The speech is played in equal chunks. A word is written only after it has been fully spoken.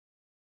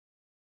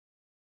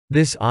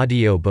This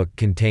audiobook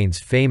contains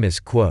famous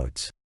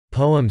quotes,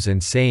 poems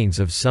and sayings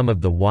of some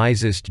of the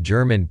wisest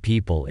German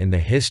people in the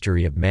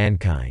history of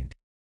mankind.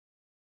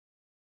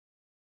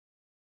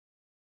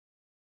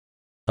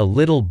 A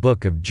Little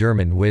Book of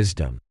German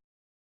Wisdom.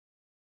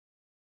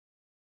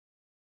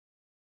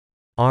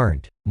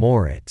 Arndt,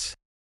 Moritz.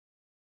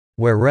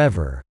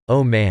 Wherever,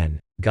 O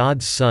man,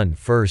 God's sun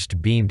first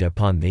beamed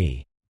upon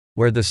thee,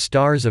 where the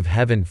stars of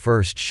heaven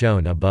first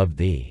shone above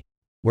thee,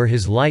 where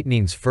his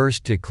lightnings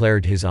first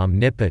declared his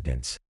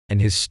omnipotence, and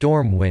his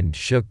storm wind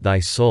shook thy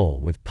soul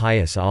with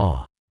pious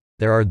awe,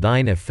 there are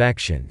thine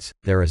affections,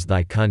 there is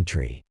thy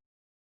country.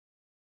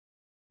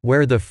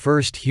 Where the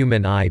first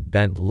human eye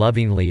bent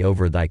lovingly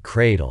over thy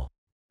cradle,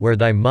 where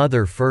thy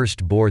mother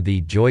first bore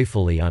thee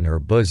joyfully on her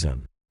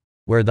bosom,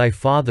 where thy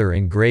father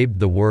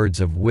engraved the words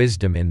of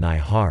wisdom in thy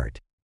heart,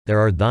 there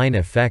are thine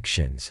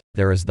affections,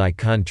 there is thy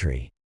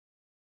country.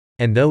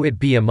 And though it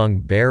be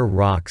among bare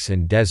rocks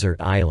and desert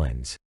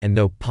islands, and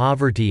though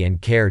poverty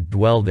and care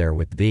dwell there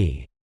with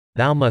thee,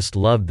 thou must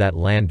love that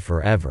land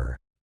forever,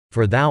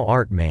 for thou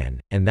art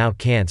man, and thou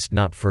canst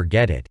not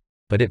forget it,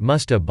 but it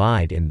must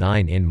abide in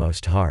thine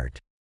inmost heart.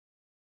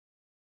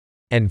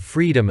 And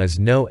freedom is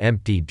no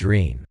empty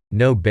dream,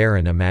 no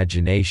barren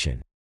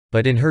imagination,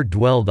 but in her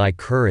dwell thy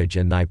courage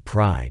and thy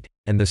pride,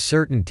 and the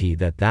certainty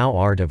that thou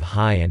art of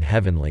high and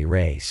heavenly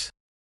race.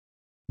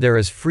 There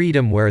is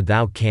freedom where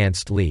thou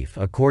canst live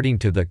according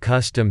to the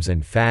customs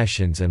and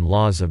fashions and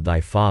laws of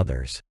thy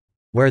fathers,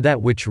 where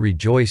that which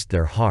rejoiced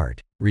their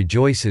heart,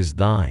 rejoices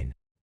thine,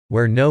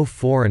 where no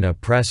foreign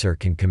oppressor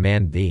can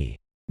command thee,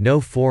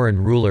 no foreign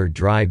ruler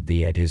drive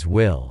thee at his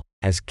will,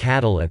 as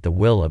cattle at the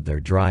will of their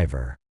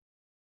driver.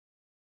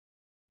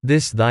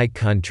 This thy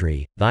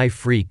country, thy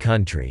free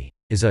country,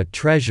 is a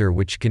treasure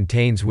which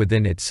contains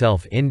within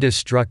itself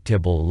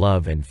indestructible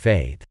love and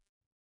faith,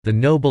 the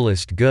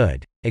noblest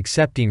good,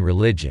 excepting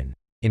religion,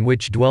 in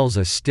which dwells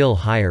a still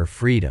higher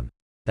freedom,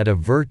 that a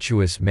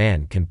virtuous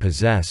man can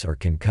possess or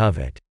can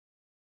covet.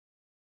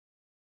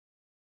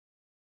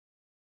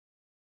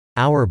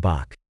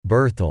 Auerbach,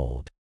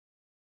 Berthold.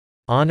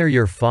 Honor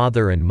your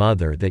father and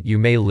mother that you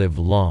may live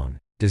long,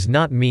 does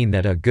not mean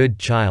that a good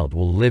child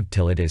will live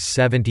till it is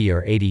 70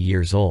 or 80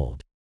 years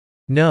old.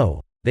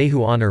 No, they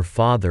who honor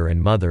father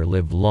and mother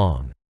live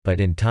long, but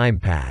in time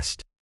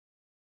past.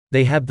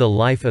 They have the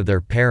life of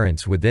their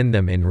parents within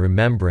them in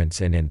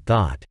remembrance and in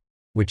thought,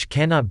 which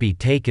cannot be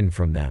taken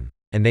from them,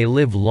 and they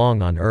live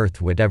long on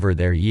earth whatever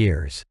their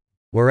years,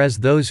 whereas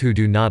those who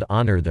do not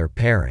honor their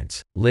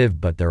parents, live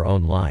but their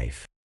own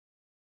life.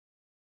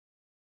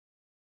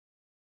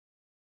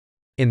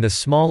 In the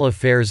small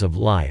affairs of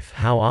life,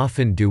 how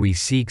often do we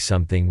seek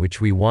something which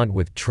we want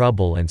with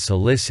trouble and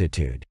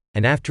solicitude,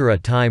 and after a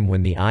time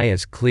when the eye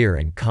is clear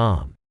and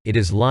calm, it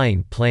is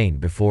lying plain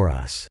before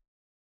us.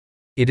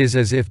 It is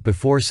as if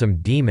before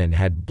some demon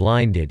had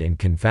blinded and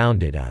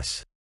confounded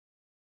us.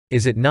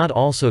 Is it not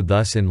also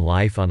thus in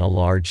life on a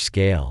large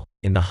scale,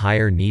 in the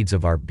higher needs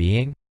of our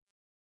being?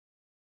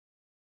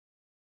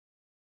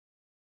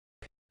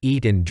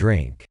 Eat and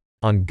drink.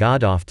 On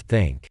God oft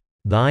think.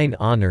 Thine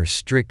honor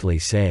strictly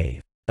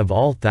save. Of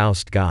all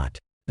thou'st got,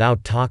 thou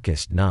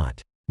talkest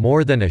not,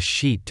 more than a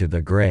sheet to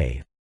the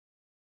grave.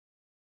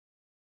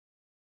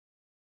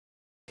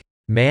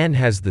 Man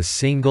has the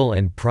single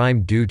and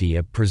prime duty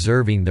of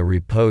preserving the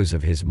repose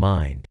of his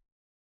mind.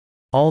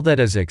 All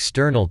that is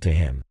external to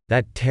him,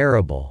 that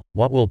terrible,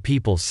 "What will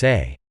people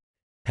say?"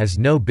 has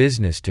no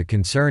business to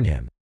concern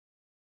him.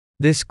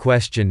 This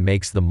question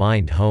makes the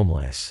mind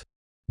homeless.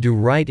 Do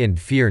right and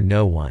fear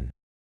no one.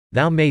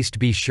 Thou mayst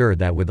be sure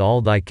that with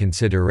all thy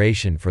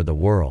consideration for the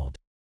world,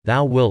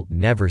 thou wilt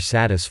never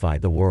satisfy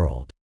the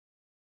world.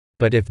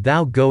 But if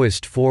thou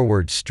goest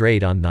forward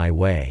straight on thy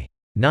way,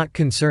 not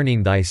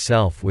concerning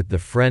thyself with the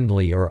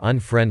friendly or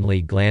unfriendly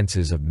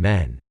glances of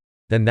men,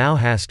 then thou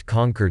hast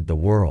conquered the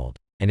world,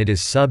 and it is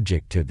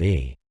subject to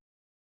thee.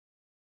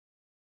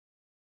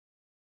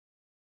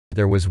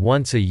 There was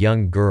once a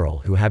young girl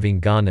who,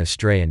 having gone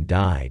astray and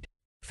died,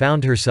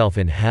 found herself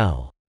in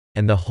hell,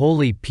 and the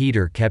holy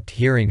Peter kept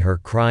hearing her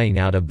crying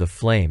out of the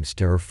flames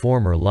to her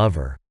former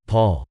lover,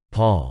 "Paul,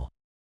 Paul."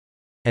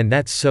 And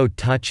that so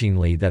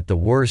touchingly that the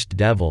worst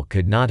devil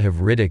could not have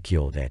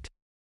ridiculed it.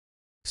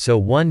 So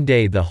one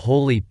day the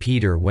holy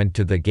Peter went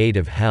to the gate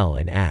of hell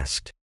and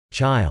asked,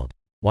 "Child,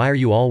 why are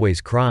you always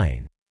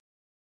crying?"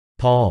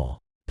 "Paul,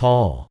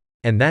 Paul,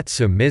 and that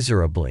so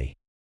miserably."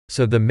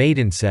 So the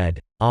maiden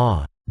said,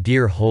 "Ah,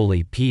 dear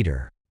holy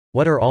Peter,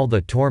 what are all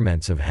the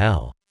torments of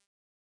hell?"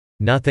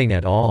 "Nothing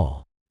at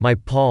all. My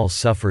Paul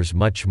suffers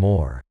much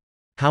more.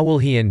 How will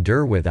he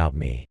endure without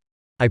me?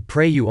 I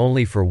pray you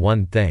only for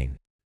one thing.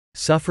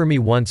 Suffer me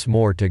once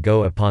more to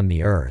go upon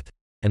the earth,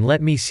 and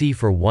let me see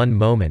for one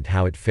moment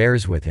how it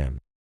fares with him.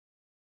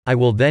 I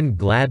will then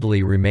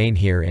gladly remain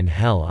here in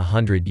hell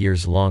 100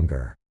 years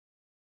longer."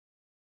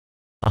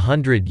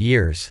 100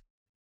 years?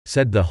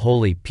 Said the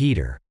holy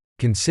Peter.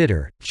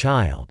 "Consider,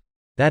 child,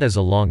 that is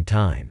a long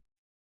time."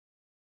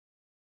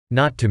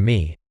 "Not to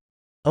me.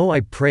 Oh,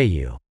 I pray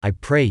you,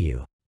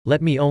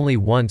 let me only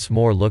once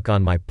more look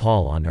on my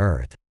Paul on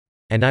earth,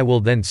 and I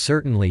will then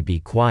certainly be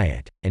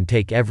quiet, and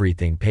take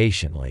everything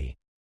patiently."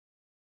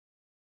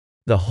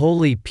 The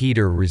holy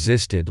Peter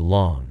resisted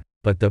long,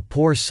 but the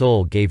poor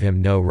soul gave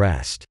him no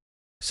rest.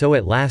 So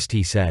at last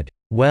he said,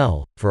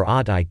 "Well, for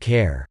aught I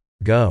care,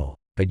 go,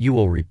 but you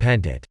will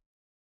repent it."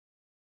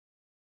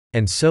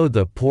 And so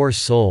the poor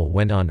soul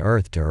went on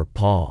earth to her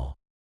Paul.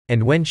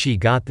 And when she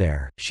got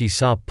there, she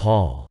saw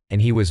Paul,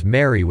 and he was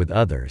merry with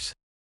others.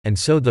 And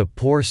so the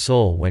poor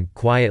soul went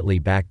quietly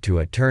back to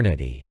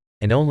eternity,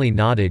 and only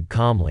nodded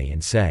calmly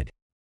and said,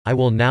 "I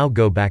will now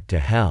go back to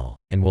hell,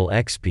 and will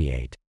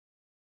expiate."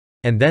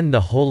 And then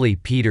the holy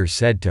Peter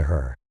said to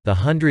her, "The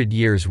 100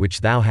 years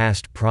which thou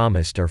hast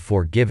promised are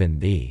forgiven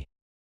thee.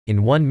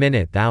 In 1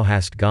 minute thou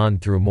hast gone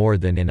through more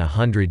than in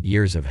 100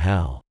 years of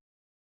hell."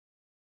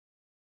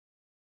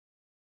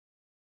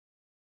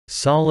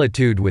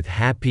 Solitude with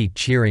happy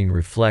cheering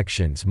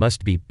reflections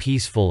must be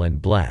peaceful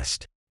and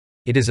blessed.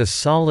 It is a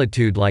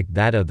solitude like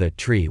that of the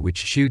tree which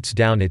shoots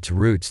down its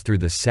roots through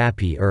the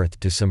sappy earth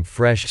to some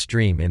fresh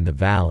stream in the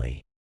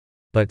valley.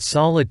 But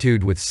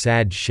solitude with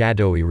sad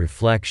shadowy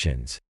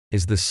reflections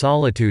is the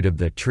solitude of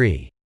the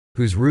tree,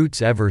 whose roots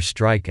ever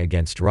strike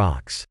against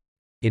rocks.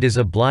 It is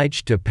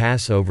obliged to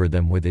pass over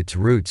them with its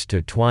roots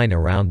to twine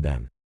around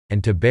them,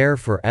 and to bear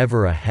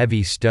forever a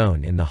heavy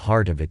stone in the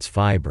heart of its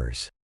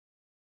fibers.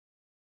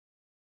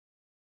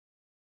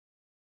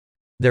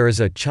 There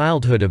is a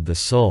childhood of the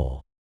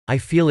soul. I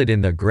feel it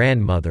in the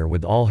grandmother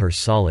with all her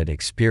solid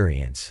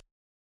experience.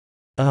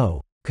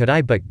 Oh, could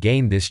I but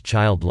gain this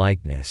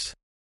childlikeness!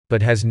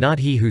 But has not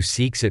he who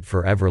seeks it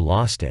forever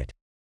lost it?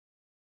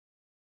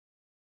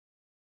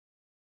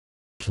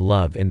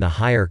 Love in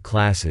the higher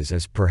classes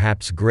is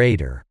perhaps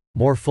greater,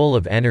 more full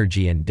of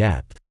energy and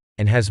depth,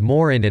 and has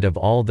more in it of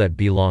all that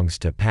belongs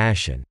to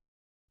passion.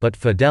 But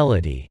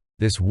fidelity,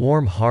 this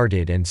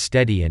warm-hearted and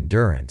steady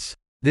endurance,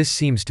 this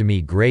seems to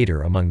me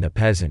greater among the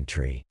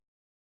peasantry.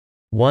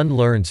 One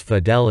learns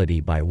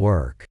fidelity by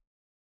work.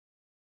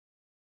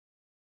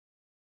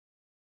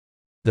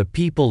 The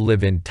people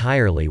live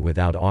entirely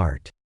without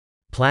art.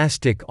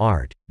 Plastic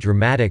art,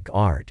 dramatic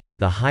art,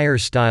 the higher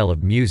style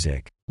of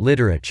music,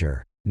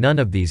 literature, none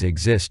of these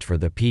exist for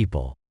the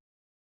people.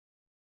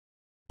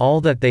 All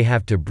that they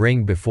have to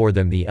bring before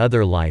them, the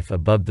other life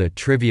above the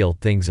trivial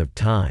things of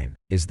time,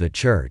 is the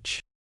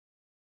church.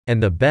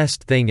 And the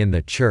best thing in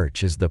the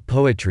church is the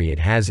poetry it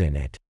has in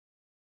it.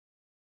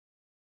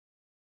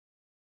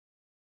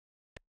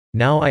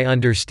 Now I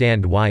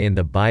understand why in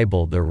the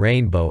Bible the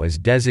rainbow is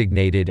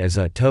designated as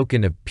a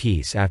token of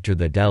peace after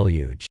the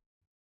deluge.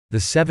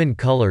 The 7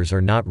 colors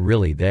are not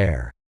really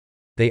there.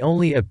 They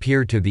only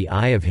appear to the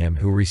eye of him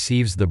who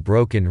receives the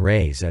broken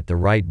rays at the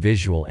right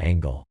visual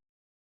angle.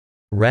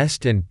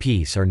 Rest and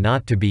peace are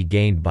not to be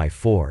gained by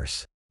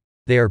force.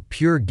 They are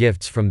pure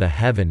gifts from the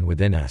heaven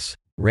within us,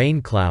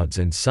 rain clouds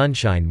and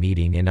sunshine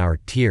meeting in our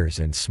tears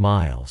and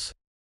smiles.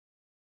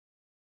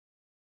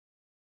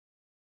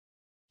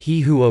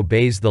 He who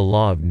obeys the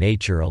law of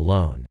nature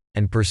alone,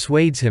 and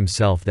persuades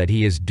himself that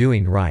he is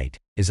doing right,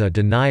 is a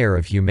denier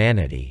of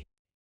humanity.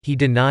 He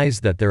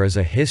denies that there is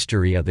a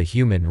history of the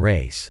human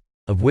race,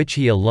 of which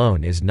he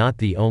alone is not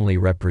the only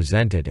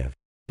representative,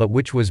 but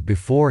which was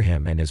before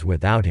him and is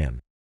without him.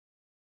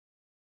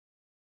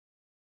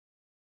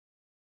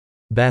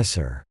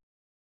 Besser.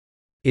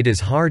 It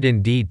is hard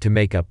indeed to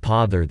make a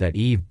pother that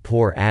Eve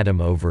poor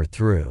Adam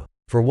overthrew,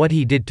 for what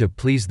he did to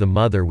please the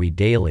mother we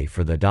daily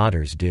for the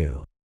daughters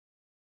do.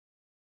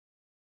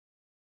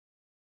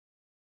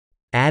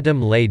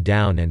 Adam lay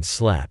down and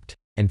slept,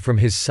 and from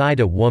his side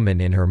a woman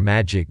in her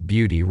magic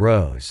beauty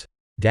rose.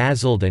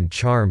 Dazzled and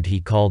charmed he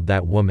called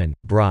that woman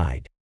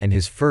bride, and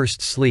his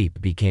first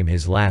sleep became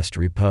his last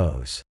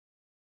repose.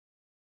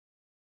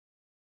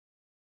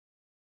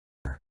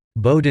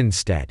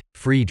 Bodenstedt,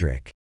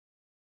 Friedrich.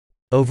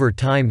 Over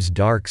time's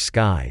dark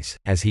skies,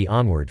 as he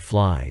onward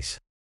flies.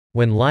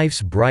 When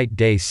life's bright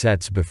day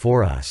sets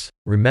before us,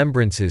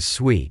 remembrances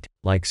sweet,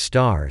 like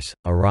stars,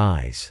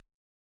 arise.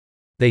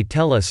 They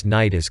tell us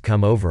night is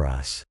come over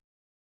us.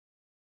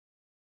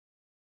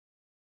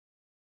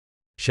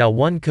 Shall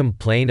one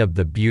complain of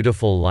the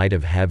beautiful light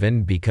of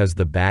heaven because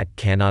the bat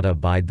cannot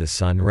abide the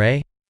sun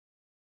ray?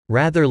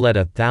 Rather let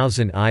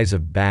 1,000 eyes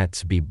of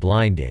bats be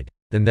blinded,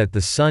 than that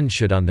the sun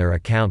should on their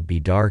account be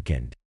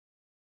darkened.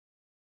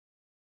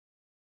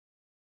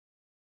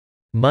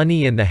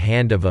 Money in the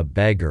hand of a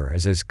beggar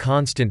is as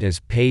constant as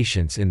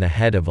patience in the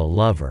head of a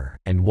lover,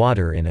 and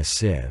water in a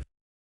sieve.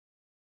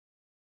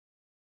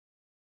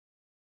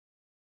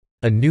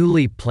 A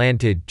newly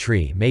planted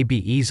tree may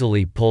be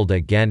easily pulled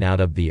again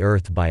out of the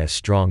earth by a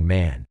strong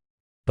man.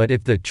 But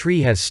if the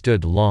tree has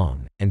stood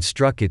long, and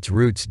struck its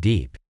roots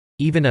deep,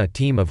 even a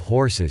team of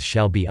horses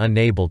shall be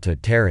unable to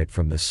tear it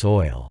from the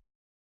soil.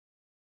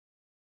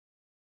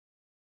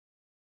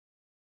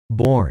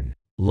 Born,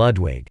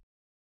 Ludwig.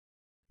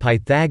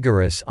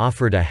 Pythagoras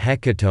offered a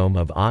hecatomb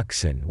of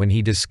oxen when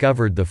he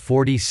discovered the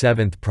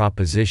 47th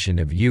proposition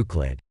of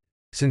Euclid.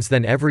 Since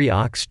then every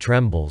ox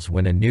trembles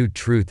when a new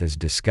truth is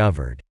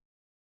discovered.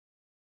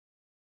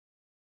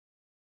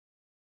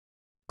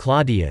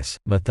 Claudius,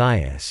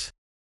 Matthias.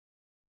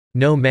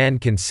 No man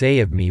can say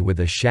of me with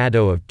a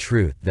shadow of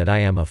truth that I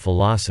am a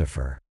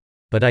philosopher.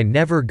 But I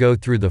never go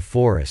through the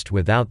forest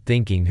without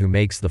thinking who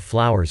makes the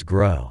flowers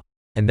grow,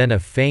 and then a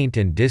faint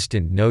and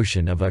distant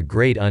notion of a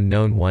great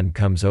unknown one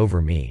comes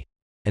over me,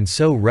 and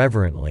so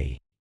reverently,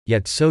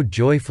 yet so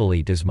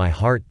joyfully does my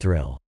heart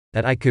thrill,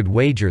 that I could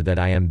wager that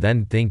I am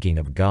then thinking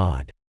of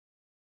God.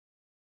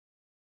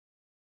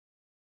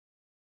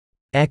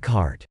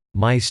 Eckhart,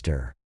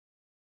 Meister.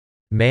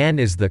 Man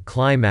is the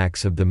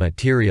climax of the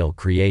material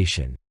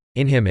creation.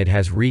 In him it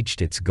has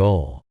reached its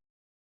goal.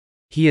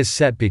 He is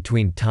set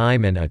between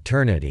time and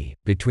eternity,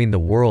 between the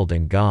world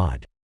and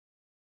God.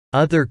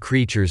 Other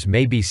creatures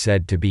may be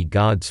said to be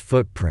God's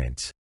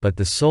footprints, but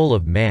the soul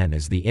of man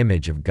is the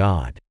image of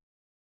God.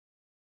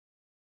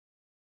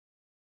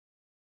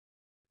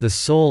 The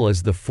soul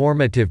is the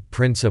formative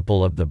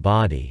principle of the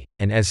body,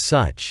 and as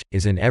such,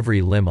 is in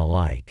every limb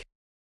alike.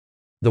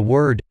 The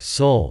word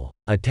soul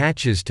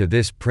attaches to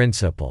this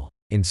principle,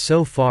 in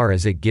so far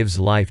as it gives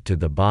life to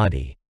the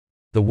body.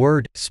 The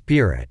word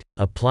spirit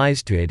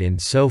applies to it in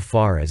so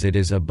far as it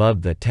is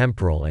above the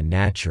temporal and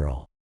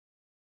natural.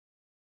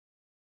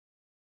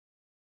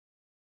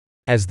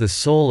 As the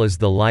soul is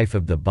the life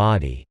of the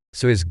body,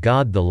 so is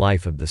God the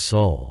life of the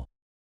soul.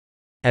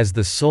 As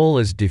the soul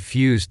is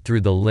diffused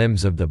through the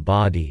limbs of the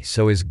body,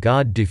 so is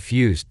God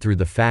diffused through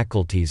the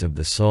faculties of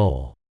the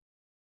soul.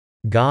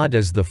 God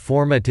is the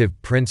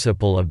formative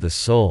principle of the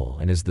soul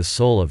and is the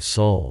soul of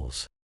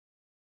souls.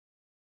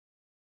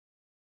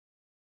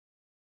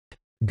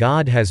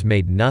 God has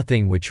made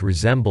nothing which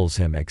resembles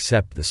him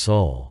except the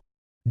soul.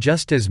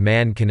 Just as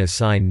man can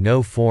assign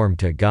no form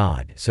to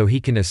God, so he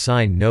can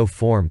assign no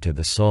form to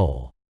the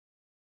soul.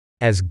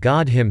 As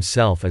God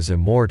himself is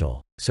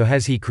immortal, so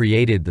has he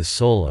created the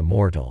soul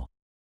immortal.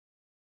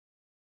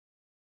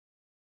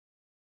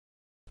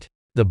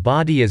 The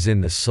body is in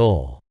the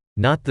soul,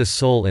 not the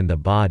soul in the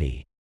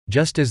body,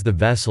 just as the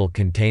vessel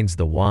contains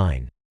the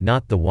wine,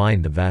 not the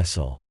wine the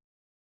vessel.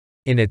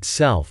 In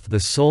itself the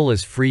soul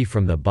is free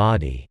from the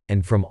body,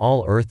 and from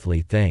all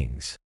earthly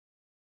things.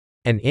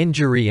 An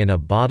injury in a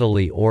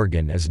bodily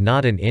organ is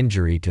not an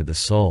injury to the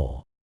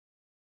soul.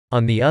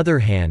 On the other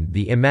hand,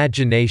 the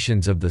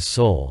imaginations of the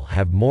soul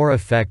have more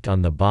effect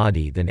on the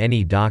body than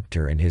any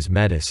doctor and his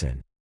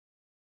medicine.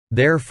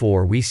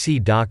 Therefore we see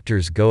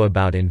doctors go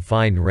about in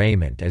fine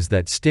raiment as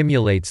that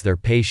stimulates their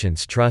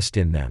patients' trust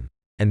in them,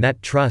 and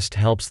that trust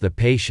helps the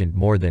patient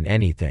more than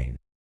anything.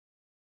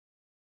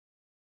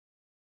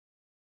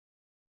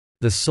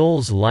 The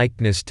soul's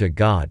likeness to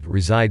God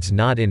resides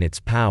not in its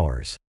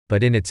powers,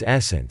 but in its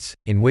essence,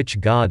 in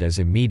which God is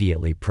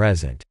immediately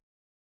present.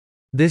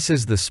 This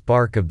is the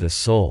spark of the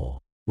soul,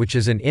 which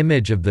is an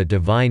image of the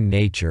divine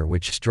nature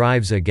which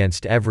strives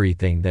against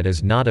everything that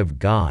is not of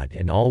God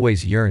and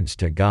always yearns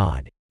to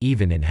God,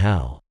 even in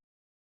hell.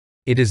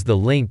 It is the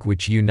link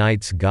which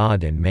unites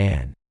God and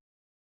man.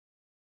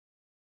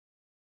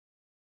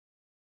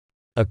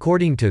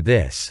 According to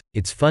this,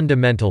 its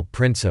fundamental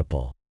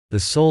principle, the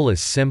soul is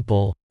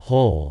simple,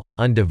 whole,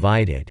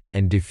 undivided,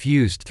 and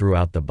diffused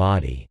throughout the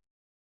body.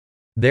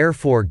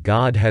 Therefore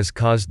God has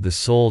caused the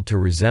soul to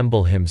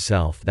resemble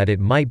himself that it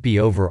might be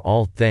over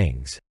all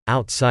things,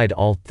 outside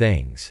all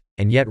things,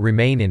 and yet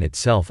remain in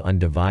itself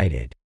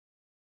undivided.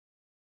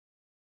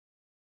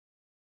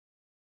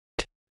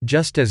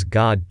 Just as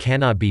God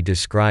cannot be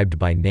described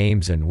by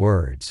names and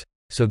words,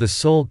 so the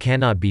soul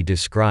cannot be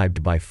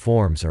described by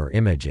forms or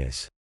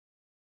images.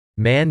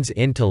 Man's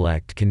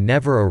intellect can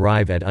never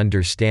arrive at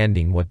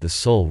understanding what the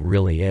soul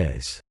really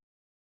is.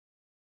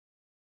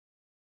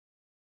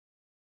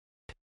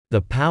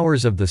 The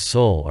powers of the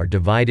soul are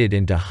divided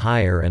into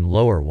higher and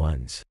lower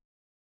ones.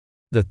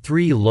 The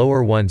three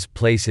lower ones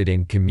place it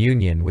in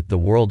communion with the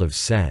world of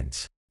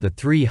sense, the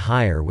three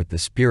higher with the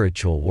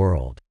spiritual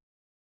world.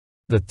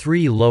 The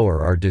three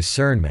lower are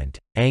discernment,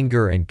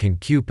 anger and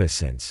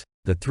concupiscence,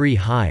 the three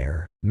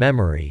higher,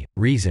 memory,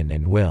 reason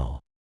and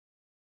will.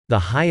 The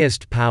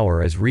highest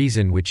power is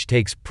reason, which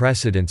takes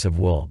precedence of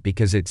will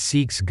because it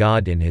seeks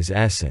God in his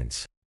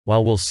essence,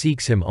 while will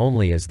seeks him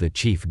only as the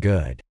chief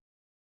good.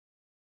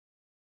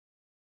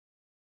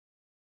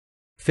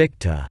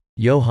 Fichte,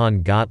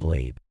 Johann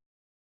Gottlieb.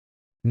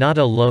 Not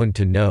alone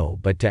to know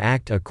but to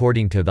act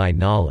according to thy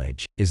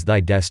knowledge, is thy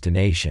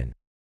destination.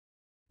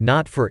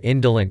 Not for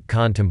indolent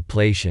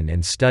contemplation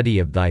and study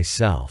of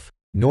thyself,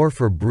 nor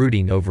for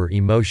brooding over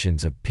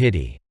emotions of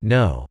pity,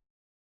 no.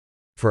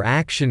 For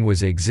action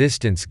was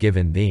existence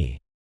given thee.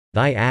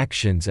 Thy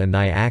actions and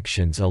thy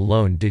actions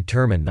alone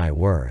determine thy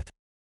worth.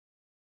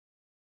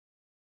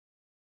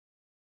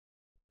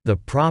 The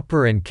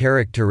proper and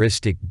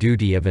characteristic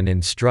duty of an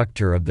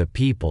instructor of the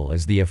people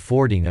is the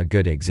affording a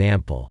good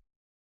example.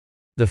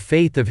 The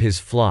faith of his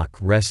flock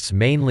rests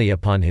mainly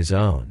upon his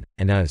own,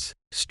 and is,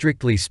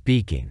 strictly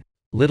speaking,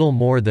 little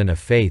more than a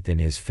faith in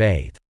his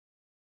faith.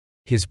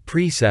 His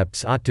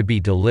precepts ought to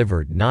be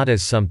delivered not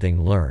as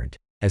something learnt,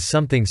 as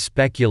something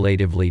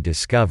speculatively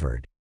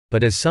discovered,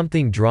 but as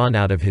something drawn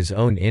out of his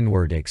own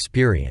inward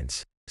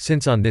experience,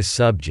 since on this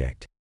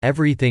subject,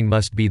 everything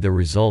must be the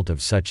result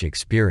of such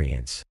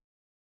experience.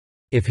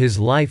 If his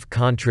life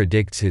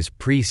contradicts his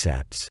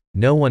precepts,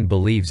 no one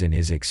believes in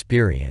his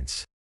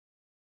experience.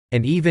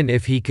 And even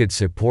if he could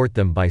support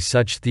them by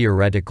such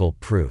theoretical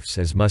proofs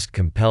as must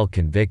compel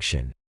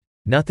conviction,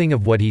 nothing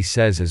of what he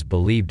says is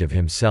believed of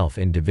himself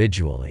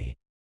individually.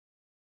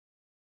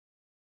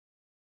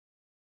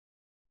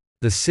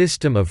 The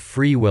system of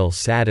free will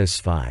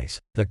satisfies,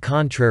 the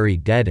contrary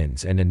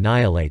deadens and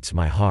annihilates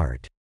my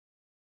heart.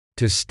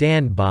 To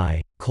stand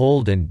by,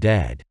 cold and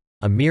dead,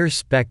 a mere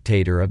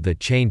spectator of the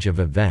change of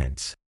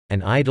events,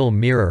 an idle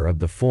mirror of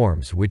the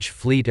forms which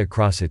fleet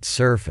across its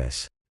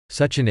surface,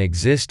 such an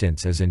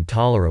existence is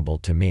intolerable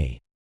to me.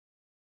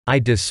 I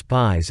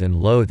despise and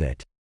loathe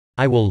it.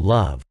 I will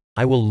love,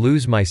 I will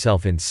lose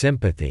myself in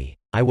sympathy,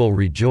 I will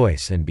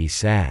rejoice and be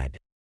sad.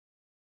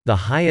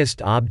 The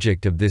highest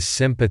object of this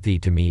sympathy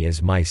to me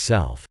is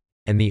myself,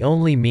 and the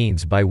only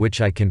means by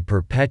which I can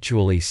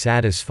perpetually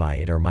satisfy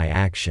it are my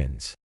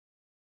actions.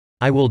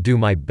 I will do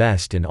my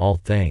best in all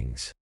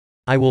things.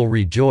 I will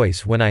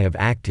rejoice when I have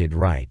acted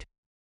right.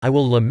 I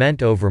will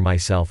lament over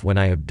myself when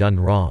I have done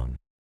wrong.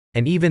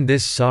 And even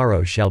this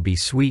sorrow shall be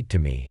sweet to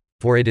me,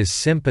 for it is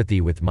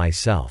sympathy with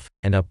myself,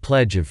 and a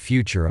pledge of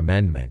future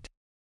amendment.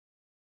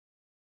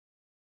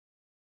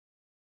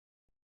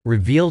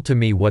 Reveal to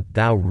me what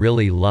thou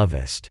really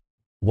lovest,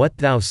 what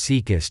thou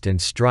seekest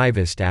and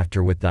strivest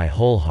after with thy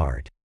whole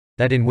heart,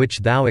 that in which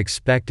thou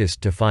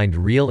expectest to find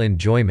real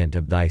enjoyment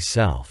of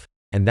thyself,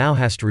 and thou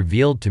hast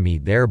revealed to me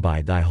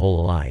thereby thy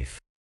whole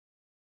life.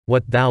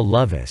 What thou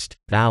lovest,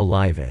 thou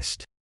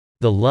livest.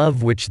 The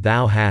love which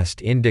thou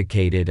hast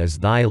indicated as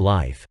thy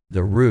life,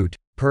 the root,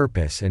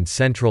 purpose and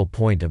central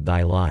point of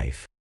thy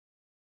life.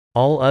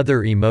 All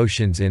other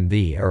emotions in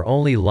thee are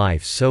only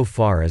life so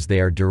far as they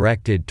are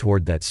directed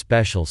toward that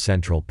special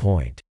central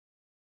point.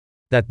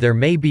 That there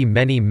may be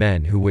many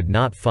men who would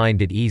not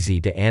find it easy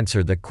to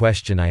answer the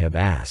question I have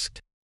asked,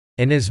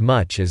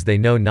 inasmuch as they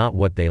know not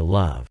what they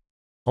love,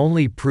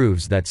 only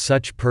proves that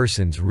such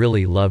persons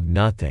really love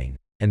nothing,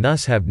 and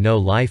thus have no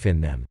life in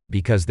them,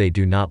 because they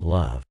do not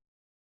love.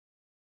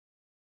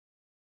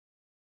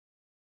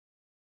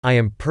 I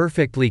am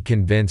perfectly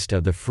convinced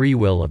of the free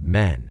will of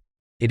men.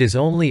 It is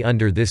only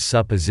under this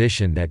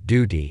supposition that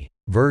duty,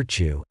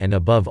 virtue, and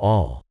above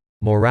all,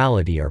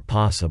 morality are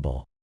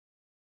possible.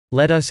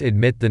 Let us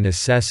admit the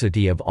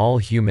necessity of all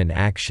human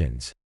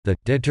actions, the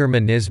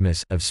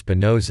determinismus of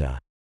Spinoza,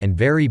 and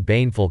very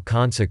baneful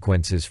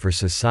consequences for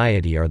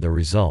society are the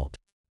result.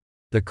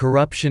 The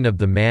corruption of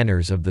the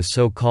manners of the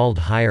so-called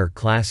higher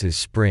classes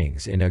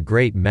springs in a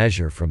great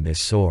measure from this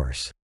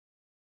source.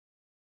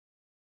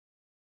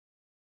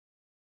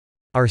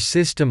 Our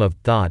system of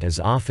thought is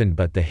often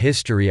but the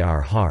history of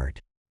our heart.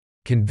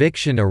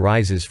 Conviction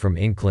arises from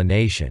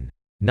inclination,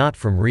 not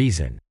from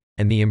reason,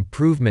 and the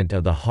improvement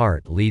of the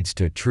heart leads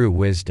to true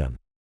wisdom.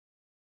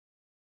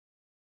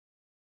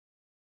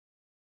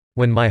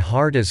 When my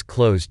heart is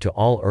closed to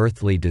all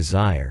earthly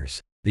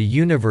desires, the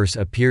universe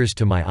appears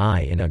to my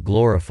eye in a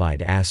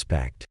glorified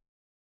aspect.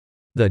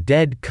 The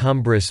dead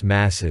cumbrous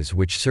masses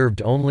which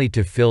served only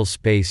to fill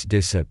space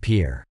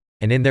disappear,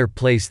 and in their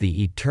place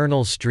the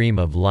eternal stream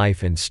of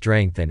life and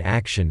strength and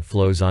action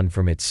flows on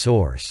from its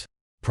source,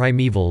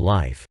 primeval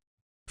life.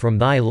 From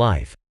thy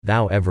life,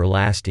 thou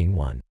everlasting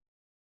one.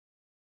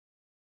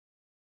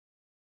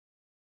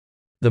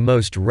 The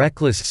most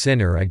reckless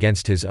sinner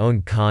against his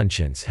own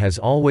conscience has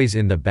always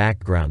in the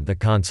background the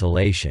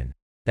consolation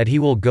that he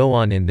will go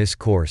on in this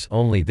course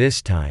only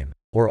this time,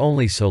 or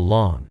only so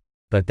long,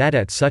 but that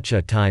at such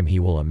a time he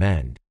will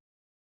amend.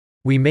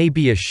 We may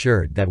be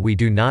assured that we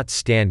do not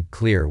stand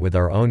clear with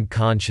our own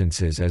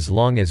consciences as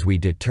long as we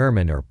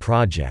determine or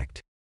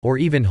project, or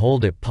even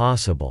hold it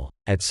possible,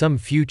 at some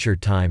future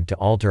time to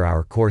alter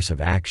our course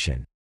of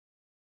action.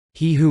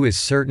 He who is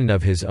certain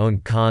of his own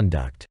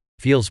conduct,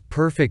 feels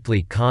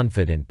perfectly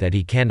confident that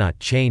he cannot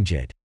change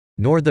it,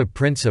 nor the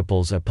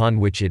principles upon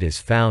which it is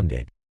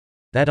founded,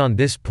 that on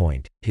this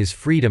point, his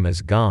freedom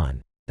is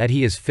gone, that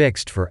he is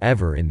fixed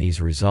forever in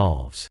these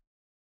resolves.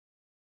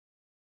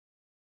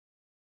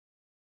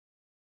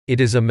 It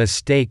is a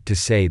mistake to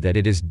say that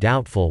it is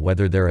doubtful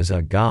whether there is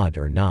a God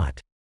or not.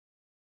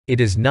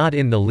 It is not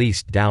in the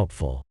least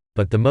doubtful,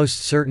 but the most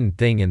certain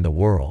thing in the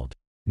world,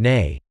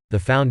 nay, the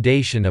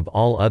foundation of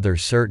all other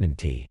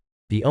certainty,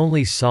 the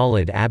only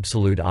solid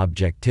absolute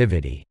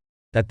objectivity,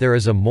 that there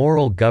is a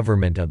moral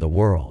government of the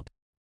world,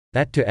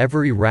 that to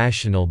every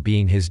rational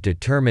being his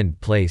determined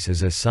place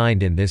is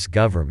assigned in this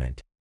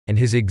government, and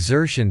his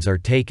exertions are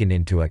taken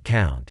into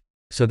account,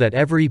 so that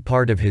every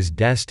part of his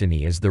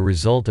destiny is the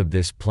result of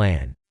this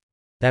plan,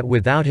 that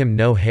without him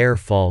no hair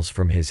falls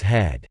from his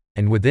head,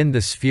 and within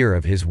the sphere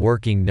of his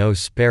working no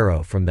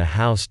sparrow from the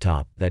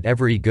housetop, that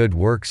every good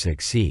work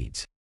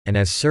succeeds, and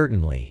as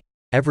certainly,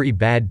 every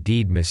bad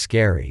deed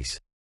miscarries,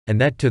 and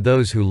that to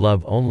those who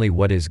love only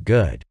what is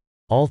good,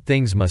 all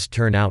things must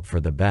turn out for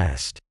the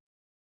best.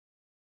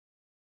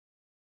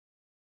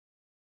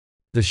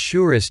 The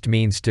surest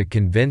means to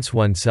convince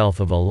oneself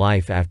of a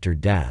life after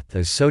death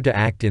is so to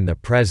act in the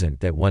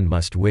present that one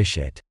must wish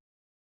it.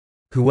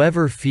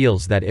 Whoever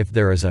feels that if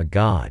there is a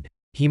God,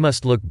 He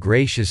must look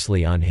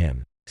graciously on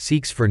him,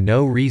 seeks for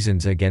no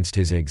reasons against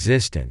his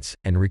existence,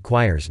 and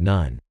requires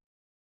none.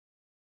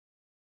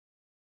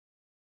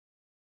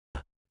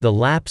 The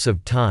lapse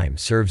of time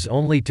serves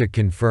only to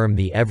confirm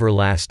the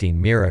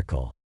everlasting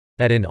miracle,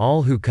 that in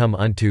all who come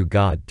unto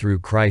God through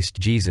Christ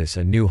Jesus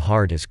a new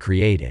heart is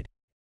created.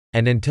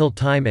 And until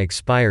time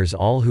expires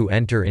all who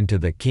enter into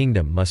the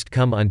kingdom must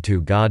come unto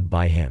God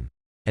by him,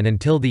 and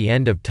until the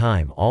end of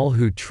time all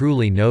who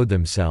truly know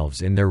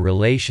themselves in their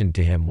relation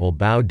to him will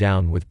bow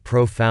down with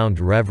profound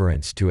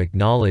reverence to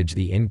acknowledge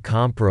the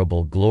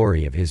incomparable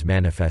glory of his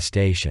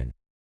manifestation.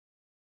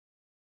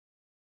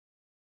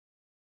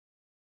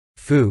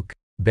 Fouque,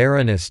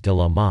 Baroness de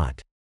la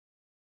Motte.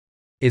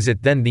 Is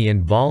it then the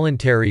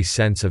involuntary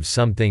sense of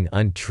something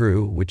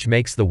untrue which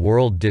makes the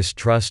world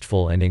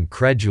distrustful and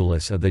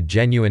incredulous of the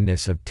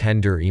genuineness of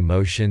tender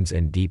emotions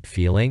and deep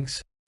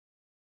feelings?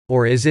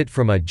 Or is it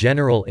from a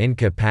general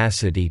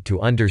incapacity to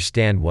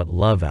understand what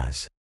love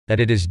is, that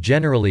it is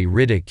generally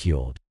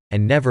ridiculed,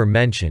 and never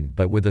mentioned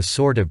but with a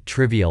sort of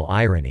trivial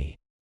irony,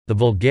 the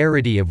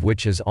vulgarity of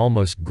which is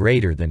almost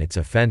greater than its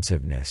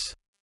offensiveness?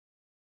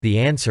 The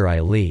answer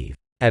I leave.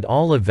 At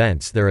all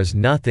events there is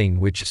nothing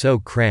which so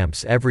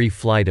cramps every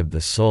flight of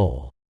the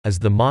soul, as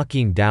the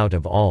mocking doubt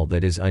of all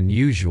that is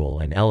unusual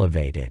and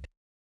elevated.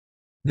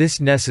 This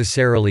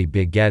necessarily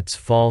begets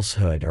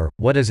falsehood or,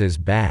 what is as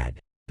bad,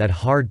 that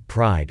hard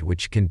pride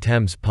which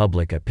contemns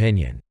public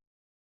opinion.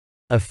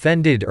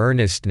 Offended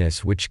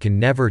earnestness which can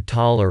never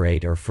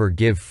tolerate or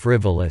forgive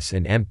frivolous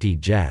and empty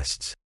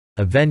jests,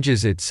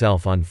 avenges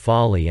itself on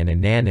folly and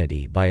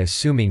inanity by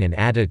assuming an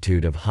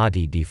attitude of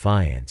haughty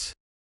defiance.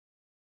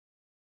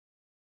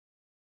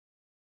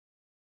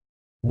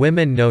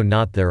 Women know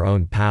not their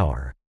own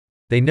power.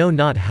 They know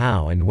not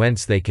how and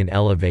whence they can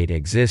elevate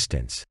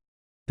existence.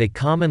 They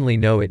commonly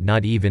know it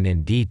not even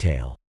in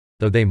detail,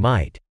 though they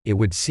might, it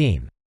would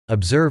seem,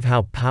 observe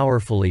how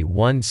powerfully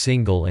one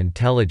single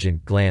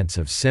intelligent glance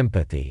of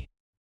sympathy,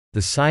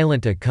 the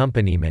silent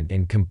accompaniment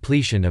and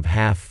completion of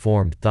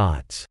half-formed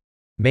thoughts,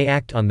 may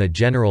act on the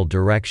general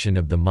direction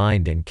of the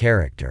mind and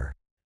character.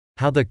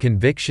 How the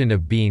conviction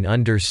of being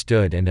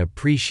understood and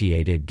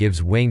appreciated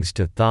gives wings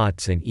to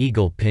thoughts and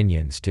eagle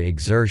pinions to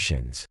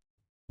exertions.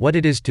 What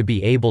it is to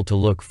be able to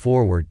look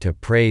forward to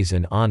praise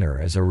and honor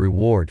as a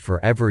reward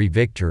for every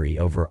victory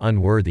over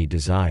unworthy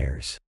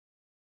desires.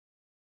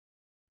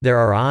 There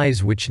are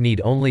eyes which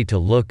need only to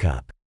look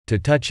up, to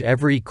touch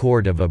every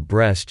chord of a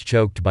breast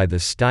choked by the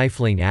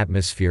stifling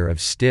atmosphere of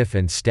stiff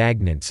and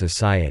stagnant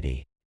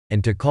society,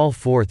 and to call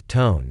forth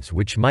tones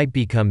which might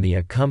become the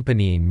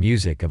accompanying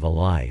music of a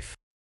life.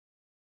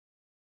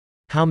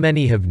 How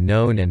many have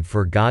known and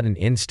forgotten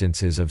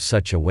instances of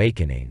such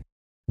awakening?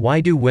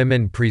 Why do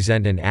women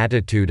present an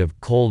attitude of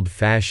cold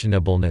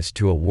fashionableness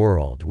to a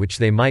world which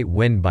they might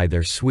win by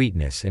their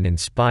sweetness and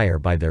inspire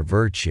by their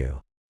virtue?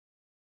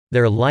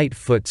 Their light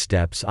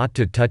footsteps ought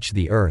to touch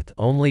the earth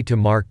only to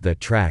mark the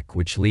track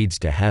which leads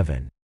to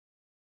heaven.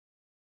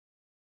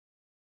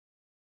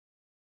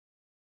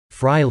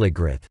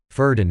 Freiligrath,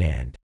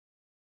 Ferdinand.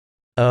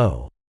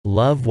 Oh,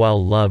 love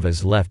while love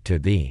is left to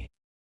thee.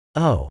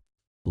 Oh,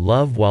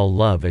 love while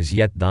love is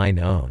yet thine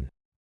own.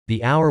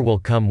 The hour will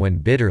come when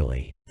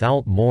bitterly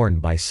thou'lt mourn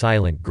by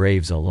silent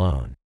graves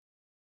alone.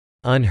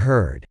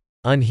 Unheard,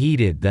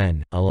 unheeded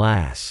then,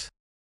 alas!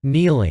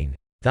 Kneeling,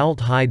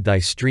 thou'lt hide thy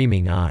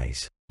streaming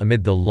eyes,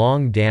 amid the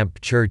long damp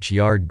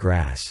churchyard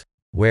grass,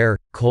 where,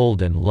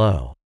 cold and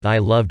low, thy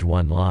loved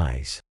one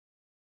lies.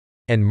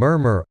 And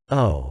murmur,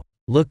 oh,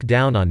 look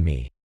down on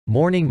me,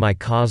 mourning my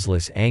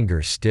causeless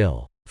anger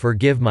still,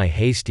 forgive my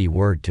hasty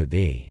word to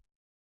thee.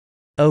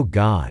 O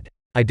God!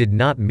 I did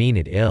not mean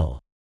it ill.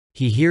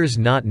 He hears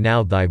not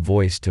now thy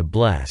voice to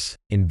bless,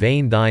 in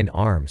vain thine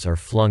arms are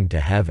flung to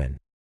heaven.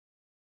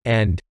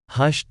 And,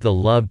 hushed the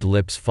loved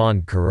lips'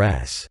 fond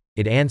caress,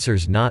 it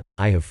answers not,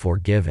 I have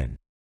forgiven.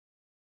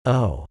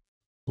 Oh,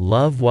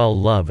 love while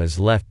love is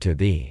left to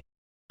thee.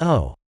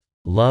 Oh,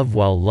 love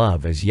while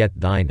love is yet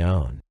thine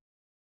own.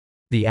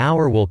 The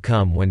hour will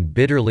come when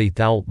bitterly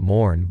thou'lt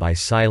mourn by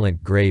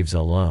silent graves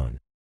alone.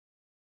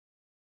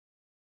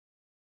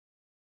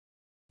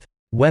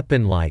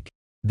 Weapon-like,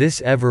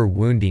 this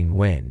ever-wounding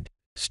wind,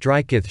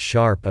 striketh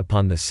sharp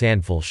upon the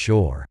sandful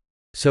shore,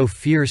 so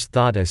fierce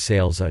thought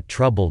assails a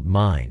troubled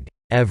mind,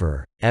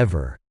 ever,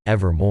 ever,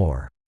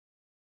 evermore.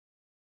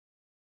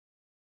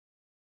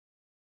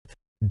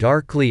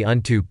 Darkly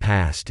unto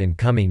past and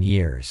coming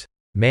years,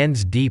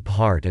 man's deep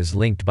heart is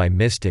linked by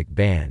mystic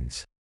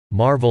bands.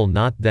 Marvel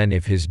not then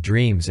if his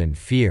dreams and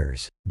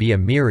fears be a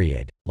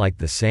myriad, like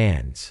the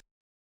sands.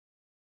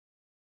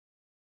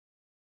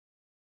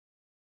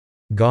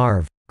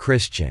 Garve,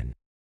 Christian.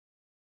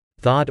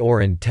 Thought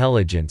or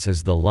intelligence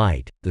is the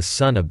light, the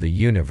sun of the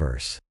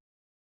universe.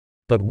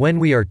 But when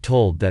we are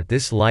told that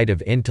this light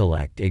of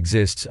intellect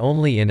exists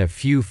only in a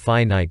few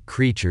finite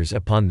creatures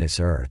upon this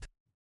earth,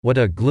 what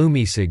a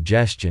gloomy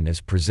suggestion is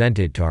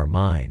presented to our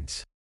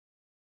minds.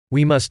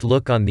 We must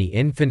look on the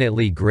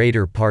infinitely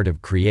greater part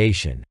of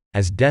creation,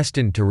 as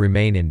destined to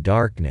remain in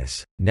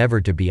darkness,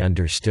 never to be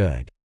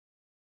understood.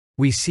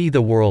 We see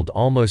the world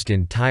almost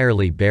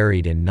entirely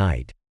buried in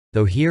night,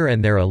 though here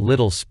and there a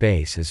little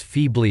space is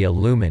feebly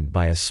illumined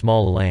by a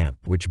small lamp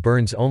which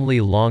burns only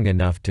long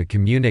enough to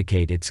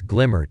communicate its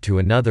glimmer to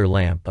another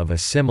lamp of a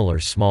similar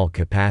small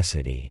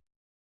capacity.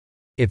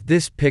 If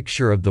this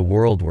picture of the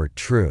world were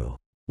true,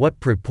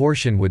 what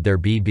proportion would there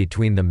be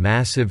between the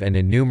massive and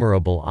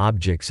innumerable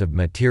objects of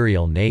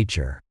material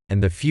nature,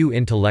 and the few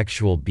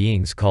intellectual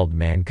beings called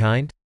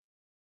mankind?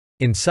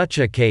 In such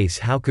a case,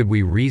 how could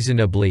we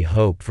reasonably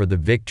hope for the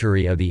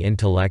victory of the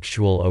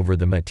intellectual over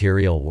the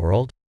material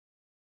world?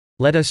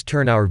 Let us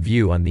turn our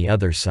view on the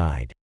other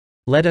side.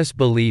 Let us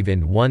believe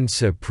in one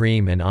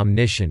supreme and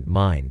omniscient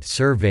mind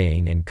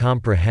surveying and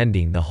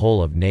comprehending the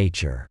whole of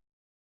nature.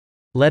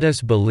 Let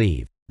us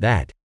believe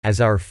that, as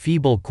our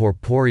feeble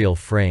corporeal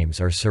frames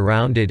are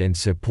surrounded and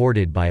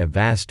supported by a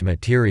vast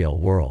material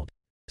world,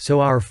 so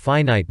our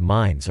finite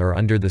minds are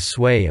under the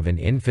sway of an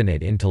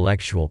infinite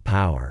intellectual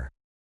power.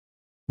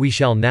 We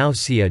shall now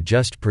see a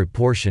just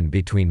proportion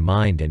between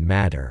mind and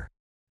matter.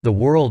 The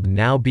world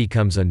now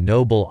becomes a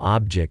noble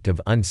object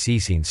of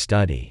unceasing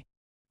study.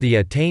 The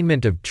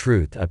attainment of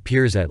truth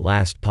appears at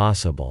last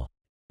possible,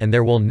 and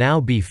there will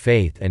now be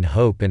faith and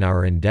hope in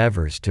our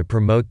endeavors to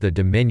promote the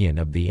dominion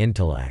of the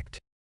intellect.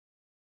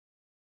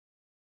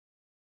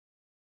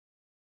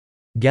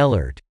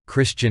 Gellert,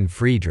 Christian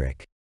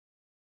Friedrich.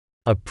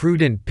 A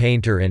prudent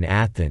painter in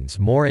Athens,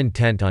 more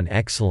intent on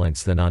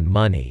excellence than on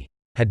money,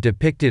 had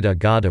depicted a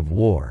god of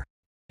war,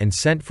 and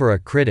sent for a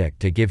critic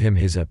to give him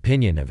his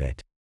opinion of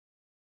it.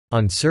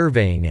 On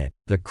surveying it,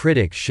 the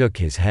critic shook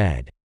his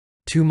head.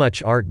 "Too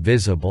much art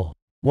visible?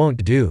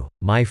 Won't do,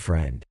 my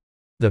friend."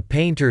 The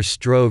painter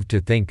strove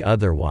to think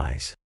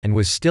otherwise, and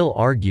was still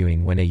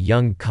arguing when a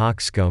young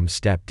coxcomb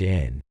stepped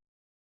in.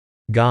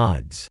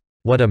 "Gods!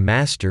 What a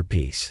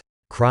masterpiece!"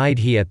 cried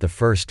he at the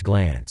first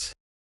glance.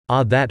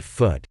 "Ah, that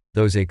foot,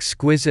 those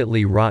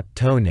exquisitely wrought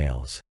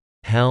toenails,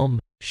 helm,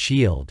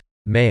 shield,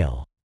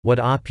 mail, what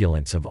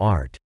opulence of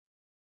art!"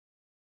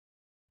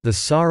 The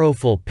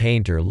sorrowful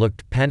painter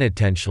looked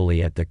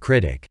penitentially at the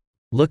critic,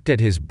 looked at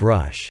his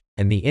brush,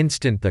 and the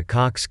instant the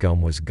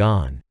coxcomb was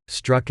gone,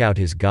 struck out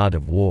his god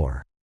of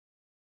war.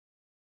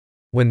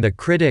 When the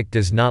critic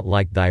does not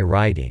like thy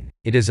writing,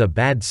 it is a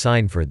bad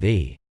sign for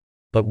thee,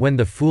 but when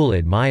the fool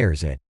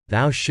admires it,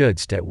 thou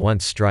shouldst at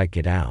once strike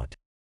it out.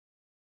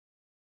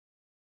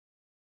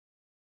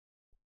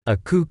 A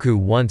cuckoo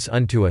once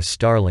unto a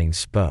starling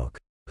spoke,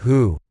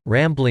 who,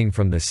 rambling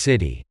from the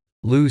city,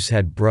 loose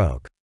had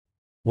broke.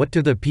 "What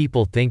do the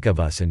people think of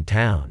us in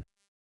town?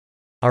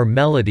 Our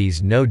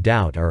melodies no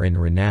doubt are in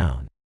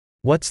renown.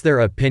 What's their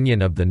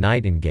opinion of the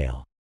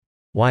nightingale?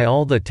 Why,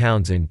 all the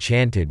town's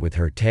enchanted with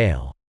her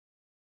tale.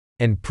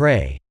 And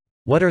pray,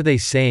 what are they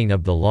saying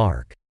of the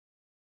lark?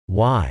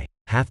 Why,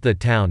 half the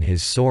town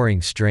his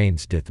soaring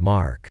strains doth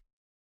mark.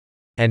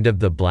 And of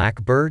the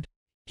blackbird?"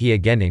 he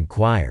again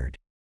inquired.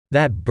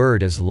 "That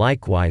bird is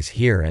likewise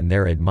here and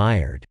there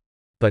admired.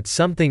 But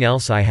something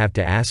else I have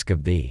to ask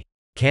of thee.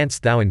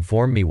 Canst thou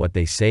inform me what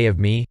they say of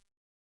me?"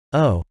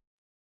 "Oh,"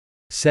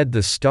 said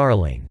the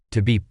starling,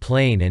 "to be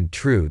plain and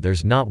true,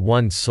 there's not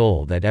one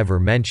soul that ever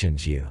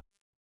mentions you."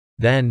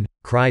 "Then,"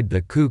 cried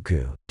the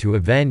cuckoo, "to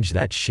avenge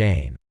that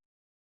shame,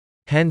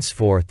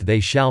 henceforth they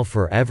shall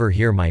forever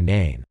hear my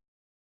name."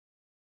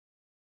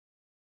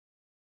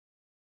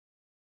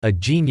 A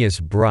genius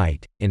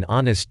bright, in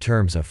honest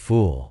terms a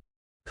fool,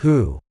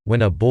 who,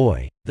 when a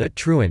boy, the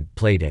truant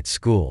played at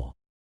school,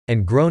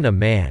 and grown a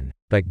man,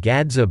 but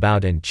gads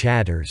about and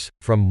chatters,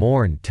 from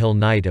morn till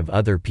night of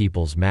other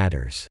people's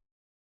matters.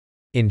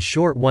 In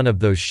short, one of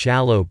those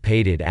shallow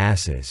pated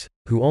asses,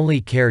 who only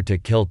care to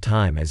kill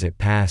time as it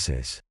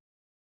passes.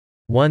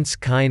 Once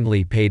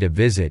kindly paid a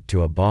visit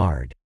to a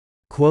bard.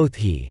 Quoth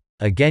he,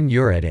 "Again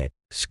you're at it,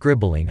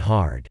 scribbling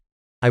hard.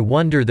 I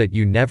wonder that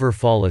you never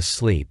fall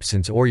asleep,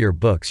 since o'er your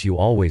books you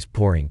always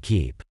poring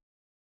keep.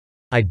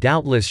 I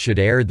doubtless should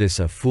ere this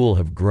a fool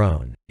have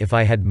grown, if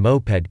I had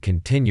moped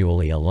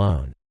continually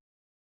alone.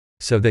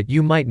 So that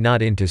you might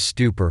not into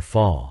stupor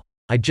fall,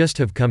 I just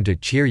have come to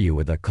cheer you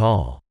with a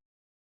call."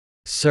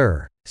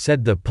 "Sir,"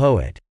 said the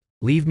poet,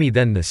 "leave me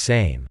then the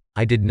same,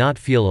 I did not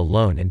feel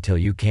alone until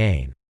you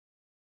came."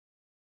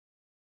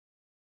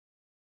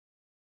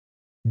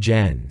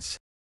 Genz.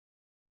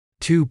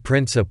 Two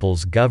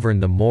principles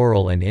govern the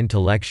moral and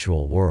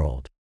intellectual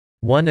world.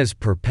 One is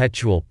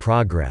perpetual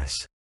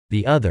progress,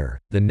 the other,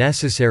 the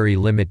necessary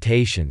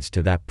limitations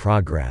to that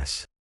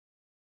progress.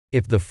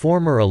 If the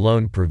former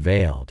alone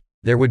prevailed,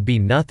 there would be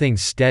nothing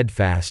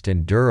steadfast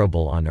and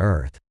durable on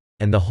earth,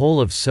 and the whole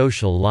of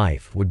social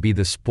life would be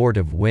the sport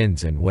of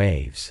winds and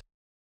waves.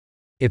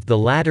 If the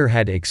latter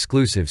had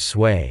exclusive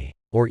sway,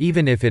 or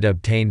even if it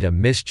obtained a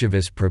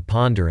mischievous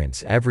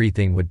preponderance,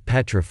 everything would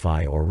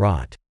petrify or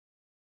rot.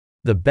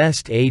 The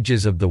best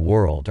ages of the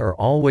world are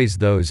always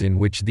those in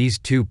which these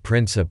two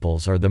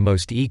principles are the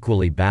most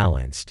equally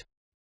balanced.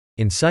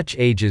 In such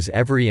ages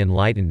every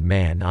enlightened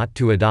man ought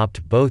to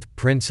adopt both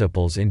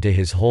principles into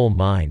his whole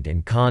mind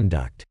and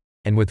conduct,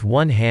 and with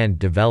one hand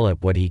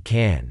develop what he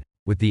can,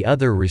 with the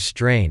other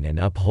restrain and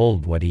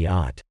uphold what he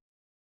ought.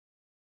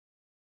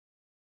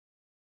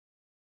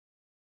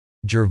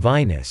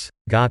 Gervinus,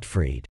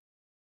 Gottfried.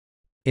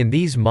 In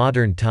these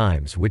modern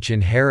times which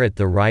inherit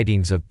the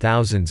writings of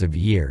thousands of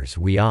years,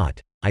 we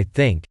ought, I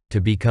think, to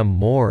become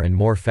more and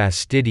more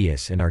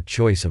fastidious in our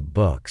choice of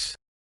books.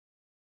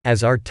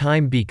 As our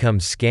time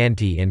becomes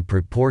scanty in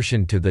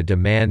proportion to the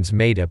demands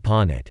made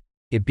upon it,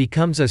 it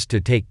becomes us to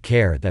take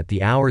care that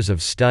the hours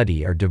of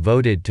study are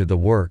devoted to the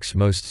works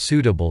most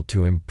suitable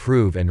to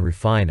improve and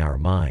refine our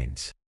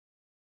minds.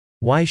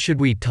 Why should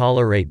we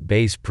tolerate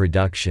base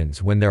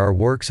productions when there are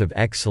works of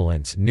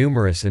excellence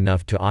numerous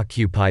enough to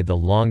occupy the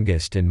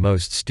longest and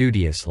most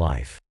studious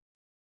life?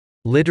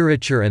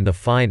 Literature and the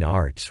fine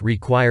arts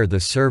require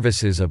the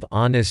services of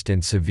honest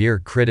and severe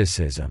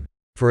criticism,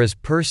 for as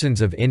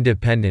persons of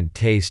independent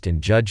taste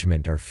and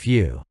judgment are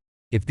few,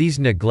 if these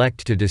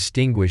neglect to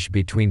distinguish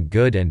between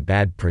good and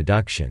bad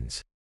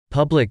productions,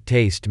 public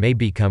taste may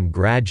become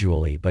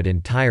gradually but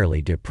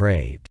entirely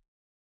depraved.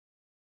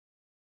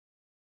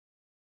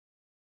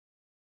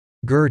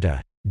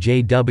 Goethe,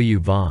 J. W.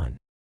 von.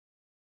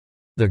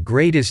 The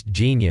greatest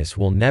genius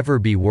will never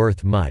be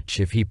worth much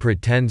if he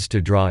pretends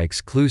to draw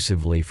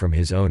exclusively from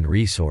his own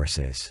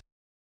resources.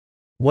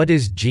 What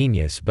is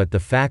genius but the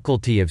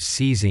faculty of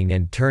seizing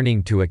and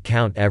turning to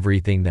account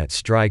everything that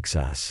strikes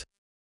us,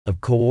 of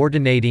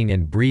coordinating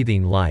and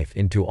breathing life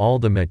into all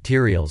the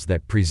materials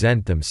that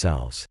present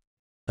themselves,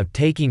 of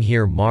taking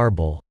here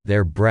marble,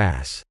 there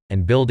brass,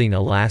 and building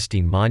a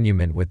lasting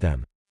monument with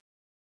them?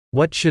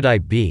 What should I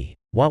be?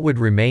 What would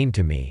remain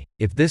to me,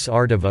 if this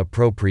art of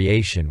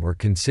appropriation were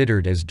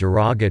considered as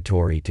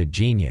derogatory to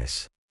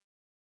genius?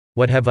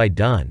 What have I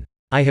done?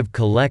 I have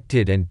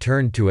collected and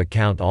turned to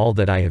account all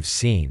that I have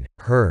seen,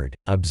 heard,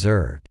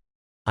 observed.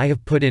 I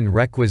have put in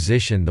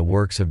requisition the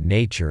works of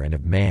nature and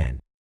of man.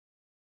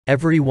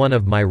 Every one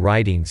of my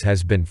writings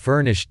has been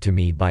furnished to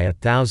me by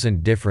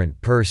 1,000 different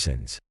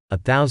persons,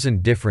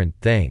 1,000 different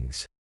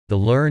things. The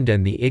learned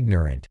and the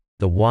ignorant,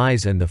 the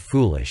wise and the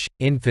foolish,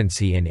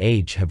 infancy and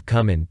age have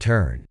come in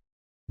turn,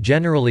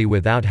 generally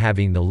without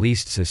having the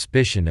least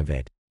suspicion of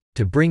it,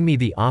 to bring me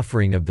the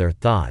offering of their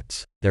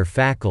thoughts, their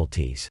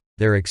faculties,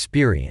 their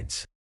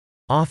experience.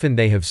 Often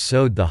they have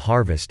sowed the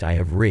harvest I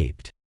have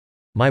reaped.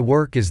 My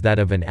work is that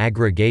of an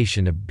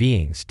aggregation of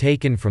beings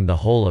taken from the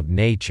whole of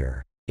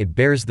nature. It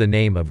bears the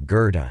name of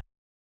Goethe.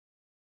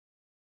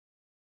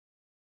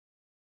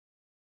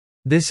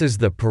 This is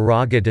the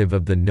prerogative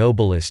of the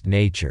noblest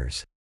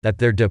natures, that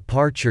their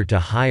departure to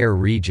higher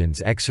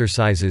regions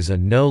exercises a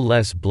no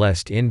less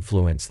blessed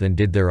influence than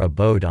did their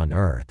abode on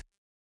earth.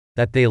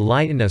 That they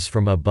lighten us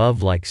from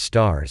above like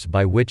stars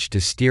by which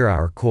to steer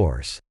our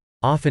course,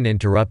 often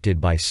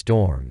interrupted by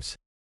storms.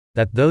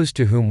 That those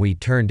to whom we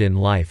turned in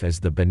life as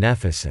the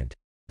beneficent,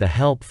 the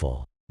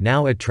helpful,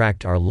 now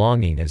attract our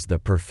longing as the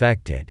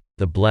perfected,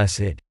 the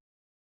blessed.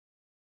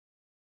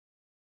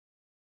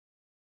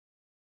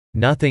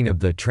 Nothing of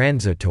the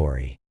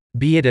transitory.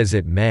 Be it as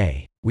it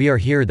may, we are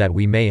here that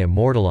we may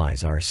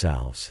immortalize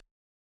ourselves.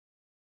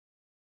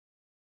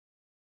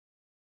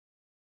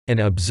 An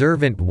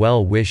observant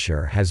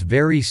well-wisher has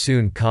very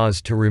soon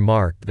cause to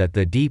remark that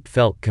the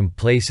deep-felt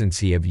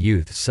complacency of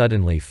youth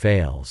suddenly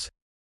fails,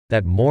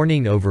 that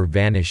mourning over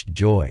vanished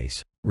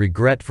joys,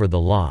 regret for the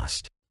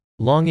lost,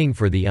 longing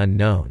for the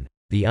unknown,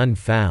 the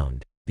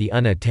unfound, the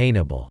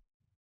unattainable,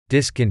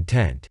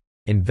 discontent,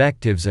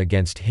 invectives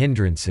against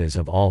hindrances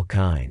of all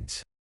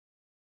kinds,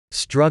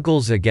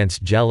 struggles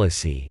against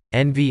jealousy,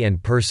 envy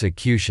and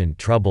persecution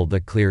trouble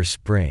the clear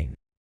spring,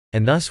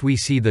 and thus we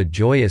see the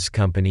joyous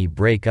company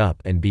break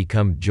up and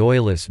become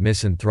joyless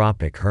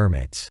misanthropic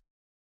hermits.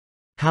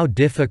 How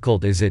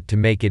difficult is it to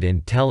make it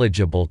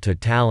intelligible to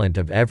talent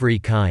of every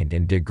kind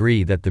and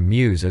degree that the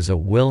muse is a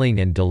willing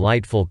and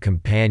delightful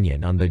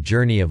companion on the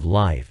journey of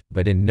life,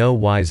 but in no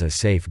wise a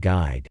safe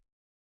guide.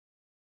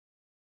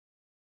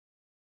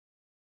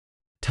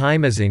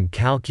 Time is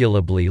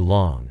incalculably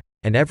long,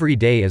 and every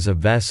day is a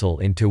vessel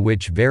into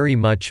which very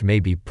much may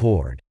be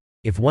poured,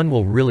 if one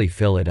will really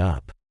fill it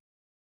up.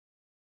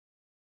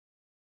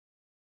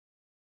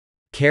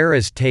 Care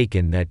is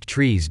taken that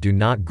trees do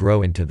not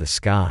grow into the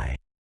sky.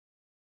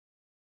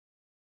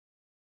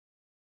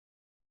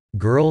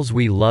 Girls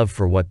we love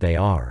for what they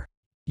are,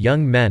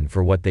 young men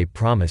for what they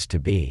promise to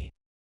be.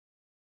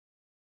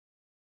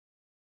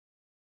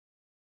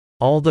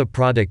 All the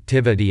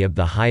productivity of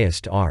the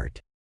highest art,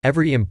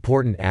 every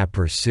important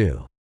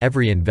aperçu,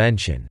 every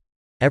invention,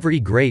 every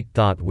great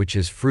thought which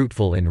is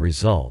fruitful in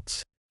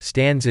results,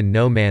 stands in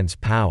no man's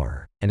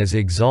power, and is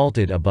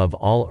exalted above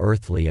all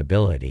earthly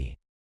ability.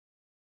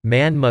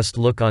 Man must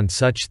look on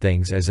such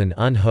things as an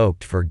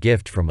unhoped-for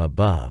gift from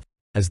above,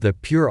 as the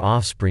pure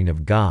offspring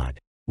of God,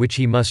 which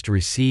he must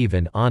receive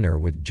and honor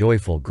with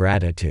joyful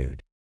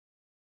gratitude.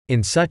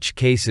 In such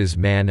cases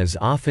man is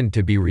often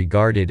to be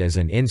regarded as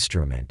an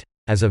instrument,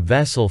 as a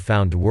vessel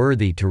found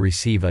worthy to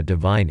receive a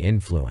divine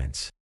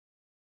influence.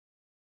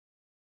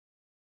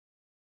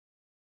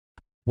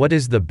 What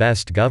is the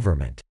best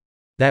government?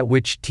 That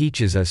which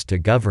teaches us to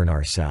govern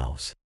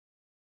ourselves.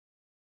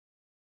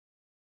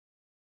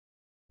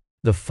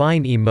 The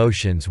fine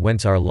emotions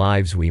whence our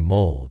lives we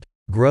mold,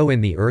 grow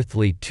in the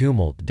earthly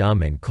tumult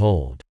dumb and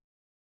cold.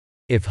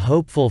 If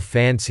hopeful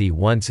fancy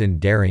once in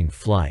daring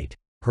flight,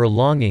 her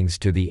longings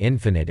to the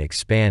infinite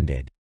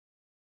expanded.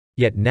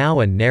 Yet now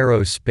a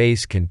narrow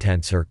space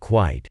contents her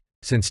quite,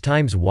 since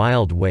time's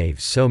wild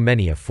waves so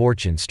many a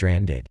fortune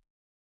stranded.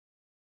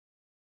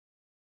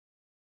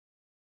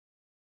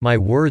 My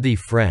worthy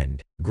friend,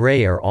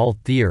 grey are all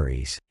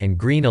theories, and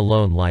green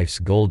alone life's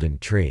golden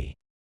tree.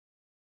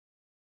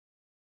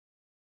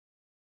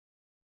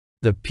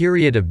 The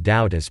period of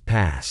doubt is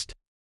past.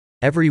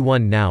 Every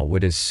one now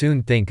would as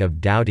soon think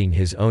of doubting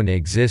his own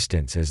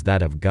existence as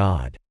that of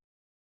God.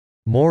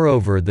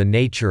 Moreover, the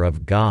nature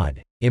of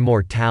God,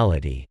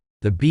 immortality,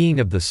 the being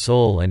of the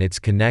soul and its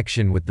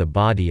connection with the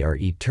body are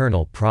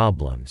eternal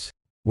problems,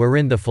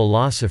 wherein the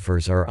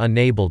philosophers are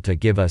unable to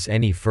give us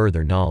any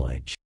further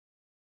knowledge.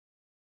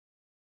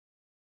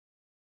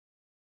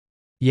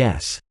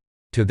 Yes.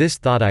 To this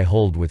thought I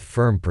hold with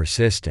firm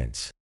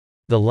persistence.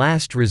 The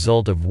last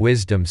result of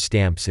wisdom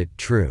stamps it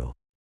true.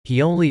 He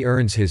only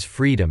earns his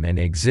freedom and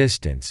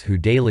existence who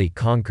daily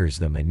conquers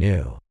them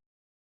anew.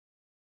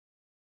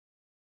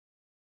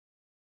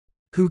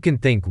 Who can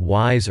think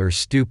wise or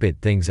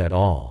stupid things at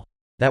all,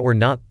 that were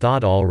not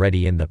thought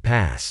already in the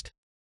past?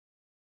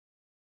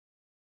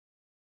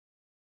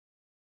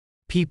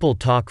 People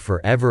talk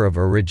forever of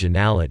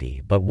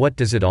originality, but what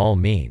does it all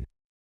mean?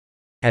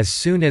 As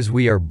soon as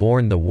we are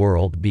born, the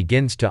world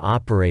begins to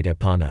operate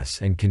upon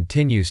us and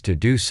continues to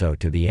do so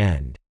to the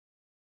end.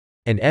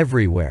 And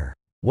everywhere,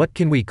 what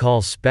can we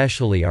call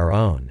specially our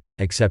own,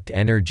 except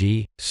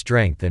energy,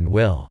 strength and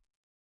will?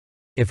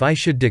 If I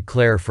should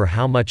declare for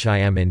how much I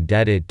am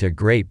indebted to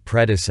great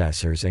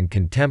predecessors and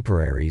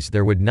contemporaries,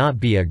 there would not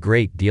be a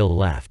great deal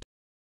left.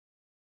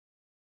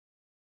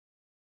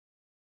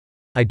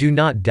 I do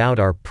not doubt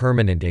our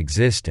permanent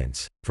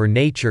existence, for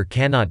nature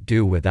cannot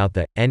do without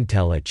the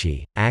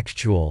entelechy,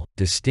 actual,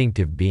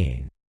 distinctive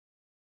being.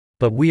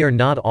 But we are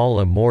not all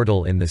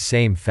immortal in the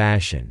same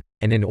fashion,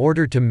 and in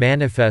order to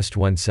manifest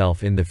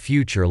oneself in the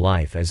future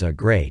life as a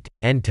great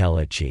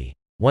entelechy,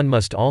 one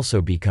must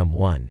also become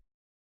one.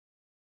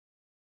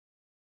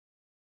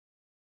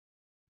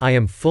 I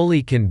am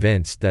fully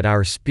convinced that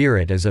our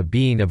spirit is a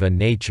being of a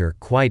nature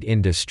quite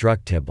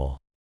indestructible,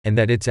 and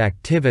that its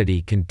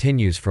activity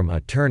continues from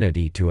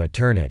eternity to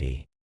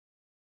eternity.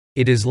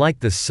 It is like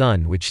the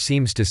sun, which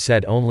seems to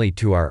set only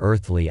to our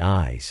earthly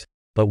eyes,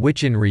 but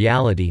which in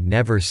reality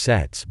never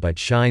sets but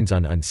shines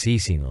on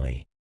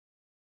unceasingly.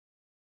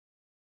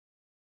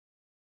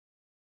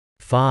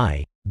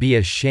 Fie, be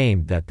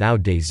ashamed that thou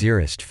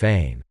desirest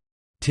fame.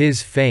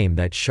 'Tis fame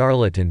that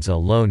charlatans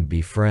alone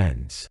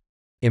befriends.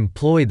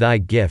 Employ thy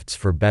gifts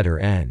for better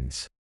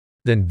ends,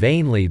 than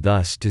vainly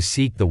thus to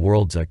seek the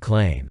world's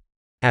acclaim.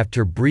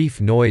 After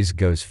brief noise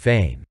goes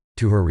fame,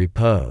 to her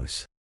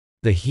repose.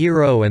 The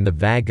hero and the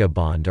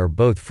vagabond are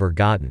both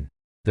forgotten,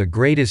 the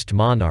greatest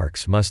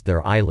monarchs must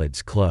their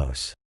eyelids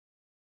close.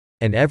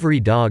 And every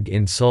dog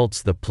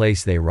insults the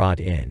place they rot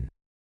in.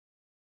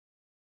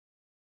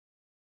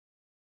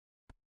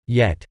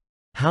 Yet,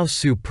 how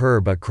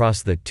superb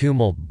across the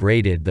tumult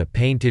braided the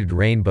painted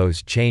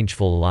rainbow's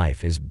changeful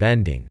life is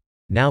bending,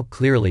 now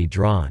clearly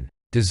drawn,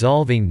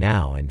 dissolving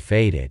now and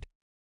faded.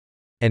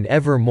 And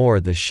evermore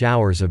the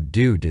showers of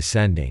dew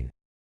descending.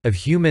 Of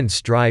human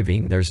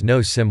striving there's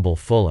no symbol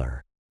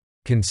fuller.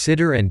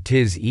 Consider and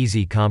 'tis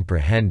easy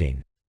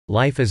comprehending,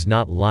 life is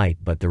not light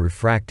but the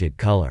refracted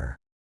color.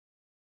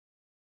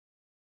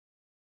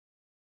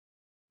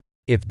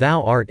 If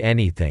thou art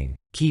anything,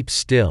 keep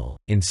still,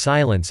 in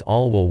silence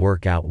all will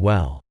work out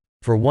well,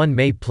 for one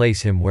may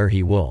place him where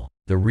he will,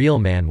 the real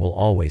man will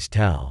always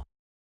tell.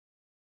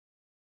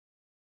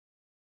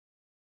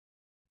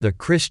 The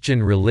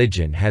Christian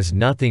religion has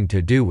nothing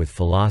to do with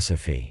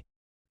philosophy.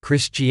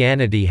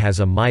 Christianity has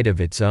a might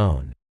of its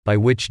own, by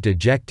which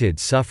dejected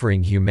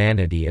suffering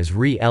humanity is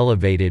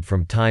re-elevated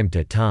from time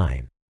to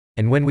time,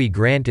 and when we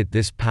grant it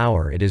this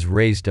power it is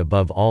raised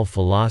above all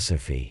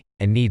philosophy,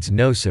 and needs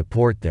no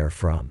support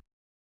therefrom.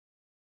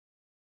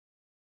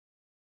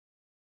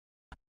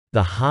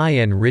 The high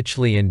and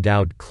richly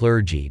endowed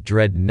clergy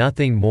dread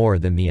nothing more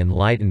than the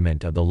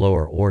enlightenment of the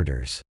lower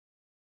orders.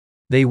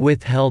 They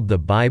withheld the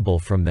Bible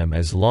from them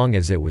as long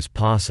as it was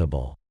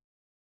possible.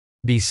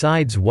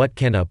 Besides, what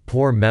can a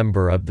poor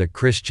member of the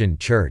Christian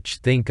Church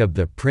think of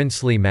the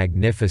princely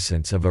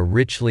magnificence of a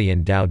richly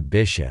endowed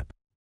bishop,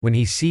 when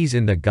he sees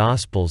in the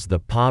Gospels the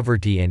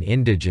poverty and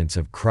indigence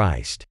of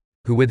Christ,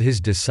 who with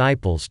his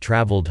disciples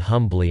traveled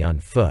humbly on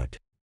foot,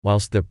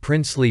 whilst the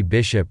princely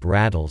bishop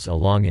rattles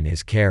along in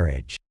his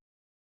carriage?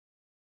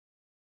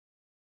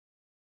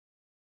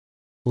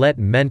 Let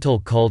mental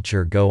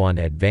culture go on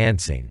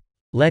advancing,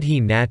 let he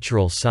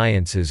natural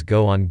sciences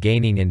go on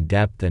gaining in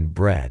depth and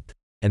breadth,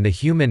 and the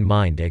human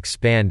mind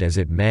expand as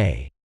it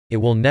may, it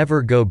will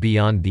never go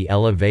beyond the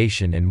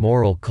elevation and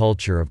moral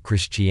culture of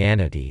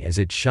Christianity as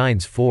it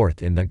shines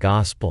forth in the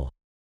Gospel.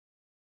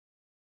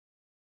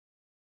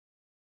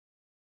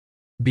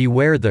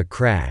 Beware the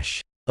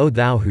crash, O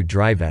thou who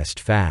drivest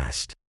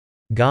fast.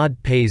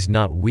 God pays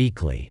not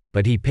weakly,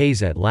 but he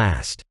pays at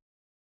last.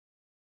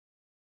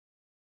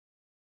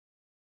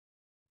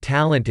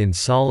 Talent in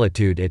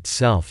solitude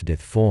itself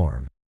doth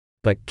form,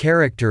 but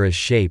character is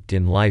shaped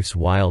in life's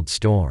wild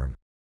storm.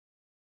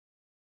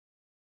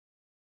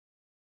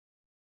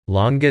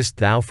 Longest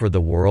thou for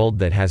the world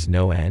that has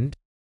no end?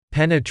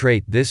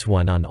 Penetrate this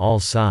one on all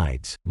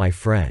sides, my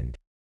friend.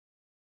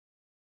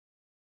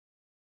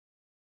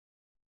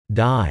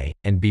 Die,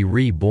 and be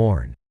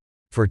reborn.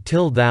 For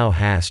till thou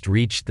hast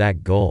reached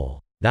that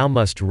goal, thou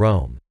must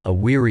roam, a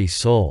weary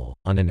soul,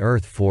 on an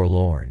earth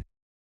forlorn.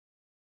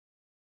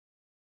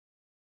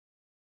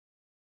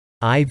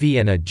 Ivy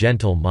and a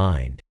gentle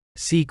mind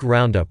seek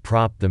round a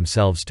prop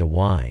themselves to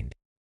wind,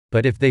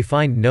 but if they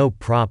find no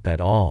prop at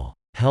all,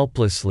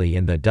 helplessly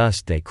in the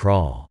dust they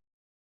crawl.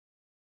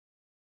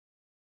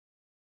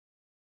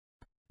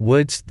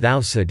 Wouldst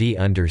thou Sadi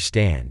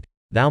understand,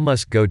 thou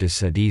must go to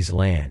Sadi's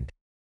land.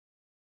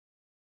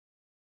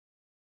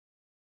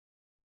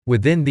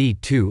 Within thee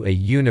too a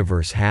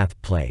universe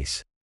hath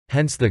place,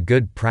 hence the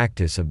good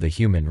practice of the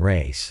human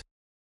race.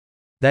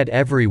 That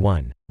every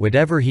one,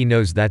 whatever he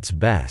knows that's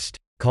best,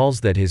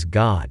 calls that his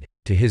God,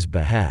 to his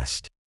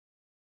behest.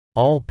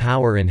 All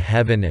power in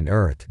heaven and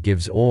earth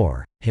gives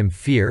o'er him,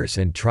 fears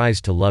and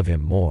tries to love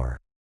him more.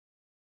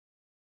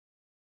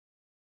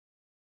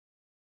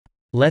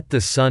 Let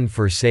the sun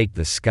forsake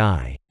the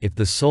sky, if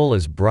the soul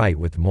is bright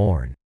with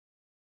morn.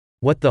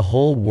 What the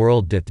whole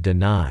world doth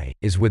deny,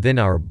 is within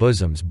our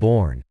bosoms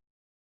born.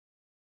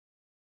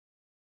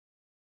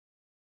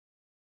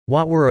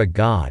 What were a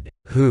God,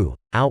 who,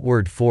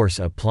 outward force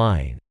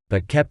applying,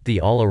 but kept thee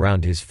all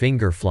around his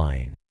finger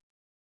flying?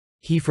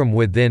 He from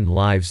within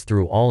lives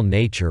through all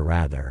nature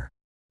rather,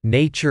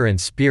 nature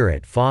and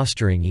spirit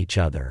fostering each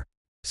other,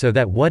 so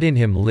that what in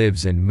him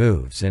lives and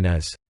moves and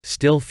is,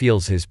 still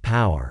feels his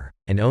power,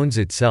 and owns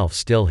itself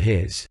still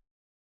his.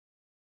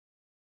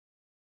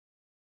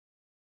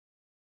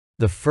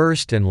 The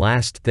first and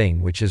last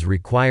thing which is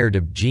required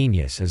of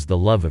genius is the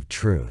love of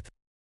truth.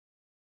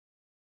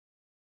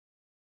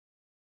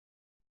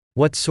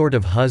 What sort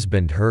of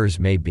husband hers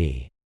may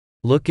be,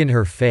 look in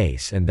her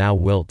face and thou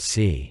wilt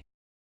see.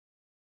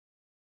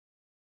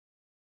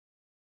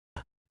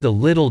 The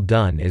little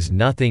done is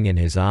nothing in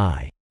his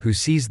eye, who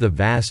sees the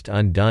vast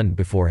undone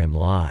before him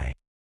lie.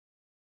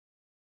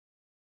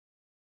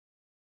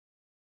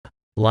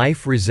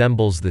 Life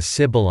resembles the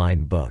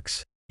Sibylline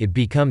books, it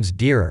becomes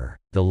dearer,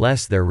 the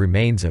less there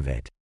remains of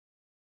it.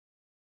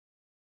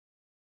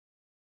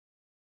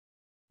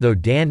 Though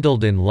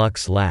dandled in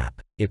luck's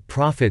lap, it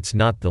profits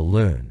not the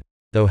loon,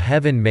 though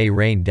heaven may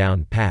rain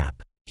down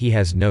pap, he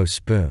has no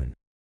spoon.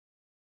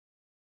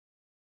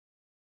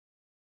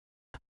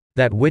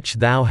 That which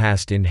thou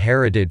hast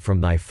inherited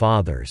from thy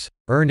fathers,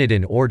 earn it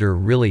in order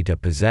really to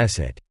possess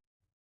it.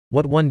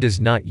 What one does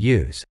not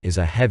use, is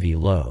a heavy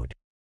load.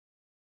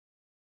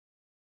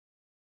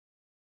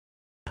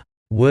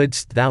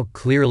 Wouldst thou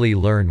clearly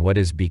learn what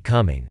is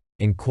becoming,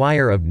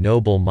 inquire of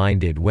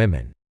noble-minded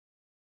women.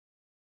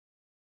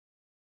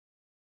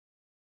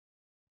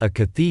 A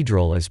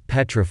cathedral is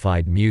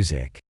petrified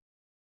music.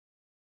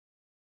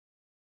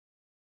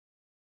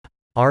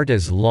 Art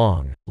is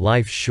long,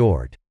 life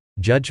short,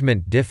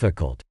 judgment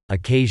difficult,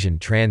 occasion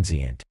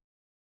transient.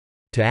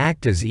 To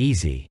act is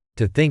easy,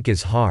 to think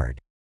is hard,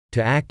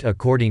 to act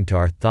according to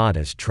our thought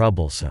is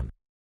troublesome.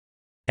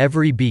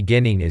 Every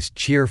beginning is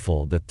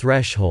cheerful, the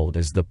threshold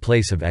is the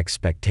place of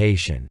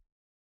expectation.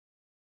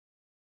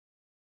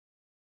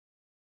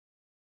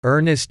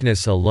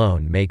 Earnestness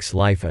alone makes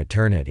life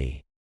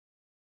eternity.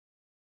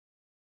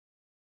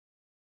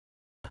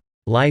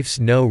 Life's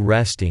no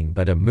resting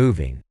but a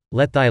moving,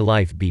 let thy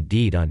life be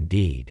deed on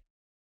deed.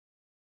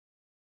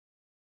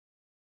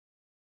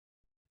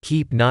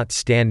 Keep not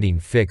standing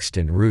fixed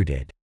and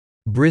rooted.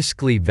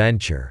 Briskly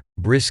venture,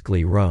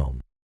 briskly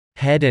roam.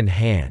 Head and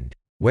hand,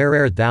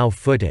 where'er thou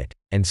foot it,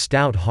 and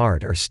stout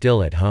heart are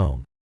still at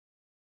home.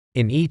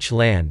 In each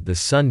land the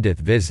sun doth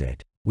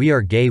visit, we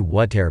are gay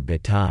whate'er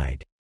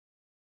betide.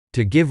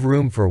 To give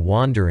room for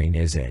wandering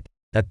is it,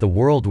 that the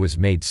world was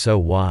made so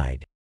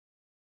wide.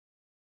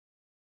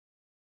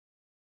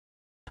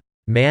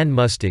 Man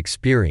must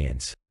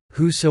experience,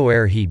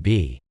 whosoe'er he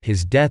be,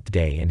 his death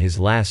day and his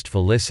last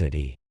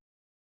felicity.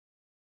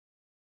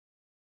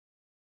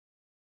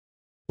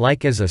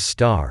 Like as a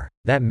star,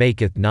 that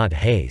maketh not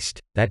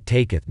haste, that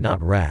taketh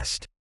not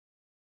rest.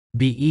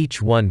 Be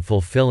each one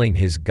fulfilling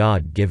his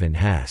God-given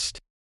hest.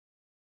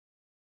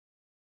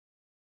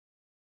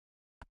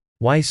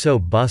 Why so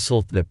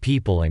bustleth the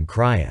people and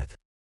crieth?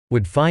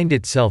 Would find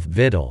itself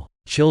victual,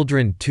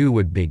 children too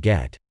would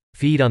beget,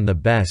 feed on the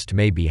best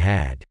may be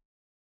had.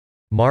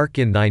 Mark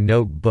in thy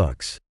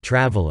note-books,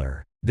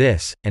 traveller,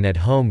 this, and at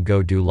home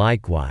go do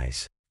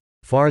likewise.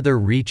 Farther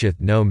reacheth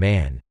no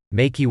man,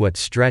 make he what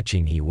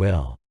stretching he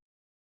will.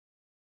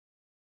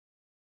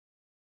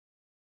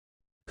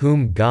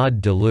 Whom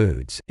God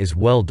deludes, is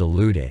well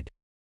deluded.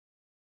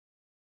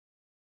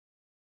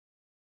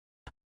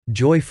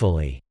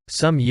 Joyfully,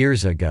 some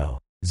years ago,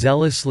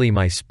 zealously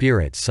my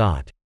spirit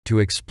sought, to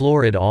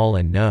explore it all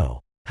and know,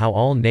 how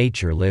all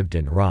nature lived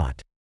and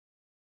wrought.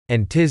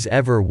 And 'tis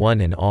ever one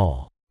in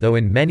all, though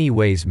in many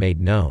ways made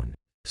known,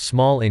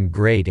 small in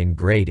great and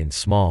great in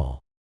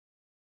small,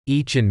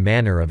 each in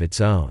manner of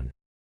its own,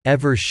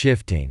 ever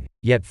shifting,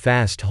 yet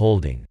fast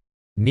holding,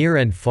 near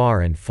and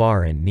far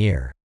and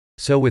near,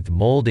 so with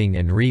moulding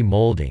and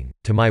re-moulding,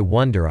 to my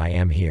wonder I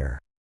am here.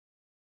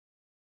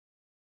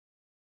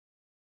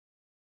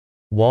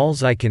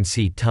 Walls I can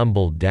see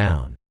tumbled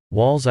down,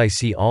 walls I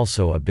see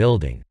also a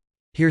building.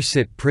 Here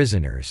sit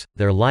prisoners,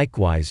 there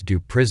likewise do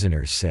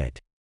prisoners sit.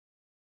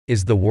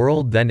 Is the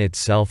world then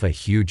itself a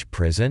huge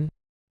prison?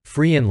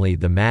 Freeonly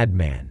the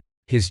madman,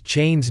 his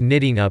chains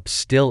knitting up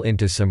still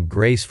into some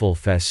graceful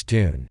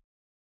festoon.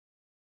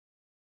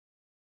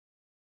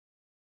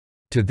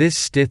 To this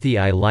stithy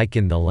I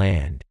liken the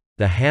land,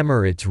 the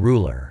hammer its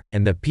ruler,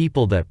 and the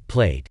people that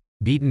plate,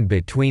 beaten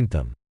between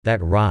them,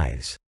 that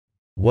rise.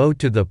 Woe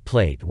to the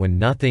plate when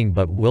nothing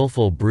but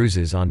wilful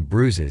bruises on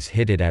bruises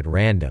hit it at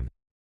random,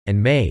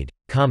 and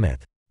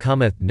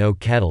cometh no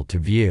kettle to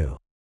view.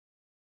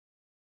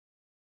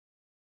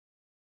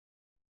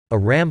 A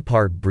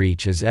rampart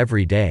breach is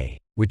every day,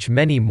 which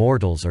many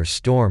mortals are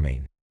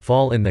storming,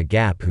 fall in the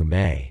gap who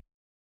may.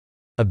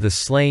 Of the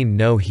slain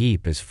no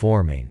heap is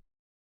forming.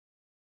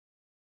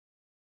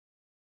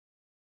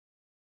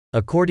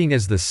 According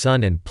as the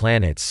sun and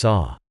planets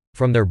saw,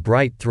 from their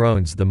bright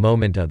thrones the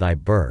moment of thy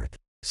birth,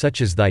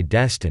 such is thy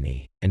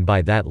destiny, and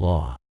by that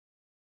law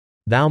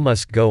thou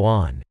must go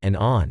on, and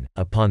on,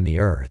 upon the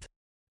earth.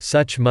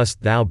 Such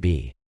must thou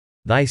be.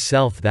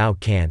 Thyself thou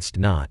canst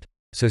not,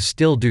 so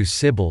still do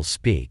Sibyls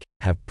speak,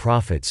 have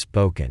prophets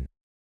spoken.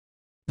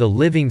 The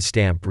living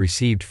stamp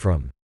received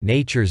from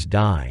nature's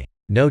die,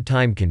 no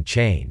time can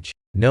change,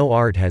 no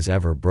art has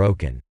ever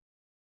broken.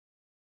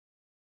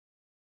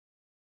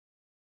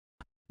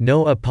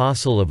 No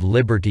apostle of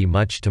liberty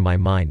much to my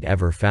mind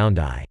ever found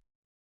I.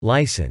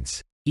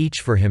 License,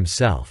 each for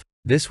himself,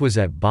 this was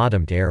at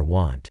bottom ere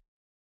want.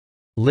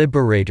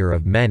 Liberator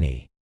of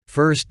many,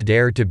 first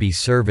dare to be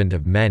servant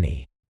of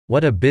many,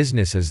 what a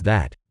business is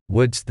that,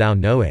 wouldst thou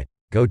know it,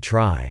 go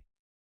try.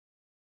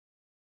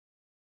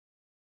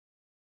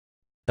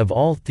 Of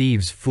all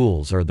thieves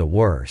fools are the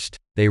worst,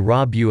 they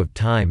rob you of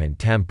time and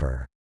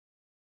temper.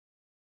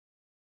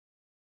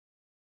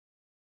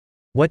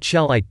 What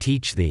shall I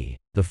teach thee,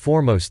 the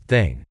foremost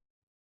thing?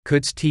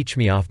 Couldst teach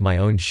me off my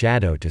own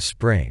shadow to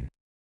spring.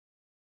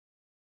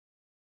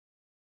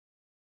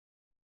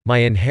 My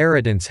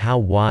inheritance how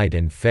wide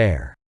and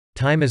fair,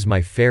 time is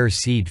my fair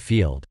seed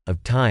field,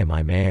 of time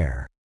I'm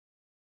heir.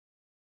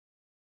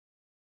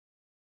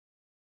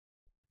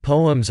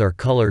 Poems are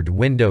colored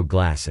window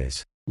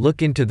glasses,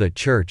 look into the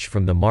church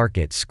from the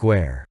market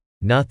square,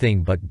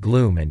 nothing but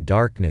gloom and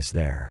darkness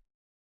there.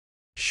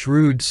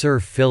 Shrewd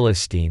Sir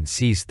Philistine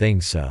sees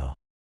things so.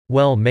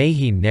 Well may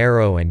he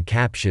narrow and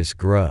captious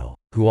grow,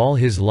 who all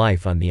his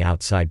life on the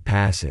outside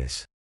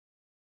passes.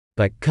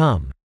 But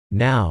come,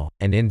 now,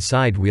 and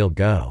inside we'll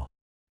go.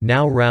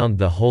 Now round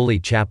the holy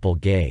chapel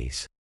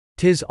gaze.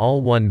 'Tis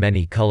all one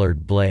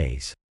many-colored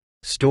blaze.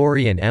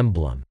 Story and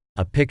emblem,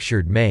 a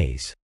pictured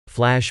maze,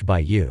 flash by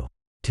you.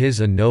 'Tis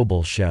a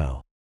noble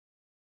show.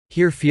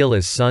 Here feel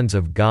as sons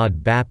of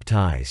God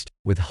baptized,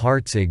 with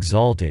hearts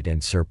exalted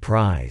and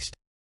surprised.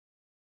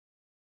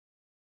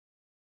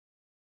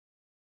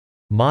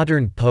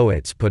 Modern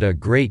poets put a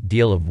great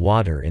deal of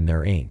water in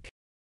their ink.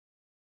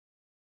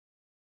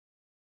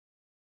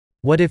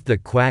 What if the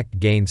quack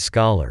gained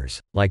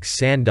scholars, like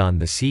sand on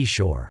the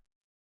seashore?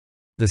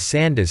 The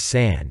sand is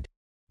sand,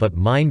 but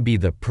mine be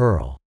the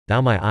pearl,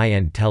 thou my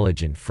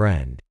intelligent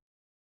friend.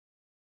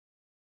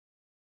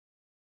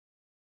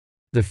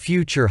 The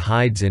future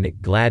hides in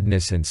it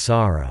gladness and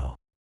sorrow.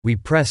 We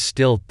press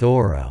still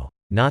thorough,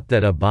 not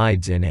that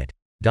abides in it,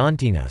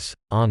 daunting us,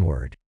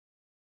 onward.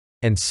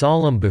 And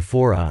solemn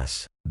before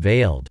us,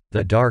 veiled,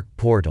 the dark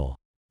portal,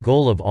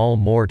 goal of all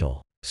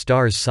mortal,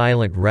 stars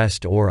silent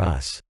rest o'er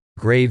us,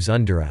 graves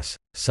under us,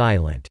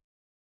 silent.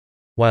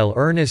 While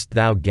earnest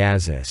thou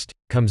gazest,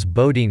 comes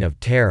boding of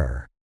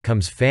terror,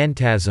 comes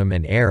phantasm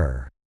and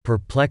error,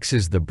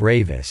 perplexes the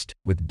bravest,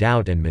 with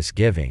doubt and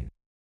misgiving.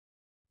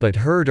 But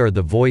heard are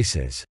the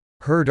voices,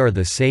 heard are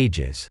the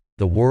sages,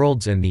 the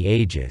worlds and the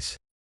ages.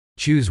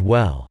 Choose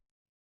well.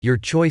 Your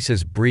choice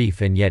is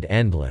brief and yet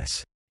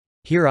endless.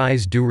 Here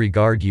eyes do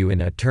regard you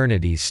in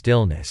eternity's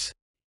stillness.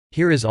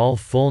 Here is all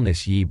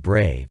fullness, ye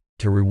brave,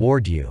 to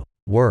reward you.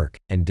 Work,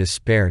 and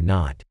despair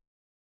not.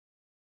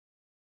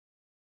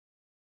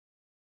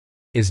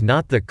 Is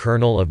not the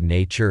kernel of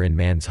nature in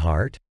man's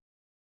heart?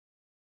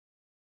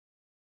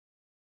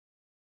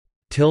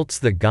 Tilts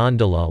the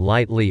gondola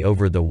lightly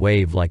over the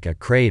wave like a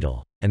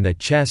cradle, and the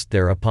chest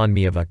thereupon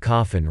me of a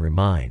coffin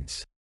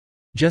reminds.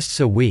 Just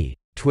so we,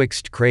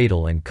 twixt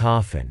cradle and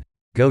coffin,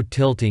 go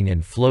tilting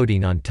and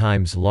floating on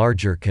time's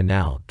larger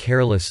canal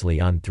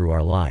carelessly on through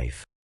our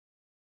life.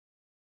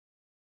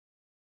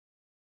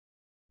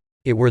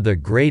 It were the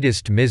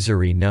greatest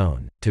misery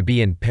known, to be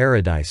in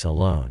paradise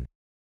alone.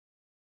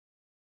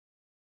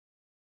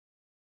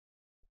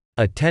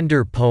 A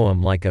tender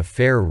poem like a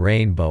fair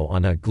rainbow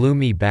on a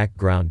gloomy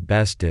background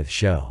best doth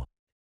show.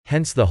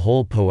 Hence the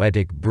whole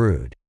poetic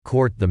brood,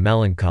 court the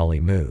melancholy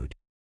mood.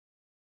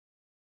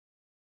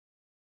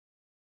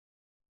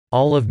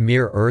 all of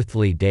mere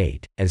earthly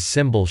date, as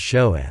symbol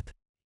showeth.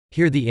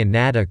 Here the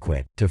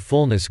inadequate to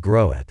fullness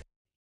groweth.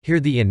 Here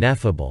the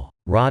ineffable,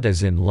 wrought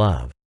as in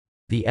love,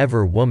 the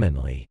ever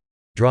womanly,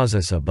 draws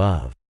us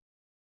above.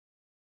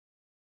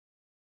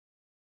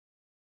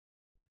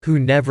 Who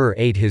never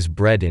ate his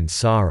bread in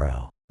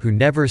sorrow, who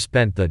never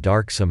spent the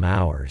darksome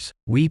hours,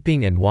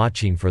 weeping and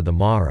watching for the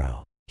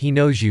morrow, he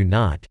knows you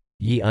not,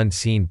 ye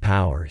unseen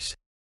powers.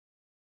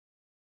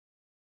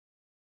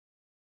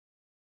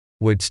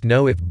 Wouldst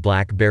know if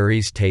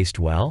blackberries taste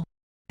well?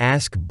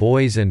 Ask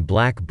boys and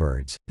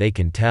blackbirds, they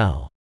can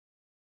tell.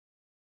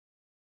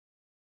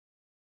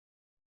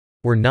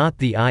 Were not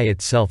the eye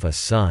itself a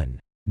sun,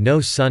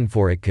 no sun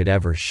for it could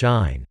ever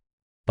shine.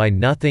 By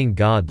nothing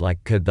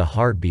godlike could the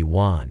heart be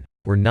won,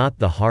 were not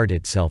the heart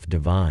itself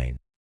divine.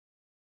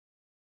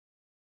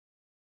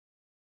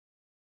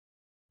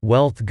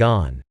 Wealth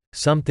gone,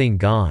 something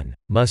gone,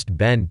 must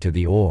bend to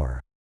the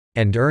oar,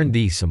 and earn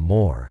thee some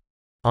more.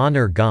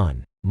 Honor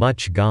gone,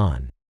 much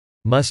gone,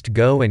 must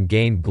go and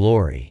gain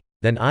glory,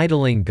 then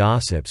idling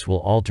gossips will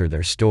alter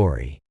their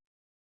story.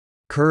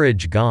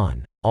 Courage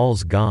gone,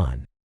 all's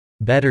gone,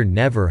 better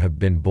never have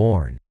been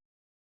born.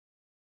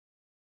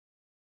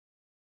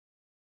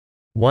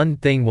 One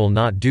thing will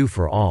not do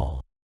for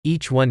all,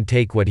 each one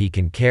take what he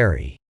can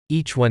carry,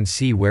 each one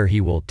see where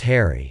he will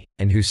tarry,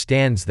 and who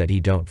stands that he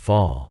don't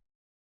fall.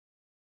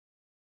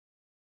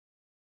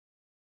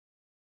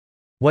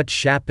 What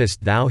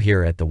shapest thou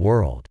here at the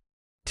world?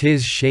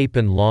 'Tis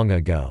shapen long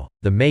ago,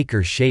 the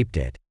Maker shaped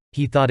it,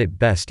 he thought it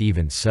best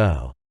even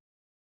so.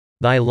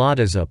 Thy lot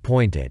is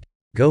appointed,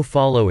 go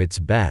follow its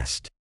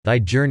best, thy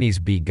journey's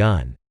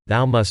begun,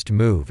 thou must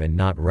move and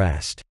not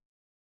rest.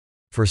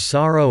 For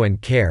sorrow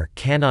and care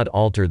cannot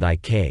alter thy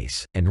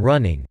case, and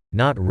running,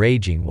 not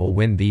raging will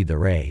win thee the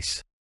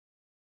race.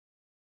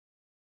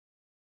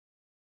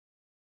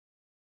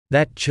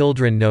 That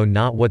children know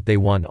not what they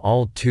want,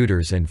 all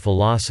tutors and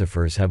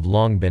philosophers have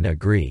long been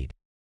agreed.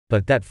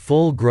 But that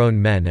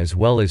full-grown men as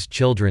well as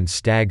children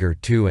stagger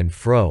to and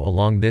fro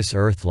along this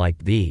earth like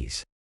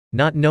these,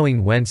 not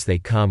knowing whence they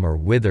come or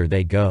whither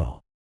they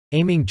go,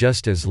 aiming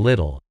just as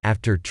little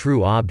after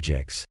true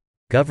objects,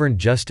 governed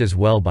just as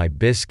well by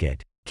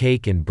biscuit,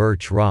 cake and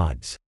birch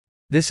rods.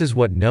 This is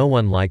what no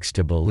one likes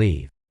to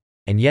believe,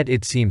 and yet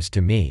it seems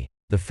to me,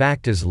 the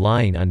fact is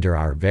lying under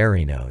our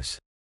very nose.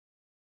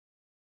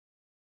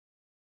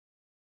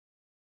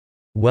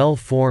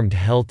 Well-formed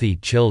healthy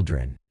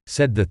children,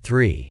 said the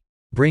three,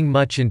 bring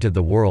much into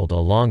the world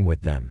along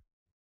with them.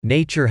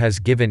 Nature has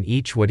given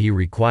each what he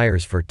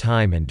requires for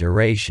time and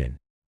duration.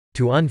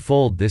 To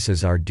unfold this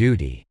is our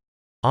duty.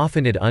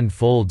 Often it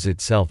unfolds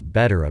itself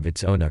better of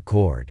its own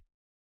accord.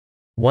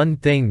 One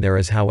thing there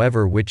is,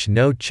 however, which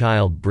no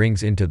child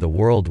brings into the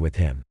world with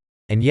him,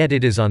 and yet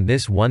it is on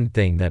this one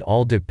thing that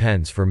all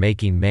depends for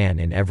making man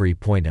in every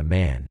point a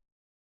man.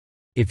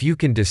 If you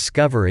can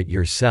discover it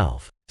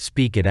yourself,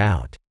 speak it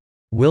out.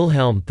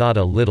 Wilhelm thought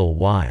a little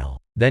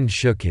while, then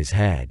shook his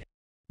head.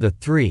 The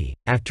three,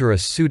 after a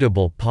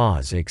suitable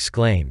pause,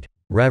 exclaimed,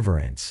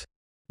 "Reverence."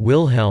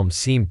 Wilhelm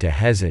seemed to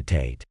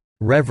hesitate.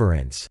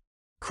 "Reverence,"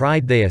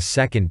 cried they a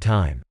second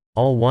time,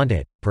 "all want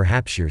it,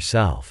 perhaps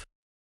yourself.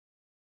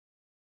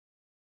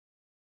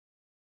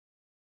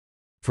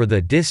 For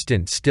the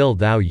distant still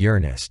thou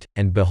yearnest,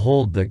 and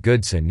behold the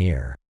good's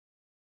anear.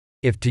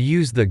 If to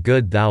use the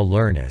good thou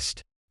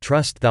learnest,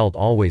 trust thou'lt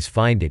always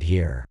find it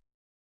here."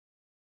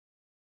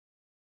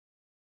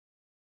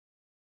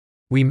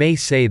 We may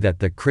say that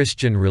the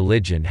Christian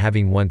religion,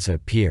 having once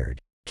appeared,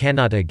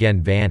 cannot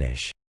again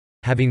vanish.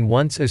 Having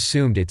once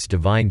assumed its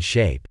divine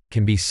shape,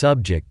 can be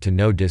subject to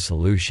no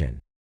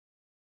dissolution.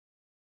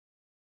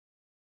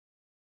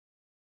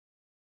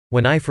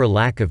 When I for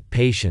lack of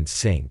patience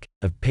sink,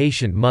 of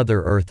patient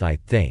Mother Earth I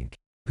think,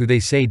 who they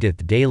say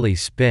doth daily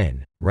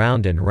spin,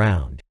 round and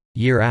round,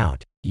 year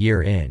out,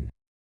 year in.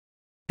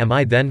 Am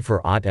I then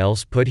for aught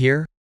else put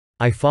here?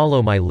 I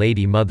follow my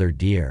Lady Mother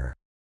dear.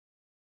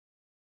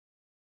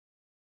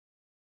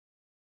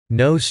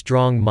 No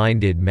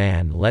strong-minded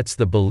man lets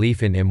the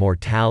belief in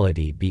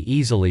immortality be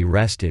easily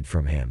wrested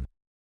from him.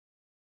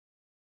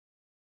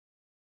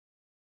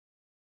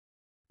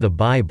 The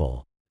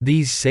Bible.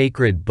 These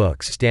sacred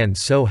books stand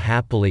so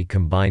happily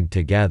combined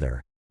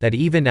together, that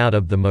even out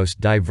of the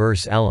most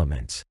diverse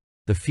elements,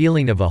 the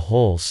feeling of a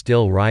whole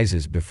still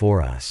rises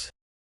before us.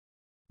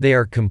 They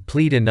are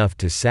complete enough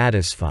to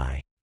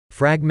satisfy,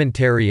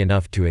 fragmentary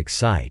enough to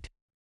excite,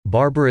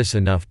 barbarous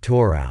enough to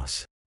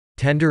arouse,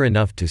 tender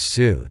enough to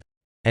soothe.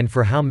 And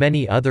for how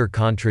many other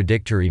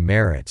contradictory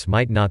merits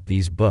might not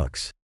these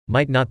books,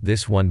 might not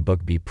this one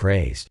book be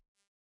praised?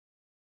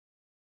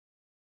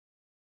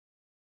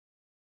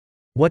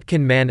 What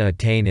can man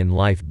attain in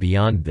life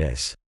beyond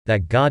this,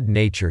 that God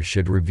nature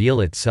should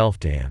reveal itself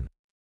to him?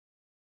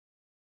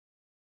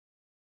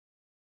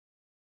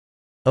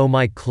 O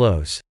my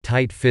close,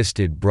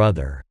 tight-fisted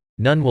brother,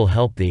 none will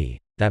help thee,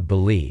 that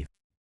believe.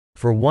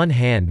 For one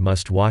hand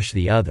must wash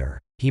the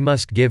other, he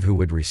must give who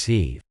would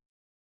receive.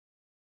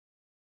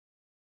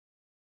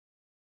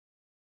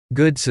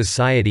 Good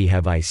society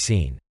have I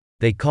seen.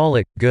 They call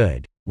it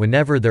good,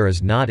 whenever there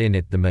is not in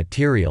it the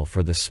material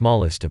for the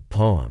smallest of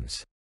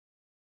poems.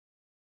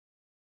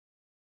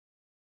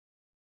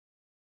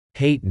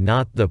 Hate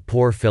not the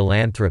poor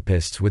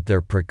philanthropists with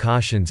their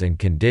precautions and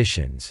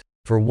conditions,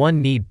 for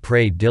one need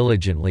pray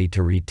diligently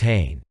to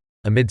retain,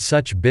 amid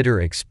such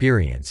bitter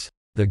experience,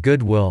 the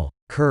goodwill,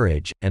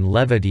 courage, and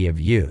levity of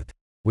youth,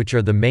 which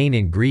are the main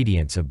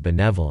ingredients of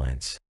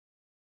benevolence.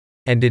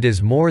 And it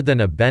is more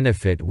than a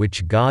benefit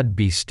which God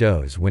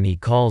bestows when He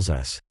calls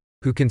us,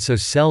 who can so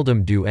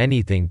seldom do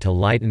anything to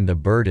lighten the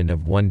burden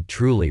of one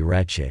truly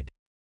wretched.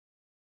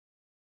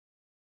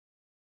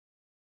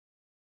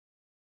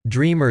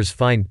 Dreamers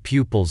find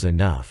pupils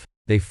enough,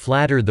 they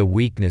flatter the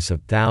weakness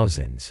of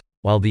thousands,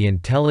 while the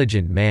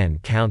intelligent man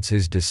counts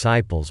his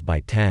disciples by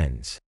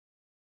tens.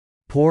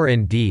 Poor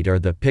indeed are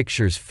the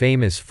pictures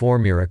famous for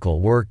miracle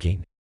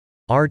working.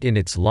 Art in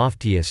its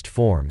loftiest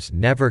forms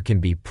never can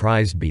be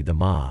prized by the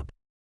mob.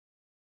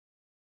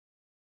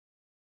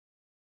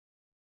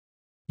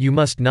 You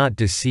must not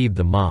deceive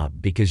the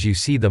mob because you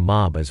see the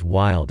mob as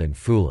wild and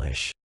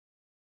foolish.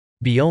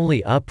 Be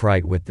only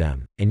upright with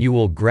them, and you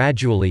will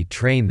gradually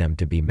train them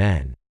to be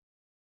men.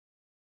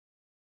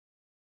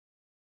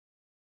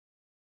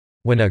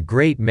 When a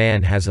great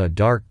man has a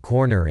dark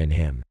corner in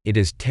him, it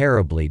is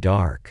terribly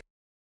dark.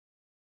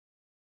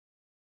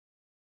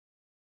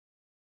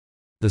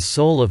 The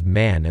soul of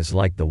man is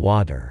like the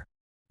water.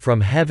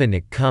 From heaven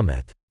it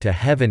cometh, to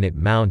heaven it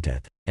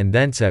mounteth, and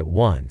thence at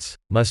once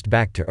must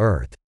back to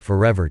earth,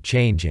 forever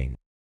changing.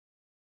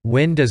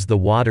 Wind is the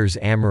water's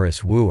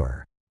amorous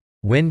wooer.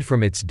 Wind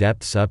from its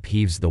depths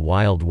upheaves the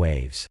wild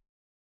waves.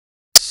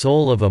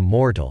 Soul of a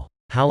mortal,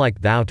 how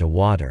like thou to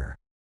water!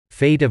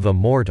 Fate of a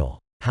mortal,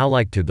 how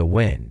like to the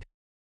wind!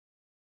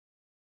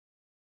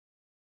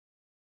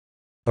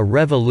 A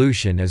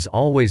revolution is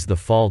always the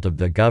fault of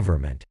the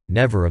government,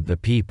 never of the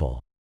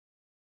people.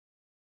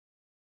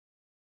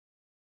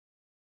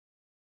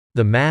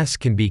 The mass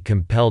can be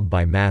compelled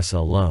by mass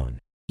alone.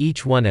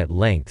 Each one at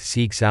length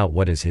seeks out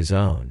what is his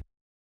own.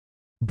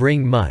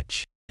 Bring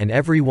much, and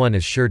every one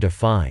is sure to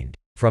find,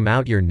 from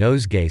out your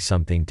nosegay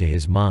something to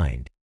his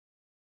mind.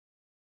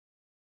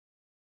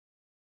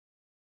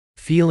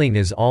 Feeling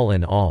is all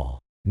in all.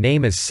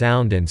 Name is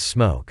sound and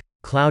smoke,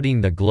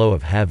 clouding the glow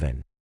of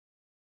heaven.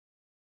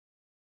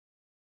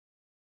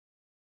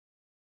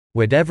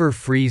 Whatever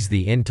frees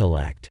the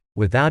intellect,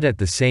 without at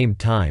the same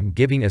time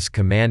giving us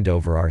command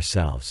over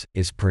ourselves,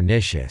 is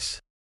pernicious.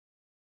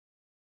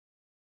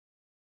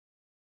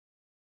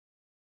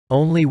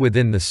 Only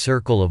within the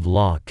circle of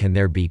law can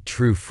there be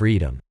true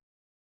freedom.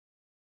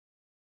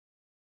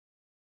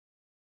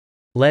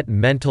 Let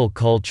mental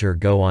culture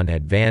go on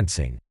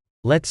advancing,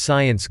 let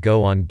science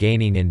go on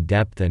gaining in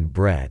depth and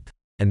breadth,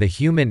 and the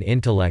human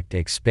intellect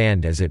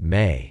expand as it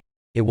may,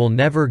 it will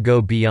never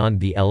go beyond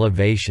the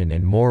elevation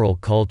and moral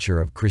culture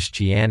of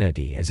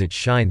Christianity as it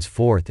shines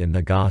forth in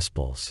the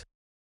Gospels.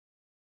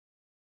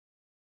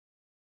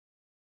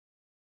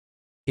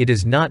 It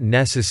is not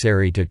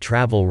necessary to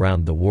travel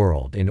round the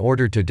world in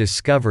order to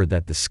discover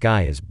that the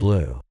sky is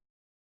blue.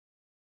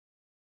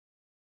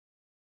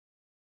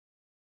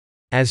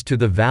 As to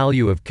the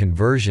value of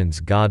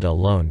conversions, God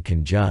alone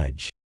can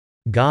judge.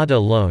 God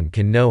alone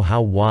can know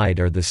how wide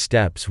are the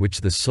steps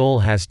which the soul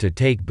has to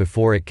take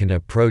before it can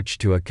approach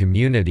to a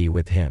community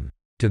with Him,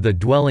 to the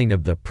dwelling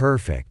of the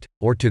perfect,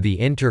 or to the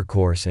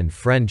intercourse and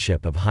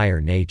friendship of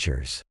higher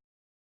natures.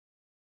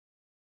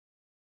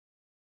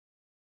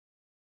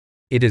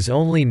 It is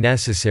only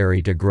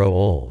necessary to grow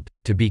old,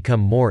 to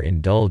become more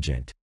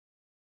indulgent.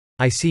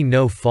 I see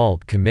no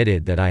fault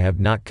committed that I have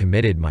not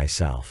committed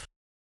myself.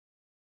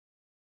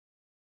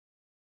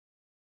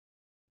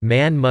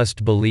 Man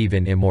must believe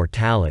in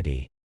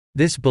immortality.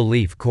 This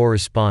belief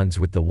corresponds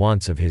with the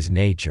wants of his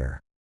nature.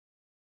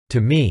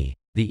 To me,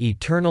 the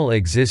eternal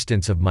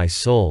existence of my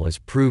soul is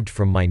proved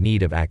from my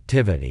need of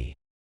activity.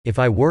 If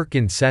I work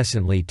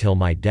incessantly till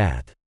my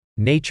death,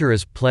 nature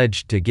is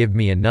pledged to give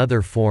me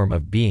another form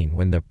of being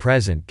when the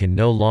present can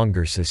no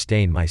longer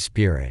sustain my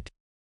spirit.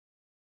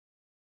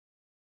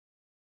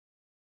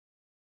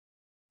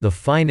 The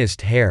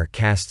finest hair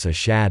casts a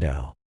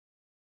shadow.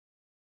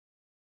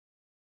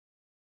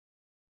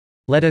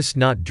 Let us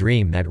not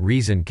dream that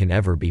reason can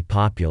ever be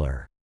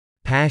popular.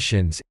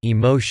 Passions,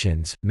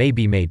 emotions, may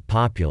be made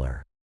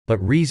popular, but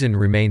reason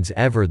remains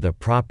ever the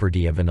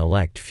property of an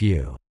elect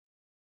few.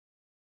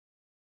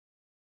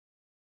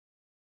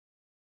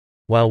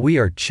 While we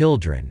are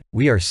children,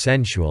 we are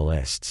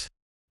sensualists.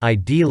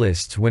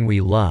 Idealists when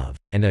we love,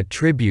 and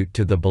attribute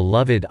to the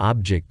beloved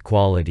object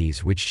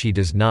qualities which she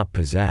does not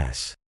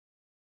possess.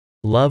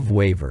 Love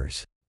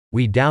wavers.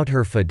 We doubt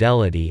her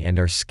fidelity and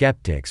are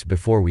skeptics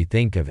before we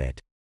think of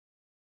it.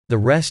 The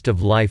rest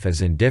of life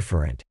is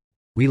indifferent.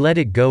 We let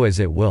it go as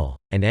it will,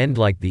 and end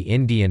like the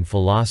Indian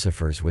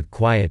philosophers with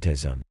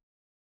quietism.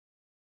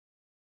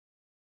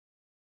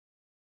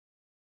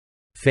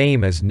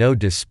 Fame is no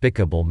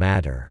despicable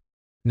matter.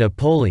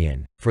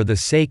 Napoleon, for the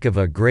sake of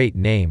a great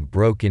name,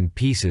 broke in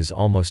pieces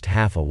almost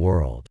half a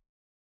world.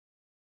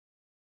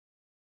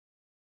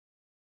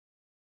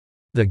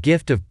 The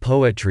gift of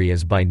poetry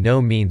is by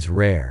no means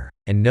rare,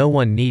 and no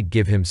one need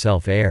give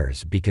himself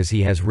airs because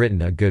he has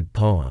written a good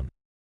poem.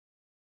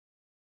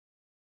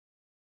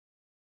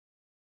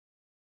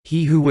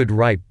 He who would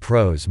write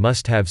prose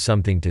must have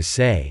something to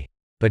say,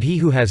 but he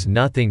who has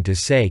nothing to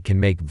say can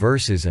make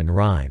verses and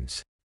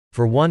rhymes.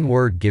 For one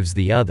word gives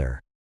the other,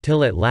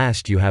 till at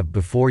last you have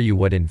before you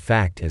what in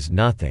fact is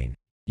nothing,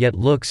 yet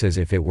looks as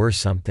if it were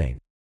something.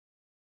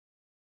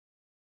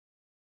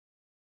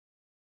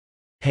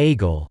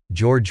 Hegel,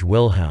 George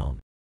Wilhelm.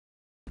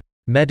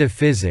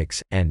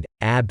 Metaphysics, and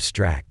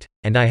abstract,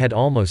 and I had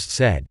almost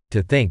said,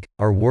 to think,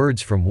 are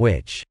words from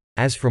which,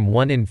 as from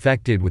one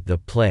infected with the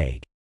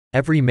plague,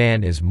 every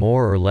man is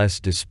more or less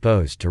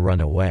disposed to run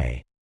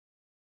away.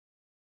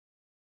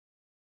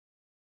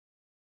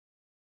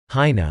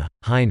 Heine,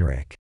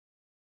 Heinrich.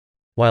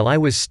 While I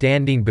was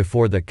standing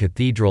before the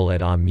cathedral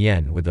at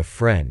Amiens with a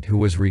friend who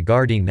was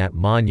regarding that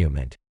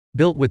monument,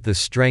 built with the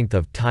strength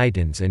of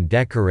Titans and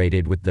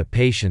decorated with the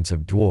patience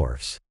of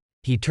dwarfs,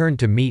 he turned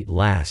to me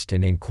last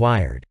and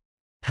inquired,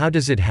 "How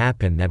does it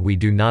happen that we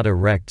do not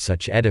erect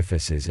such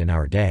edifices in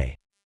our day?"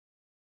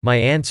 My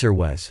answer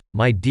was,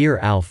 "My dear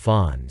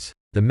Alphonse,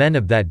 the men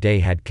of that day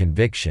had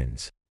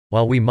convictions,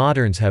 while we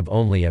moderns have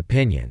only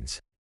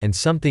opinions, and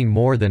something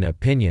more than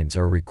opinions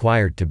are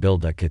required to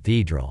build a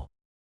cathedral.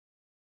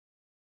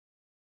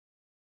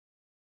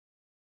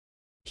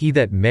 He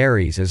that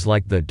marries is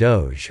like the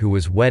Doge who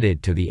was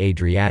wedded to the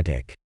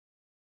Adriatic.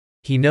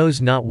 He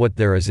knows not what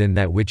there is in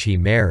that which he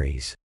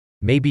marries,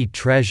 maybe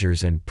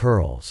treasures and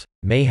pearls,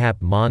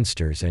 mayhap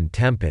monsters and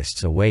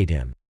tempests await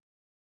him."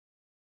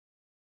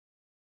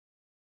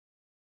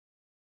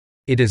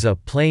 It is a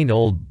plain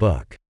old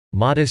book,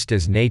 modest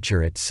as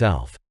nature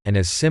itself, and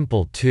as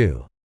simple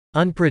too,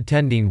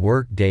 unpretending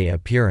work-day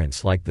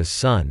appearance like the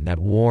sun that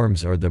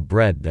warms or the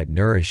bread that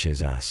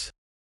nourishes us.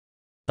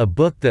 A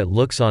book that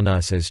looks on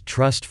us as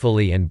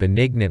trustfully and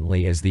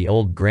benignantly as the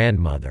old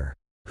grandmother,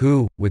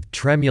 who, with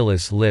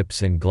tremulous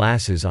lips and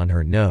glasses on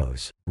her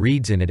nose,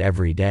 reads in it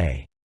every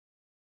day.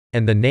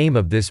 And the name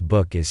of this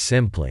book is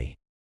simply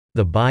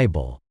the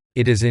Bible.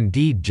 It is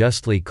indeed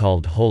justly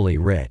called Holy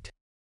Writ.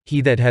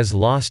 He that has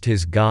lost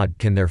his God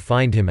can there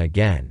find him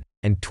again,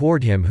 and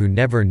toward him who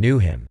never knew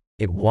him,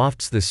 it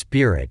wafts the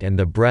spirit and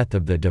the breath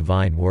of the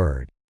divine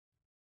word.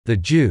 The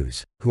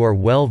Jews, who are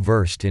well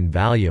versed in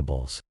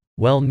valuables,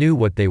 well knew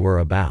what they were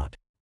about,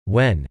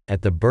 when,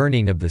 at the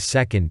burning of the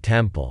Second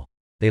Temple,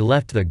 they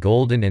left the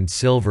golden and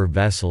silver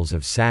vessels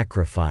of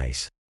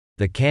sacrifice,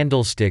 the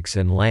candlesticks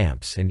and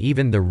lamps and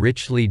even the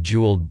richly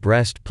jeweled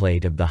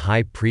breastplate of the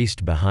high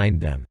priest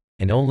behind them,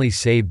 and only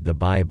saved the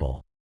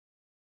Bible.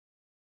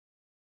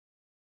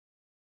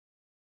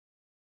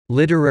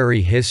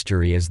 Literary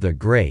history is the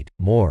great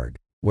morgue,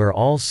 where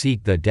all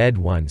seek the dead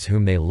ones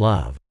whom they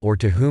love, or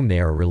to whom they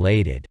are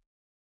related.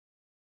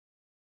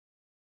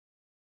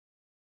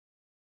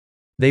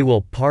 They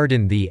will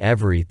pardon thee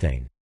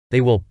everything.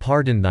 They will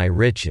pardon thy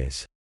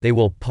riches. They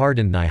will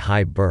pardon thy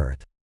high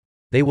birth.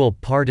 They will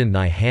pardon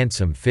thy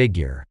handsome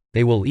figure.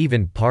 They will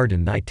even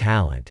pardon thy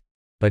talent.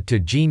 But to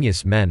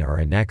genius men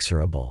are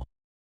inexorable.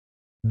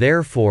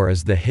 Therefore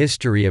is the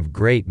history of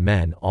great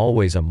men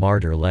always a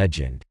martyr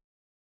legend.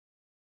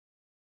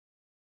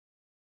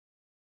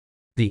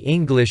 The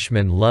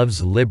Englishman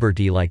loves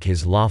liberty like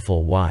his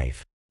lawful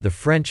wife. The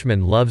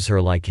Frenchman loves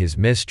her like his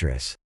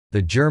mistress.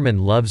 The German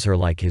loves her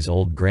like his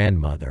old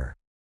grandmother.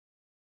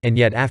 And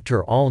yet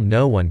after all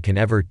no one can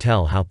ever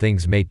tell how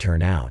things may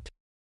turn out.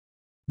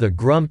 The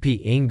grumpy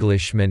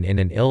Englishman in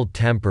an ill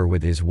temper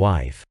with his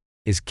wife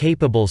is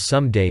capable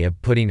some day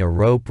of putting a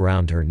rope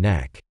round her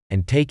neck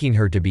and taking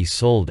her to be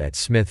sold at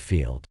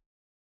Smithfield.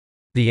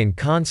 The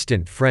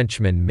inconstant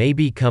Frenchman may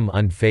become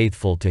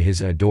unfaithful to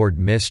his adored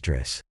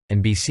mistress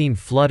and be seen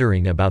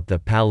fluttering about the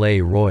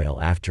Palais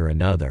Royal after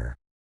another.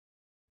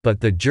 But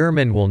the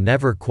German will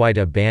never quite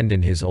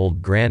abandon his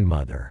old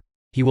grandmother.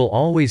 He will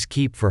always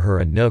keep for her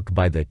a nook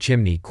by the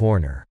chimney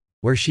corner,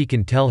 where she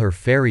can tell her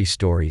fairy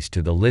stories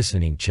to the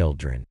listening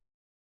children.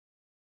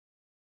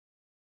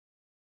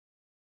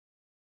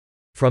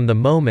 From the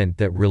moment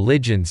that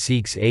religion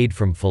seeks aid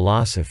from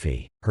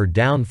philosophy, her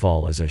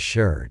downfall is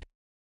assured.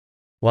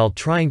 While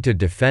trying to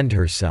defend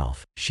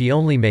herself, she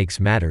only makes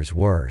matters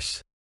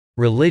worse.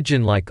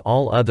 Religion, like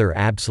all other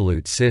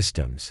absolute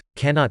systems,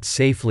 cannot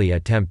safely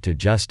attempt to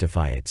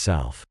justify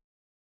itself.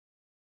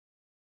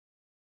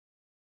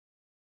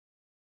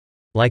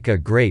 Like a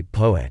great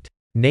poet,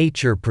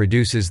 nature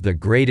produces the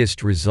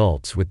greatest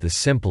results with the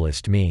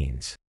simplest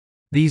means.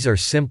 These are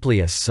simply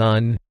a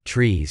sun,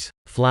 trees,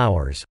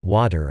 flowers,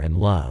 water and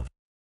love.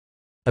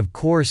 Of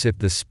course, if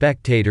the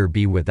spectator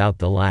be without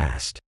the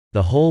last,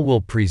 the whole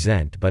will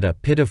present but a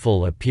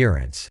pitiful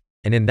appearance,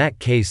 and in that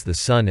case the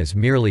sun is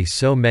merely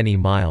so many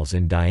miles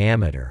in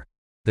diameter.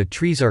 The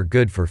trees are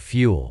good for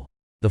fuel,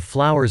 the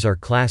flowers are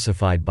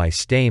classified by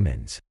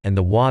stamens, and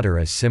the water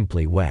is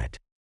simply wet.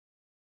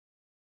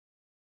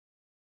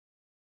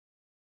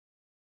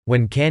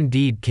 When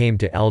Candide came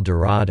to El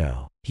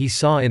Dorado, he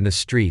saw in the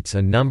streets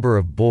a number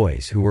of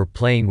boys who were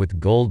playing with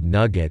gold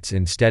nuggets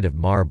instead of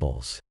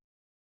marbles.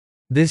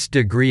 This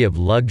degree of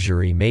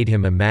luxury made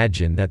him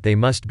imagine that they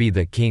must be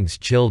the king's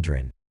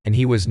children, and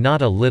he was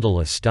not a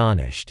little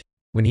astonished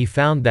when he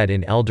found that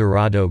in El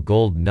Dorado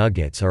gold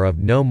nuggets are of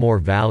no more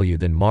value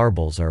than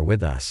marbles are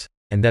with us,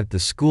 and that the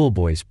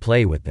schoolboys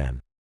play with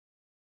them.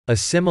 A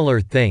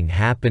similar thing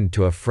happened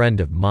to a friend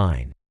of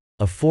mine,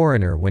 a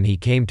foreigner, when he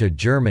came to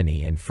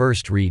Germany and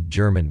first read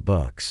German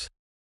books.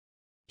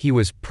 He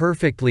was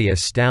perfectly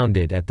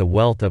astounded at the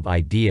wealth of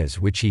ideas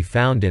which he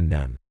found in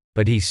them,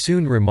 but he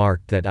soon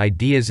remarked that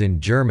ideas in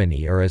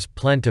Germany are as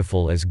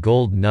plentiful as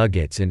gold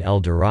nuggets in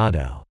El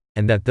Dorado,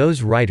 and that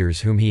those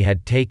writers whom he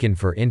had taken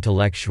for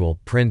intellectual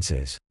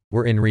princes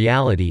were in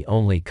reality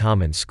only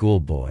common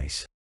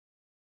schoolboys.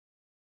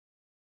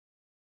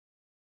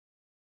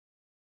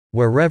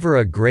 Wherever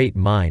a great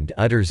mind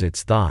utters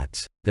its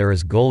thoughts, there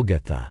is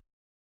Golgotha.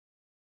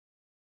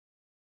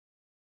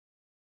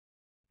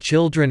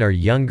 Children are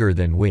younger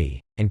than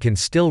we, and can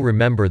still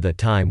remember the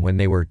time when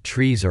they were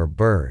trees or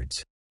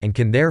birds, and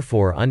can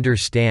therefore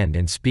understand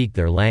and speak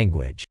their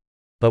language.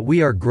 But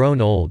we are grown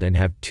old and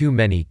have too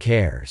many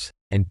cares,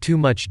 and too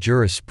much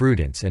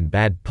jurisprudence and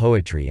bad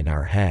poetry in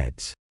our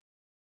heads.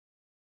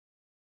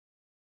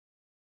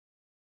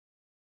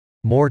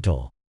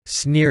 Mortal,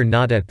 sneer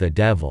not at the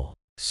devil,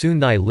 soon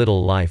thy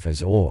little life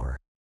is o'er,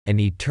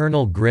 and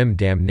eternal grim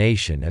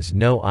damnation is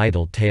no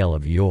idle tale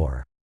of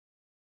yore.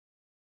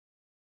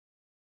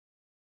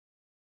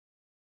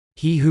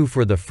 He who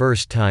for the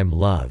first time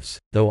loves,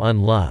 though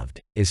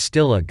unloved, is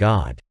still a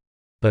god,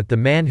 but the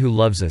man who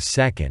loves a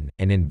second,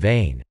 and in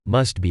vain,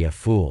 must be a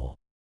fool.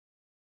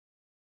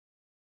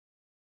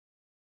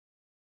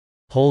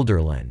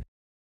 Holderlin.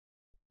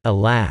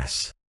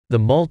 Alas! The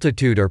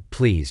multitude are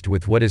pleased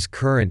with what is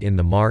current in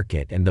the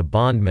market, and the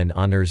bondman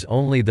honors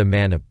only the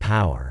man of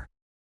power.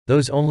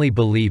 Those only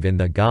believe in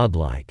the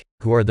godlike,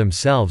 who are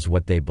themselves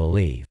what they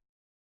believe.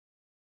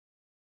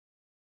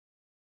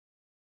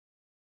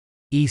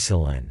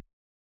 Iselin.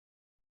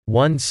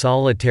 One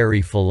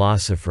solitary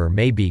philosopher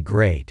may be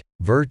great,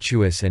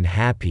 virtuous and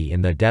happy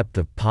in the depth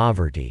of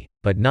poverty,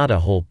 but not a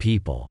whole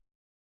people.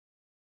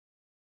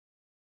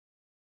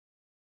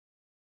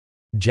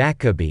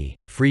 Jacobi,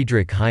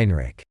 Friedrich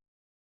Heinrich.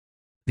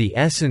 The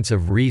essence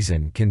of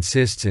reason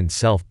consists in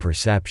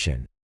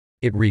self-perception.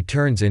 It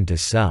returns into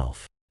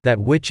self. That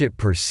which it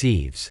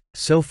perceives,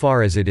 so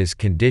far as it is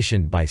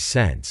conditioned by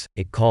sense,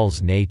 it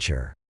calls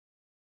nature.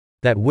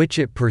 That which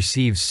it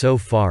perceives so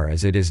far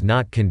as it is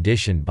not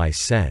conditioned by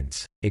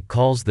sense, it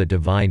calls the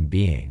divine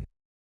being.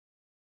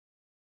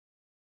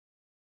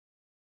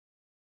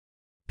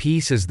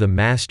 Peace is the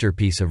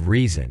masterpiece of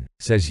reason,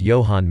 says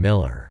Johann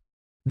Müller.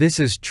 This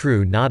is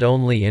true not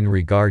only in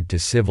regard to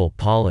civil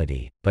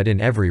polity, but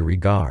in every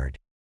regard.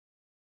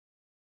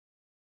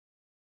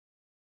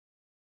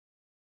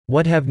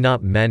 What have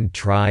not men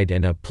tried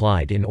and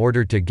applied in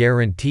order to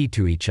guarantee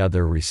to each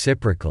other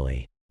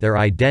reciprocally their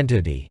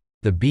identity,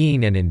 the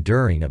being and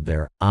enduring of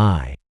their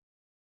I?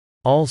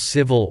 All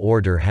civil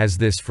order has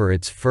this for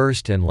its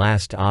first and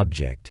last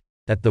object,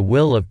 that the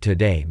will of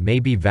today may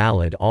be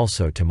valid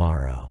also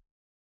tomorrow.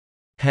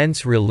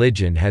 Hence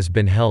religion has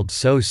been held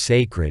so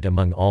sacred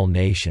among all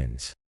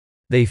nations.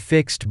 They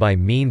fixed by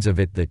means of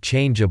it the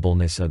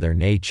changeableness of their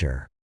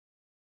nature.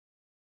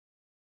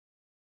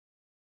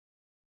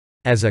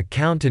 As a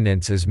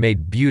countenance is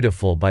made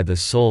beautiful by the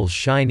soul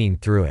shining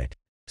through it,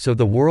 so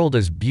the world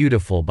is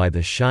beautiful by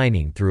the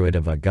shining through it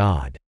of a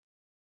God.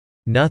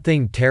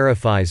 Nothing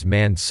terrifies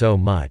man so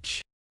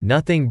much,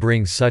 nothing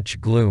brings such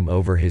gloom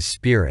over his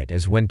spirit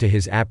as when to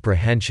his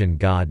apprehension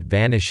God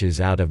vanishes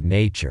out of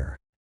nature,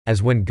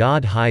 as when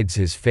God hides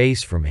his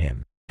face from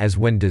him, as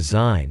when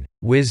design,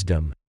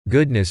 wisdom,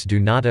 goodness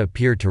do not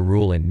appear to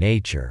rule in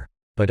nature,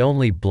 but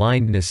only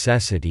blind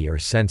necessity or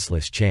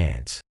senseless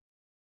chance.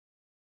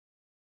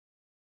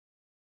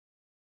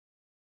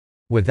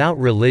 Without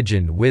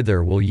religion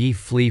whither will ye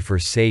flee for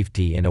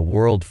safety in a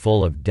world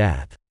full of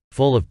death,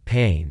 full of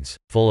pains,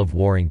 full of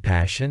warring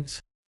passions?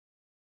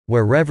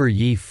 Wherever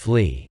ye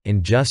flee,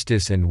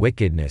 injustice and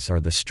wickedness are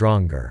the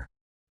stronger.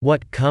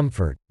 What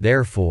comfort,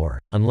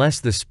 therefore, unless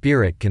the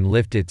spirit can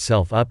lift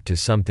itself up to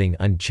something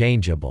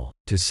unchangeable,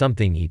 to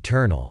something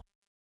eternal?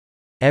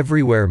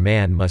 Everywhere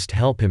man must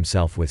help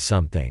himself with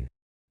something.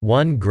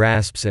 One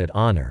grasps at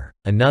honor,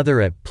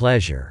 another at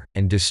pleasure,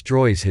 and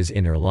destroys his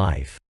inner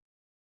life.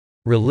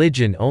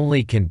 Religion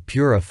only can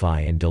purify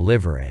and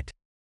deliver it.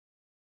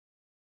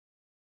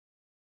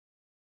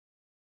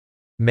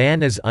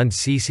 Man is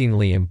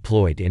unceasingly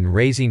employed in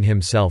raising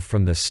himself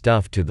from the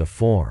stuff to the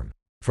form,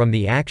 from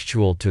the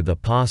actual to the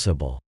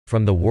possible,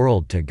 from the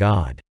world to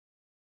God.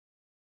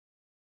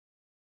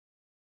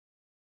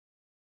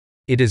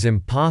 It is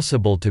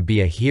impossible to be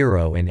a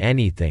hero in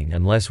anything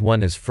unless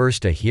one is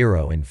first a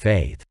hero in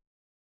faith.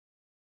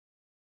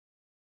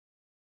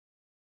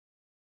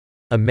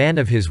 A man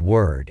of his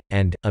word,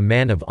 and a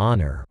man of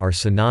honor are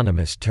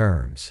synonymous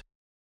terms.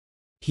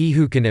 He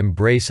who can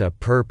embrace a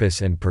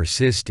purpose and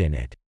persist in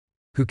it,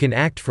 who can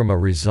act from a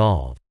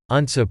resolve,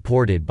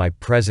 unsupported by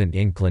present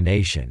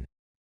inclination,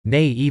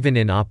 nay even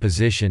in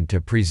opposition to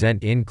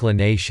present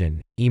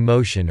inclination,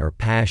 emotion or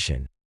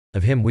passion,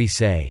 of him we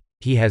say,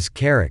 he has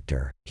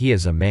character, he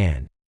is a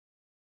man.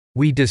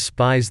 We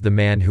despise the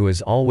man who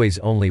is always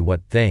only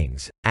what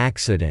things,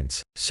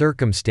 accidents,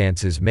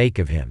 circumstances make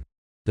of him,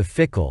 the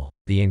fickle,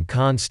 the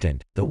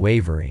inconstant, the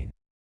wavering.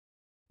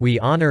 We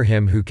honor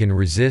him who can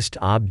resist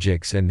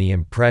objects and the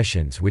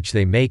impressions which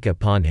they make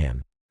upon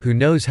him, who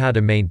knows how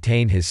to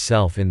maintain his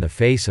self in the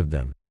face of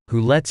them, who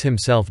lets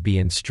himself be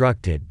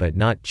instructed but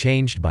not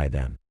changed by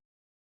them.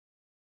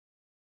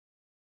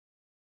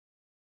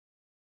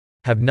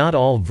 Have not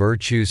all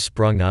virtues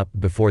sprung up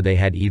before they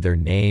had either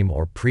name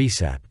or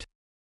precept?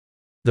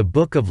 The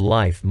book of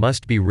life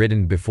must be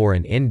written before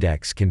an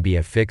index can be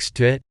affixed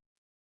to it.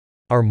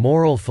 Our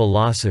moral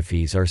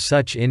philosophies are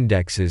such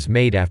indexes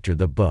made after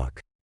the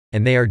book,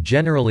 and they are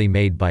generally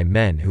made by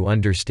men who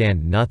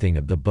understand nothing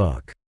of the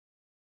book.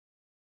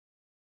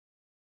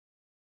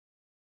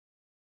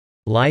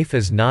 Life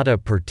is not a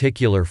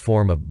particular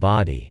form of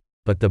body,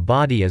 but the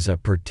body is a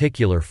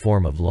particular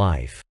form of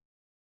life.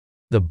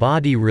 The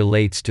body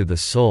relates to the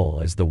soul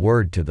as the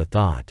word to the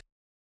thought.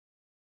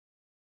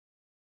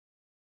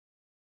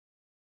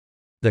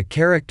 The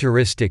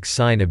characteristic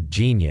sign of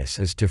genius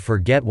is to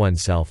forget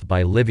oneself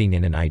by living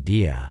in an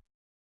idea.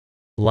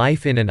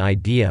 Life in an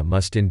idea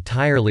must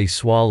entirely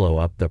swallow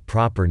up the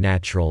proper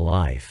natural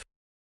life.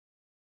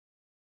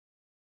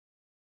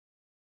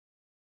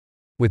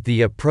 With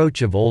the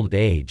approach of old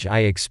age I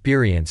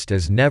experienced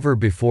as never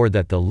before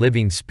that the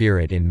living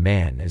spirit in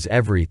man is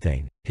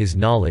everything, his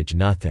knowledge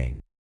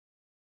nothing.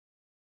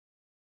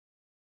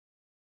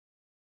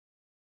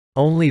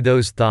 Only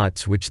those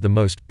thoughts which the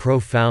most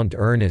profound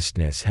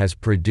earnestness has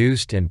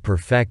produced and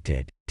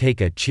perfected,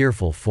 take a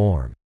cheerful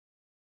form.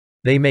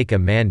 They make a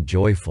man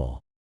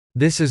joyful.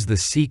 This is the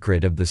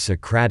secret of the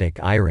Socratic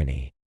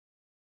irony.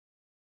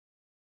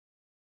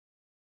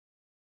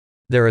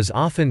 There is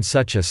often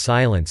such a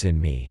silence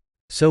in me,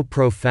 so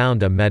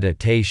profound a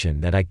meditation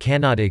that I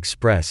cannot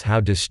express how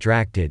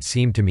distracted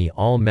seem to me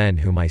all men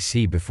whom I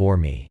see before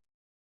me.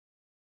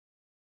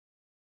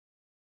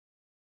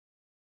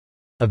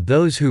 Of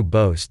those who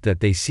boast that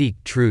they seek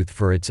truth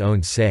for its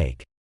own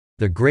sake,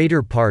 the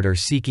greater part are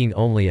seeking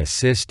only a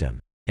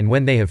system, and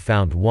when they have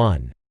found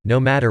one, no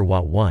matter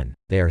what one,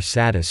 they are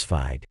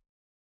satisfied.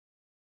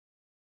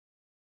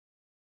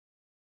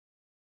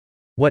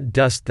 What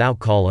dost thou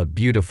call a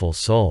beautiful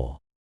soul?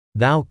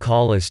 Thou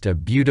callest a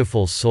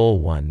beautiful soul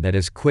one that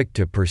is quick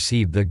to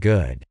perceive the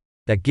good,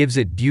 that gives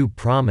it due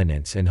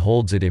prominence and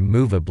holds it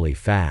immovably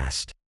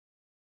fast.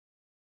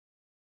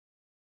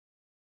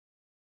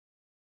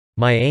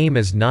 My aim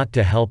is not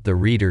to help the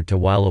reader to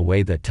while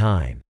away the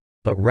time,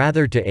 but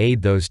rather to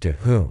aid those to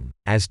whom,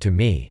 as to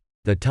me,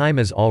 the time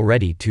is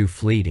already too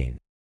fleeting.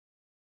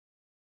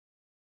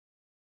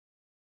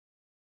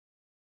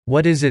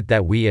 What is it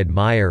that we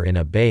admire in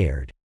a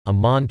Bayard, a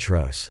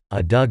Montrose,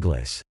 a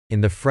Douglas,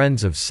 in the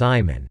friends of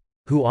Simon,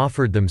 who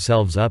offered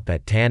themselves up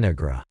at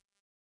Tanagra?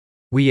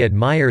 We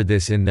admire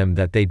this in them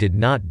that they did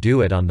not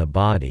do it on the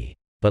body,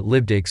 but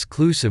lived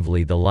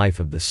exclusively the life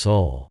of the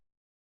soul.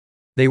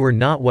 They were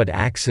not what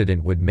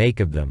accident would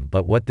make of them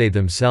but what they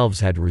themselves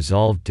had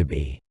resolved to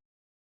be.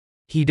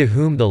 He to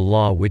whom the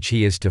law which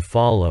he is to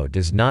follow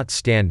does not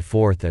stand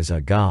forth as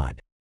a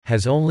god,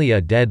 has only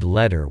a dead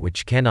letter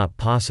which cannot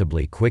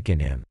possibly quicken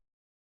him.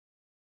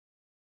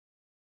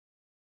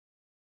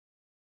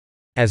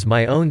 As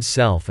my own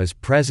self is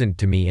present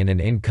to me in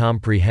an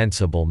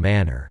incomprehensible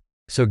manner,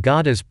 so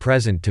God is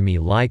present to me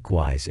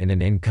likewise in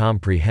an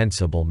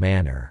incomprehensible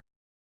manner.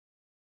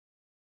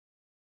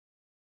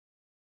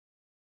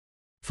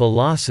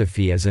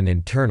 Philosophy is an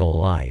internal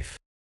life.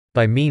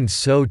 By means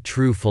so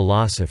true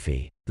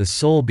philosophy, the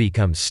soul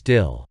becomes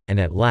still, and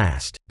at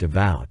last,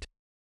 devout.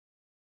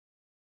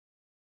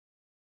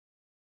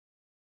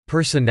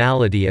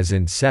 Personality is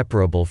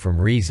inseparable from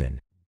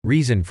reason,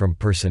 reason from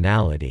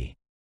personality.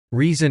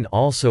 Reason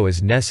also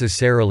is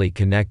necessarily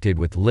connected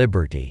with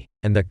liberty,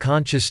 and the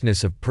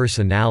consciousness of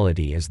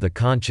personality is the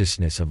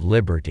consciousness of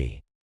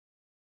liberty.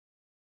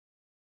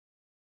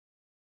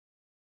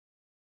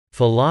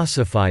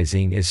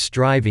 Philosophizing is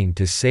striving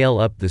to sail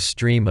up the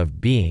stream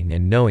of being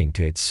and knowing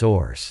to its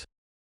source.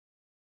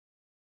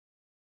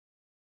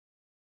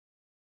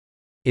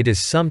 It is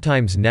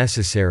sometimes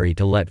necessary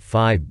to let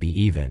 5 be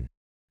even.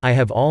 I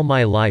have all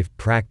my life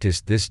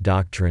practiced this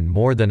doctrine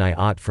more than I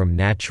ought from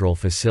natural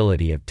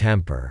facility of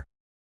temper.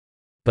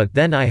 But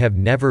then I have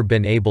never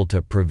been able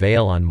to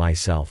prevail on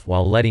myself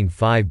while letting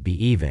 5 be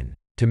even,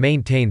 to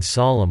maintain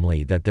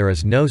solemnly that there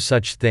is no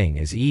such thing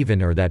as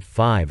even or that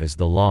 5 is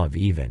the law of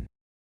even.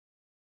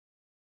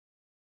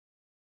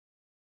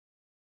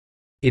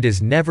 It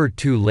is never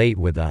too late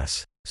with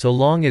us, so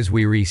long as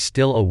we are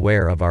still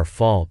aware of our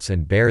faults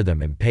and bear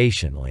them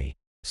impatiently,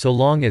 so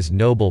long as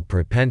noble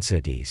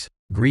propensities,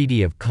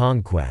 greedy of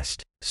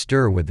conquest,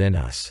 stir within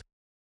us.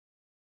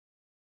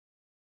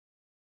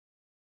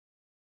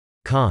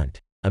 Kant,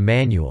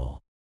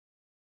 Immanuel.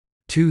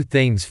 2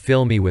 things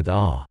fill me with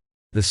awe: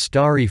 the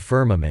starry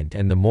firmament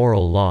and the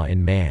moral law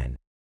in man.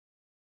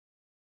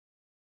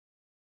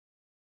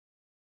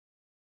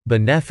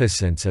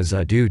 Beneficence is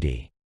a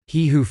duty.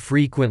 He who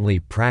frequently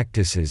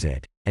practices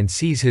it, and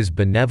sees his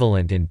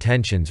benevolent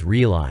intentions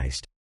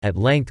realized, at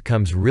length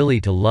comes really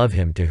to love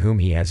him to whom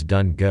he has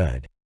done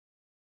good.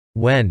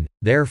 When,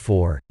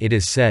 therefore, it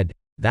is said,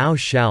 "Thou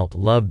shalt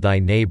love thy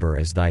neighbor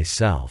as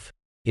thyself,"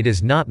 it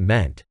is not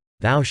meant,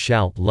 "Thou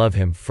shalt love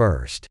him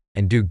first,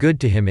 and do good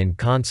to him in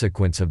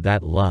consequence of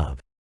that love,"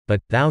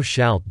 but, "Thou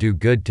shalt do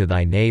good to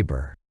thy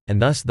neighbor,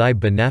 and thus thy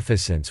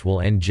beneficence will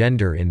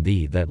engender in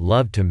thee that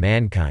love to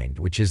mankind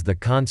which is the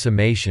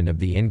consummation of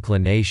the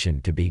inclination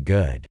to be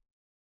good."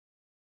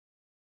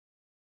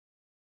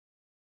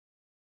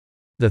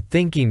 The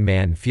thinking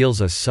man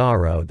feels a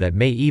sorrow that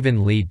may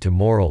even lead to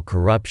moral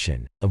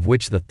corruption, of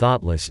which the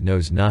thoughtless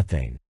knows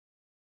nothing.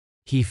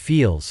 He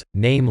feels,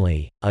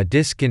 namely, a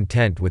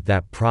discontent with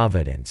that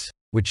providence,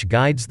 which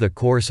guides the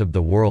course of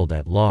the world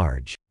at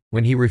large,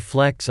 when he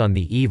reflects on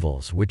the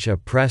evils which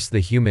oppress the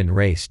human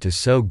race to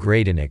so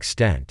great an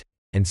extent,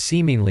 and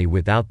seemingly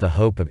without the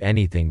hope of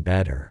anything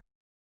better.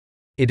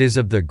 It is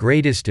of the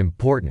greatest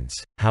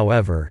importance,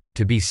 however,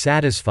 to be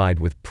satisfied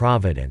with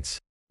Providence,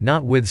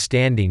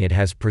 notwithstanding it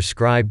has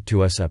prescribed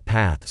to us a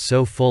path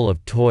so full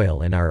of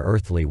toil in our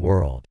earthly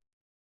world.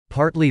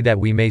 Partly that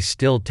we may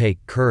still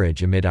take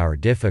courage amid our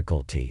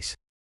difficulties,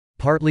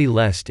 partly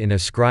lest in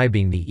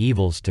ascribing the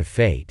evils to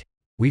fate,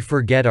 we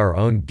forget our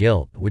own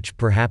guilt which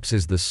perhaps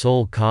is the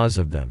sole cause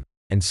of them,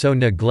 and so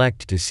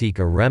neglect to seek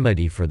a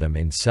remedy for them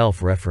in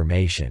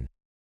self-reformation.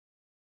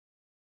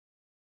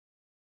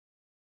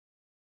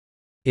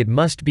 It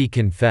must be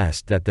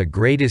confessed that the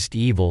greatest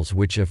evils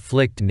which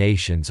afflict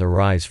nations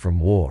arise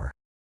from war.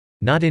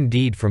 Not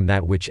indeed from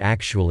that which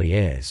actually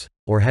is,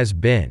 or has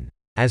been,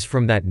 as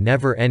from that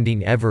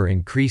never-ending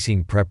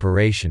ever-increasing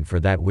preparation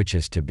for that which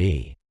is to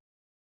be.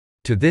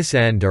 To this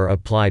end are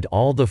applied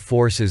all the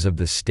forces of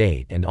the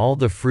state and all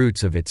the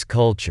fruits of its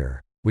culture,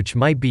 which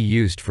might be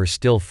used for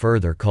still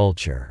further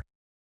culture.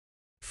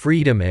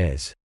 Freedom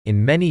is,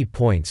 in many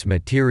points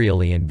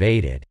materially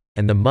invaded,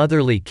 and the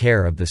motherly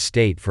care of the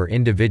state for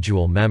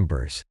individual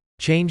members,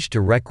 changed to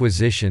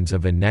requisitions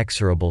of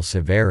inexorable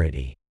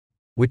severity,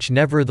 which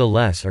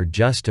nevertheless are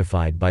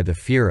justified by the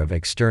fear of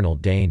external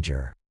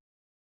danger.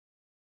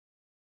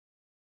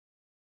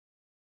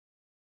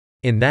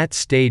 In that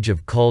stage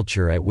of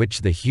culture at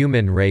which the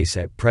human race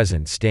at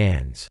present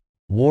stands,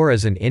 war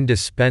is an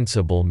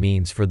indispensable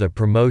means for the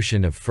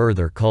promotion of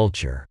further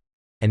culture,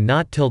 and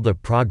not till the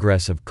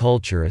progress of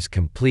culture is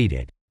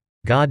completed,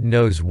 God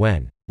knows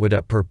when, would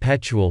a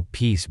perpetual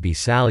peace be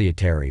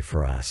salutary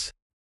for us,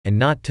 and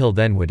not till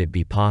then would it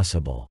be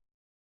possible.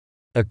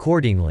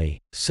 Accordingly,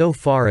 so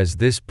far as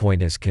this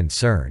point is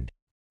concerned,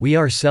 we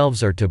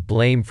ourselves are to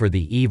blame for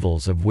the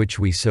evils of which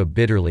we so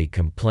bitterly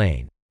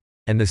complain,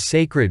 and the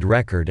sacred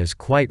record is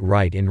quite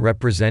right in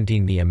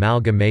representing the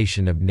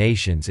amalgamation of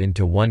nations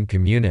into one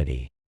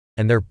community,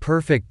 and their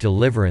perfect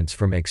deliverance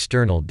from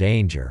external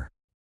danger,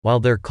 while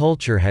their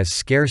culture has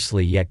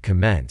scarcely yet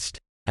commenced,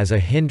 as a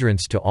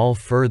hindrance to all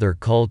further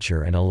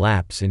culture and a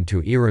lapse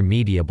into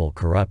irremediable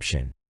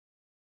corruption.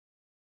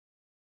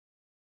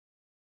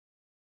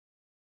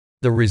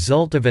 The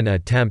result of an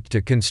attempt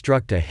to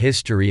construct a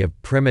history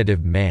of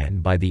primitive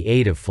man by the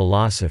aid of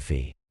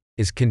philosophy,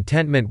 is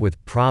contentment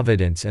with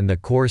Providence and the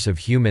course of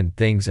human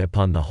things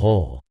upon the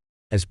whole,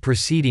 as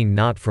proceeding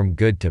not from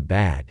good to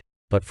bad,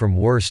 but from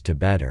worse to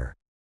better.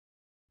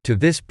 To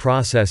this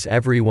process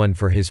everyone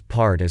for his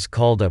part is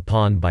called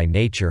upon by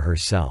nature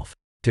herself,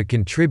 to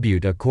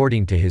contribute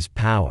according to his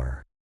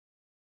power.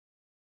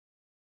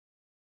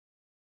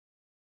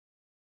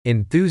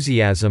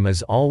 Enthusiasm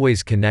is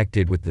always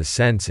connected with the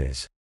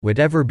senses,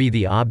 whatever be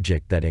the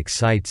object that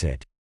excites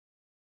it.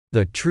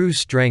 The true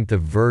strength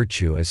of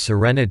virtue is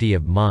serenity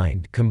of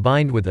mind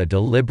combined with a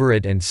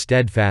deliberate and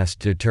steadfast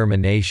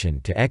determination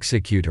to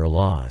execute her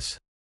laws.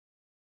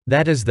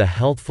 That is the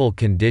healthful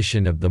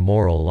condition of the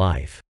moral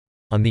life.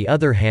 On the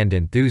other hand,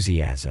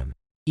 enthusiasm,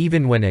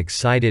 even when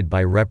excited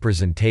by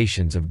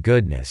representations of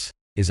goodness,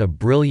 is a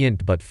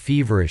brilliant but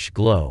feverish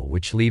glow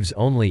which leaves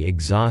only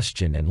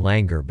exhaustion and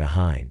languor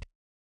behind.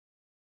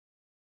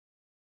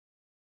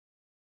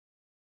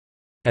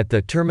 At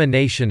the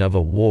termination of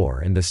a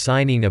war and the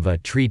signing of a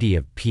treaty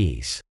of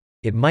peace,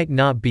 it might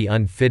not be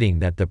unfitting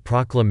that the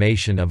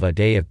proclamation of a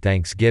day of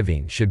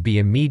thanksgiving should be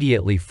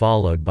immediately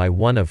followed by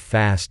one of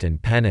fast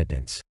and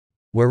penitence,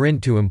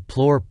 wherein to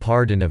implore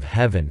pardon of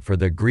heaven for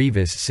the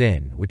grievous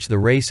sin which the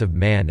race of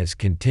man is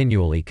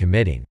continually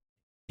committing,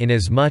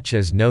 inasmuch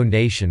as no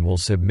nation will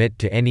submit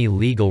to any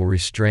legal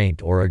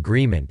restraint or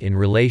agreement in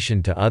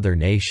relation to other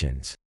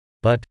nations,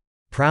 but,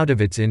 proud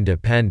of its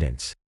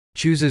independence,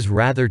 chooses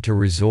rather to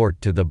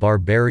resort to the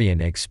barbarian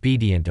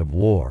expedient of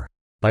war,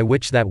 by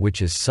which that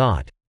which is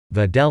sought,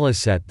 viz.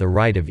 The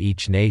right of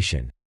each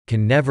nation,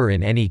 can never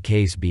in any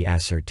case be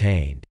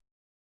ascertained.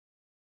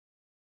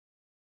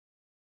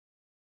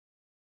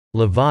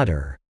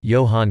 Lavater,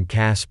 Johann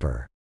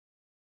Caspar.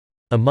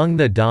 Among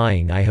the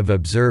dying I have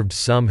observed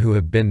some who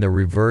have been the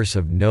reverse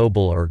of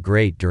noble or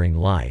great during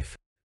life,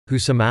 who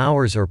some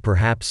hours or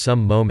perhaps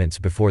some moments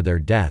before their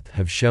death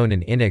have shown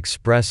an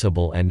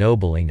inexpressible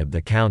ennobling of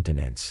the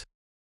countenance.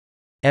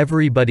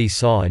 Everybody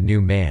saw a new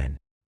man.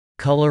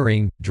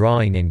 Coloring,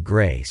 drawing and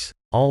grace,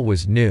 all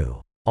was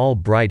new, all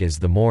bright as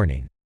the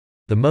morning.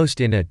 The most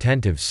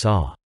inattentive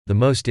saw, the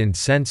most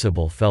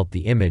insensible felt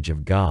the image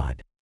of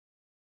God.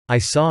 I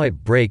saw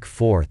it break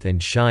forth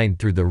and shine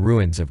through the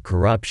ruins of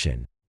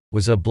corruption,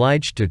 was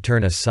obliged to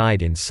turn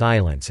aside in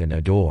silence and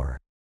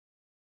adore.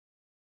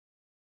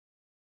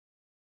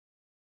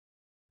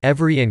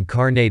 Every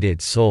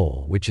incarnated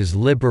soul which is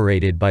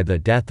liberated by the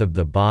death of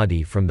the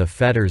body from the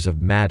fetters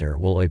of matter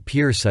will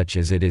appear such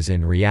as it is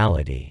in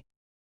reality.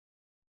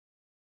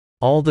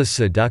 All the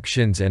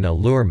seductions and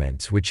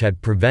allurements which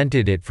had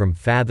prevented it from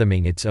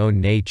fathoming its own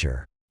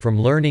nature,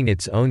 from learning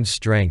its own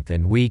strength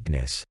and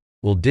weakness,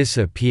 will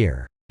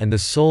disappear, and the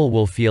soul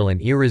will feel an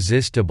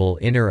irresistible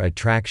inner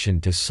attraction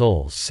to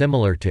souls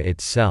similar to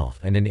itself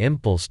and an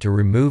impulse to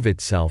remove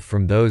itself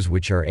from those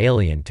which are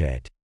alien to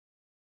it.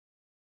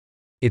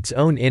 Its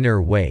own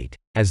inner weight,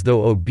 as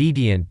though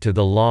obedient to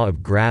the law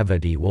of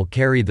gravity, will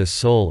carry the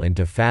soul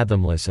into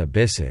fathomless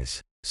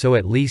abysses, so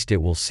at least it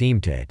will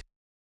seem to it.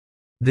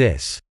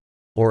 This,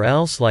 or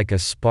else like a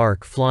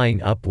spark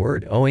flying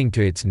upward owing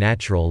to its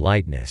natural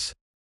lightness,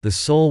 the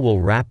soul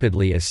will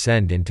rapidly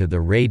ascend into the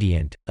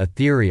radiant,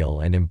 ethereal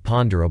and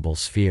imponderable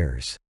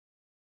spheres.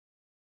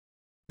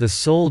 The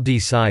soul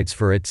decides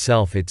for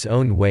itself its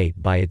own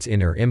weight by its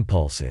inner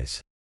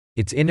impulses.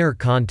 Its inner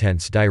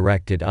contents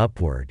directed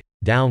upward,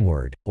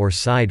 downward, or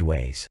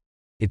sideways.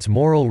 Its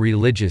moral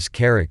religious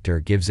character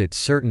gives it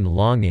certain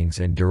longings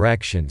and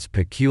directions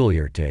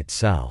peculiar to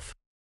itself.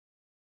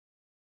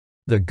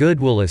 The good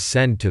will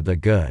ascend to the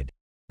good.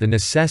 The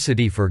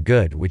necessity for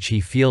good which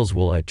he feels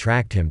will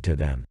attract him to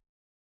them.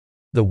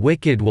 The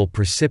wicked will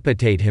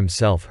precipitate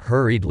himself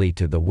hurriedly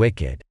to the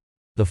wicked.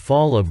 The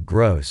fall of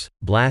gross,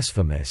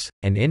 blasphemous,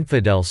 and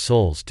infidel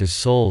souls to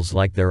souls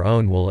like their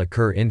own will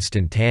occur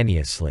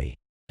instantaneously,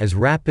 as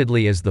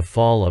rapidly as the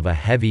fall of a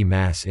heavy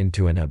mass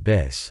into an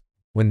abyss,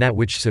 when that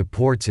which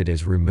supports it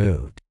is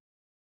removed.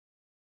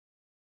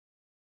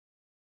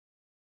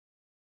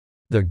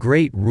 The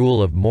great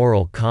rule of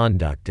moral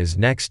conduct is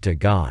next to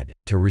God,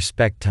 to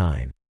respect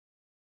time.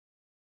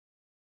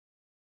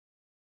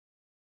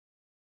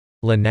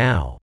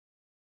 Now.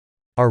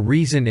 Our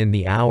reason in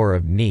the hour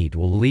of need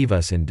will leave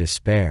us in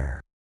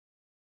despair.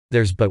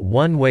 There's but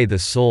one way the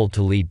soul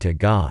to lead to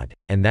God,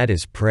 and that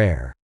is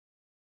prayer.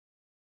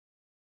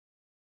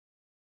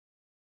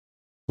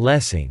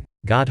 Lessing,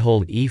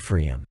 Gotthold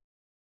Ephraim.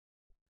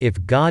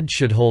 If God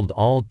should hold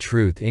all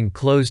truth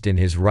enclosed in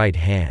his right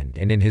hand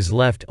and in his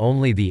left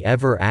only the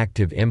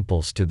ever-active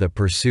impulse to the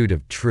pursuit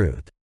of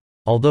truth,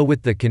 although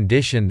with the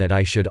condition that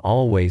I should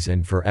always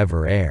and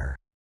forever err,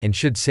 and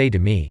should say to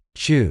me,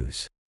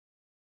 choose,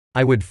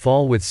 I would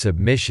fall with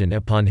submission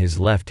upon his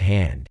left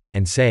hand,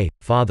 and say,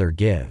 Father,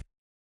 give.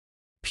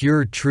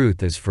 Pure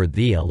truth is for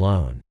thee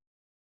alone.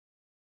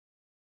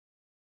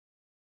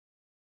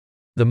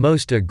 The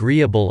most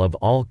agreeable of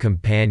all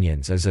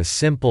companions is a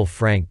simple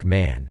frank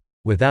man,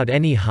 without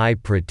any high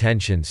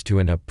pretensions to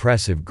an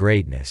oppressive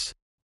greatness,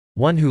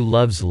 one who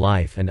loves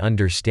life and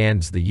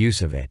understands the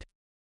use of it.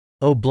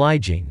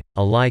 Obliging,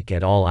 alike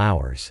at all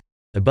hours,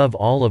 above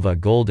all of a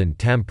golden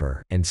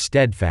temper, and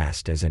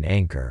steadfast as an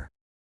anchor.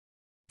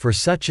 For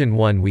such an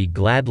one we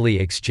gladly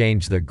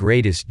exchange the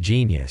greatest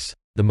genius,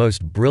 the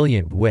most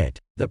brilliant wit,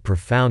 the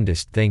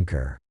profoundest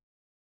thinker.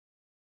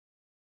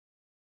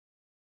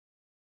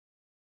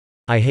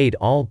 I hate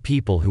all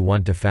people who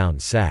want to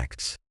found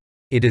sects.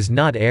 It is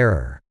not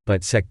error,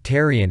 but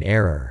sectarian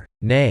error,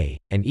 nay,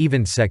 and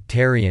even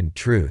sectarian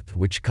truth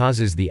which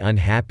causes the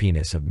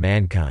unhappiness of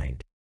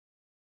mankind.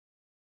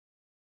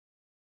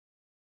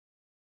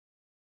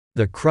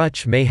 The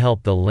crutch may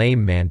help the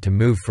lame man to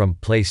move from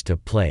place to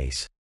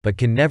place, but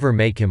can never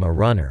make him a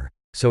runner,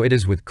 so it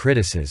is with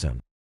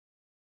criticism.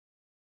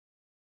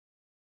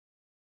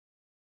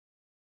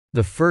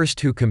 The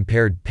first who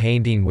compared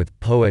painting with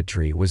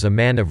poetry was a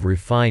man of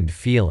refined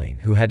feeling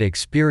who had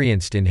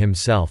experienced in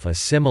himself a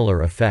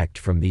similar effect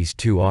from these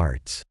two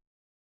arts.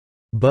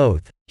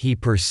 Both, he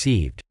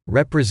perceived,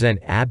 represent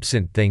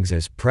absent things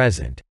as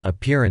present,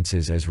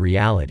 appearances as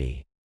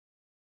reality.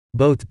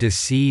 Both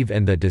deceive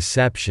and the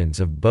deceptions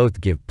of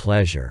both give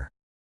pleasure.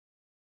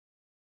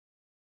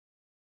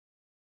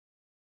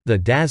 The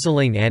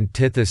dazzling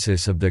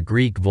antithesis of the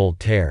Greek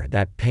Voltaire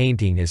that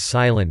painting is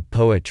silent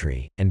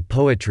poetry, and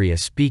poetry a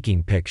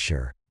speaking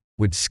picture,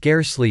 would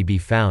scarcely be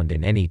found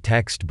in any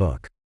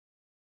textbook.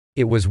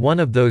 It was one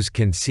of those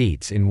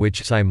conceits in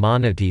which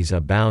Simonides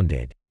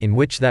abounded, in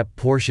which that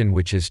portion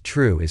which is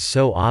true is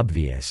so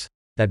obvious,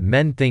 that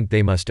men think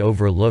they must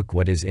overlook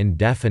what is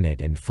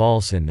indefinite and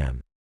false in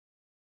them.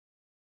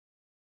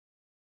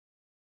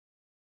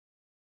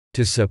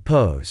 To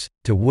suppose,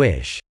 to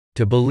wish,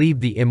 to believe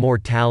the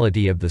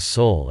immortality of the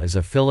soul as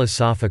a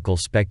philosophical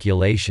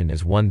speculation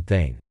is one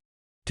thing.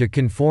 To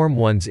conform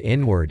one's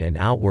inward and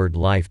outward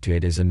life to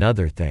it is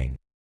another thing.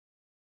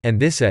 And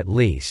this at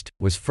least,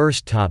 was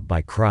first taught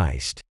by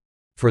Christ.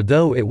 For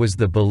though it was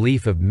the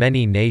belief of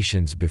many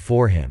nations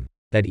before him,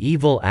 that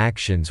evil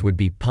actions would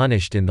be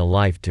punished in the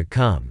life to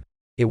come,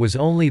 it was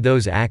only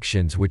those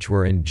actions which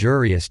were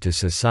injurious to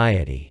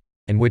society,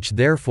 and which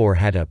therefore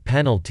had a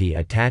penalty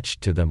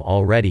attached to them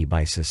already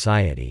by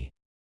society.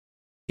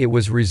 It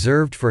was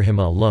reserved for him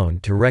alone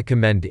to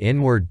recommend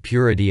inward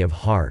purity of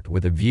heart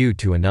with a view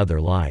to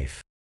another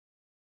life.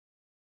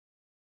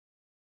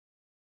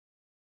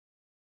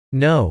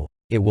 No,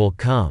 it will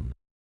come.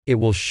 It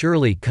will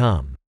surely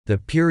come, the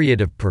period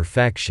of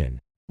perfection,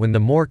 when the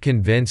more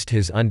convinced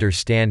his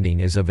understanding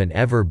is of an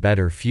ever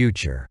better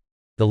future,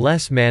 the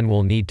less man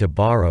will need to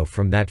borrow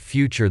from that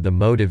future the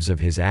motives of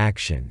his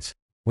actions,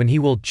 when he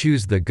will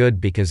choose the good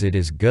because it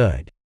is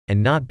good,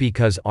 and not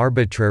because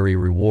arbitrary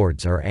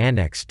rewards are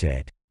annexed to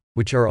it,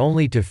 which are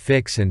only to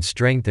fix and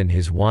strengthen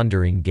his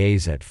wandering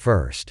gaze at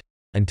first,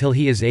 until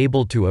he is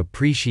able to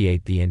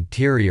appreciate the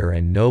interior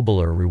and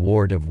nobler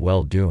reward of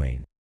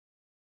well-doing.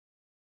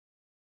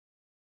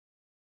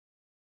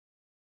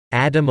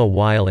 Adam, a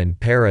while in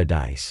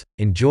paradise,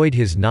 enjoyed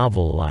his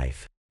novel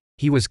life.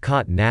 He was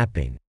caught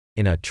napping.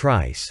 In a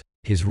trice,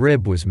 his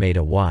rib was made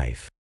a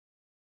wife.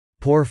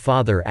 Poor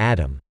Father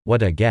Adam,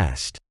 what a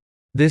guest!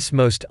 This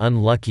most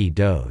unlucky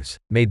doze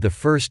made the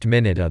first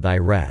minute of thy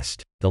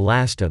rest, the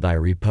last of thy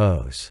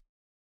repose.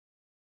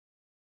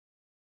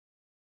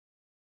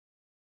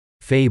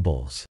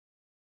 Fables.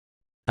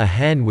 A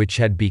hen which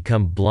had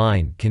become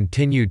blind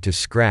continued to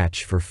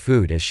scratch for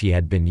food as she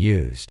had been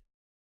used.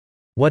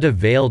 What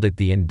availed it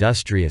the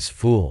industrious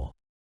fool?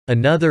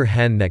 Another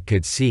hen that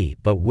could see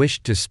but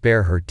wished to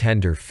spare her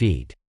tender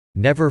feet,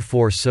 never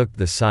forsook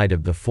the side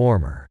of the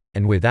former,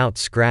 and without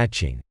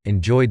scratching,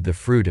 enjoyed the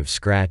fruit of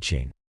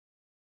scratching.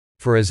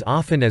 For as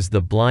often as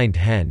the blind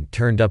hen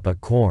turned up a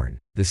corn,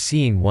 the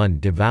seeing one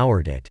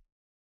devoured it.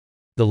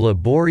 The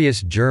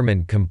laborious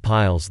German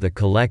compiles the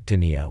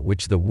collectanea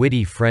which the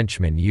witty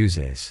Frenchman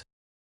uses.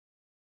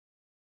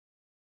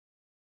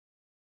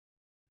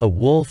 A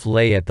wolf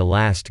lay at the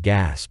last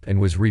gasp and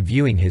was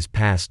reviewing his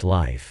past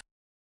life.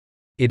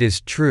 "It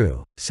is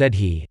true," said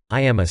he,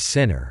 "I am a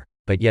sinner,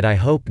 but yet I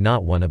hope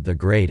not one of the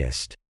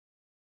greatest.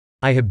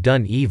 I have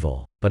done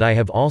evil, but I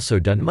have also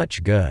done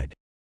much good.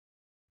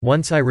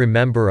 Once I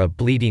remember a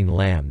bleating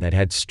lamb that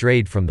had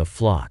strayed from the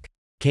flock,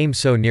 came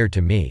so near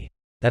to me,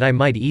 that I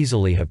might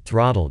easily have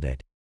throttled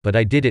it, but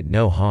I did it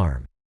no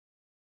harm.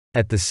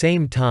 At the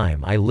same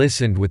time I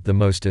listened with the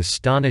most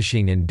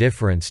astonishing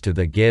indifference to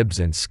the gibes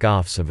and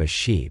scoffs of a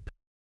sheep,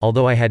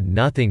 although I had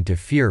nothing to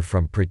fear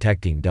from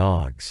protecting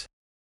dogs."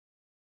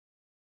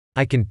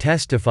 "I can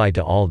testify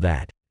to all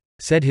that,"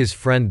 said his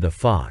friend the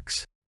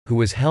fox, who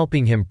was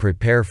helping him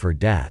prepare for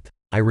death.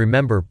 "I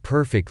remember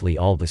perfectly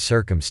all the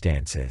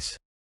circumstances.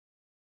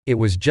 It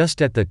was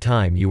just at the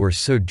time you were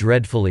so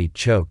dreadfully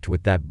choked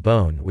with that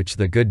bone which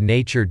the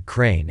good-natured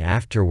crane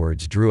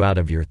afterwards drew out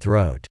of your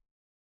throat."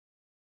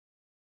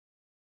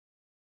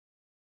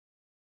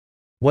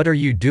 "What are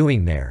you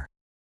doing there?"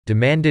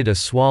 demanded a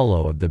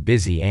swallow of the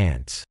busy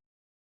ants.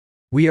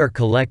 "We are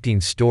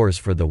collecting stores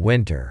for the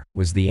winter,"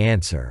 was the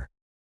answer.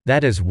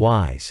 "That is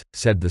wise,"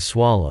 said the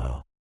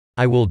swallow.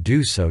 "I will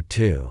do so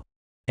too."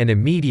 And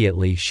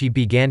immediately she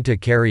began to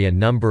carry a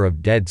number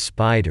of dead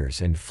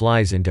spiders and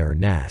flies into her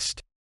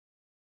nest.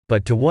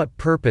 "But to what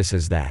purpose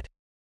is that?"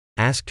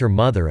 asked her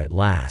mother at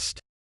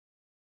last.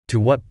 "To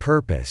what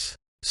purpose?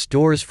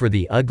 Stores for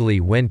the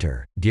ugly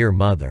winter, dear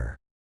mother.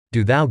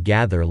 Do thou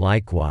gather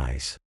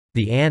likewise.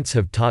 The ants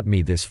have taught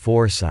me this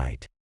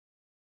foresight."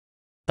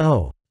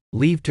 "Oh,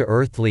 leave to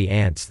earthly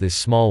ants this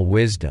small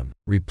wisdom,"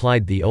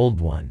 replied the old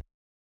one.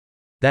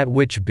 "That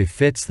which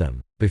befits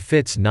them,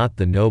 befits not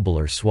the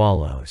nobler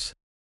swallows.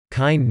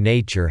 Kind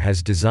nature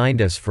has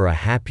designed us for a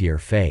happier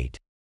fate.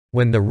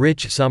 When the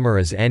rich summer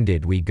is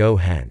ended we go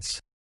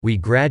hence. We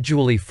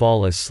gradually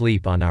fall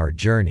asleep on our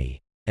journey,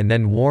 and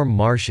then warm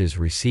marshes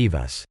receive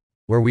us,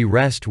 where we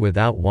rest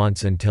without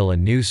wants until a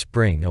new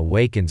spring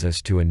awakens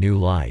us to a new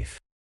life.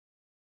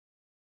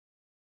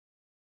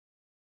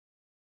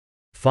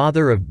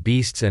 Father of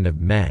beasts and of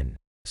men,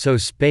 so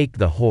spake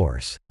the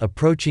horse,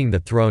 approaching the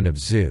throne of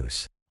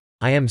Zeus.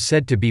 I am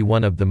said to be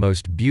one of the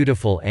most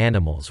beautiful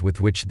animals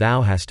with which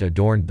thou hast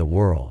adorned the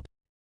world,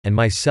 and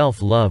my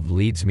self-love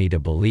leads me to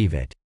believe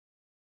it.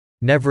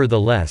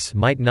 Nevertheless,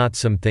 might not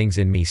some things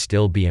in me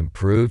still be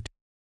improved?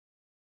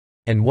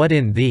 And what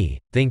in thee,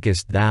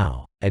 thinkest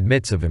thou,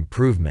 admits of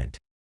improvement?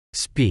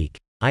 Speak,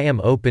 I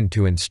am open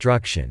to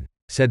instruction,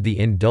 said the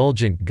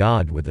indulgent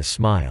god with a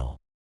smile.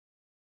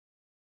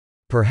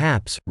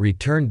 Perhaps,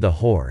 returned the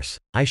horse,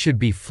 I should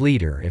be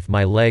fleeter if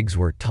my legs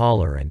were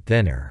taller and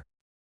thinner.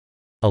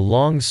 A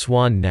long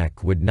swan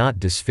neck would not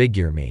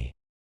disfigure me.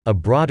 A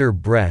broader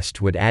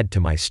breast would add to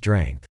my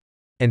strength.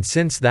 And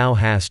since thou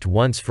hast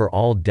once for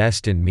all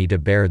destined me to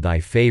bear thy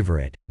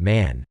favorite,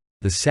 man,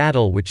 the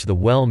saddle which the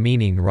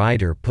well-meaning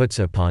rider puts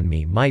upon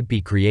me might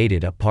be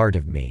created a part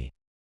of me.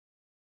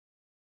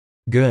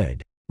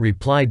 Good,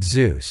 replied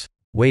Zeus.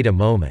 Wait a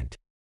moment.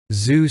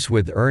 Zeus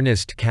with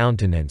earnest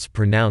countenance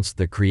pronounced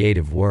the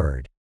creative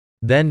word.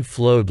 Then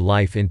flowed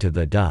life into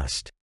the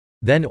dust.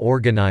 Then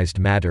organized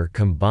matter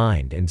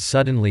combined and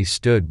suddenly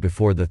stood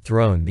before the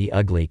throne the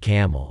ugly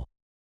camel.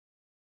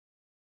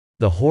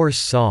 The horse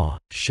saw,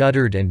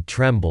 shuddered and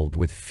trembled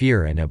with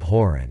fear and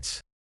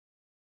abhorrence.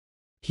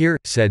 "Here,"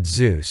 said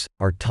Zeus,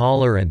 "are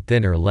taller and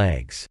thinner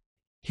legs.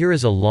 Here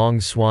is a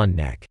long swan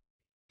neck.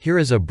 Here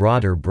is a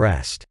broader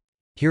breast.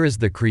 Here is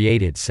the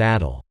created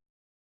saddle.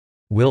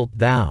 Wilt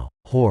thou,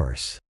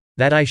 horse,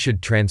 that I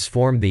should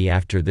transform thee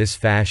after this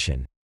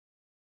fashion?"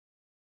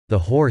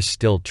 The horse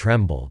still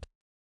trembled.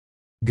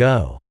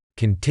 "Go,"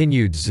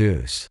 continued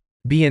Zeus.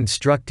 "Be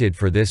instructed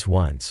for this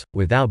once,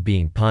 without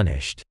being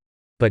punished.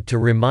 But to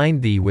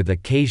remind thee with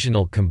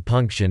occasional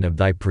compunction of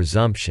thy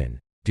presumption,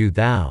 do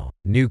thou,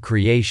 new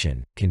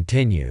creation,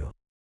 continue."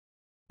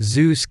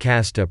 Zeus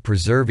cast a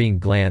preserving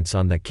glance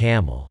on the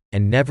camel,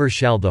 and never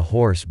shall the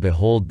horse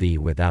behold thee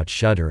without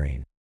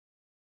shuddering.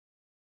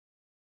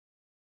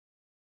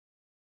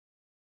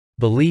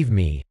 Believe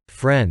me,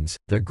 friends,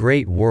 the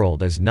great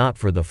world is not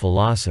for the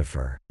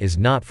philosopher, is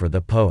not for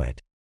the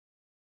poet.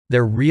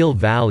 Their real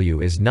value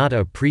is not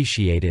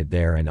appreciated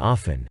there, and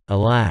often,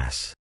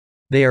 alas,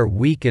 they are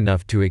weak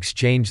enough to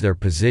exchange their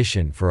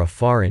position for a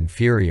far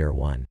inferior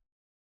one.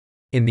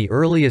 In the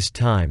earliest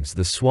times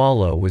the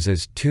swallow was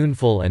as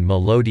tuneful and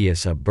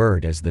melodious a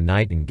bird as the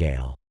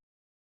nightingale.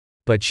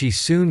 But she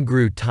soon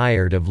grew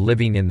tired of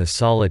living in the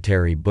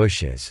solitary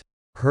bushes,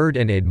 heard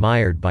and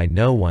admired by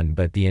no one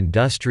but the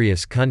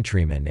industrious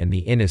countryman and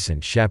the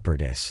innocent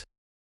shepherdess.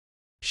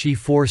 She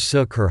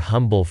forsook her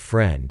humble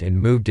friend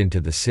and moved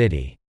into the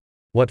city.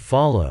 What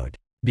followed?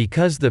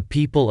 Because the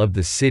people of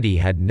the city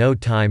had no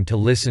time to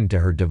listen to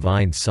her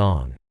divine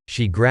song,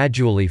 she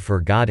gradually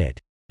forgot it,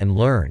 and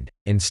learned,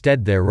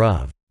 instead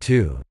thereof,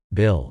 to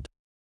build.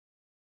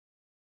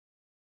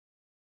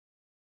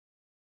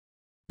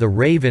 The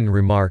raven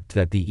remarked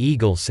that the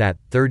eagle sat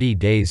 30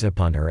 days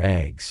upon her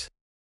eggs.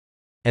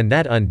 "And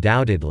that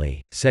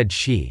undoubtedly," said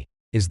she,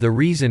 "is the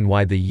reason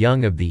why the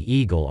young of the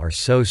eagle are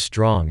so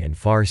strong and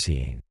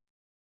farseeing.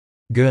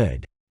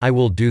 Good. I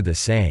will do the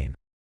same."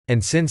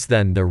 And since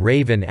then the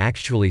raven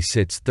actually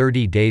sits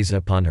 30 days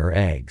upon her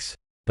eggs,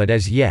 but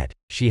as yet,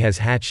 she has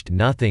hatched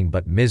nothing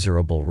but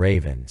miserable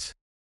ravens.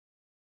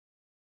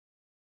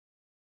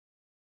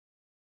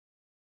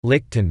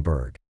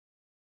 Lichtenberg.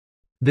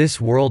 This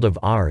world of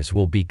ours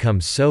will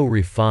become so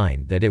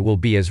refined that it will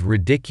be as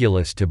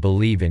ridiculous to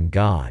believe in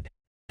God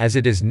as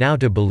it is now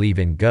to believe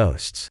in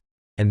ghosts,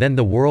 and then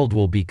the world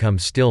will become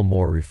still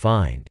more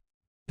refined.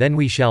 Then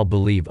we shall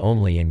believe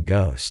only in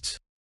ghosts.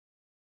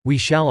 We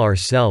shall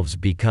ourselves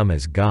become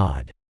as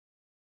God.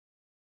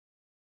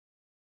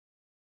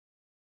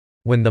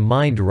 When the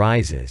mind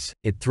rises,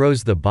 it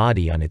throws the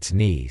body on its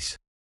knees.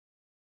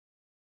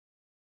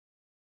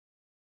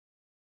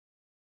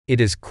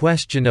 It is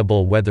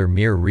questionable whether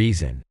mere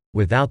reason,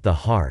 without the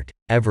heart,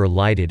 ever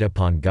lighted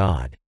upon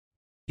God.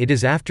 It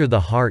is after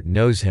the heart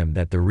knows him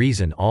that the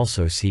reason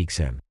also seeks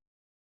him.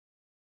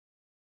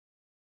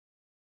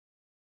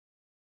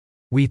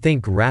 We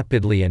think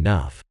rapidly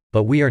enough,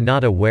 but we are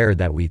not aware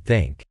that we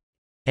think,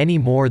 any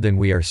more than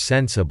we are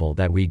sensible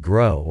that we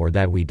grow or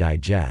that we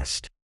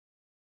digest.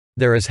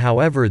 There is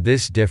however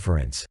this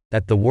difference,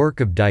 that the work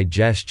of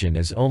digestion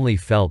is only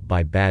felt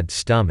by bad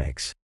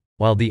stomachs,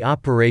 while the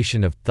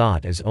operation of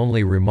thought is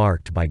only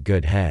remarked by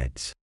good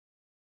heads.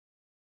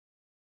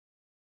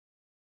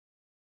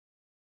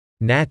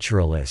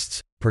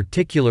 Naturalists,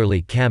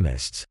 particularly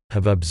chemists,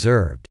 have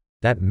observed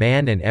that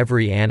man and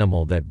every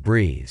animal that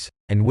breathes,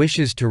 and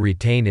wishes to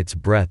retain its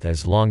breath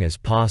as long as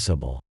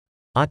possible,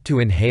 ought to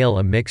inhale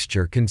a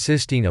mixture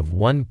consisting of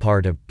 1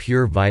 part of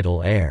pure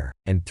vital air,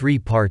 and 3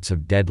 parts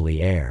of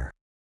deadly air.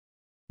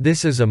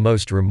 This is a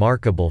most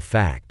remarkable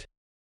fact.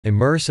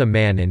 Immerse a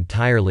man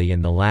entirely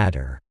in the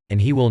latter, and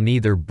he will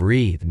neither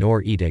breathe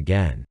nor eat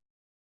again.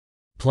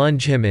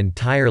 Plunge him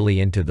entirely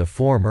into the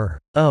former,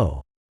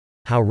 oh,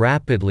 how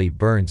rapidly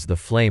burns the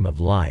flame of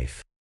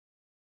life!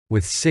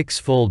 With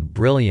 6-fold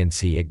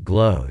brilliancy it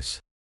glows.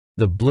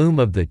 The bloom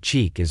of the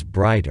cheek is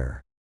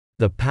brighter.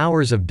 The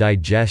powers of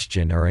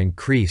digestion are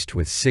increased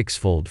with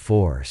 6-fold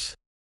force.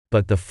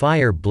 But the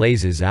fire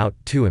blazes out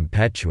too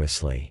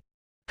impetuously.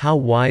 How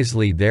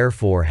wisely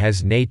therefore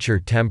has nature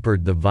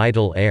tempered the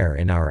vital air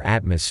in our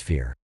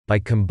atmosphere, by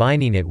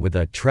combining it with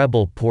a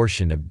treble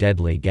portion of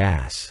deadly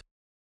gas.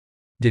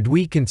 Did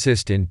we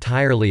consist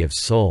entirely of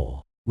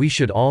soul, we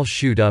should all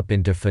shoot up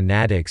into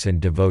fanatics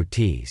and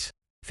devotees,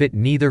 fit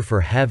neither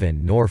for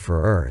heaven nor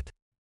for earth.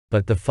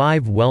 But the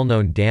 5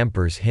 well-known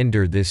dampers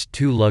hinder this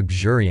too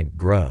luxuriant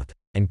growth,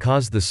 and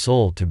cause the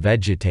soul to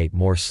vegetate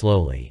more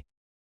slowly.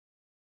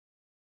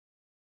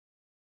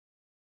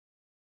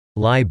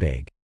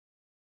 Liebig.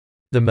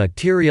 The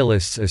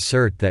materialists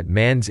assert that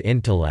man's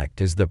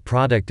intellect is the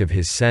product of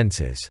his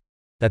senses,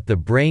 that the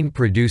brain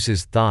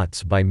produces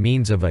thoughts by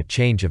means of a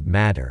change of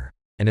matter,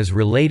 and is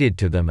related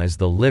to them as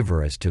the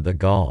liver is to the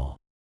gall.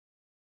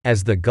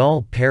 As the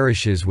gall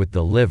perishes with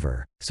the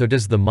liver, so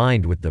does the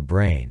mind with the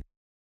brain.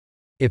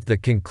 If the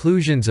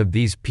conclusions of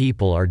these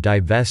people are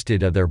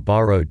divested of their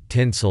borrowed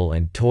tinsel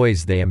and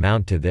toys, they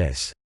amount to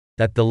this: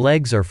 that the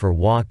legs are for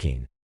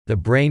walking, the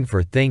brain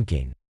for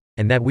thinking,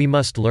 and that we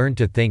must learn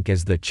to think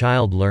as the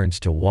child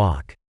learns to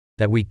walk,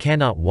 that we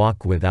cannot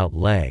walk without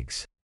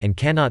legs, and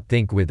cannot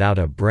think without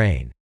a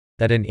brain,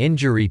 that an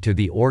injury to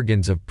the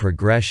organs of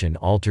progression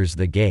alters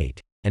the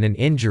gait, and an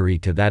injury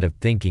to that of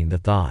thinking the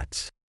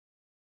thoughts.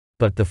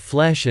 But the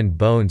flesh and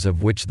bones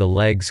of which the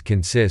legs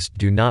consist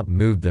do not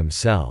move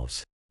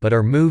themselves, but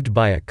are moved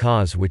by a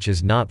cause which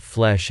is not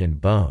flesh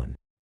and bone.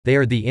 They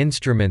are the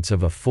instruments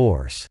of a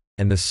force,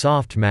 and the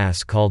soft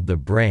mass called the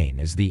brain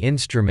is the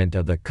instrument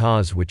of the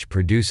cause which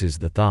produces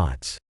the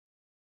thoughts.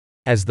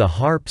 As the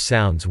harp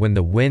sounds when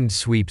the wind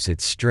sweeps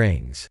its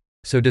strings,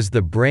 so does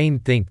the brain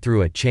think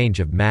through a change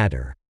of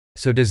matter,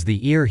 so does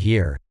the ear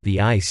hear, the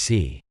eye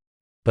see.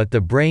 But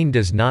the brain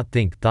does not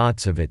think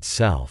thoughts of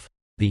itself,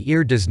 the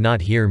ear does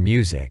not hear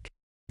music,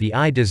 the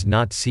eye does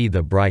not see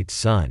the bright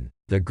sun,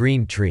 the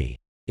green tree,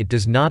 it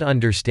does not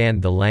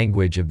understand the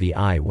language of the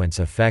eye whence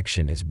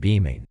affection is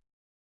beaming.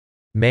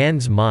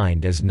 Man's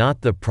mind is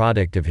not the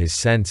product of his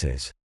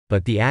senses,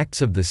 but the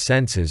acts of the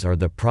senses are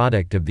the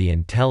product of the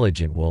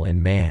intelligent will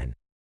in man.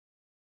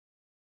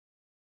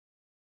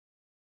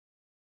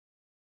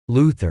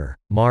 Luther,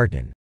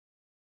 Martin.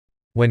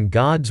 When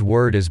God's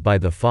word is by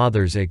the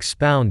fathers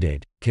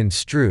expounded,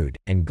 construed,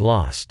 and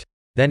glossed,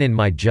 then in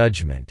my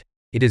judgment,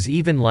 it is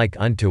even like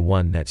unto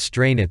one that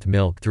straineth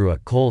milk through a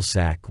coal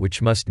sack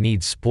which must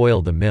needs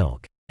spoil the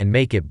milk, and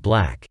make it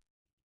black.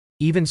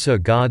 Even so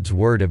God's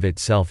word of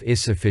itself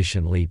is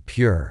sufficiently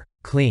pure,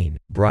 clean,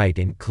 bright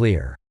and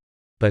clear.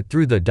 But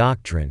through the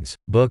doctrines,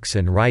 books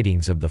and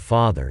writings of the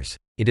fathers,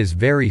 it is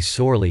very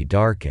sorely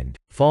darkened,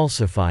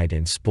 falsified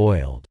and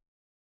spoiled.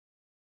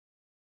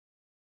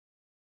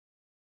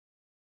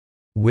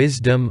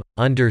 Wisdom,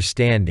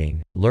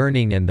 understanding,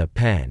 learning and the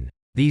pen,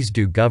 these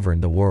do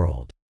govern the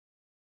world.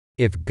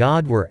 If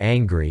God were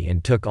angry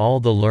and took all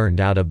the learned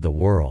out of the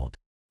world,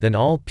 then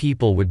all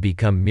people would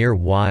become mere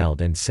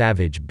wild and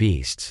savage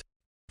beasts.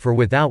 For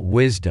without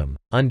wisdom,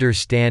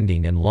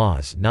 understanding and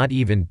laws not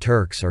even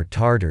Turks or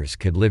Tartars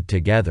could live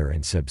together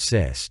and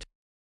subsist.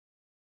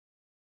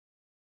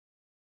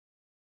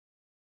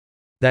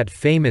 That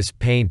famous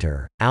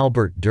painter,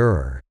 Albert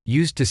Dürer,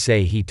 used to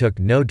say he took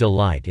no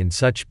delight in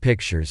such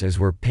pictures as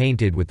were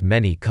painted with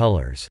many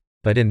colors,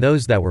 but in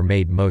those that were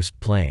made most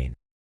plain.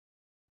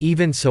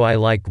 Even so I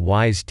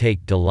likewise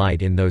take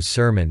delight in those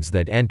sermons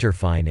that enter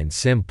fine and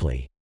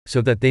simply,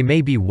 so that they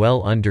may be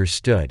well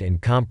understood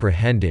and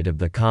comprehended of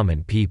the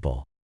common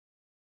people.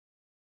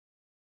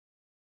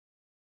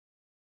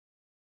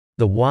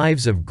 The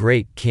wives of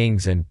great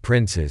kings and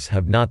princes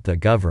have not the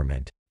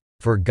government,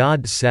 for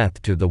God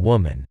saith to the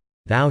woman,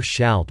 Thou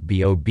shalt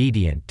be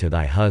obedient to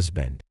thy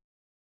husband.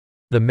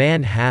 The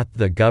man hath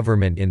the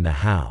government in the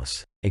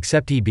house,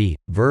 except he be,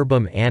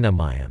 verbum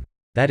animaeum,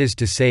 that is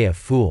to say a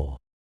fool,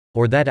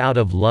 or that out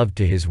of love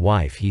to his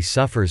wife he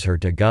suffers her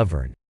to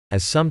govern,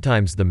 as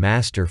sometimes the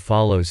master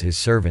follows his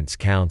servant's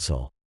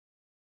counsel.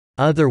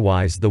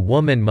 Otherwise the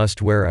woman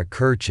must wear a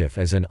kerchief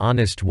as an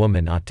honest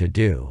woman ought to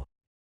do.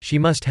 She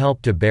must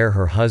help to bear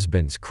her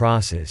husband's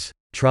crosses,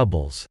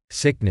 troubles,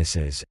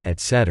 sicknesses,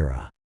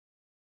 etc.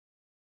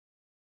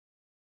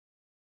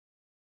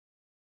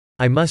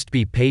 I must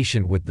be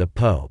patient with the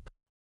Pope.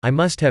 I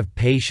must have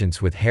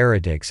patience with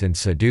heretics and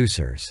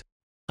seducers.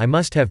 I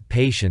must have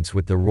patience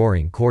with the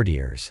roaring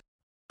courtiers.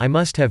 I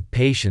must have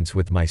patience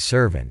with my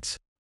servants.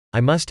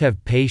 I must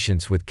have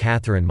patience with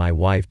Catherine my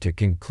wife to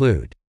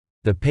conclude.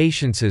 The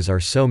patiences are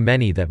so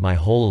many that my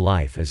whole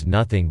life is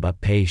nothing but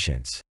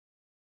patience.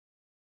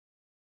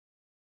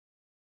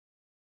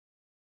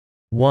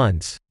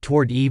 Once,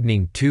 toward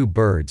evening 2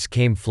 birds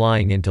came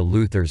flying into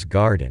Luther's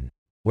garden,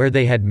 where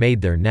they had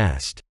made their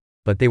nest,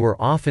 but they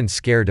were often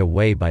scared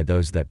away by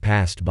those that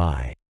passed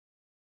by.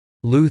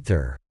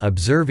 Luther,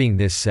 observing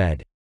this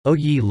said, O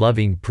ye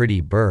loving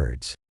pretty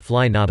birds,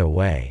 fly not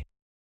away.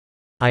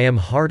 I am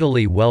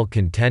heartily well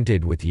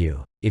contented with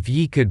you, if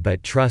ye could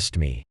but trust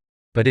me.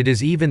 But it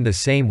is even the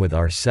same with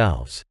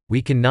ourselves,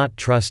 we cannot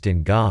trust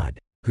in God,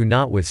 who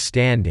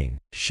notwithstanding,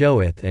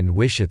 showeth and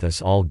wisheth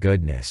us all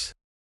goodness.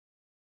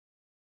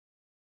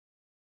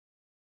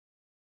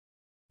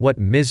 What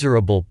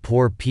miserable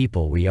poor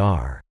people we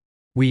are!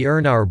 We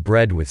earn our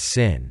bread with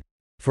sin.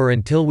 For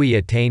until we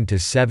attain to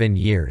 7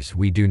 years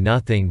we do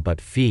nothing but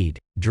feed,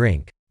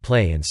 drink,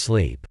 play and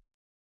sleep.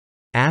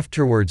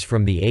 Afterwards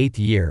from the 8th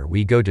year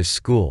we go to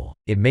school,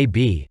 it may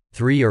be,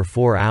 3 or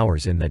 4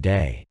 hours in the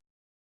day.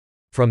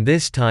 From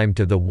this time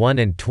to the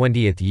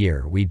 21st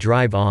year we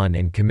drive on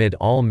and commit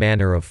all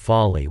manner of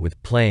folly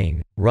with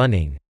playing,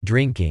 running,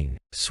 drinking,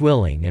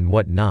 swilling and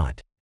what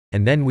not,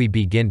 and then we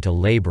begin to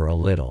labor a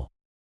little.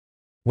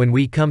 When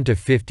we come to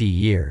 50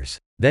 years,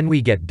 then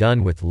we get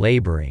done with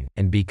laboring,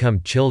 and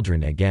become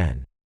children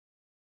again.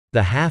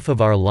 The half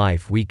of our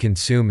life we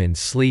consume in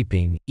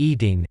sleeping,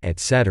 eating,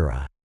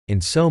 etc.,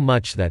 in so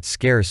much that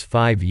scarce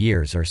 5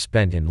 years are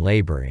spent in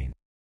laboring.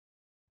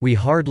 We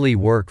hardly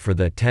work for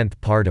the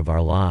 10th part of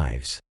our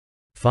lives.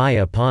 Fie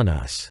upon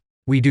us!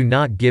 We do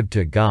not give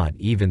to God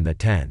even the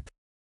 10th.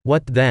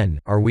 What then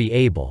are we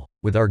able,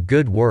 with our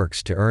good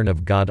works to earn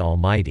of God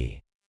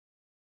Almighty?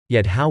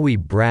 Yet how we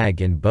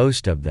brag and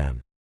boast of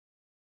them!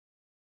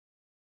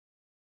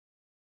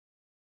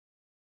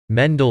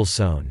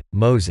 Mendelssohn,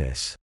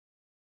 Moses.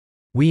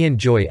 We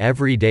enjoy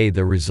every day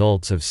the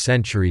results of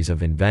centuries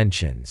of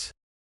inventions.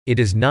 It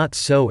is not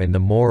so in the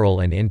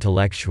moral and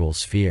intellectual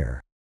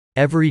sphere.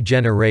 Every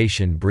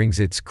generation brings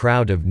its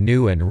crowd of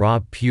new and raw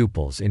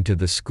pupils into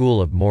the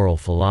school of moral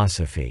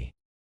philosophy.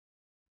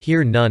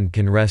 Here none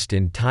can rest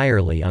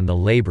entirely on the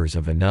labors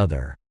of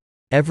another.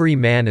 Every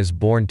man is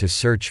born to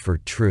search for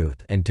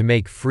truth and to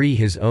make free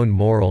his own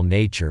moral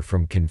nature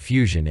from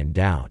confusion and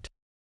doubt.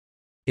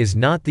 Is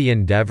not the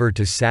endeavor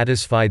to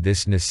satisfy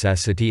this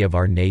necessity of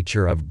our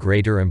nature of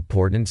greater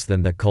importance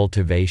than the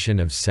cultivation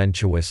of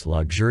sensuous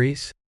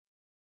luxuries?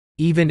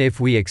 Even if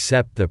we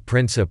accept the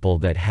principle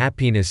that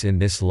happiness in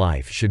this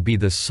life should be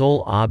the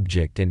sole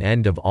object and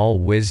end of all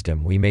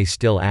wisdom, we may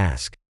still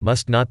ask,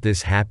 must not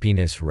this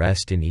happiness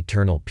rest in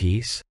eternal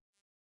peace?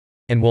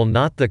 And will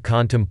not the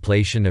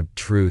contemplation of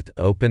truth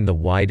open the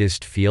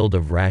widest field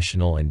of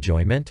rational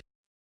enjoyment?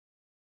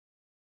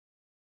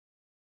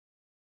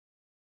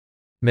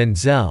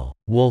 Menzel,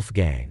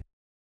 Wolfgang.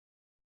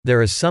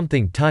 There is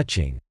something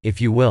touching,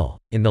 if you will,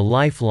 in the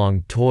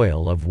lifelong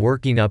toil of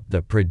working up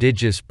the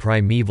prodigious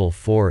primeval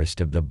forest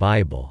of the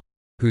Bible,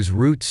 whose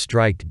roots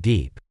strike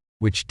deep,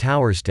 which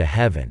towers to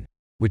heaven,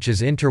 which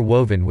is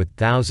interwoven with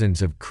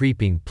thousands of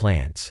creeping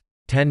plants,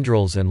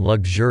 tendrils and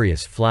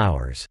luxurious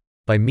flowers,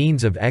 by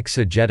means of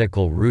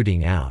exegetical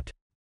rooting out,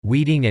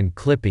 weeding and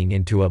clipping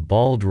into a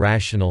bald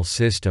rational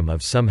system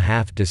of some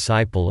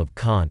half-disciple of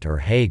Kant or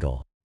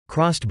Hegel,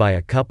 crossed by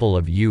a couple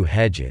of yew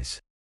hedges,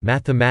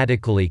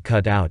 mathematically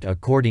cut out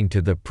according to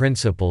the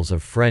principles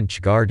of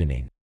French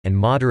gardening, and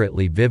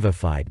moderately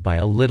vivified by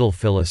a little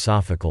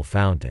philosophical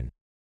fountain.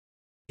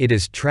 It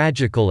is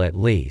tragical at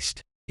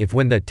least, if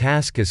when the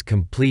task is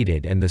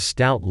completed and the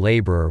stout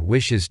laborer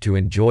wishes to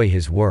enjoy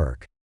his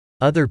work,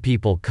 other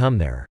people come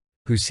there,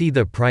 who see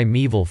the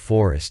primeval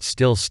forest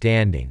still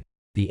standing,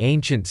 the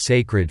ancient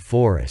sacred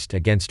forest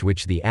against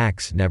which the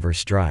axe never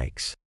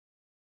strikes.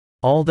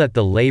 All that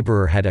the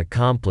laborer had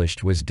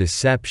accomplished was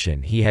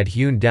deception. He had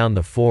hewn down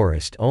the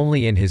forest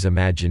only in his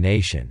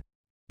imagination.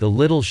 The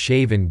little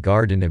shaven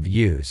garden of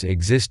yews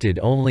existed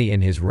only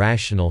in his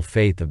rational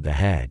faith of the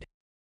head.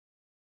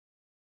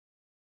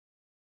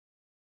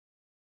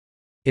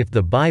 If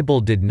the Bible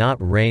did not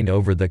reign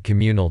over the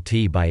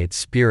community by its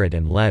spirit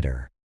and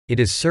letter, it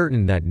is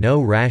certain that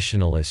no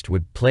rationalist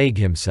would plague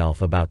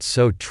himself about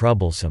so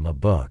troublesome a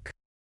book.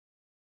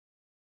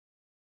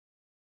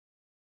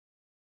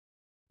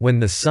 When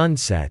the sun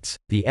sets,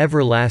 the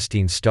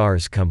everlasting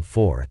stars come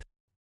forth.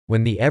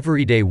 When the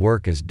everyday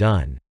work is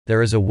done,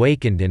 there is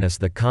awakened in us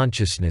the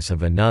consciousness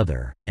of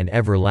another, an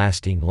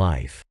everlasting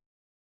life.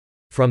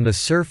 From the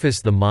surface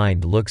the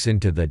mind looks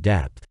into the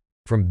depth,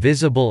 from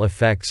visible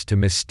effects to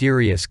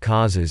mysterious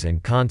causes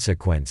and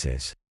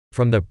consequences,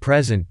 from the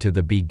present to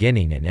the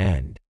beginning and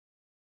end.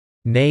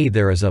 Nay,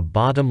 there is a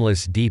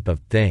bottomless deep of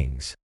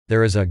things,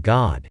 there is a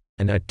God,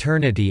 an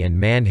eternity, and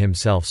man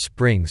himself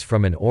springs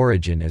from an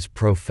origin as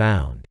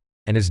profound,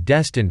 and is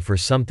destined for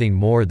something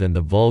more than the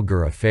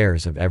vulgar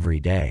affairs of every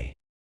day.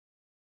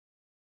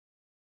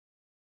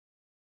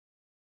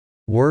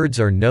 Words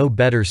are no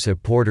better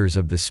supporters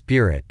of the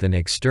spirit than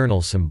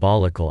external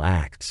symbolical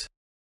acts.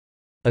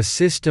 A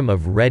system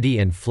of ready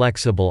and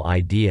flexible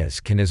ideas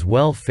can as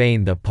well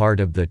feign the part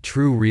of the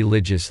true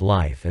religious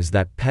life as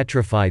that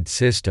petrified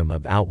system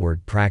of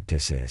outward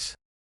practices.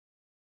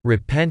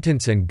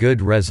 Repentance and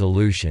good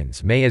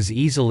resolutions may as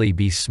easily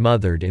be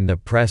smothered in the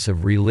press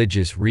of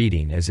religious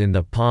reading as in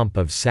the pomp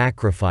of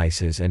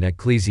sacrifices and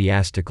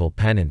ecclesiastical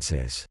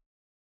penances.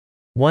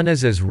 One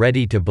is as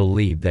ready to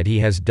believe that he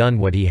has done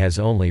what he has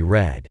only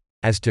read,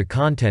 as to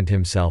content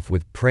himself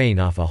with praying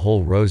off a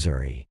whole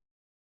rosary.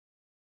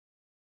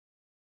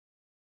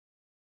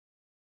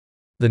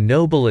 The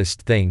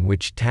noblest thing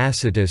which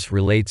Tacitus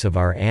relates of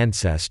our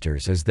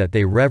ancestors is that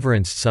they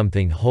reverenced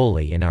something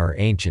holy in our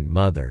ancient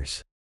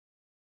mothers.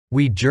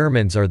 We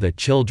Germans are the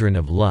children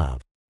of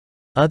love.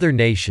 Other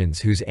nations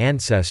whose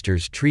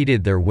ancestors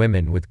treated their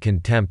women with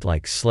contempt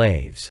like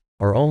slaves,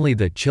 are only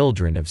the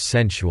children of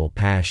sensual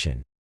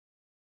passion.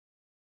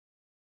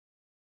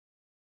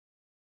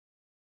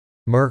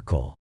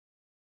 Merkel.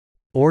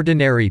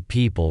 Ordinary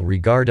people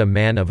regard a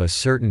man of a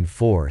certain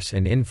force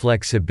and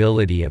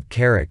inflexibility of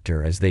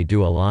character as they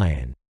do a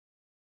lion.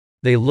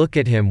 They look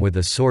at him with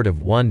a sort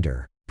of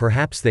wonder,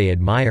 perhaps they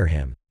admire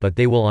him, but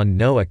they will on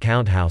no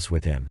account house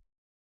with him.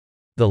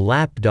 The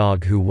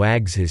lapdog who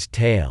wags his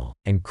tail,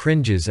 and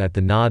cringes at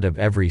the nod of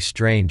every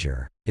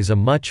stranger, is a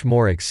much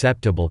more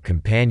acceptable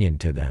companion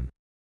to them.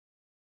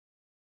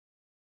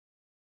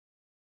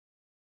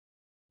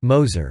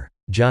 Möser,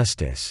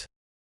 Justus.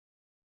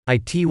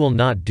 It will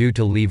not do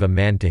to leave a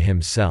man to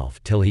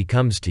himself till he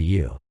comes to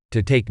you,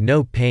 to take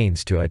no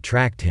pains to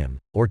attract him,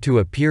 or to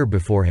appear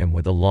before him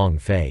with a long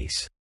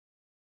face.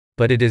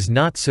 But it is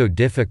not so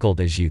difficult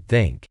as you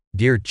think,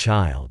 dear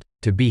child,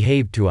 to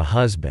behave to a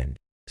husband,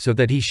 so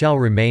that he shall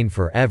remain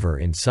forever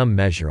in some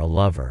measure a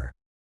lover.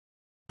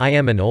 I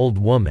am an old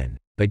woman,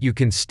 but you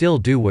can still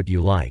do what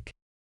you like.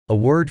 A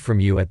word from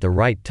you at the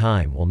right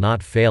time will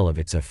not fail of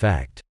its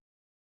effect.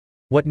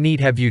 What need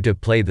have you to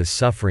play the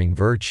suffering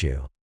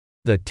virtue?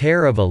 The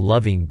tear of a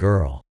loving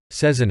girl,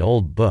 says an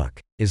old book,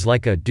 is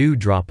like a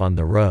dewdrop on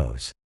the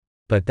rose,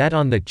 but that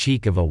on the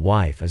cheek of a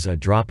wife is a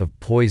drop of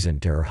poison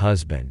to her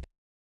husband.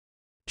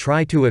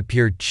 Try to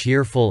appear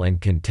cheerful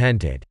and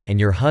contented, and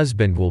your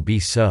husband will be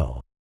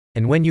so.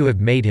 And when you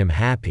have made him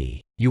happy,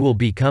 you will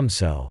become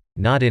so,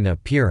 not in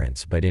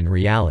appearance but in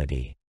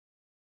reality.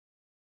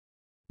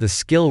 The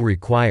skill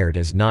required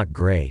is not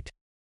great.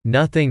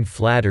 Nothing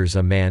flatters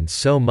a man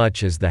so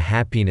much as the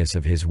happiness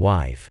of his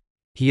wife.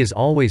 He is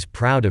always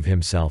proud of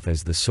himself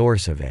as the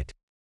source of it.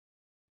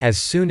 As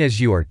soon as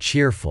you are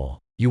cheerful,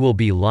 you will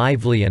be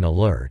lively and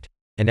alert,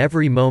 and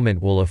every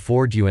moment will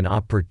afford you an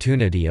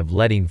opportunity of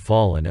letting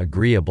fall an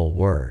agreeable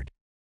word.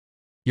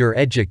 Your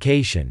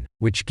education,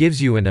 which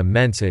gives you an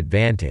immense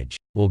advantage,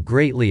 will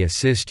greatly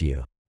assist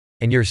you,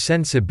 and your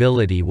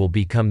sensibility will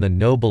become the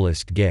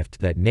noblest gift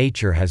that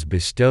nature has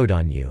bestowed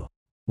on you,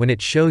 when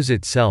it shows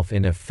itself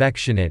in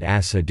affectionate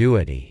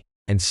assiduity,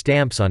 and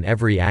stamps on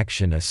every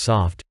action a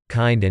soft,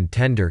 kind and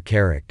tender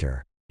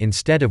character,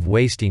 instead of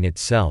wasting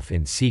itself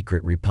in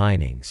secret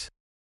repinings.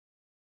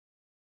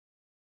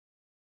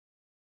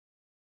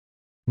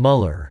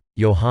 Müller,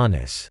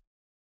 Johannes.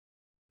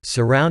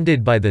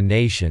 Surrounded by the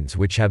nations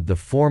which have the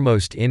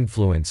foremost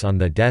influence on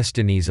the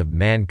destinies of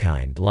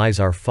mankind lies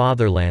our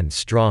fatherland,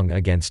 strong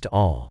against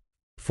all,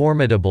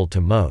 formidable to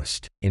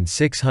most, in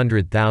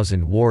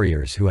 600,000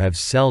 warriors who have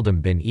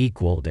seldom been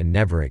equalled and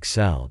never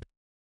excelled.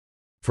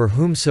 For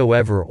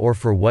whomsoever or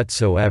for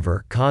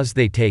whatsoever cause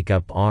they take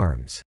up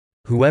arms,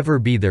 whoever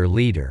be their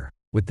leader,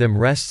 with them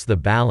rests the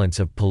balance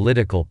of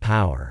political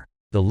power,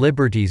 the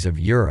liberties of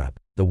Europe,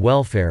 the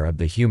welfare of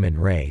the human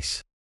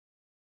race.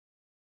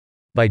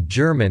 By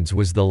Germans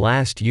was the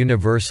last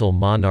universal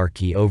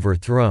monarchy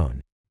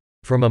overthrown.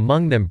 From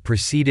among them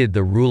proceeded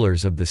the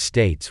rulers of the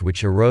states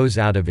which arose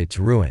out of its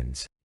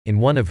ruins, in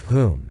one of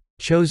whom,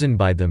 chosen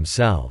by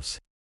themselves,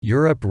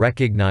 Europe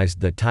recognized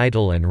the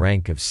title and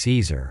rank of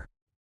Caesar,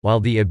 while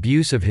the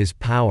abuse of his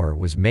power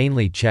was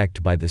mainly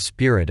checked by the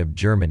spirit of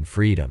German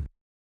freedom.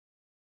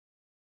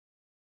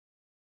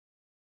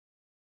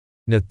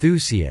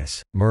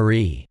 Nathusius,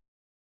 Marie.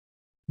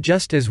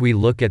 Just as we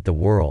look at the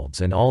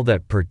worlds and all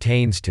that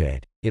pertains to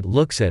it, it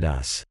looks at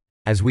us.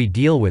 As we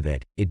deal with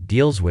it, it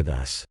deals with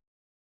us.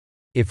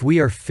 If we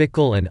are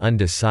fickle and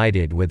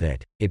undecided with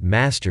it, it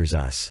masters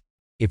us.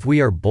 If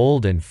we are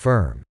bold and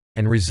firm,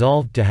 and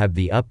resolved to have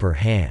the upper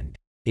hand,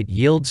 it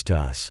yields to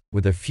us,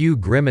 with a few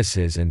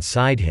grimaces and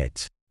side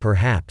hits,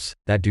 perhaps,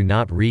 that do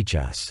not reach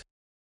us.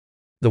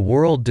 The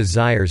world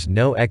desires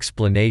no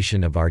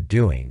explanation of our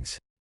doings.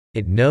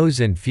 It knows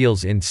and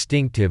feels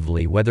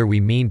instinctively whether we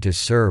mean to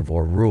serve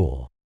or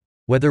rule,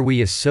 whether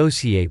we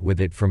associate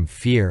with it from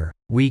fear,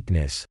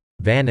 weakness,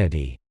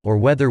 vanity, or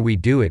whether we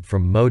do it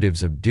from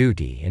motives of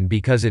duty and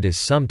because it is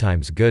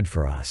sometimes good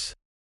for us.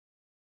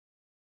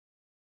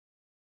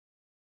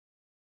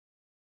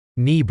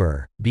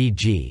 Niebuhr,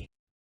 B.G.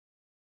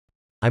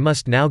 I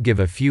must now give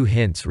a few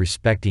hints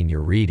respecting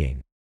your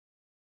reading.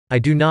 I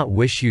do not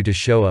wish you to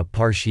show a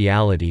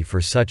partiality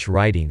for such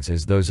writings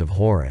as those of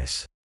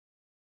Horace.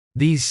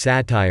 These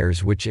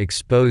satires which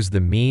expose the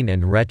mean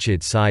and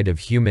wretched side of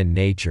human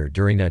nature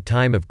during a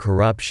time of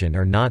corruption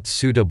are not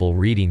suitable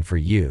reading for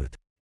youth,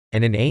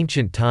 and in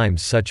ancient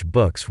times such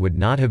books would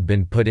not have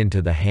been put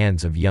into the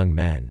hands of young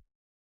men.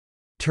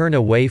 Turn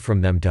away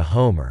from them to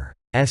Homer,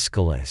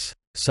 Aeschylus,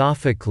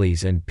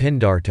 Sophocles and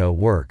Pindar,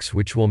 works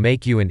which will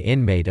make you an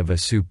inmate of a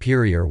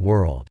superior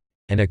world,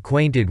 and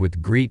acquainted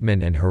with great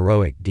men and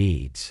heroic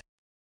deeds.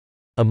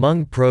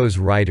 Among prose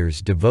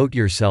writers devote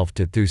yourself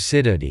to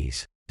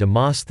Thucydides,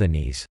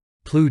 Demosthenes,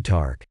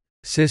 Plutarch,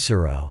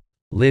 Cicero,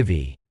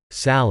 Livy,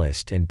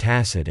 Sallust and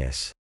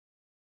Tacitus.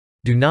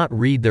 Do not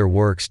read their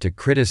works to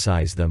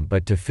criticize them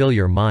but to fill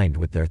your mind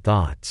with their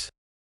thoughts.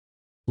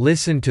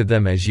 Listen to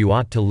them as you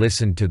ought to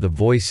listen to the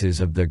voices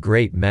of the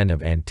great men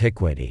of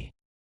antiquity.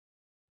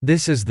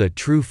 This is the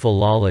true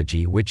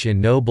philology which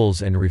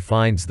ennobles and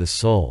refines the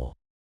soul,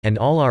 and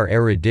all our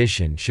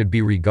erudition should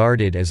be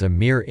regarded as a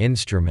mere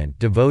instrument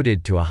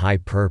devoted to a high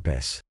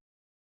purpose.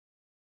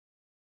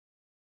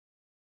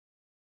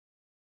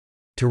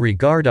 To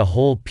regard a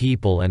whole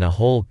people and a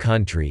whole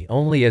country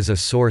only as a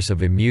source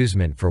of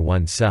amusement for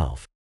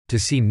oneself, to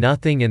see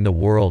nothing in the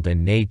world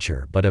and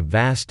nature but a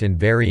vast and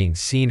varying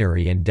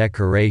scenery and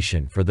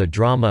decoration for the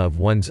drama of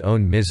one's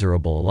own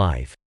miserable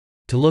life,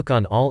 to look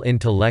on all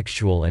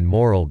intellectual and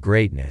moral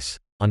greatness,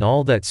 on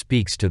all that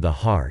speaks to the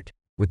heart,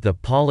 with the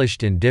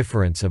polished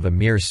indifference of a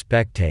mere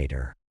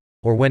spectator,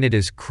 or when it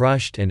is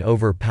crushed and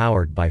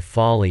overpowered by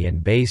folly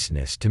and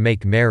baseness to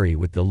make merry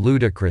with the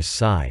ludicrous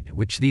side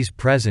which these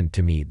present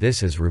to me,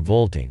 this is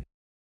revolting.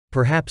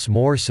 Perhaps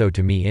more so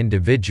to me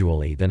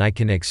individually than I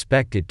can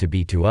expect it to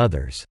be to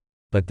others,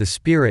 but the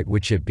spirit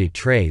which it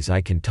betrays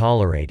I can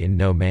tolerate in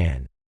no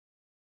man.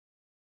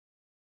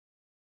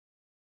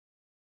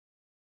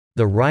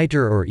 The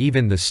writer or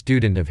even the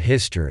student of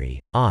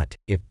history ought,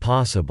 if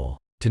possible,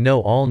 to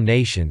know all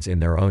nations in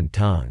their own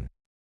tongue.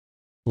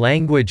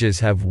 Languages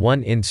have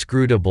one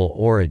inscrutable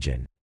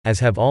origin, as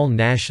have all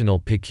national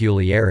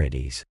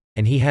peculiarities,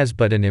 and he has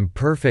but an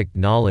imperfect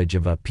knowledge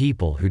of a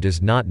people who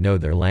does not know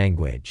their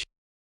language.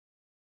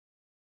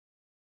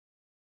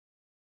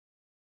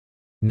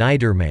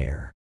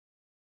 Niedermayer.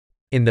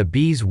 In the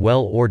bee's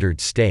well-ordered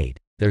state,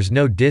 there's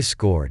no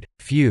discord,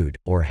 feud,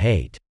 or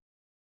hate.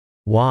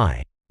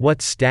 Why?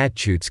 What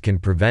statutes can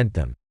prevent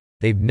them?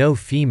 They've no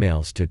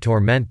females to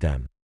torment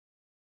them.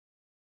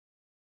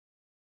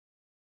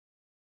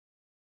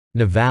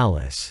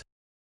 Novalis.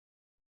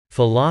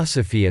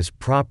 Philosophy is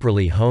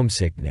properly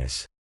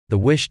homesickness, the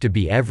wish to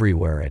be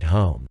everywhere at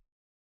home.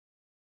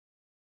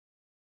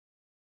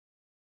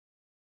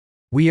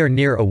 We are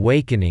near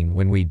awakening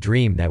when we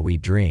dream that we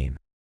dream.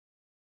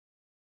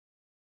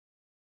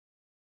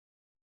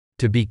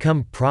 To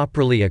become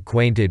properly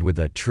acquainted with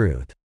a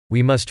truth,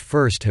 we must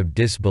first have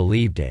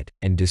disbelieved it,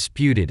 and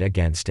disputed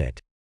against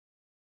it.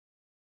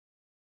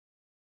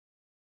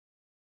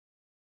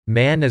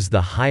 Man is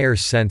the higher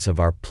sense of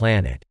our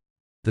planet,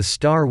 the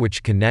star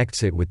which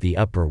connects it with the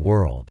upper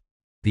world,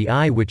 the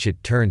eye which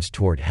it turns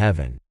toward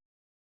heaven.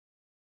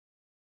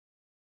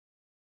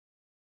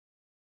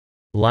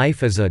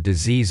 Life is a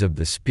disease of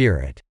the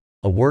spirit,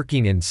 a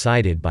working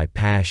incited by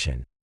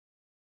passion.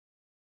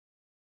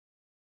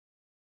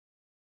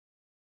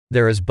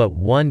 There is but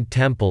one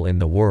temple in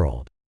the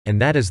world, and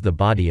that is the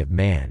body of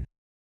man.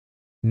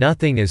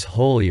 Nothing is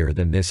holier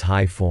than this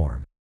high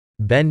form.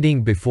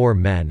 Bending before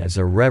men is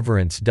a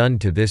reverence done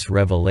to this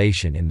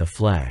revelation in the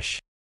flesh.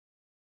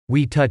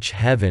 We touch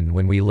heaven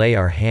when we lay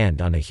our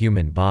hand on a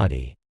human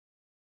body.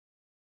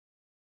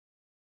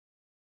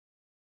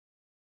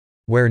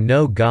 Where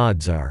no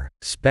gods are,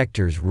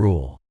 specters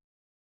rule.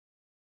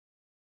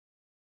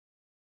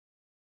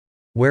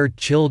 Where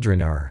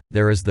children are,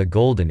 there is the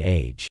golden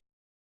age.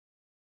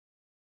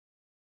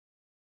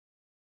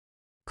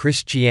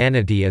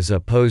 Christianity is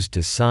opposed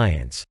to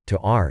science, to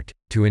art,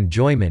 to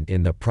enjoyment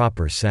in the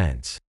proper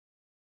sense.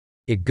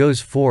 It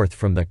goes forth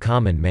from the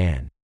common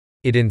man.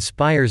 It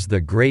inspires the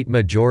great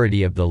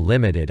majority of the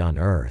limited on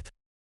earth.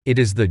 It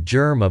is the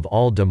germ of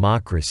all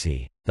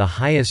democracy, the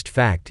highest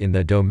fact in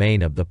the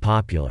domain of the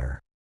popular.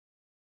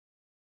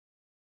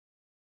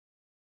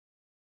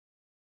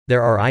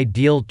 There are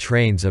ideal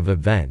trains of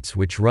events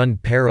which run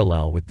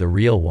parallel with the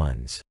real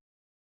ones.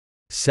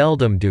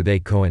 Seldom do they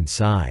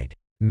coincide.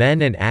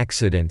 Men and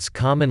accidents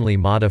commonly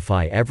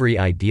modify every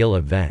ideal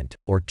event,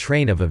 or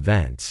train of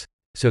events,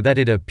 so that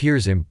it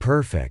appears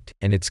imperfect,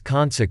 and its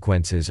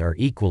consequences are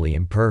equally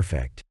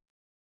imperfect.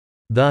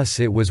 Thus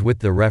it was with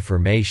the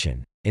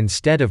Reformation.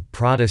 Instead of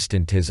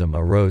Protestantism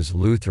arose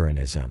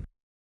Lutheranism.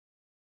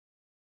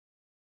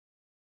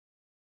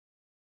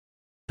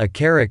 A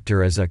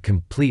character is a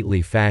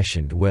completely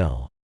fashioned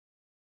will.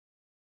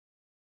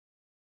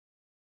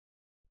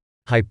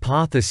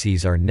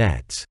 Hypotheses are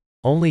nets.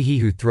 Only he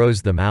who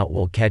throws them out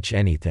will catch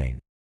anything.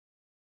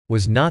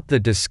 Was not the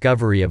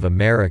discovery of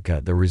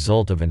America the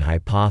result of an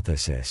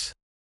hypothesis?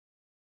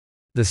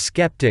 The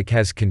skeptic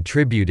has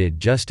contributed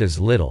just as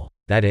little,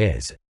 that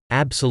is,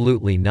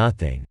 absolutely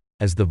nothing,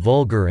 as the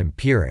vulgar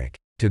empiric,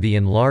 to the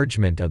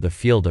enlargement of the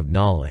field of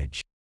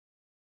knowledge.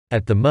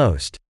 At the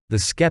most, the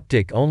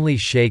skeptic only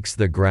shakes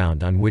the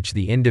ground on which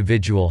the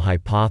individual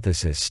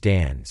hypothesis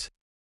stands.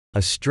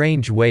 A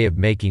strange way of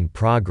making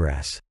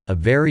progress, a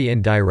very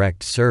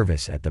indirect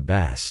service at the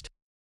best.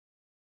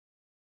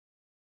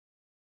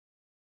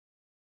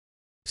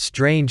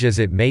 Strange as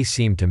it may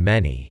seem to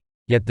many,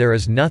 yet there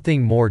is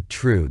nothing more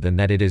true than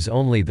that it is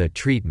only the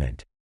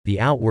treatment, the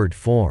outward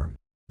form,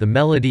 the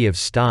melody of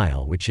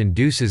style which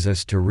induces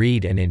us to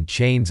read and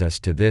enchains us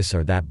to this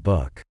or that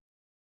book.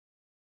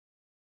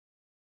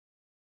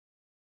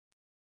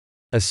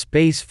 A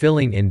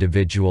space-filling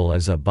individual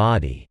is a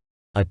body,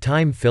 a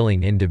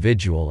time-filling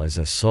individual is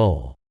a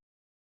soul.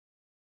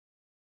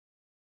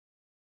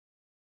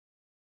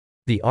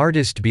 The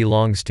artist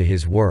belongs to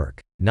his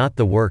work, not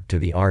the work to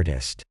the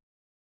artist.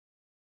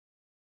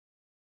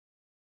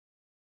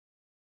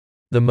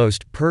 The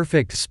most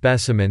perfect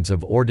specimens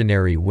of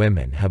ordinary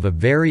women have a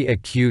very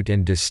acute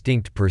and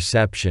distinct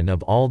perception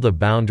of all the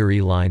boundary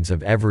lines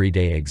of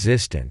everyday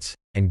existence,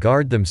 and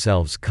guard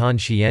themselves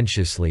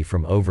conscientiously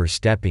from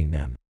overstepping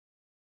them.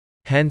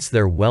 Hence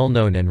their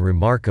well-known and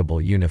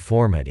remarkable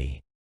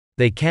uniformity.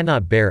 They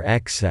cannot bear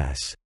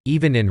excess,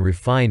 even in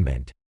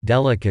refinement,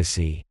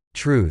 delicacy,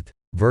 truth,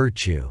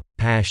 virtue,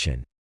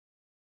 passion.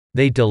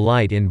 They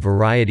delight in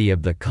variety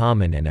of the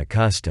common and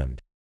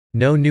accustomed.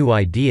 No new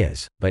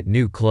ideas, but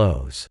new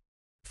clothes.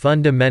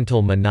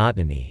 Fundamental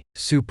monotony,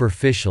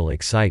 superficial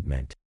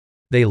excitement.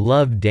 They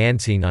love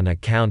dancing on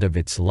account of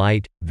its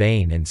light,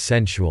 vain and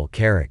sensual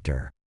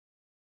character.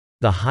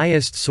 The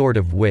highest sort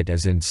of wit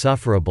is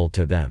insufferable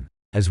to them,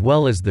 as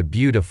well as the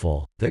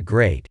beautiful, the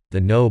great,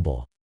 the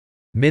noble.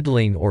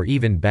 Middling or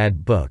even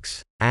bad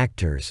books,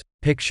 actors,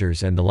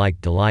 pictures and the like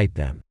delight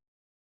them.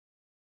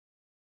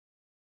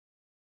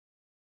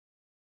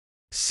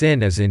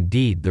 Sin is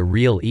indeed the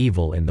real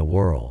evil in the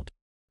world.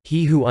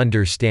 He who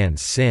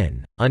understands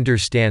sin,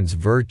 understands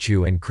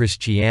virtue and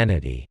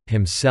Christianity,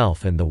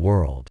 himself and the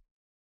world.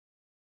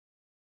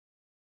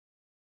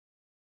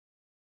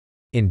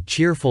 In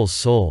cheerful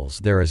souls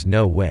there is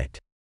no wit.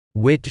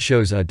 Wit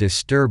shows a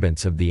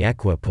disturbance of the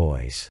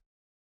equipoise.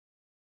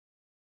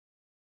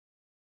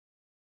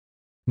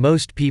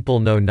 Most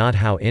people know not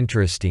how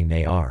interesting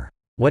they are,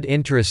 what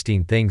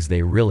interesting things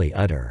they really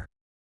utter.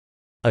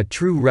 A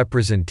true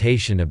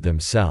representation of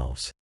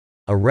themselves,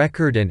 a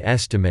record and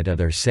estimate of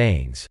their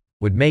sayings,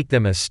 would make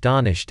them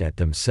astonished at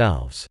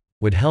themselves,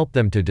 would help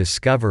them to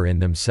discover in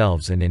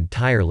themselves an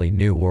entirely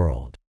new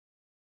world.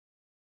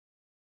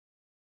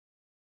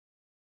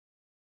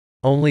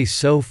 Only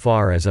so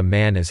far as a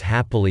man is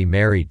happily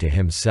married to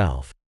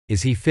himself,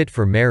 is he fit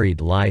for married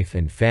life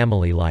and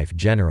family life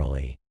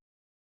generally.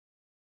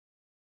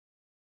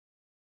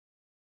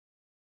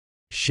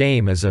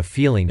 Shame is a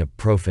feeling of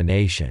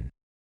profanation.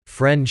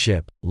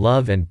 Friendship,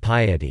 love and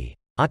piety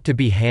ought to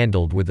be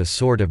handled with a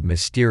sort of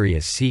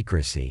mysterious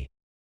secrecy.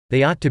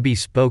 They ought to be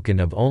spoken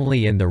of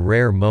only in the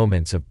rare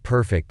moments of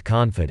perfect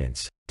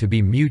confidence, to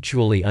be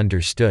mutually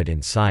understood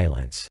in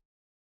silence.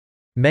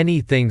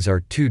 Many things are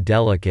too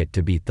delicate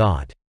to be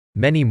thought,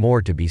 many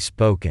more to be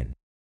spoken.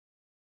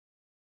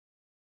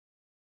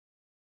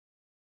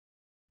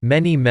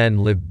 Many men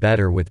live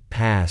better with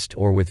past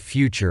or with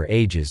future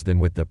ages than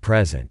with the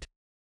present.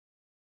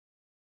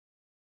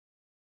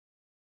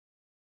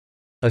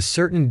 A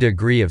certain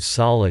degree of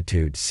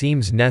solitude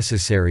seems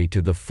necessary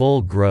to the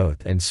full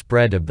growth and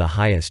spread of the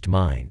highest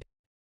mind,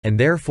 and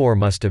therefore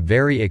must a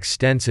very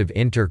extensive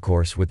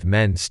intercourse with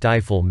men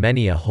stifle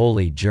many a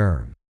holy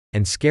germ,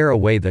 and scare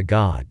away the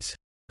gods,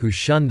 who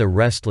shun the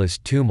restless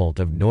tumult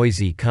of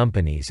noisy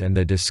companies and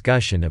the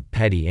discussion of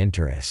petty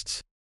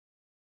interests.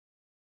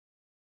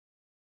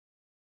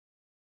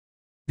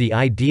 The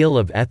ideal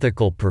of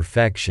ethical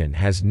perfection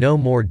has no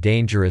more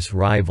dangerous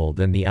rival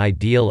than the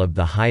ideal of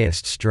the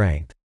highest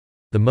strength,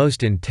 the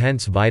most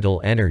intense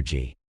vital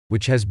energy,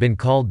 which has been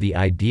called the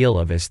ideal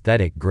of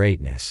aesthetic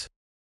greatness.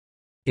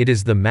 It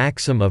is the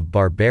maxim of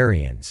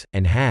barbarians,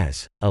 and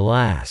has,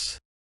 alas,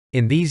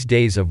 in these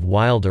days of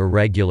wild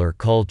irregular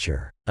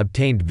culture,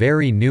 obtained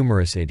very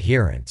numerous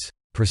adherents,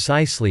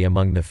 precisely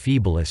among the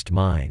feeblest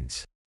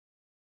minds.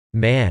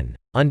 Man,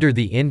 under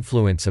the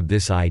influence of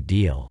this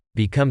ideal,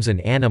 becomes an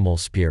animal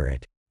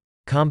spirit,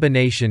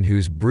 combination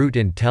whose brute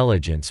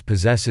intelligence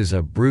possesses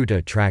a brute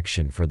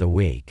attraction for the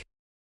weak.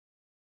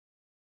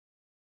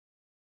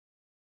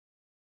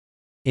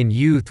 In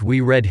youth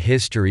we read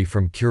history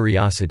from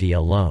curiosity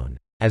alone,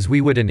 as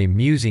we would an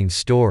amusing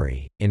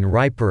story. In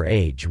riper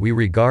age we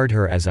regard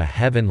her as a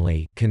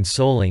heavenly,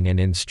 consoling and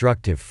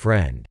instructive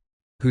friend,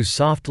 who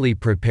softly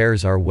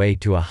prepares our way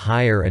to a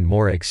higher and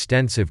more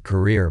extensive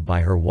career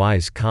by her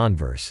wise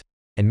converse,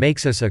 and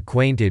makes us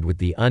acquainted with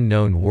the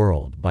unknown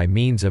world by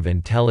means of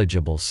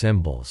intelligible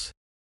symbols.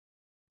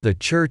 The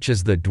church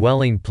is the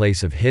dwelling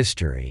place of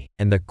history,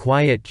 and the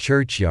quiet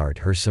churchyard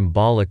her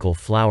symbolical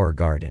flower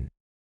garden.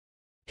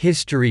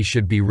 History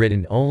should be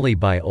written only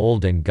by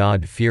old and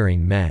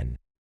God-fearing men,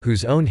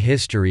 whose own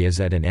history is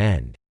at an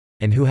end,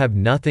 and who have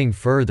nothing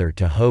further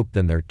to hope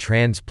than their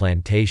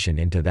transplantation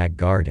into that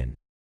garden.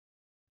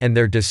 And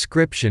their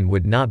description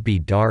would not be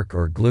dark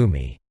or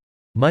gloomy.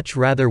 Much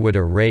rather would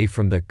a ray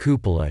from the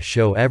cupola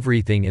show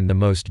everything in the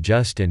most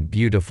just and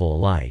beautiful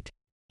light,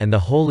 and the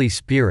Holy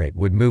Spirit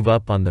would move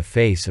up on the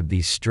face of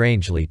these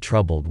strangely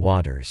troubled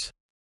waters.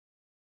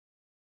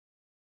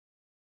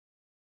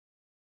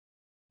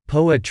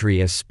 Poetry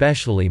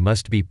especially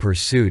must be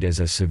pursued as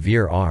a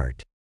severe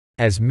art.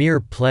 As mere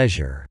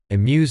pleasure,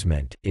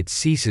 amusement, it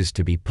ceases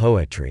to be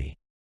poetry.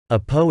 A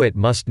poet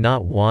must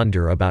not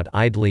wander about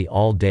idly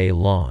all day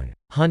long,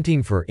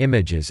 hunting for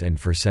images and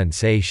for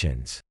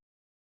sensations.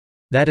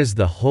 That is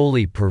the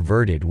wholly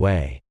perverted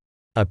way.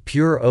 A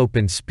pure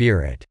open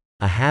spirit,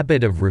 a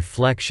habit of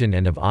reflection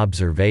and of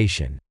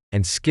observation,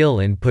 and skill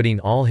in putting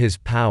all his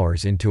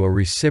powers into a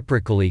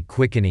reciprocally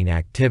quickening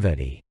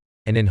activity,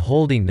 and in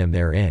holding them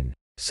therein,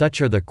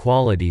 such are the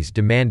qualities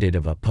demanded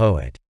of a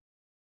poet.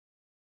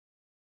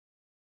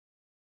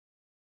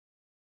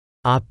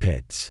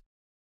 Opits.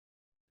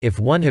 If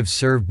one have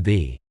served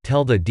thee,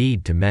 tell the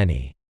deed to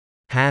many.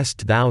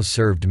 Hast thou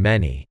served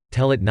many,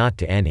 tell it not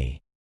to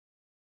any.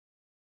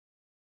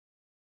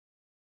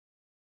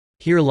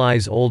 Here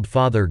lies old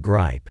Father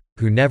Gripe,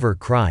 who never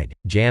cried,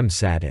 jam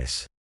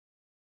satis.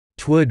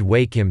 'Twould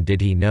wake him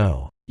did he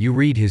know, you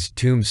read his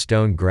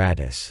tombstone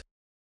gratis.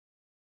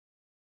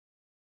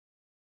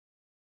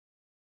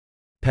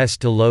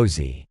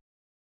 Pestalozzi.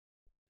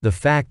 The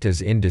fact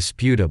is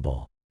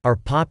indisputable. Our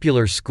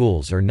popular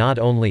schools are not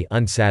only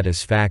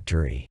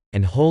unsatisfactory,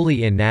 and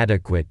wholly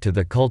inadequate to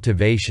the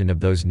cultivation of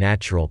those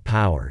natural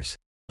powers,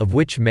 of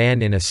which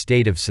man in a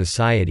state of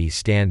society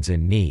stands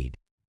in need.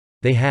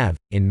 They have,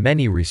 in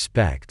many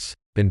respects,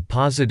 been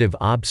positive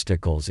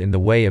obstacles in the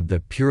way of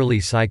the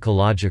purely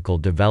psychological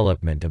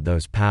development of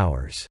those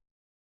powers.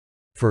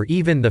 For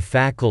even the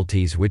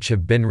faculties which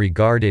have been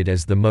regarded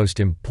as the most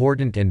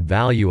important and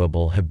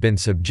valuable have been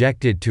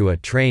subjected to a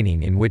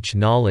training in which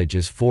knowledge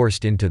is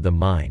forced into the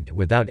mind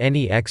without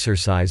any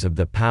exercise of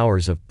the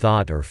powers of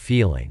thought or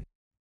feeling.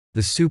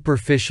 The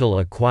superficial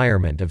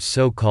acquirement of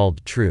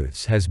so-called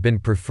truths has been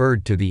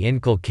preferred to the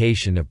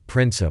inculcation of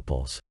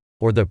principles,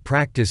 or the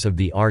practice of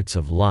the arts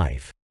of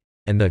life,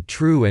 and the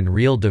true and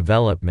real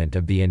development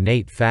of the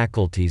innate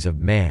faculties of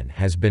man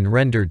has been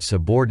rendered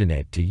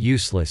subordinate to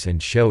useless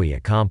and showy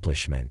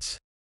accomplishments.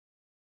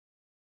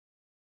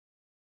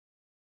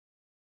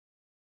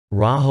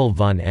 Rahel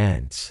von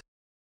Ense.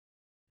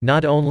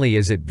 Not only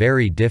is it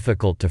very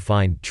difficult to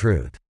find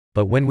truth,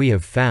 but when we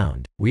have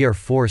found, we are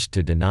forced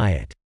to deny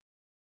it.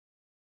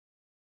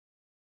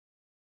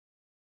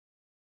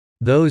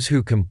 Those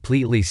who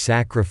completely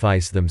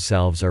sacrifice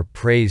themselves are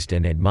praised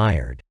and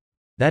admired.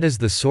 That is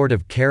the sort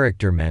of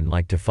character men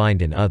like to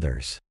find in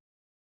others.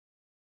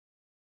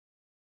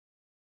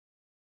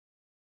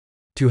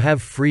 To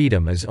have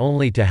freedom is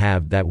only to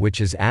have that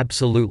which is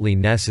absolutely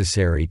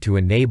necessary to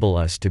enable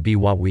us to be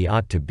what we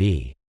ought to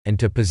be, and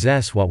to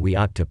possess what we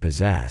ought to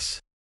possess.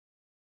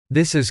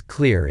 This is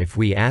clear if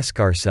we ask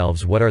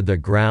ourselves what are the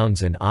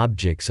grounds and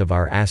objects of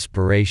our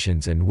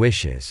aspirations and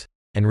wishes,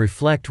 and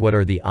reflect what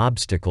are the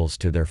obstacles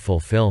to their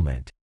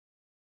fulfillment.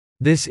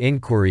 This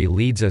inquiry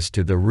leads us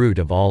to the root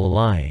of all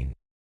lying.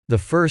 The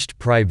first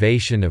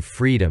privation of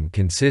freedom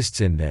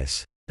consists in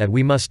this, that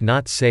we must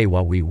not say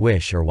what we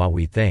wish or what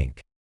we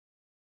think.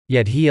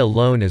 Yet he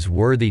alone is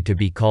worthy to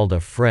be called a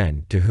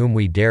friend to whom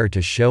we dare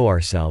to show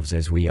ourselves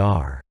as we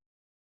are.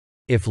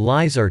 If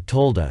lies are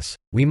told us,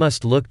 we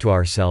must look to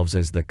ourselves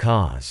as the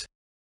cause.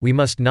 We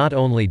must not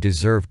only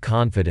deserve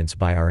confidence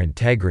by our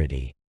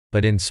integrity,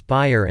 but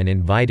inspire and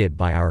invite it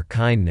by our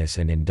kindness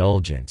and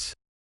indulgence.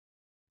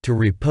 To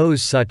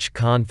repose such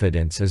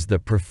confidence is the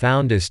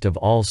profoundest of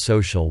all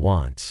social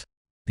wants,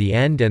 the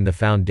end and the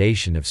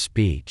foundation of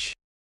speech.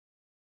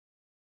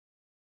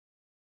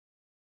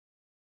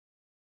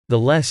 The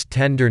less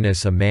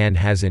tenderness a man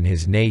has in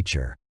his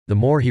nature, the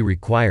more he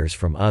requires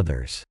from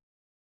others.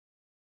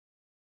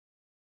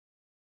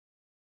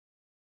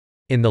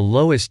 In the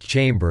lowest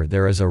chamber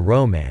there is a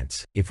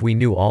romance, if we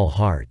knew all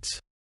hearts.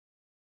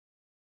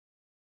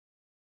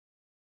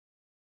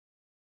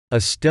 A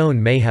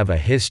stone may have a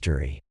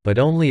history, but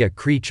only a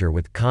creature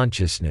with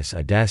consciousness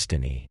a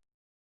destiny.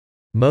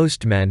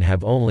 Most men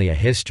have only a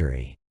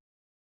history.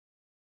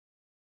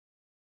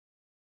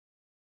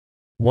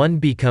 One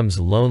becomes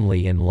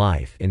lonely in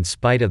life in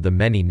spite of the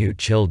many new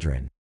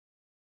children.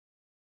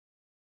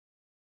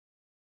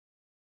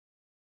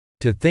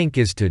 To think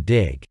is to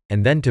dig,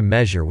 and then to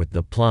measure with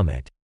the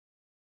plummet.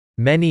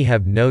 Many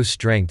have no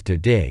strength to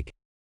dig,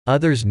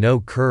 others no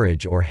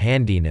courage or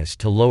handiness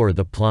to lower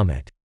the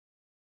plummet.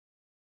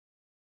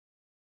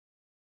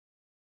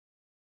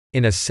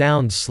 In a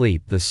sound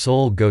sleep the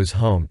soul goes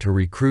home to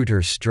recruit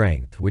her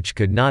strength which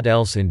could not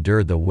else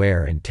endure the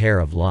wear and tear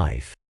of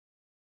life.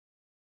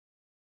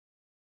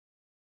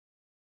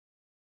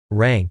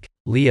 Ranke,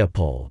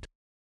 Leopold.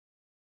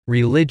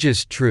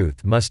 Religious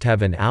truth must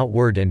have an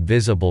outward and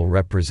visible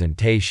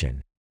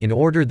representation, in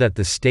order that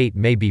the state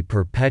may be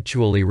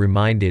perpetually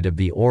reminded of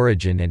the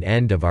origin and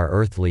end of our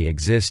earthly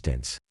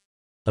existence,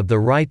 of the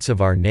rights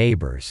of our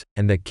neighbors,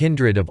 and the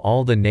kindred of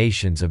all the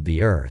nations of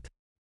the earth.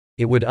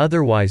 It would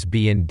otherwise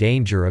be in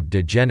danger of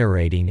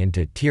degenerating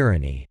into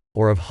tyranny,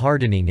 or of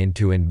hardening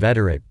into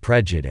inveterate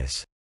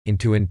prejudice,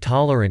 into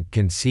intolerant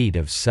conceit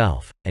of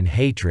self, and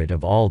hatred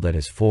of all that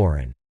is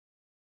foreign.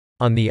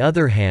 On the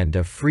other hand,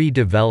 a free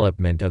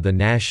development of the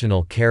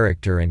national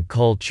character and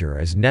culture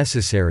is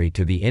necessary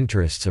to the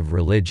interests of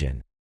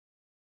religion.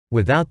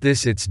 Without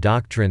this its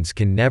doctrines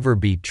can never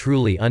be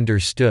truly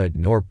understood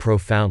nor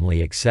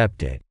profoundly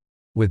accepted.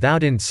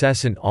 Without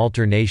incessant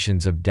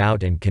alternations of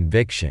doubt and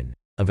conviction,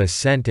 of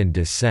assent and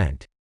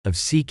dissent, of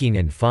seeking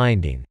and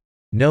finding,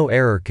 no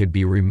error could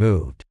be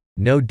removed,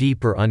 no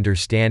deeper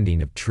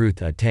understanding of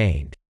truth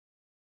attained.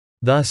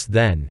 Thus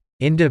then,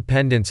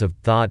 independence of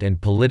thought and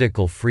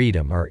political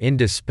freedom are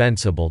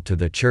indispensable to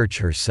the Church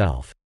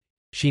herself.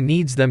 She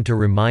needs them to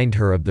remind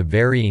her of the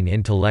varying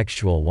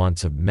intellectual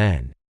wants of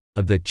men,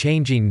 of the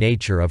changing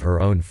nature of her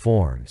own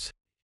forms.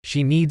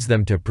 She needs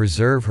them to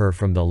preserve her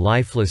from the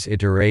lifeless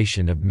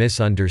iteration of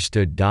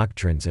misunderstood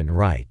doctrines and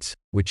rites,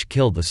 which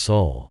kill the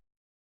soul.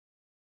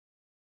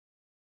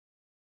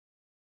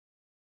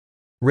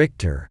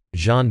 Richter,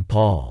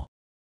 Jean-Paul.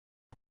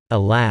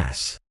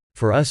 Alas!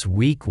 For us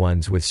weak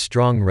ones with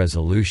strong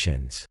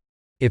resolutions.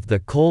 If the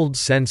cold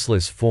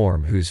senseless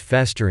form whose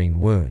festering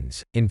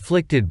wounds,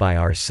 inflicted by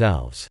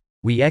ourselves,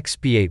 we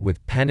expiate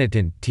with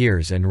penitent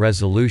tears and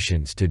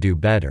resolutions to do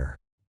better,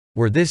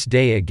 were this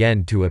day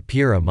again to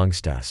appear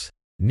amongst us,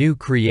 new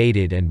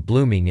created and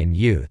blooming in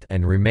youth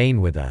and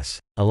remain with us,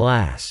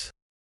 alas!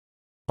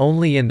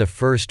 Only in the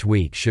first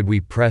week should we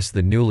press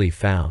the newly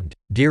found,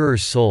 dearer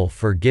soul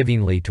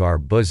forgivingly to our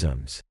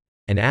bosoms,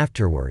 and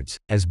afterwards,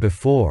 as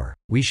before,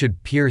 we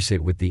should pierce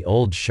it with the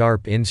old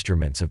sharp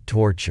instruments of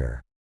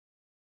torture.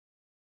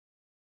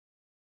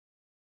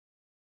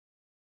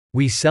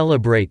 We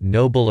celebrate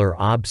nobler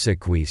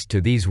obsequies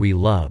to these we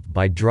love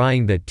by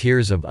drying the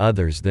tears of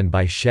others than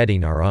by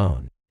shedding our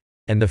own,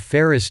 and the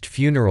fairest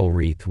funeral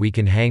wreath we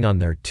can hang on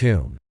their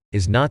tomb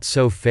is not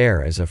so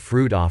fair as a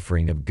fruit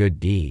offering of good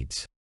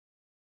deeds.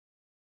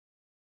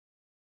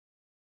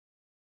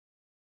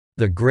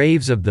 The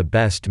graves of the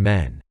best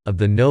men, of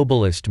the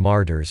noblest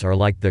martyrs are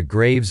like the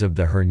graves of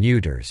the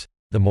Herneuters,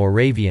 the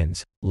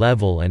Moravians,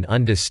 level and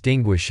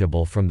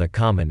undistinguishable from the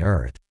common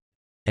earth.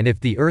 And if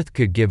the earth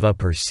could give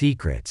up her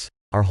secrets,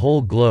 our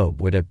whole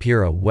globe would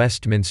appear a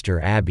Westminster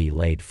Abbey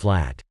laid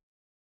flat.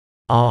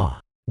 Ah!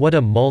 What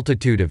a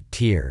multitude of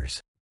tears,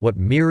 what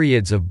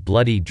myriads of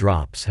bloody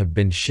drops have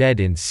been shed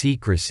in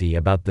secrecy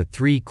about the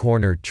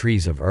three-cornered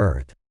trees of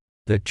earth,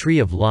 the tree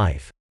of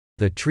life,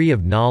 the tree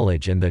of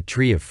knowledge and the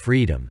tree of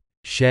freedom,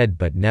 shed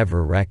but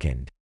never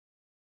reckoned.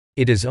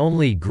 It is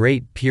only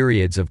great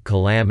periods of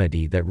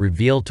calamity that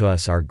reveal to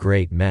us our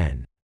great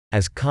men,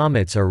 as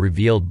comets are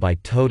revealed by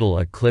total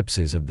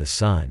eclipses of the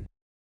sun.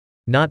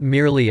 Not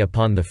merely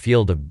upon the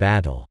field of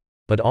battle,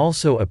 but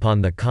also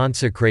upon the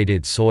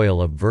consecrated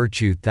soil of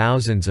virtue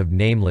thousands of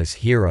nameless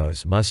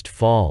heroes must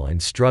fall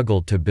and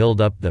struggle to build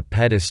up the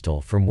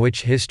pedestal from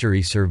which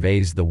history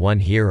surveys the one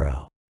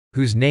hero,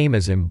 whose name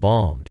is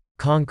embalmed,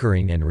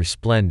 conquering and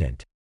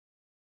resplendent.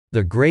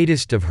 The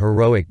greatest of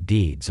heroic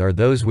deeds are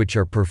those which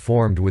are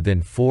performed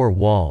within four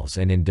walls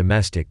and in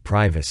domestic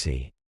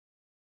privacy.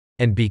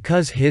 And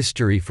because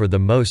history for the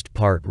most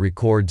part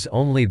records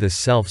only the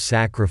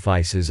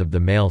self-sacrifices of the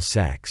male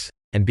sex,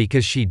 and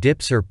because she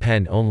dips her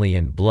pen only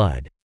in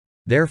blood,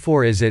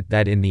 therefore is it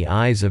that in the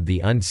eyes of the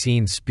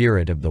unseen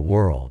spirit of the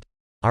world,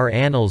 our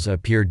annals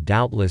appear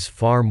doubtless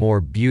far more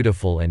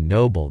beautiful and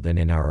noble than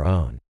in our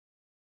own.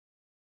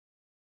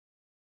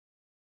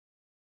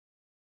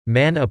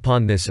 Man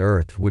upon this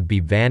earth would be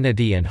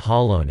vanity and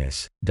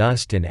hollowness,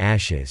 dust and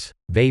ashes,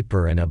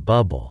 vapor and a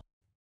bubble,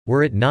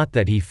 were it not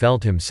that he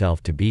felt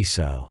himself to be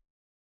so.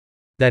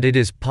 That it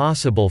is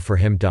possible for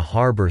him to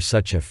harbor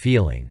such a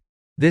feeling,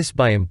 this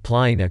by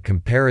implying a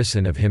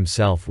comparison of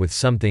himself with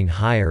something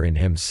higher in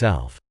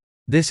himself,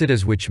 this it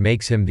is which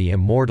makes him the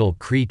immortal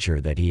creature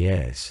that he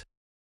is.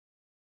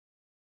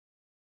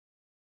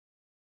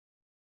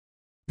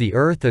 The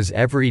earth is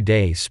every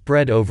day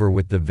spread over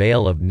with the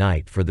veil of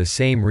night for the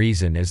same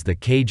reason as the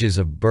cages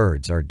of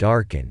birds are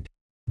darkened,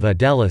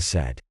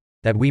 videlicet,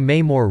 that we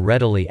may more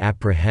readily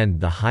apprehend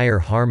the higher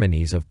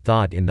harmonies of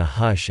thought in the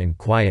hush and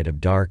quiet of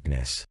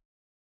darkness.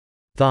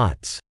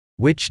 Thoughts,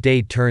 which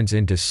day turns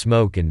into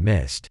smoke and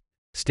mist,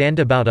 stand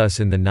about us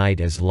in the night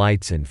as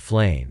lights and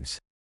flames,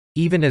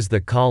 even as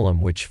the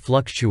column which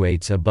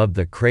fluctuates above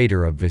the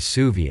crater of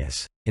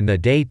Vesuvius, in the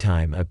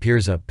daytime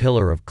appears a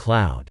pillar of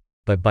cloud,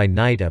 but by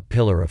night a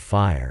pillar of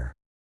fire.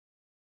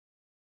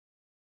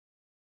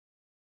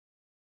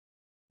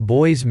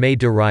 Boys may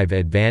derive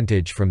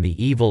advantage from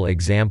the evil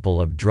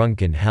example of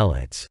drunken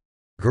helots.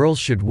 Girls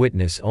should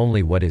witness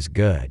only what is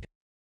good.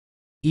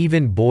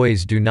 Even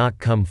boys do not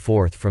come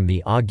forth from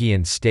the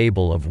Augean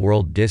stable of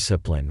world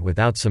discipline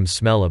without some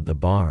smell of the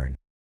barn.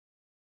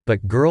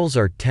 But girls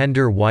are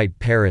tender white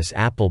Paris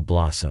apple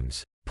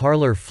blossoms,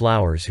 parlor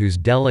flowers whose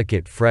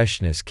delicate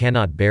freshness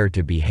cannot bear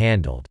to be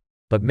handled,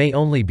 but may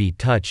only be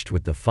touched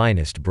with the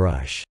finest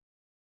brush.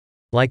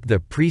 Like the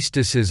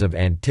priestesses of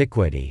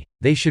antiquity,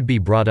 they should be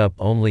brought up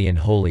only in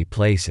holy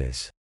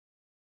places.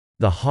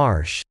 The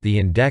harsh, the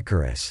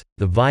indecorous,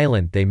 the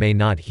violent they may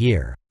not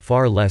hear,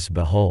 far less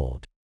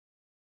behold.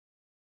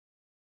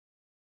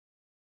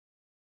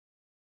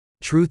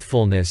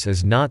 Truthfulness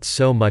is not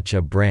so much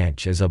a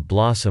branch as a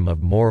blossom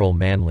of moral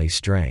manly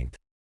strength.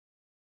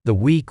 The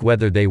weak,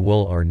 whether they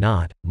will or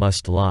not,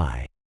 must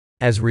lie.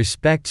 As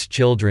respects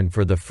children,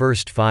 for the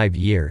first 5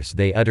 years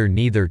they utter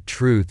neither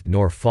truth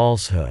nor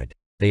falsehood,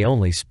 they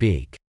only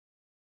speak.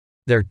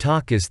 Their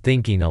talk is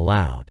thinking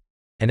aloud,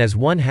 and as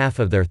one half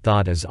of their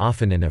thought is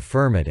often an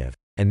affirmative,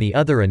 and the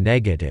other a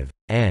negative,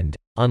 and,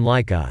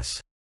 unlike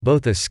us,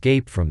 both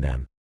escape from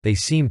them, they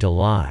seem to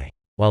lie,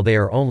 while they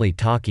are only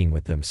talking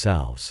with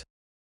themselves.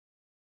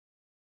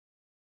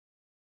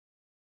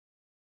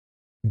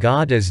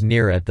 God is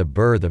near at the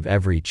birth of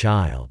every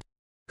child.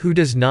 Who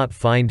does not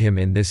find him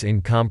in this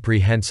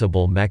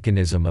incomprehensible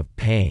mechanism of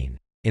pain,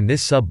 in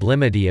this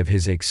sublimity of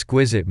his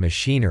exquisite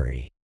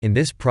machinery, in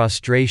this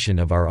prostration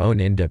of our own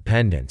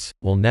independence,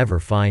 will never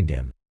find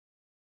him.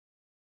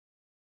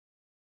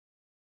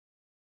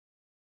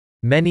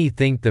 Many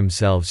think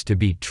themselves to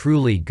be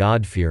truly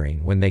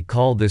God-fearing when they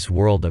call this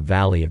world a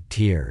valley of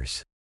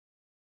tears.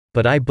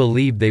 But I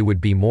believe they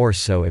would be more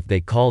so if they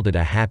called it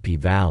a happy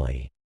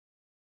valley.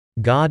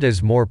 God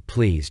is more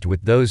pleased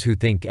with those who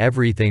think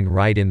everything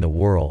right in the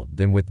world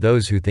than with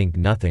those who think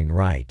nothing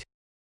right.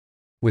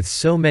 With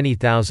so many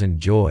thousand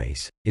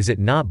joys, is it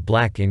not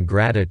black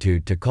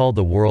ingratitude to call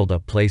the world a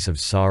place of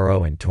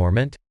sorrow and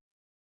torment?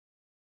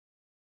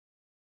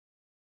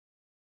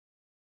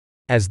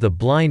 As the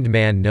blind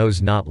man knows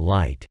not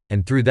light,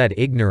 and through that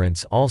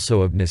ignorance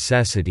also of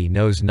necessity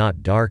knows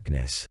not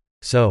darkness,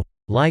 so,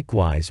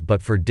 likewise,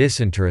 but for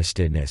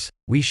disinterestedness,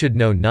 we should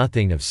know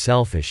nothing of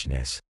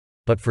selfishness,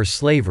 but for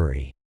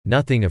slavery,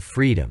 nothing of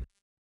freedom.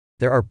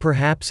 There are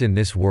perhaps in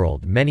this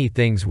world many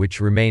things which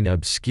remain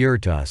obscure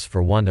to us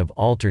for want of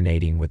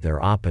alternating with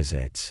their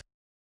opposites.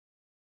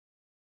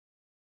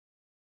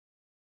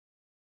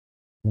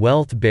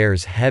 Wealth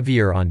bears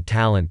heavier on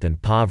talent than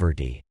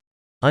poverty.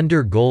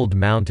 Under gold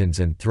mountains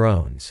and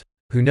thrones,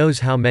 who knows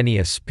how many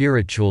a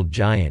spiritual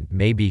giant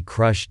may be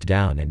crushed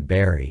down and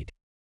buried?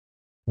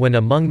 When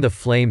among the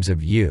flames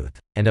of youth,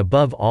 and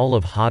above all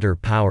of hotter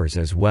powers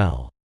as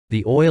well,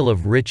 the oil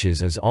of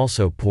riches is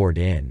also poured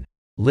in,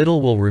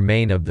 little will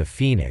remain of the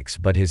phoenix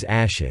but his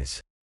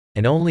ashes,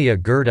 and only a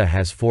Goethe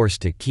has force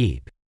to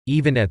keep,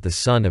 even at the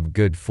sun of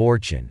good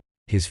fortune,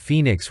 his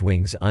phoenix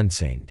wings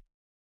unsinged.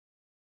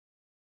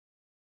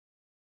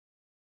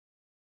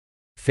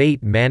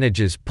 Fate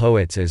manages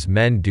poets as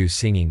men do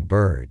singing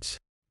birds.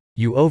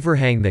 You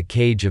overhang the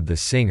cage of the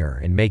singer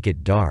and make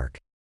it dark,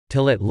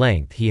 till at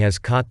length he has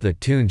caught the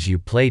tunes you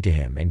play to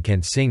him and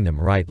can sing them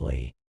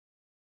rightly.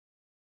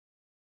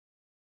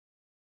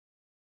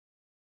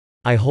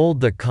 I hold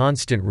the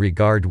constant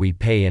regard we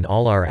pay in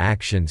all our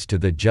actions to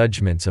the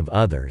judgments of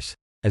others,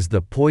 as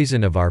the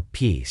poison of our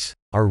peace,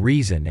 our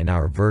reason and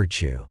our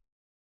virtue.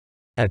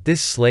 At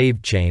this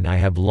slave chain I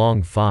have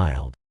long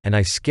filed, and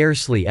I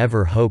scarcely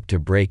ever hope to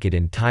break it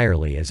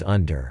entirely as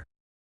under.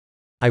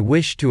 I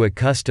wish to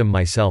accustom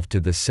myself to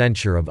the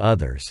censure of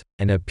others,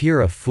 and appear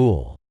a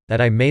fool,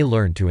 that I may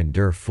learn to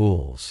endure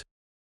fools.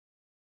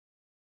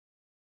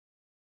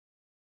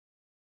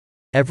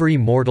 Every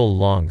mortal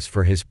longs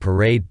for his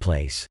parade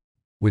place,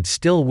 would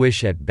still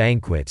wish at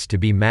banquets to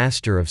be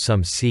master of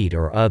some seat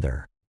or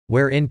other,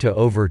 wherein to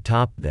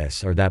overtop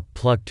this or that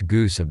plucked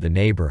goose of the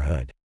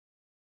neighborhood.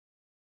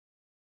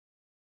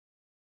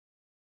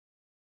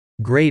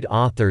 Great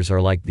authors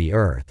are like the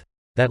earth,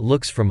 that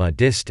looks from a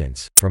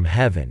distance, from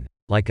heaven,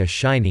 like a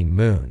shining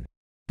moon,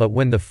 but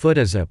when the foot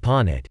is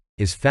upon it,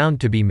 is found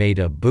to be made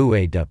of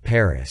bouée de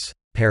Paris,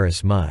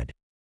 Paris mud.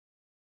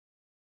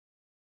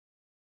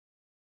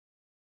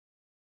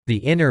 The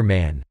inner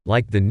man,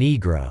 like the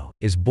Negro,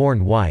 is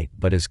born white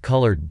but is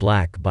colored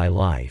black by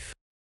life.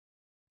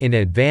 In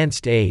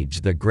advanced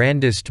age the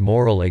grandest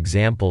moral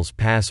examples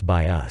pass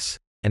by us,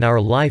 and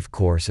our life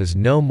course is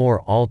no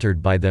more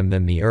altered by them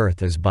than the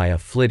earth is by a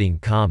flitting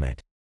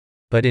comet.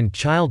 But in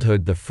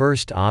childhood the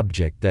first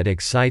object that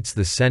excites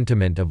the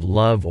sentiment of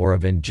love or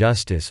of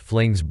injustice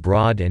flings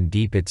broad and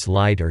deep its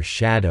light or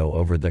shadow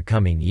over the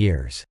coming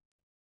years.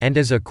 And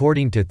as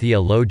according to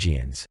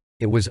theologians,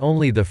 it was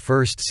only the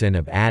first sin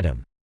of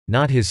Adam,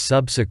 not his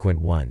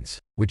subsequent ones,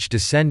 which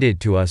descended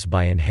to us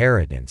by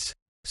inheritance,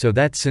 so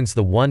that since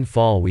the one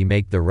fall we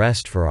make the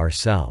rest for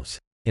ourselves.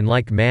 In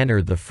like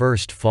manner the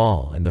first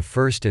fall and the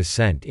first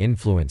ascent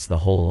influence the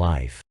whole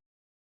life.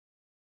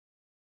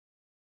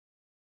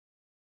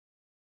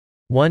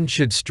 One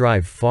should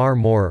strive far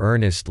more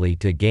earnestly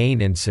to gain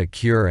and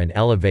secure and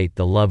elevate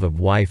the love of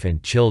wife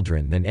and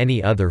children than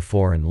any other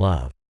foreign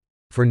love,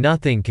 for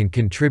nothing can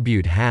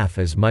contribute half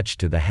as much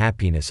to the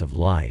happiness of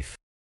life.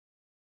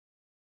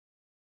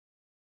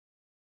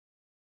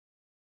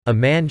 A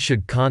man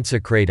should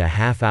consecrate a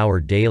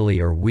half-hour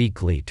daily or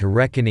weekly to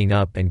reckoning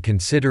up and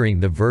considering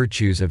the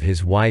virtues of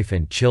his wife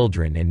and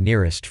children and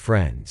nearest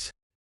friends,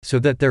 so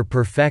that their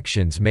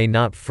perfections may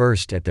not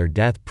first at their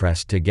death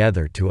press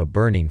together to a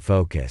burning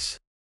focus.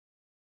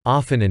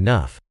 Often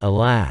enough,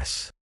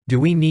 alas, do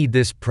we need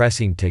this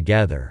pressing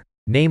together,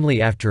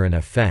 namely after an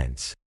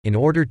offense, in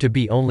order to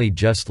be only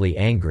justly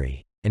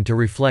angry, and to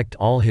reflect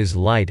all his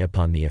light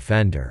upon the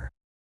offender.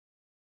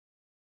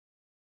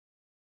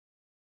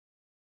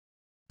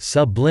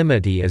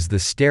 Sublimity is the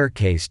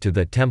staircase to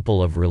the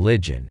temple of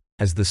religion,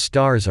 as the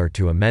stars are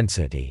to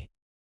immensity.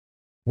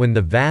 When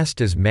the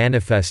vast is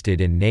manifested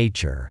in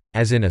nature,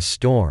 as in a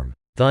storm,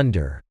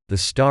 thunder, the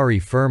starry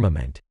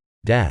firmament,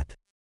 death,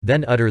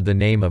 then utter the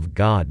name of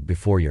God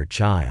before your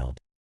child.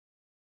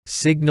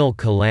 Signal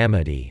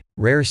calamity,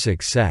 rare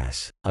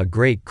success, a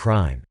great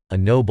crime, a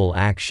noble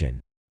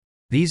action.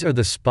 These are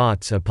the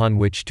spots upon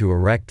which to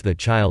erect the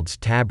child's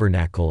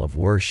tabernacle of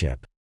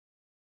worship.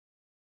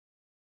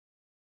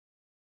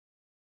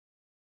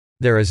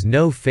 There is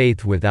no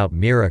faith without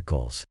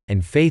miracles,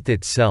 and faith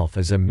itself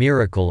is a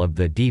miracle of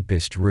the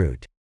deepest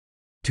root.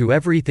 To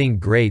everything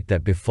great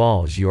that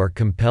befalls you are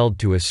compelled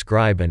to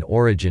ascribe an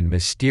origin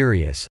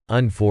mysterious,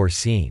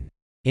 unforeseen,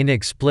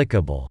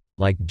 inexplicable,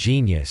 like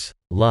genius,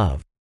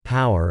 love,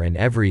 power and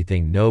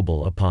everything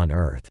noble upon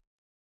earth.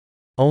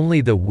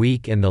 Only the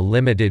weak and the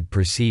limited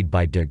proceed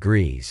by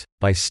degrees,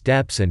 by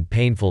steps and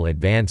painful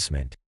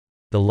advancement.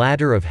 The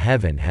ladder of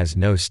heaven has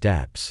no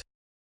steps.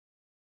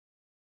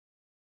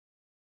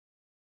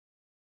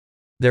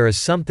 There is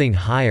something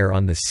higher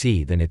on the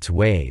sea than its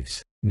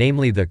waves,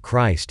 namely the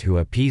Christ who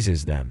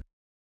appeases them.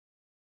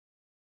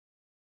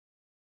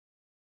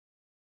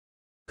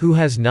 Who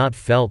has not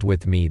felt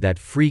with me that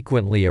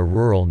frequently a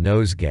rural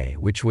nosegay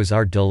which was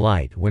our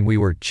delight when we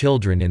were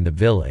children in the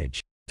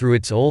village, through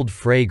its old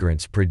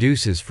fragrance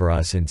produces for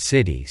us in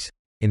cities,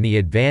 in the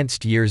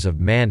advanced years of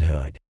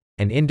manhood,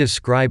 an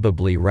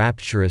indescribably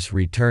rapturous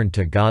return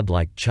to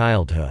godlike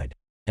childhood,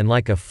 and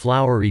like a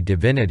flowery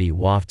divinity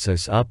wafts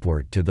us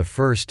upward to the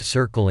first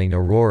circling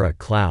aurora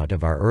cloud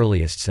of our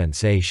earliest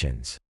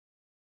sensations.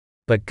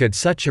 But could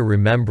such a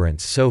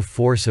remembrance so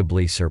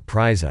forcibly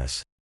surprise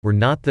us, were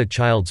not the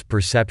child's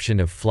perception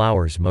of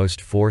flowers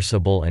most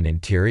forcible and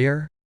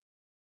interior?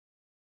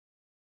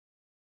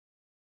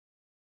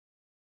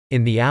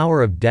 In the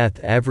hour of death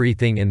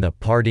everything in the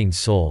parting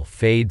soul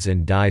fades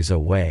and dies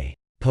away,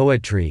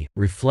 poetry,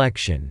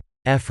 reflection,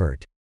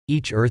 effort,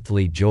 each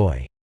earthly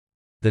joy.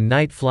 The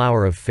night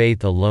flower of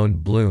faith alone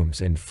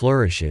blooms and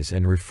flourishes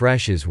and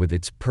refreshes with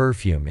its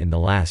perfume in the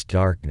last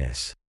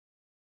darkness.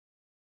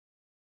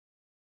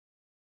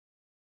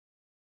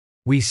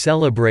 We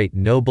celebrate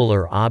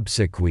nobler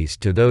obsequies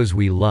to those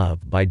we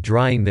love by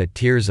drying the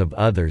tears of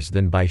others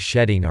than by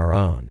shedding our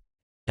own,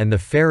 and the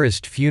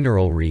fairest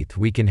funeral wreath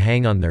we can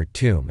hang on their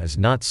tomb is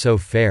not so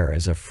fair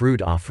as a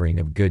fruit offering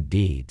of good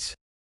deeds.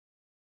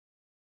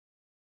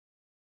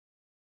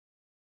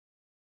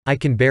 I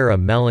can bear a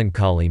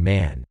melancholy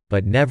man,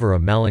 but never a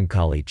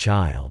melancholy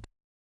child.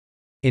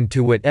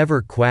 Into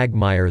whatever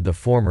quagmire the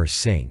former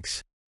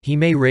sinks, he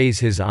may raise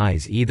his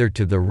eyes either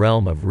to the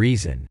realm of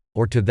reason,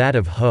 or to that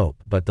of hope,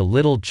 but the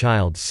little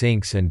child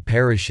sinks and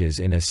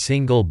perishes in a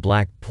single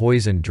black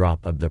poison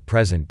drop of the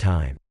present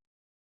time.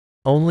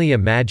 Only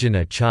imagine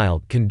a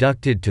child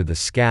conducted to the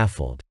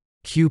scaffold,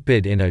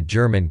 Cupid in a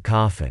German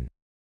coffin,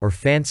 or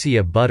fancy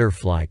a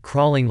butterfly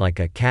crawling like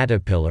a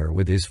caterpillar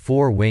with his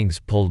 4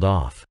 wings pulled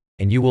off,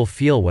 and you will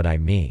feel what I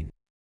mean.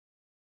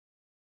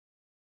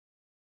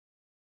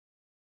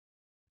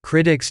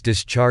 Critics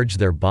discharge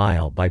their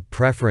bile by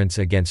preference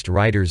against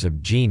writers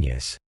of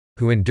genius,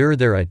 who endure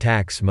their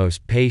attacks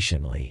most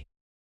patiently,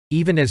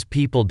 even as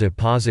people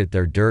deposit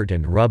their dirt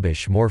and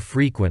rubbish more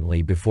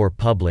frequently before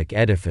public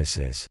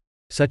edifices,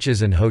 such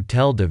as an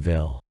Hôtel de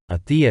Ville, a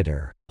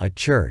theatre, a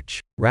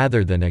church,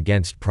 rather than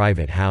against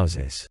private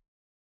houses.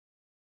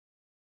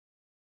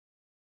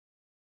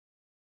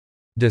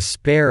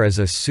 Despair is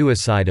a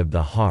suicide of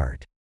the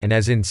heart, and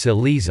as in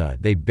Silesia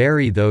they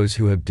bury those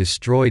who have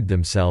destroyed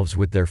themselves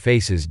with their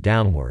faces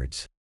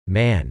downwards.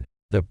 Man,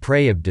 the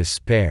prey of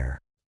despair,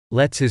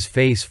 lets his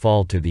face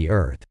fall to the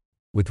earth,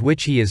 with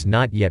which he is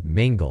not yet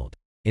mingled,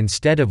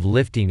 instead of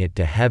lifting it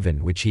to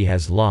heaven which he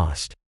has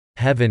lost,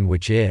 heaven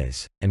which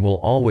is, and will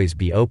always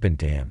be open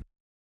to him.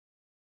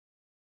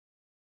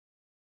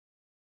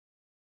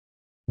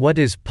 What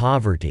is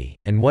poverty,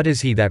 and what is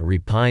he that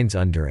repines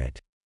under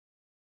it?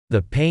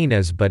 The pain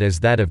is but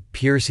as that of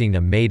piercing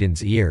a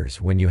maiden's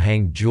ears when you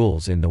hang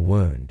jewels in the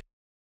wound.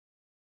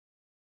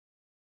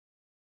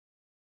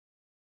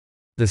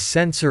 The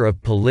censor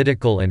of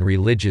political and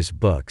religious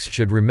books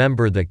should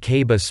remember the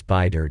Ceiba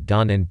spider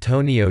Don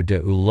Antonio de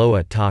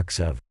Ulloa talks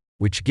of,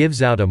 which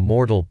gives out a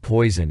mortal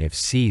poison if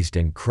seized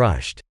and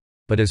crushed,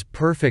 but is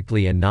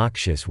perfectly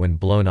innoxious when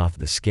blown off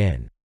the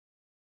skin.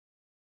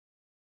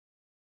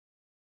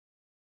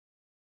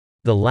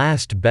 The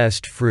last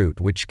best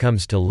fruit which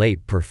comes to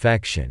late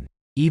perfection,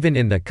 even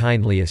in the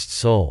kindliest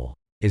soul,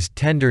 is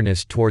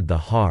tenderness toward the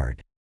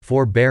hard,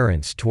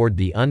 forbearance toward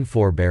the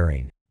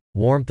unforbearing,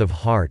 warmth of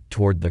heart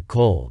toward the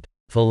cold,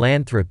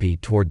 philanthropy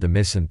toward the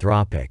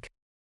misanthropic.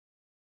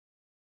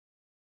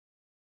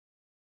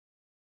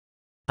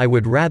 I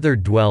would rather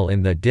dwell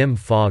in the dim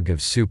fog of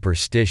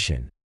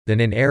superstition, than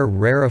in air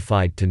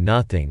rarefied to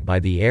nothing by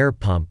the air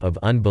pump of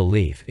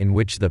unbelief in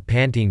which the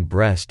panting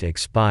breast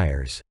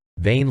expires,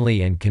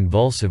 vainly and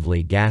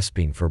convulsively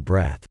gasping for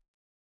breath.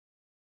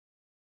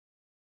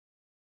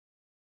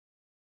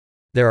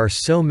 There are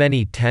so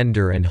many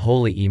tender and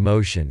holy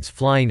emotions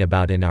flying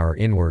about in our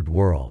inward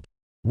world,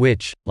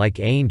 which, like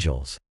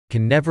angels,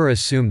 can never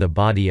assume the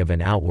body of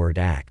an outward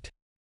act.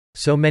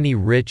 So many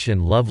rich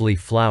and lovely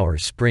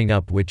flowers spring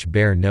up which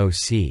bear no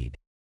seed,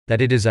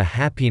 that it is a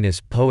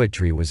happiness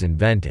poetry was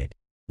invented,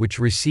 which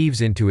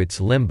receives into its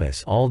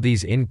limbus all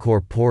these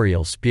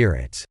incorporeal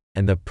spirits,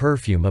 and the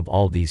perfume of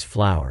all these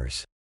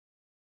flowers.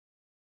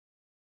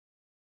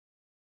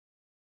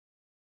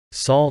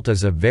 Salt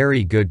is a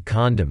very good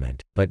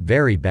condiment, but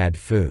very bad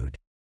food.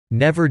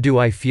 Never do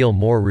I feel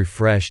more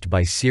refreshed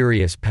by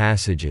serious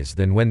passages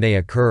than when they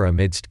occur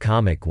amidst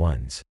comic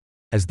ones,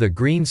 as the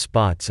green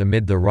spots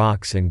amid the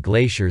rocks and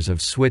glaciers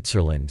of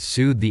Switzerland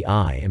soothe the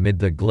eye amid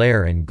the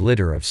glare and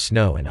glitter of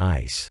snow and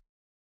ice.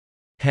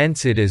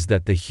 Hence it is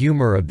that the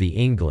humor of the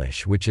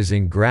English, which is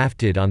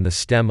engrafted on the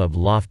stem of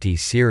lofty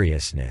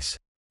seriousness,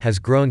 has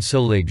grown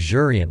so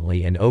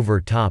luxuriantly and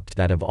overtopped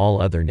that of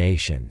all other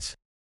nations.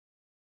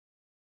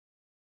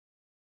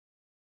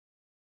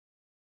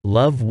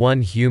 Love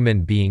one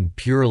human being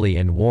purely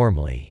and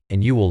warmly,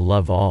 and you will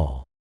love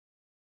all.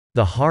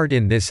 The heart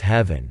in this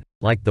heaven,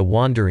 like the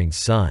wandering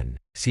sun,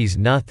 sees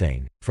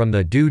nothing, from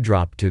the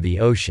dewdrop to the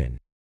ocean,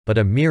 but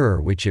a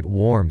mirror which it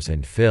warms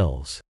and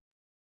fills.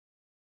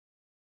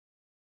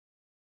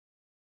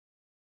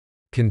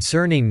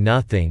 Concerning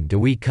nothing do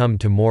we come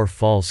to more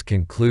false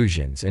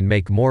conclusions and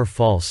make more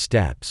false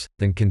steps,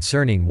 than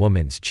concerning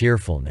woman's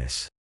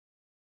cheerfulness.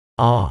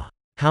 Ah!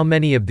 How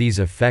many of these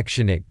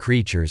affectionate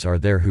creatures are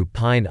there who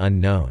pine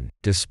unknown,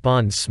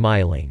 despond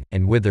smiling,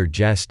 and wither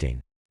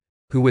jesting,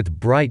 who with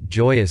bright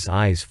joyous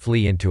eyes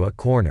flee into a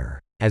corner,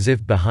 as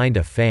if behind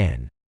a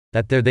fan,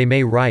 that there they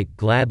may right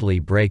gladly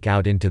break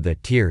out into the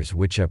tears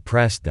which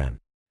oppressed them,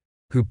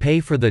 who pay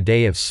for the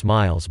day of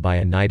smiles by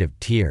a night of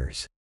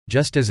tears,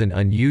 just as an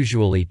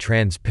unusually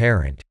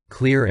transparent,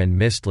 clear and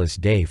mistless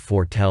day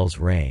foretells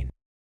rain.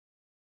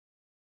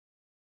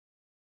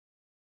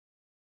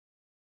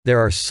 There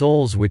are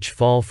souls which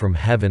fall from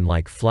heaven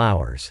like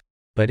flowers,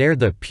 but ere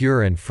the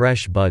pure and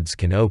fresh buds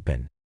can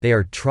open, they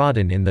are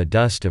trodden in the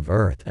dust of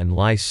earth and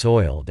lie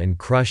soiled and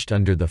crushed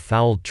under the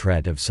foul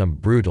tread of some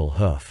brutal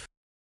hoof.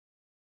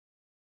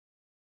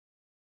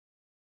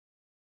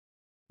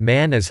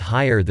 Man is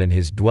higher than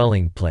his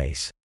dwelling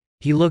place.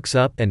 He looks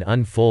up and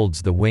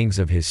unfolds the wings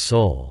of his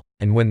soul,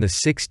 and when the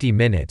 60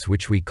 minutes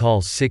which we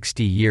call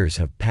 60 years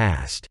have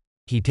passed,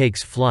 he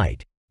takes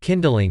flight,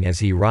 kindling as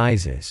he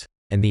rises,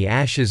 and the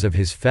ashes of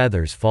his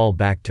feathers fall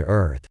back to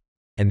earth,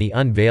 and the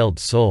unveiled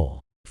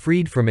soul,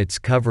 freed from its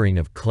covering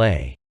of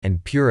clay,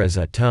 and pure as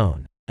a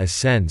tone,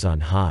 ascends on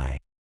high.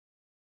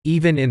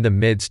 Even in the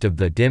midst of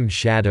the dim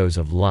shadows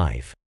of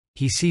life,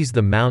 he sees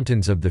the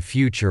mountains of the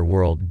future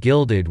world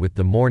gilded with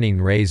the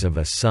morning rays of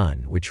a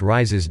sun which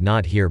rises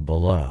not here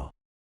below.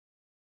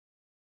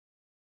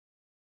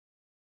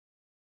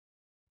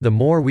 The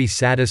more we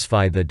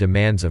satisfy the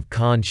demands of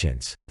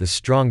conscience, the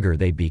stronger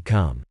they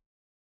become.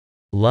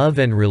 Love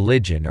and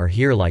religion are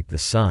here like the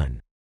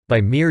sun. By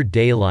mere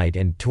daylight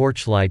and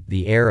torchlight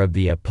the air of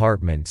the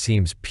apartment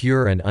seems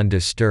pure and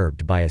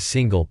undisturbed by a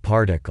single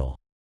particle.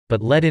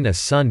 But let in a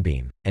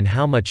sunbeam, and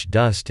how much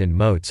dust and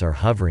motes are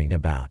hovering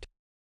about.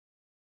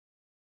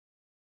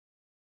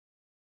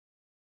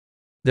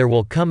 There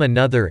will come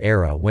another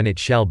era when it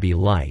shall be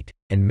light,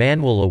 and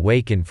man will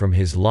awaken from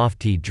his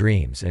lofty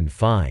dreams and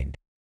find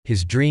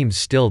his dreams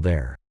still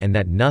there, and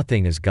that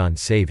nothing is gone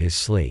save his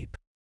sleep.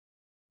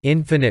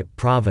 Infinite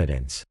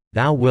Providence,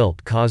 thou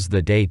wilt cause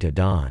the day to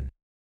dawn.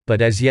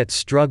 But as yet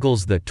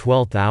struggles the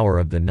 12th hour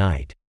of the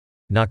night.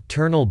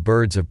 Nocturnal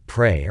birds of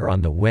prey are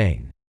on the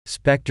wing,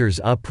 spectres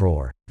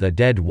uproar, the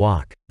dead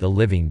walk, the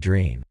living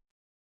dream.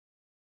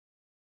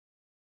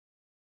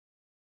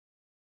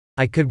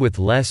 I could with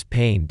less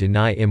pain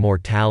deny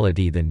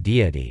immortality than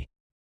deity.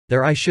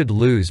 There I should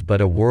lose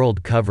but a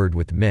world covered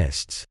with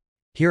mists.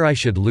 Here I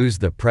should lose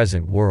the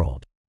present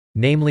world,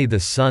 namely the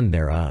sun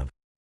thereof.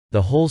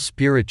 The whole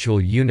spiritual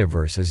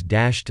universe is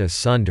dashed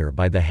asunder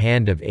by the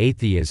hand of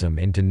atheism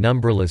into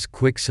numberless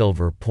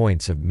quicksilver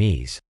points of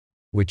me's,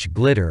 which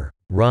glitter,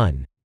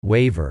 run,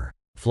 waver,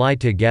 fly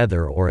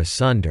together or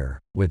asunder,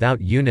 without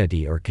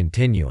unity or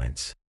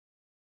continuance.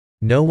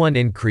 No one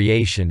in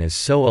creation is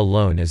so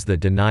alone as the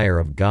denier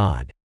of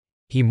God.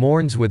 He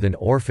mourns with an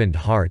orphaned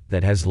heart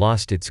that has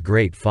lost its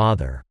great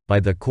father, by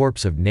the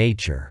corpse of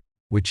nature,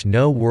 which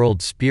no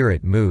world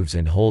spirit moves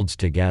and holds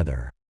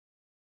together.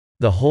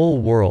 The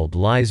whole world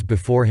lies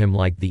before him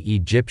like the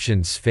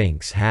Egyptian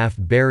sphinx half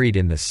buried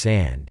in the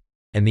sand,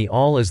 and the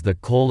all is the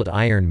cold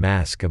iron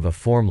mask of a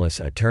formless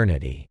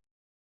eternity.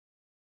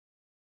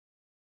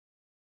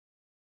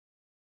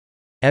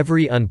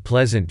 Every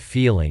unpleasant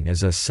feeling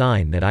is a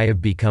sign that I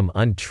have become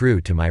untrue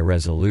to my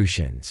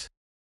resolutions.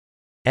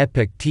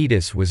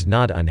 Epictetus was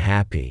not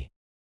unhappy.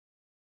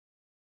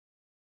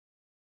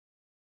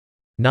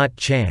 Not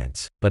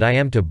chance, but I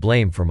am to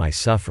blame for my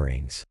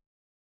sufferings.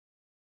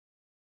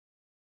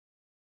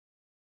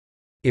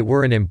 It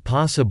were an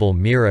impossible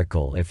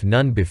miracle if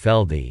none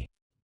befell thee.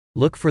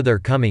 Look for their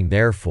coming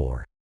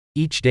therefore.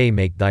 Each day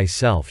make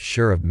thyself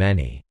sure of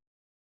many.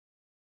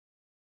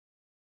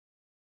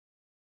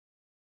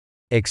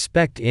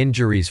 Expect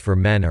injuries, for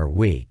men are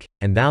weak,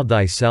 and thou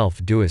thyself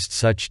doest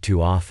such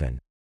too often.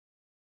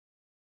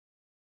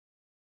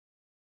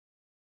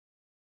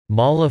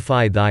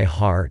 Mollify thy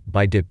heart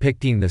by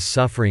depicting the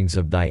sufferings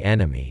of thy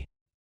enemy.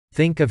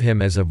 Think of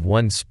him as of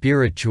one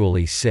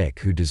spiritually sick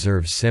who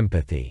deserves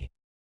sympathy.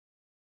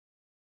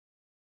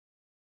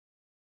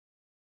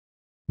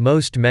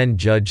 Most men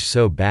judge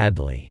so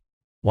badly.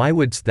 Why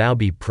wouldst thou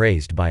be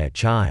praised by a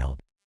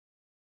child?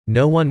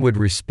 No one would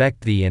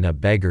respect thee in a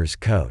beggar's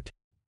coat.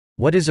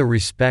 What is a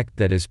respect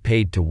that is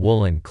paid to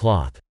woolen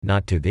cloth,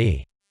 not to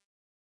thee?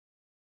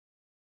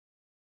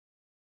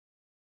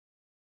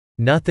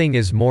 Nothing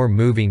is more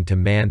moving to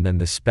man than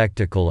the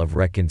spectacle of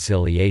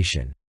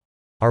reconciliation.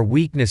 Our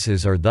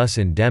weaknesses are thus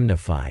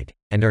indemnified,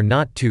 and are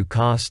not too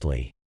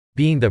costly,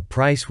 being the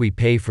price we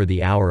pay for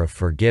the hour of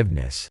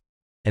forgiveness.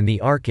 And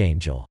the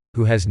archangel,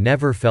 who has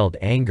never felt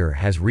anger,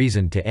 has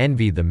reason to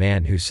envy the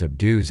man who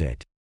subdues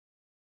it.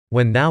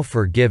 When thou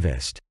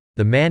forgivest,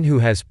 the man who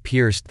has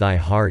pierced thy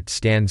heart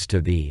stands to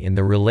thee in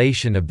the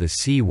relation of the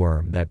sea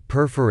worm that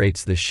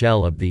perforates the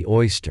shell of the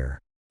oyster,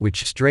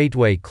 which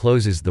straightway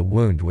closes the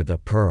wound with a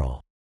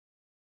pearl.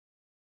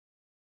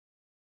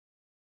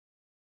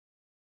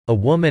 A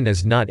woman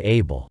is not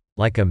able,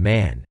 like a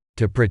man,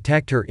 to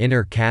protect her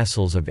inner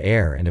castles of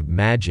air and of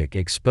magic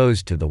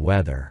exposed to the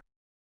weather.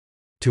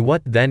 To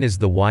what then is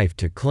the wife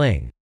to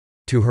cling?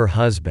 To her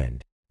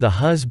husband. The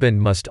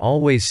husband must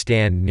always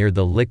stand near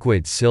the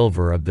liquid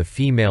silver of the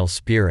female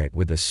spirit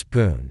with a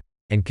spoon,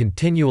 and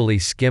continually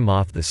skim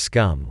off the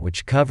scum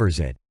which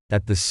covers it,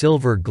 that the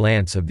silver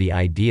glance of the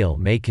ideal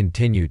may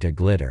continue to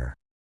glitter.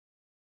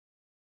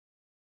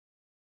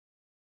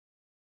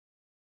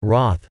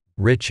 Roth,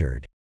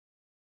 Richard.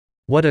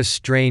 What a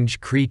strange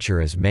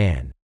creature is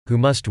man, who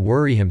must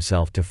worry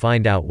himself to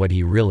find out what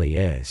he really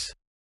is.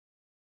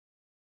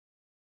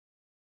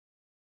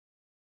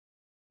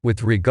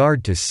 With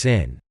regard to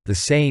sin, the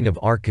saying of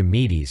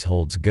Archimedes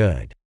holds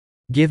good.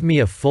 Give me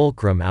a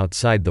fulcrum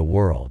outside the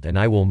world and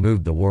I will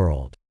move the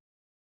world.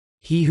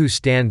 He who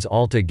stands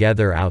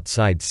altogether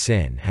outside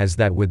sin has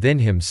that within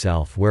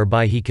himself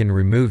whereby he can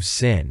remove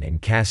sin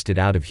and cast it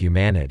out of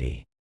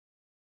humanity.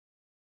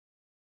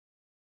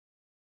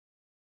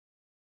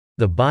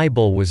 The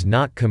Bible was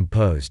not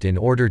composed in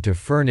order to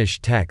furnish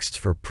texts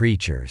for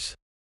preachers.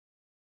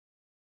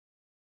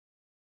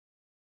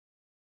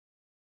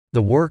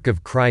 The work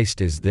of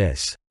Christ is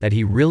this, that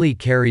he really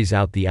carries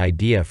out the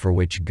idea for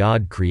which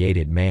God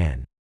created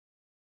man.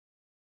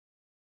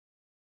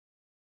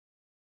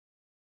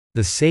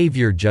 The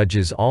Savior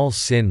judges all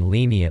sin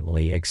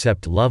leniently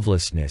except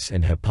lovelessness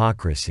and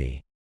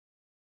hypocrisy.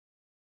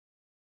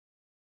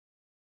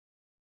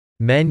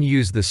 Men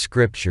use the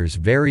Scriptures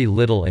very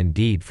little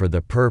indeed for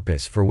the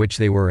purpose for which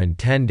they were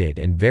intended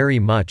and very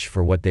much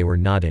for what they were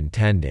not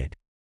intended.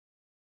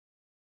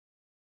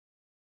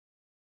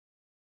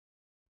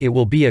 It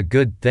will be a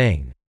good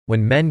thing,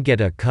 when men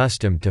get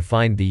accustomed to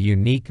find the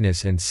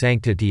uniqueness and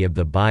sanctity of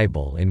the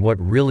Bible in what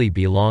really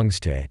belongs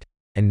to it,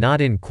 and not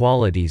in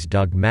qualities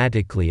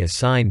dogmatically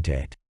assigned to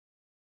it.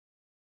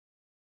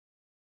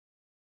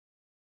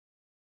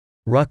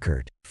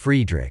 Rückert,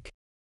 Friedrich.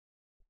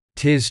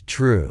 'Tis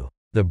true,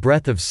 the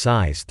breath of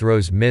sighs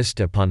throws mist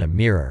upon a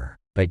mirror,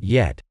 but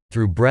yet,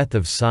 through breath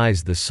of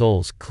sighs the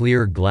soul's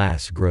clear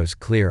glass grows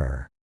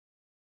clearer.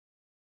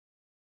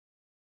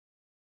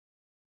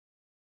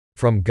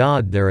 From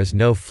God there is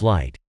no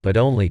flight, but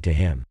only to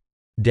him.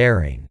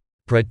 Daring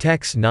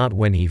protects not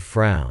when he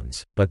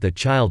frowns, but the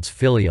child's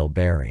filial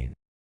bearing.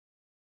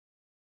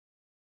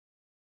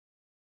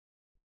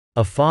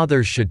 A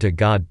father should to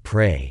God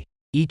pray,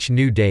 each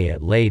new day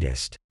at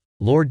latest,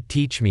 Lord,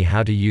 teach me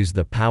how to use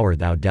the power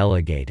thou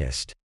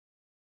delegatest.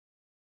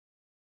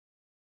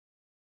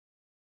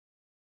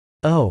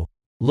 Oh,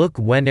 look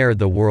whene'er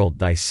the world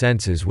thy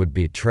senses would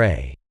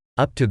betray,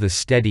 up to the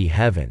steady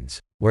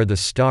heavens, where the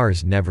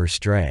stars never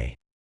stray.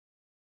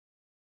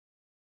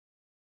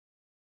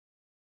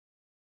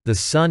 The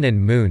sun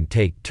and moon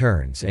take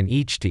turns and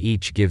each to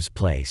each gives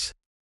place,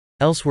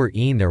 else were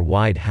e'en their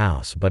wide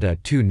house but a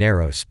too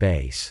narrow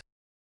space.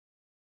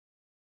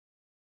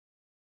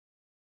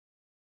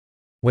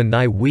 When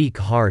thy weak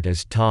heart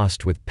is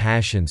tossed with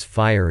passion's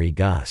fiery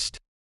gust,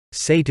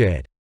 say to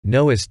it,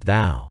 knowest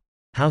thou,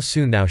 how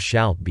soon thou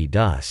shalt be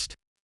dust?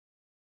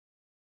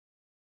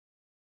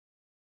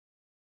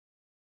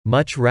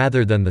 Much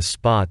rather than the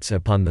spots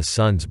upon the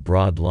sun's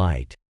broad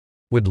light,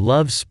 would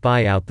love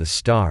spy out the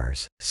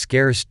stars,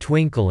 scarce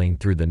twinkling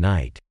through the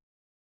night.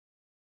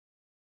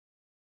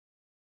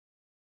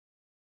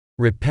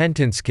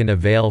 Repentance can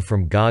avail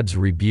from God's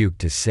rebuke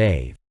to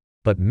save,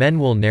 but men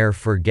will ne'er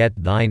forget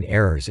thine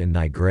errors in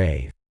thy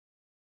grave.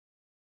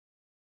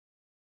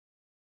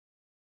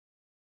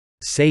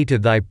 Say to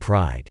thy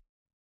pride,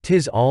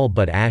 'tis all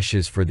but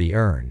ashes for the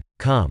urn,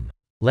 come,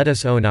 let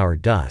us own our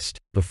dust,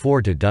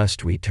 before to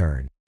dust we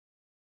turn.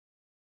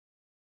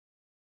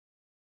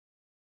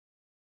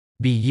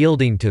 Be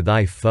yielding to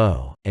thy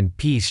foe, and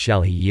peace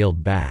shall he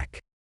yield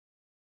back.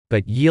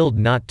 But yield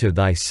not to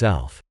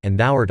thyself, and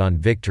thou'rt on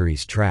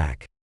victory's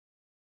track.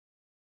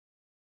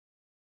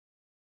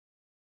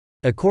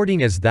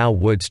 According as thou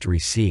wouldst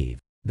receive,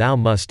 thou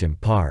must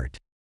impart,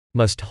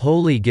 must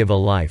wholly give a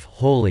life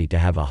wholly to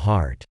have a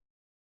heart.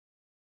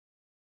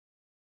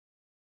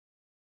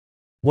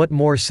 What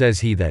more says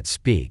he that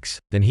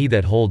speaks, than he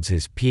that holds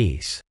his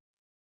peace?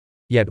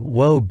 Yet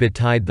woe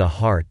betide the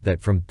heart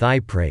that from thy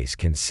praise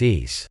can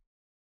cease.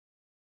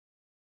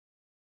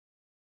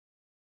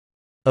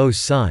 O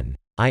sun,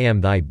 I am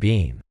thy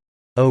beam.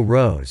 O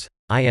rose,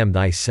 I am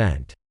thy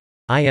scent.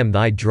 I am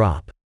thy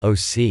drop, O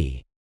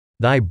sea.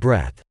 Thy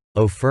breath,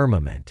 O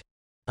firmament.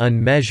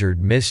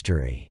 Unmeasured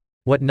mystery,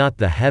 what not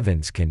the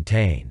heavens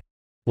contain,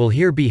 will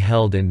here be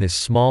held in this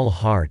small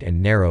heart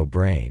and narrow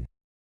brain.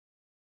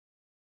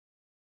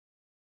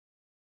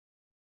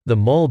 The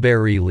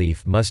mulberry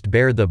leaf must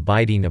bear the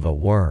biting of a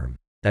worm,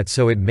 that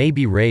so it may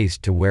be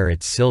raised to wear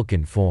its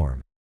silken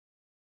form.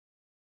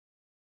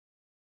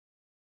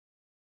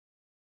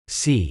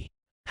 See,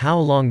 how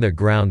long the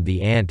ground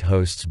the ant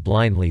hosts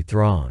blindly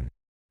throng,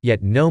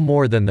 yet no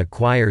more than the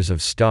choirs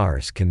of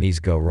stars can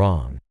these go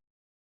wrong.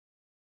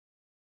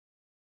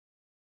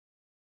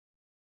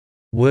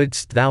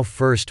 Wouldst thou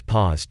first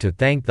pause to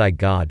thank thy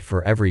God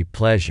for every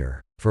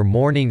pleasure, for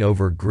mourning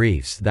over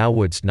griefs thou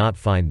wouldst not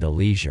find the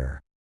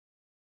leisure.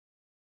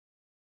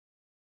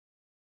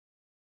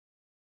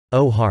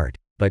 O heart,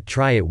 but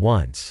try it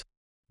once.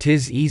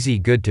 'Tis easy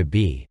good to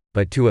be,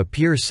 but to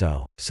appear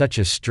so, such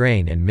a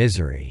strain and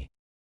misery.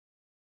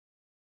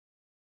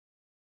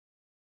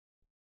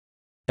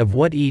 Of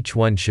what each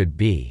one should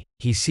be,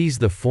 he sees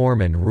the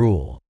form and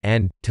rule,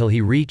 and, till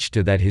he reach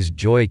to that his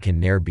joy can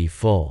ne'er be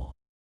full.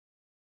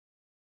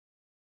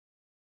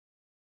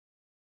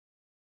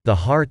 The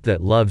heart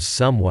that loves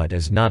somewhat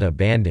is not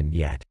abandoned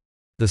yet.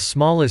 The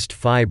smallest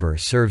fibre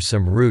serves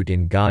some root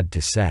in God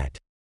to set.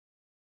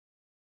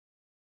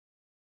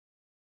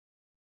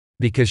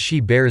 Because she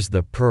bears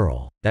the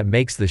pearl, that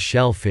makes the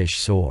shellfish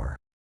soar.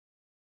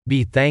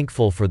 Be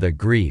thankful for the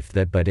grief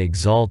that but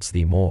exalts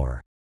thee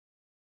more.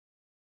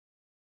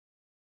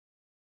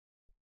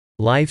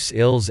 Life's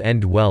ills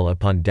end well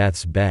upon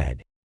death's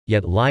bed,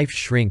 yet life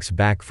shrinks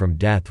back from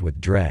death with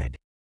dread.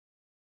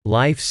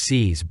 Life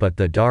sees but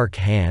the dark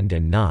hand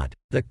and not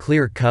the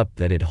clear cup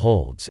that it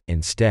holds,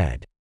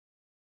 instead.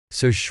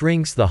 So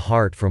shrinks the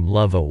heart from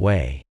love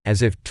away,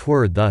 as if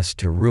 'twere thus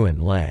to ruin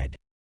led.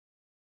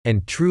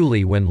 And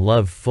truly when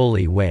love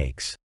fully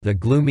wakes, the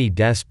gloomy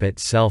despot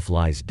self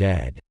lies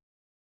dead.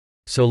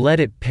 So let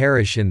it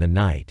perish in the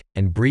night,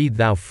 and breathe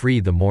thou free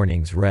the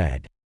morning's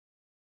red.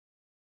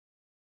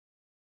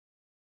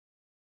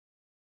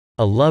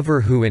 A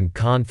lover who in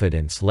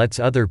confidence lets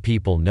other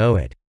people know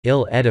it,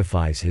 ill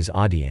edifies his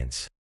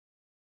audience.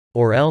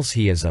 Or else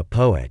he is a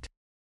poet.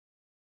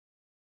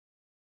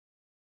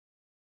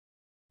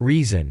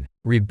 Reason,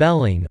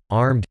 rebelling,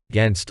 armed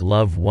 'gainst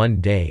love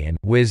one day, and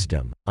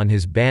wisdom on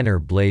his banner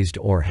blazed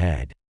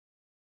o'erhead.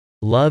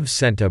 Love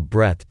sent a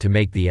breath to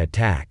make the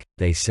attack,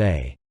 they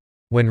say,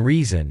 when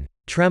reason,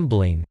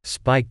 trembling,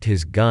 spiked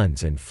his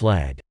guns and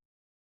fled.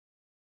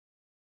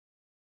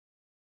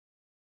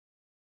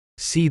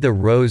 See the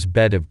rose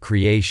bed of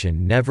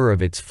creation never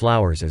of its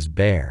flowers as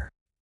bare.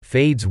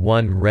 Fades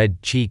one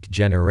red-cheeked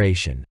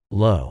generation,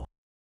 lo!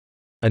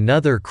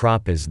 Another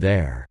crop is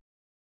there.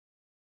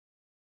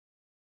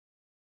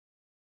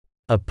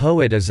 A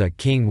poet is a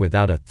king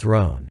without a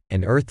throne,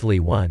 and earthly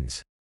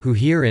ones, who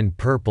here in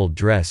purple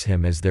dress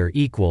him as their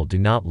equal, do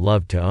not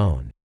love to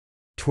own.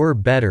 'Twere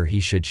better he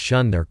should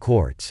shun their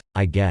courts,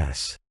 I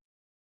guess.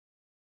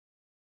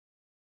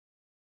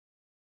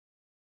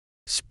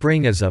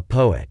 Spring is a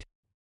poet.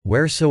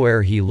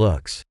 Wheresoe'er he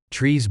looks,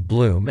 trees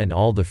bloom and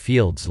all the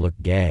fields look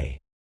gay.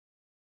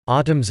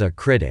 Autumn's a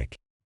critic.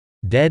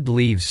 Dead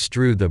leaves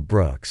strew the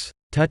brooks,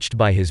 touched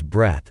by his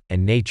breath,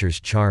 and nature's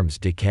charms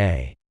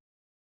decay.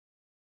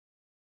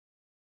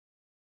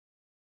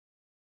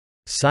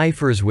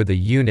 Ciphers with a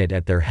unit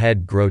at their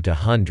head grow to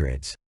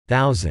hundreds,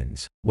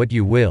 thousands, what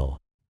you will.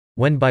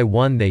 When by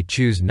one they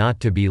choose not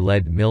to be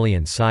led,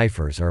 million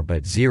ciphers are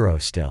but zero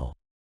still.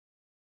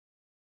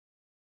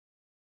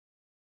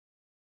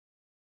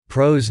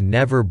 Prose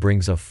never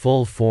brings a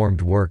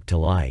full-formed work to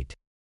light.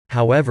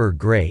 However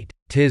great,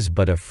 'tis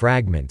but a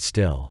fragment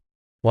still.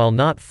 While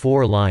not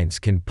 4 lines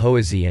can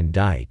poesy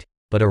indite,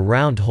 but a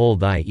round hole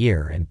thy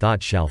ear and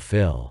thought shall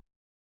fill.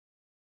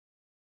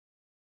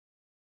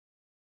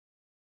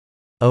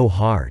 O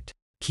heart,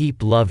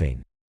 keep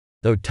loving.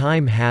 Though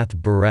time hath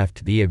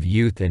bereft thee of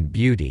youth and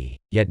beauty,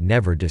 yet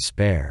never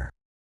despair.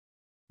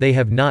 They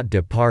have not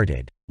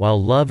departed,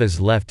 while love is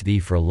left thee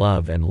for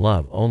love, and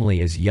love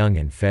only is young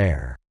and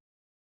fair.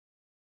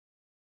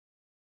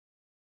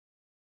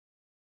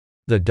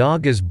 The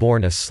dog is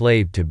born a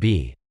slave to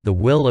be, the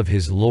will of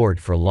his lord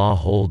for law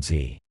holds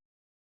he.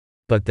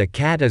 But the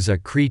cat is a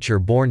creature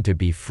born to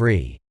be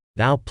free,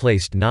 thou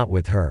play'st not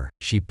with her,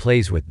 she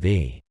plays with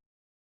thee.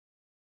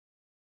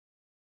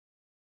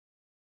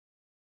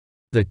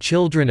 The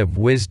children of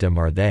wisdom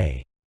are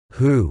they,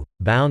 who,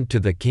 bound to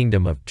the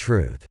kingdom of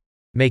truth,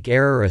 make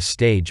error a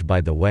stage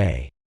by the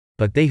way,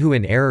 but they who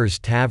in error's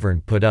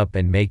tavern put up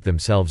and make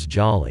themselves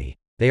jolly,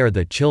 they are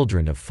the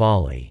children of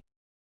folly.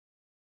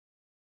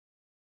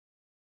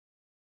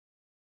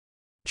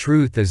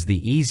 Truth is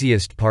the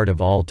easiest part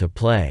of all to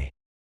play.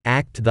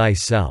 Act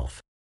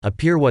thyself,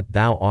 appear what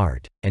thou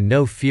art, and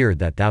no fear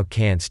that thou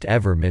canst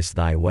ever miss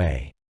thy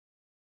way.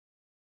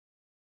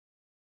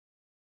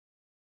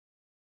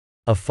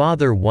 A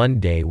father one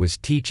day was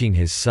teaching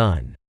his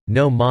son,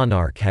 no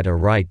monarch had a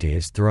right to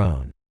his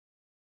throne.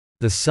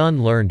 The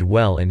son learned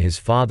well in his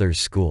father's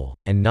school,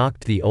 and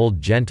knocked the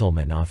old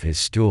gentleman off his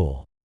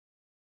stool.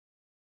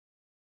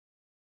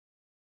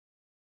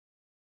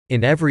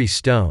 In every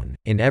stone,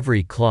 in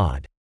every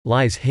clod,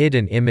 lies hid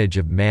an image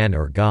of man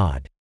or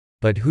God,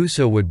 but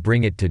whoso would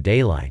bring it to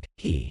daylight,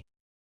 he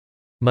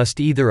must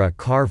either a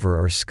carver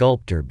or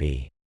sculptor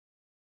be.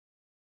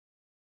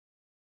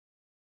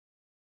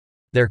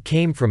 There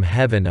came from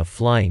heaven a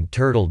flying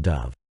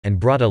turtle-dove, and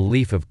brought a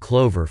leaf of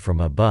clover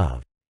from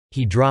above.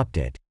 He dropped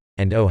it,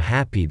 and oh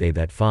happy they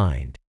that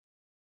find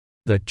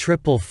the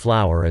triple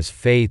flower is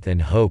faith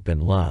and hope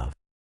and love.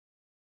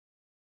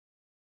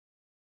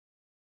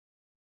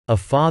 A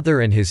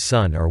father and his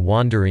son are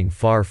wandering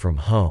far from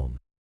home.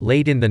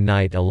 Late in the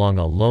night along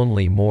a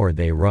lonely moor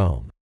they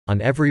roam,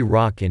 on every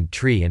rock and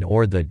tree and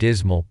o'er the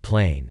dismal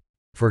plain.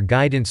 For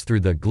guidance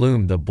through the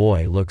gloom the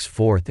boy looks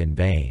forth in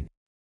vain.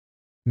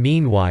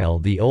 Meanwhile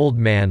the old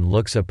man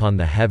looks upon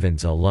the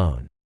heavens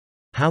alone.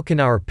 How can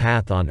our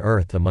path on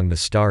earth among the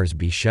stars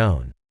be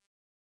shown?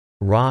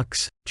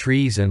 Rocks,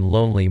 trees and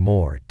lonely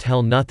moor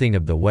tell nothing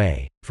of the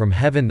way. From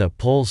heaven the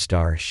pole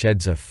star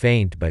sheds a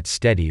faint but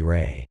steady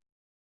ray,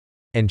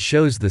 and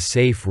shows the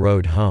safe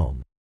road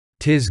home.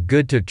 'Tis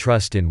good to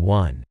trust in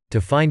one.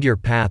 To find your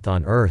path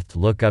on earth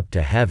look up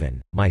to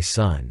heaven, my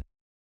son.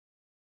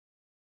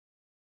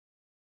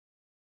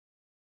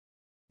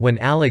 When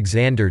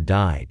Alexander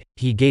died,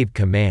 he gave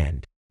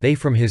command, they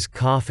from his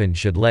coffin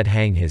should let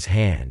hang his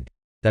hand,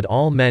 that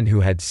all men who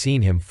had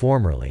seen him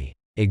formerly,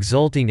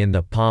 exulting in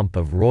the pomp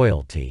of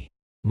royalty,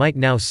 might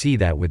now see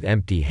that with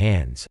empty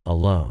hands,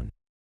 alone,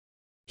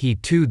 he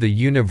to the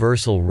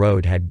universal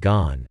road had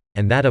gone,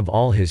 and that of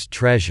all his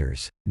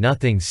treasures,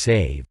 nothing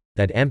save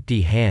that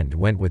empty hand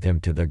went with him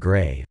to the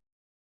grave.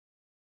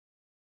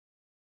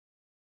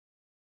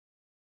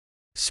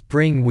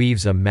 Spring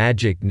weaves a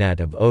magic net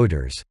of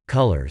odors,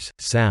 colors,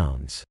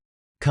 sounds.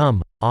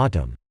 Come,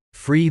 autumn,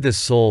 free the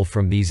soul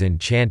from these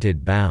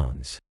enchanted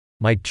bounds.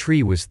 My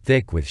tree was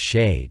thick with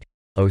shade,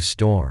 O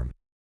storm,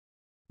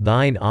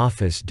 thine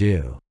office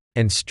do,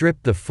 and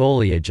strip the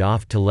foliage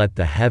off to let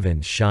the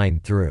heavens shine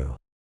through.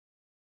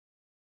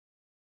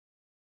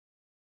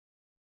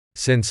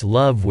 Since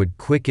love would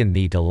quicken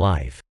thee to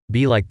life,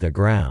 be like the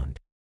ground.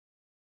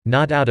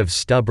 Not out of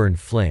stubborn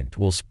flint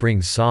will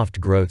spring's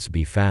soft growths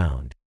be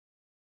found.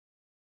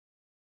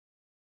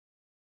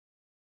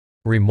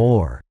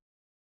 Remore.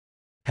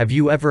 Have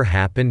you ever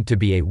happened to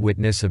be a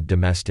witness of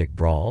domestic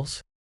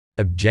brawls?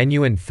 Of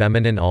genuine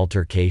feminine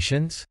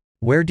altercations?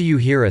 Where do you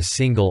hear a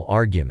single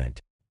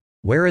argument?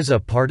 Where is a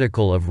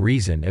particle of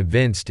reason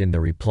evinced in the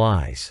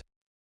replies?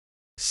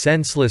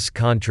 Senseless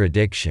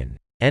contradiction,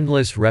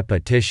 endless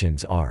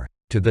repetitions are,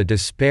 to the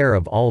despair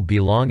of all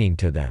belonging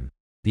to them,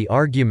 the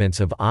arguments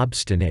of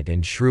obstinate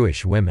and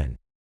shrewish women.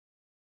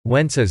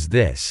 Whence is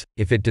this,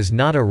 if it does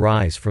not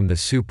arise from the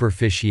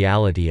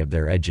superficiality of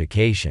their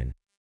education?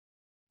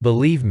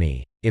 Believe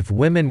me, if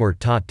women were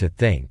taught to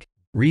think,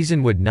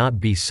 reason would not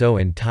be so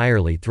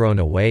entirely thrown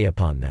away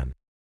upon them.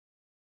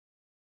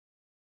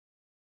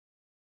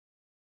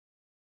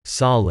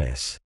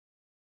 Solace.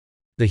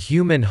 The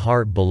human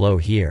heart below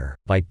here,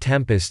 by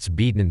tempests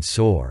beaten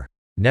sore,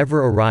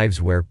 never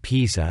arrives where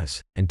peace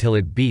is, until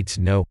it beats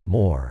no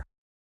more.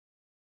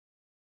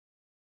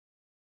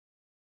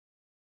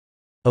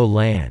 O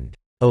land,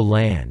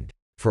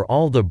 for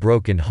all the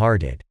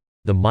broken-hearted,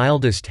 the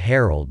mildest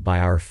herald by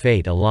our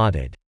fate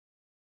allotted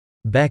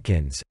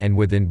beckons, and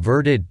with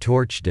inverted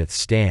torch doth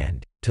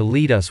stand, to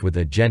lead us with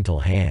a gentle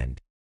hand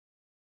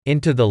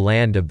into the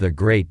land of the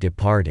great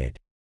departed,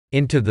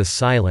 into the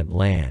silent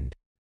land.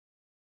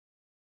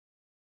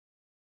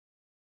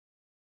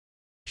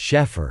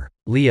 Schefer,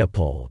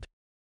 Leopold.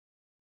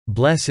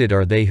 Blessed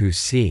are they who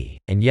see,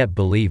 and yet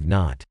believe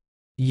not.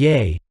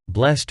 Yea,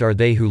 blessed are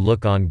they who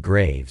look on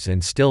graves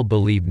and still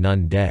believe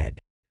none dead,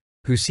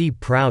 who see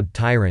proud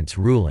tyrants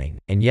ruling,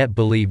 and yet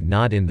believe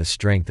not in the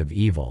strength of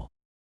evil,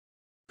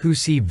 who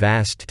see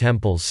vast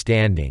temples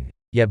standing,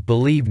 yet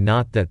believe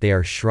not that they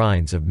are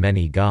shrines of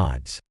many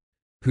gods,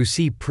 who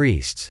see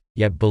priests,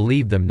 yet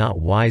believe them not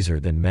wiser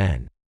than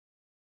men.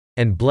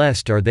 And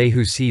blessed are they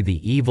who see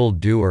the evil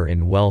doer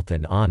in wealth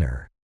and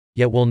honor,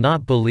 yet will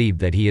not believe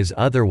that he is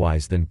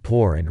otherwise than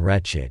poor and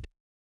wretched.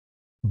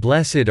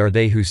 Blessed are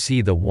they who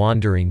see the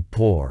wandering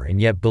poor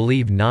and yet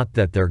believe not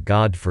that their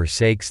God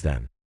forsakes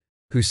them,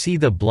 who see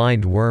the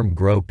blind worm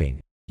groping,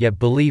 yet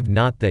believe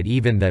not that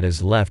even that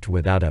is left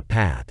without a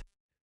path,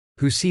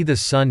 who see the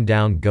sun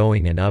down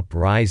going and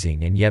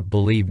uprising and yet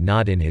believe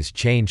not in his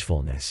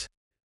changefulness,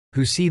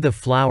 who see the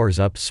flowers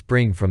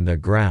upspring from the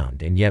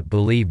ground and yet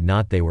believe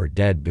not they were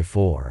dead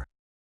before.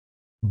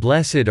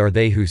 Blessed are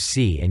they who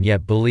see and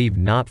yet believe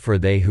not, for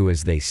they who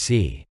as they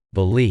see,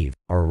 believe,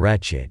 are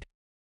wretched.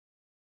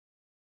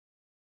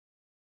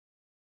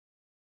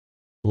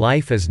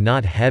 Life is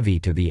not heavy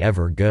to the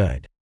ever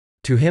good.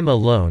 To him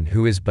alone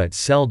who is but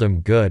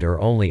seldom good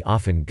or only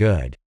often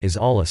good, is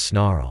all a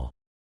snarl.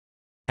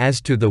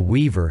 As to the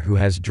weaver who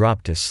has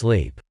dropped to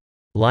sleep,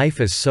 life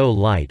is so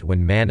light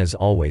when man is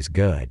always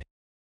good.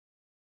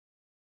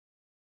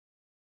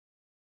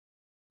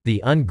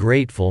 The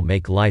ungrateful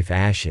make life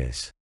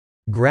ashes.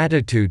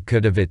 Gratitude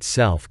could of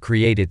itself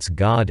create its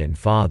God and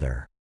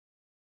Father.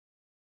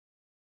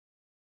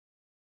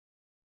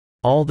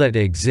 All that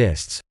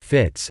exists,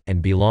 fits,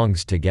 and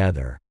belongs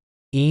together.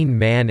 E'en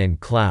man and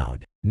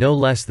cloud, no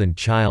less than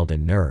child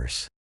and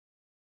nurse.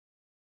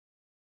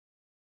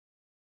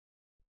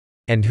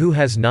 And who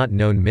has not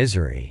known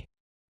misery?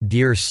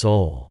 Dear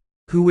soul,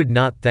 who would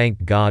not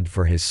thank God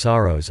for his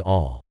sorrows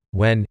all,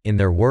 when, in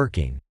their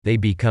working, they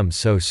become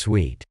so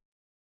sweet?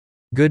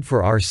 Good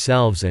for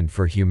ourselves and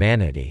for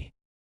humanity.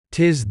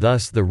 'Tis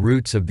thus the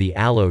roots of the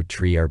aloe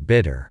tree are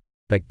bitter,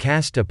 but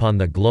cast upon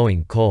the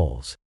glowing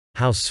coals,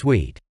 how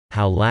sweet,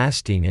 how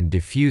lasting and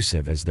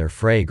diffusive is their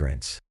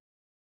fragrance.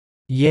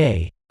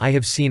 Yea, I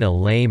have seen a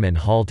lame and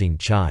halting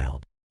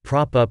child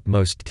prop up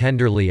most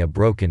tenderly a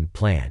broken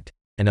plant,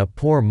 and a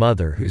poor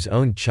mother whose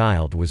own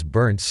child was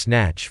burnt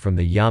snatch from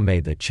the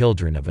yame the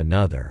children of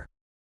another.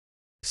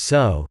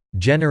 So,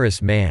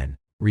 generous man,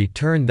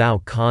 return thou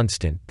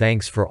constant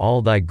thanks for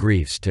all thy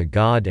griefs to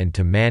God and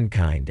to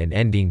mankind, and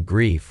ending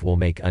grief will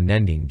make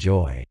unending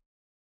joy.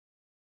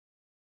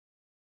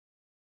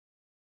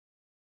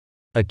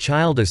 A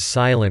child is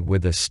silent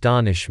with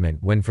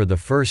astonishment when for the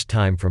first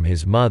time from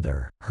his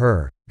mother,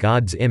 her,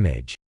 God's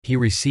image, he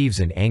receives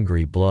an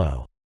angry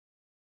blow.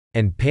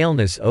 And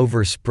paleness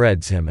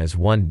overspreads him as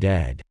one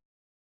dead.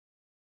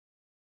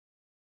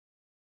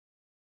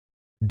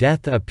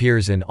 Death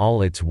appears in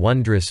all its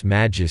wondrous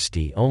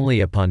majesty only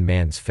upon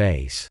man's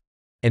face.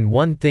 And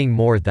one thing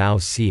more thou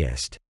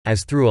seest,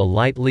 as through a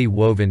lightly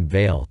woven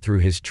veil through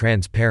his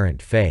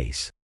transparent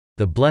face,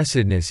 the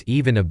blessedness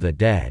even of the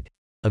dead,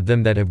 of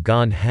them that have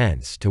gone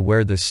hence to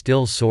where the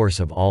still source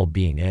of all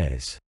being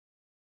is.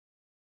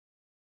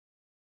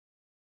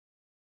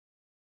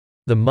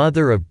 The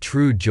mother of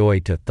true joy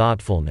to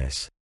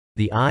thoughtfulness,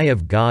 the eye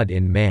of God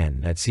in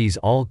man that sees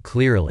all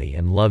clearly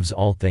and loves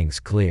all things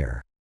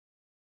clear.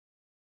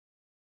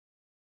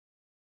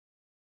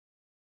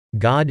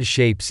 God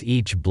shapes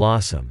each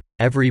blossom,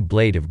 every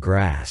blade of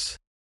grass,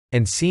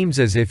 and seems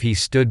as if he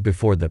stood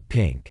before the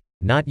pink,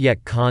 not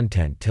yet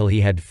content till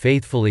he had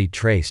faithfully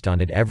traced on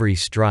it every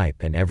stripe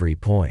and every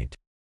point.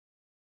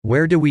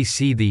 Where do we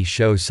see thee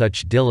show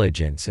such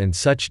diligence and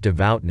such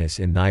devoutness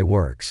in thy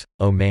works,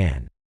 O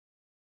man?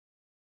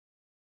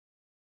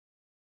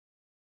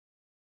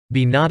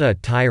 Be not a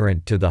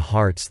tyrant to the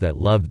hearts that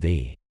love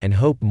thee, and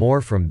hope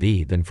more from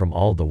thee than from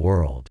all the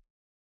world.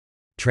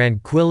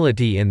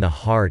 Tranquillity in the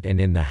heart and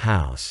in the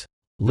house,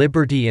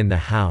 liberty in the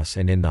house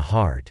and in the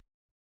heart,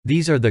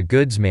 these are the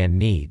goods man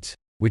needs,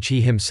 which he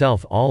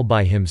himself all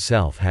by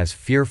himself has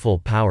fearful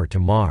power to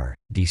mar,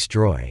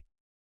 destroy.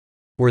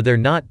 Were there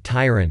not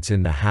tyrants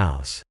in the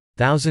house,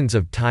 thousands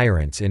of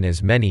tyrants in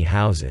as many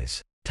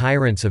houses,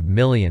 tyrants of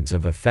millions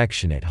of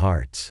affectionate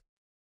hearts,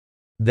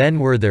 then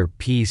were there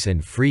peace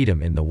and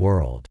freedom in the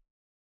world.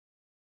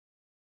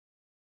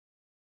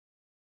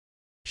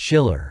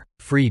 Schiller,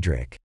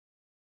 Friedrich.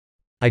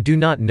 I do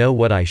not know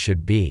what I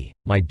should be,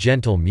 my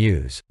gentle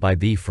muse, by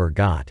thee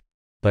forgot.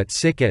 But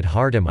sick at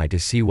heart am I to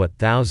see what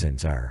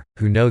thousands are,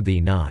 who know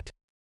thee not.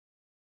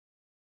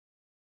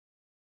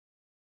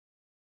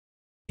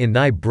 In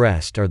thy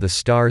breast are the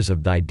stars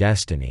of thy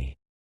destiny.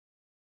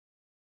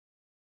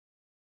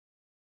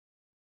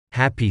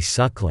 Happy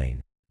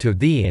suckling, to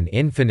thee an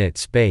infinite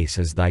space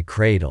is thy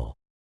cradle.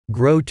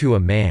 Grow to a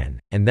man,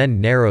 and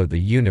then narrow the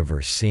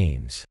universe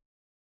seems.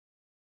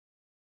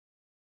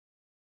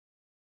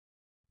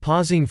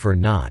 Pausing for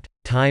naught,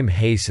 time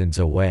hastens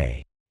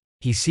away.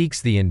 He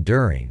seeks the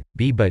enduring,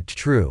 be but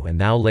true, and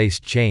thou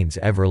layst chains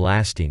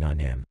everlasting on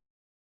him.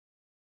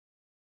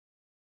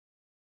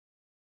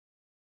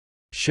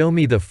 Show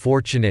me the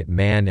fortunate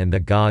man and the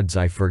gods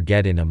I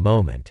forget in a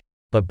moment,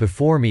 but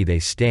before me they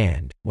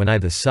stand, when I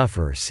the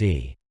sufferer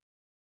see.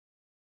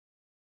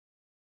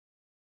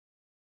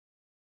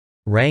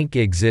 Rank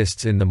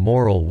exists in the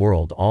moral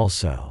world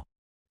also.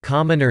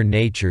 Commoner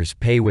natures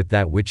pay with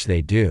that which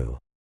they do,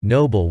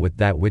 noble with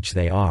that which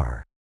they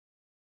are.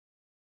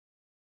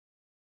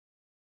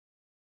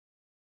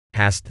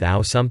 Hast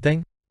thou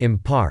something?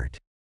 Impart.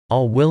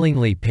 I'll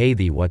willingly pay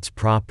thee what's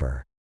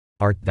proper.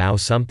 Art thou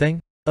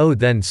something? Oh,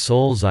 then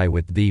souls I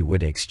with thee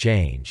would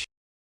exchange.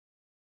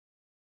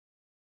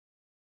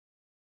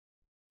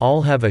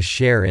 All have a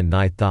share in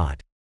thy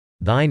thought.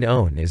 Thine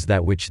own is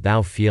that which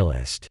thou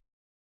feelest.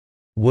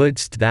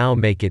 Wouldst thou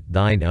make it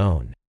thine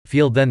own,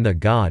 feel then the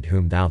God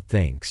whom thou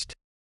thinkst.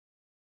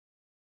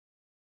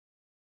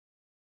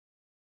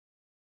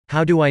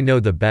 How do I know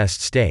the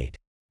best state?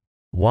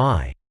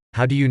 Why,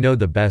 how do you know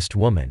the best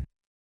woman?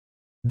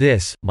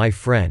 This, my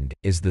friend,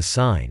 is the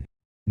sign.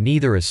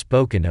 Neither is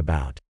spoken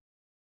about.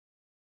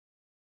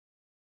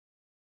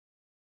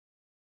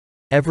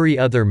 Every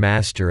other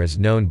master is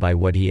known by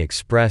what he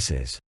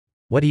expresses.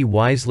 What he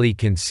wisely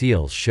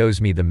conceals shows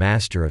me the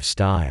master of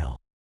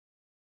style.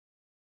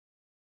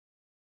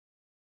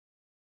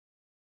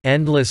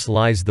 Endless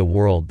lies the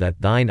world that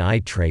thine eye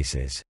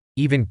traces,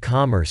 even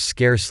commerce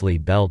scarcely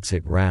belts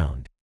it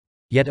round.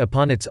 Yet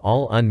upon its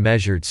all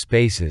unmeasured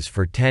spaces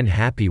for 10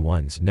 happy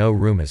ones no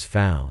room is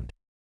found.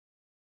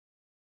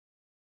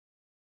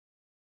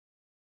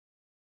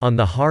 On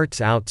the heart's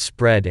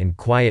outspread and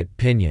quiet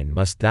pinion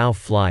must thou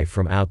fly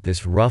from out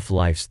this rough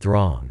life's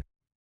throng.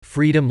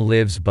 Freedom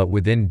lives but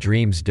within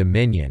dream's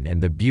dominion,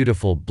 and the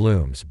beautiful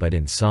blooms but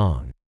in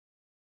song.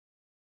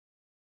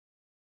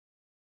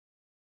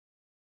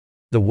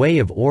 The way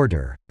of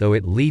order, though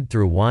it lead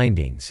through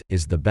windings,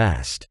 is the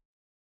best.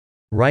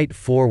 Right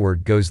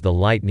forward goes the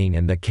lightning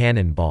and the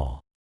cannon-ball.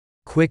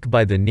 Quick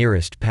by the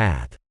nearest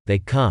path, they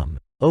come,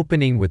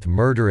 opening with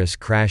murderous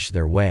crash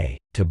their way,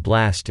 to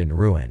blast and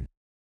ruin.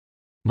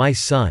 My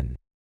son,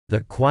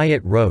 the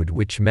quiet road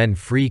which men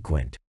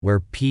frequent, where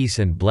peace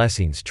and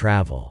blessings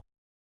travel,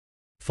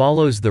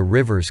 follows the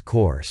river's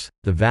course,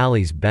 the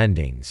valley's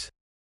bendings,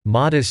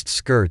 modest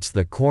skirts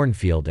the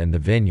cornfield and the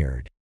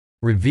vineyard,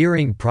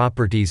 revering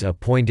property's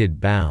appointed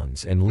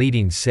bounds and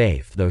leading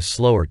safe though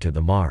slower to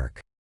the mark.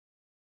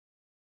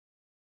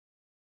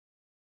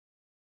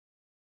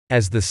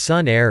 As the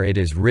sun ere it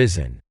is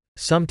risen,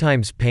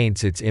 sometimes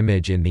paints its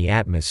image in the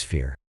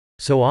atmosphere,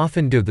 so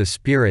often do the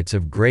spirits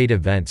of great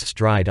events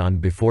stride on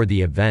before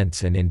the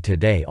events, and in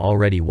today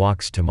already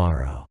walks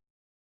tomorrow.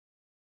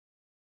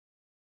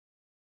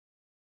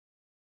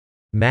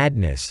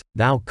 Madness,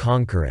 thou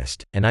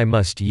conquerest, and I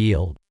must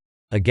yield.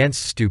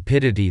 Against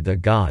stupidity the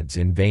gods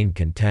in vain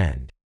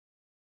contend.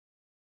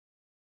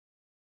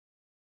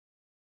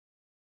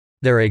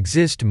 There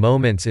exist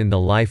moments in the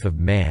life of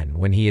man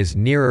when he is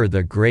nearer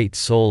the great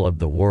soul of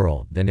the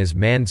world than is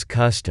man's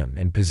custom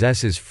and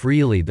possesses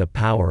freely the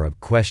power of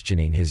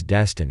questioning his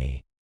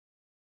destiny.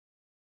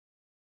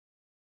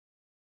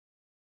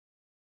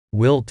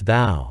 Wilt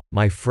thou,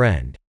 my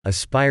friend,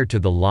 aspire to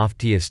the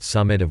loftiest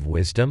summit of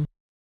wisdom?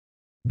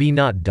 Be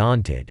not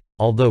daunted,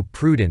 although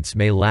prudence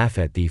may laugh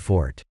at thee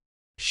for't.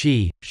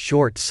 She,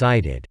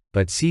 short-sighted,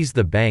 but sees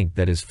the bank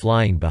that is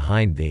flying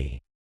behind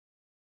thee,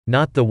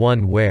 not the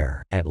one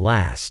where, at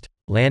last,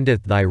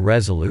 landeth thy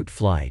resolute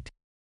flight.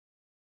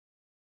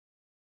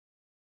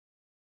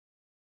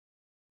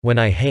 When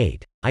I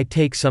hate, I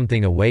take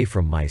something away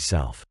from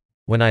myself.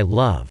 When I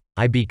love,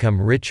 I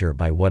become richer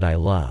by what I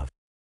love.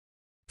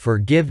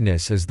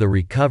 Forgiveness is the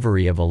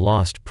recovery of a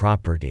lost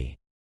property.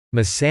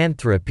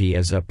 Misanthropy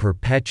is a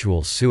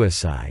perpetual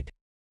suicide.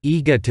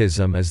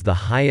 Egotism is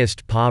the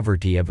highest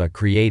poverty of a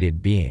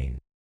created being.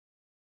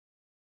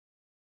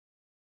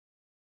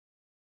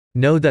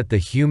 Know that the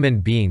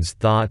human being's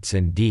thoughts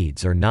and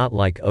deeds are not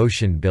like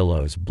ocean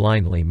billows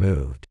blindly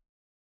moved.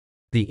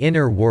 The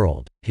inner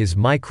world, his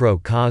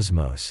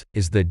microcosmos,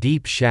 is the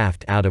deep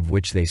shaft out of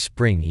which they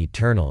spring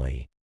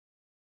eternally.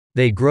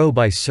 They grow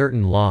by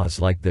certain laws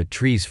like the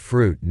tree's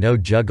fruit. No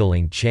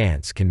juggling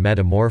chance can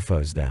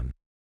metamorphose them.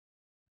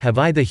 Have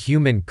I the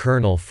human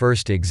kernel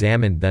first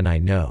examined, then I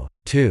know,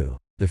 too,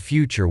 the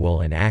future will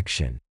in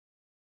action.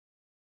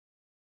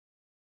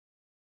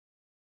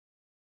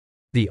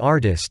 The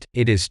artist,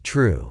 it is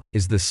true,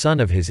 is the son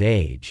of his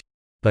age,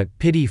 but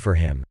pity for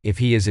him, if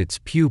he is its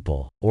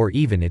pupil, or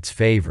even its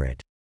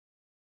favorite.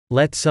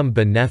 Let some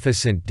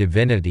beneficent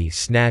divinity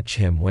snatch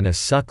him when a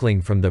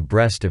suckling from the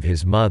breast of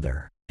his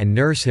mother, and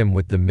nurse him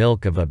with the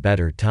milk of a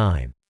better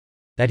time,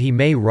 that he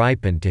may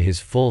ripen to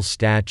his full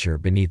stature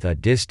beneath a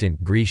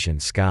distant Grecian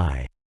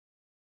sky.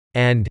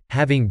 And,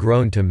 having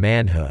grown to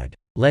manhood,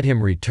 let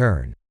him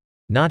return,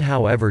 not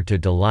however to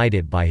delight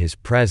it by his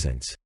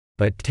presence,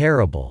 but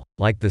terrible,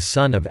 like the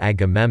son of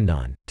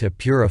Agamemnon, to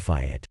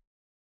purify it.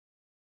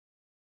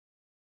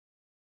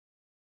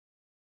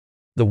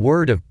 The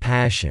word of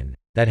passion,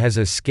 that has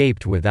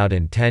escaped without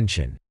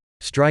intention,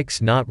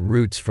 strikes not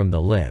roots from the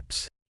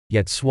lips,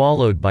 yet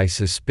swallowed by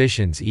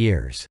suspicion's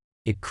ears,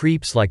 it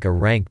creeps like a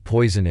rank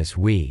poisonous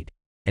weed,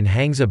 and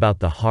hangs about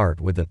the heart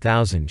with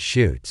 1,000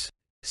 shoots,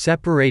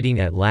 separating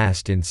at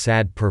last in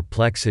sad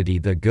perplexity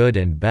the good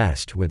and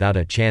best without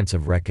a chance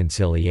of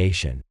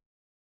reconciliation.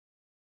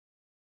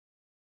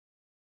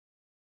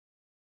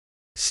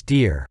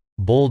 Steer,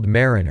 bold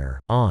mariner,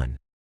 on.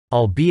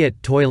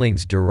 Albeit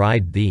toilings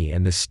deride thee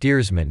and the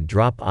steersman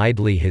drop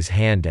idly his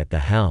hand at the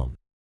helm.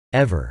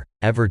 Ever,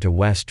 ever to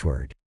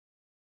westward.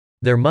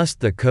 There must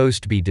the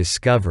coast be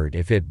discovered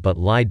if it but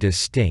lie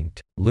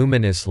distinct,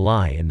 luminous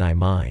lie in thy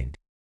mind.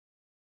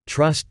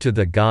 Trust to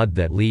the God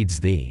that leads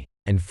thee,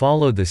 and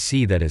follow the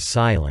sea that is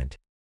silent.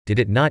 Did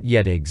it not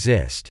yet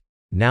exist,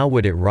 now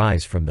would it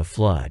rise from the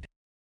flood.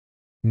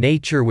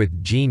 Nature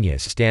with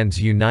genius stands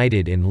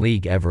united in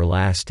league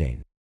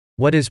everlasting.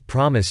 What is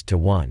promised to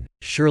one,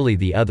 surely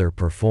the other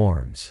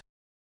performs.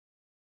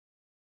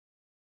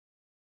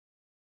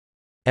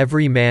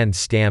 Every man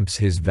stamps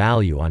his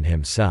value on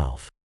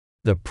himself.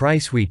 The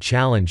price we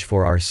challenge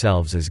for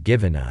ourselves is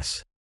given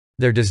us.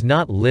 There does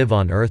not live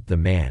on earth the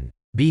man,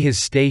 be his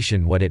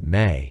station what it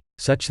may,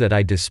 such that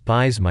I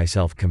despise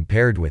myself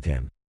compared with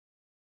him.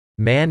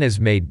 Man is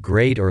made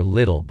great or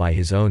little by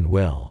his own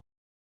will.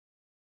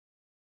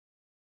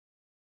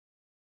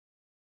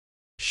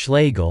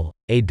 Schlegel,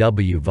 A.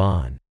 W.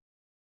 von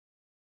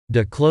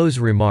de Clos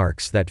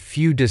remarks that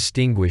few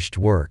distinguished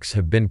works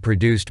have been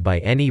produced by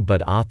any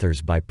but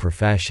authors by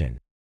profession.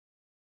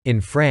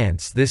 In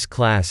France this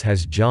class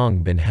has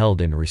long been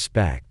held in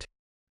respect.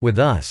 With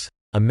us,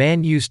 a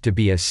man used to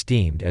be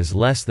esteemed as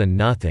less than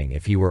nothing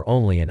if he were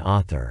only an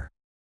author.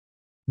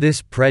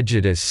 This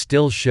prejudice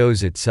still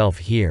shows itself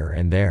here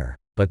and there,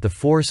 but the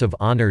force of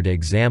honored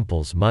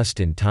examples must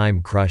in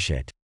time crush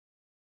it.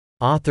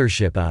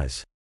 Authorship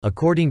is,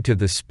 according to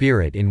the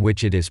spirit in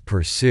which it is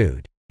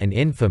pursued, an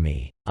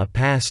infamy, a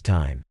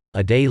pastime,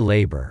 a day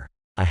labor,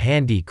 a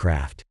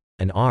handicraft,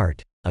 an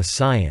art, a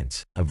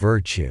science, a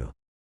virtue.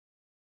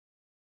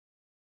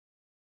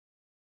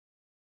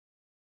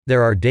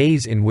 There are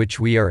days in which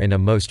we are in a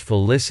most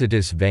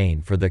felicitous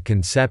vein for the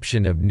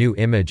conception of new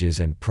images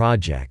and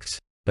projects,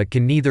 but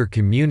can neither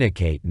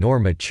communicate nor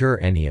mature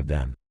any of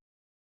them.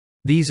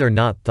 These are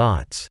not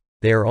thoughts,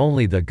 they are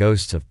only the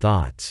ghosts of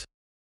thoughts.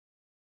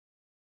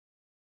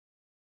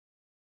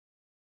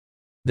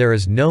 There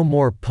is no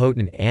more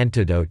potent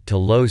antidote to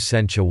low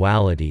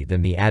sensuality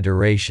than the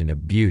adoration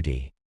of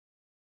beauty.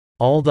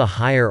 All the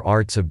higher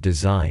arts of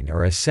design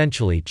are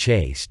essentially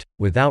chaste,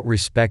 without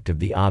respect of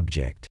the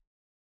object.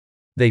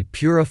 They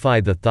purify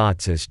the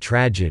thoughts as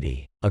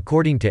tragedy,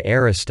 according to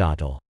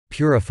Aristotle,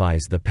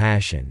 purifies the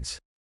passions.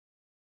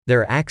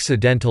 Their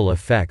accidental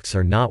effects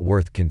are not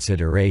worth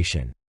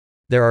consideration.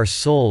 There are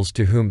souls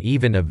to whom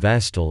even a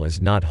vestal is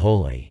not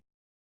holy.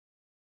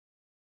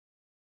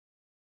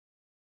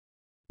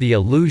 The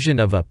illusion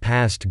of a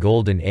past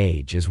golden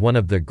age is one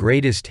of the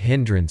greatest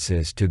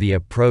hindrances to the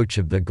approach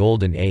of the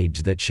golden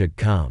age that should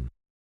come.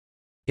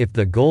 If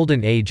the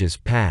golden age is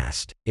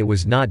past, it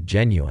was not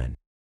genuine.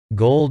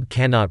 Gold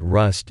cannot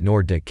rust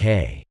nor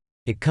decay.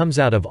 It comes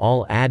out of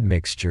all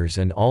admixtures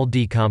and all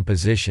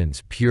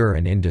decompositions pure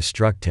and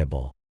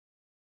indestructible.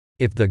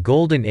 If the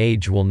golden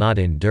age will not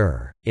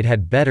endure, it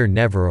had better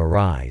never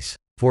arise,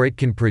 for it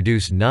can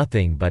produce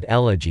nothing but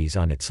elegies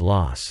on its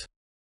loss.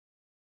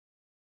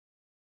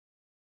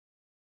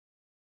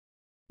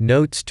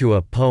 Notes to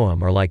a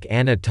poem are like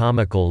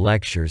anatomical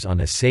lectures on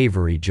a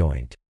savory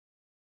joint.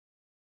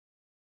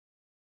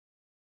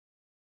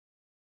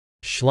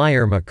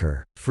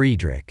 Schleiermacher,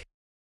 Friedrich.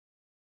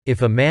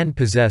 If a man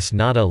possess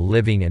not a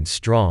living and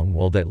strong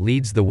will that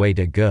leads the way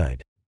to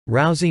good,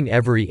 rousing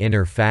every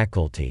inner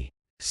faculty,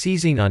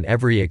 seizing on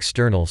every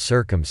external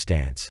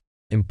circumstance,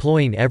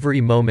 employing every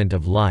moment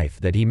of life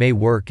that he may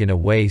work in a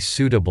way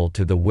suitable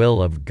to the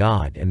will of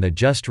God and the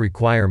just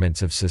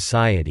requirements of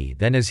society,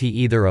 then is he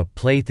either a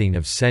plaything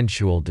of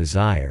sensual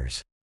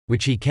desires,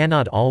 which he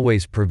cannot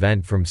always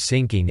prevent from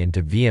sinking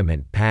into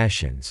vehement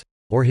passions,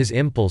 or his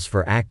impulse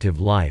for active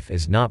life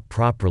is not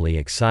properly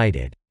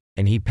excited,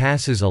 and he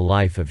passes a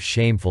life of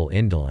shameful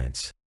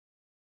indolence.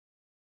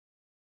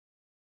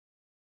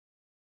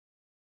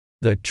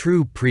 The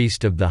true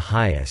priest of the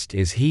highest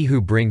is he who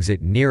brings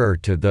it nearer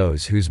to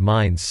those whose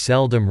minds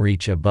seldom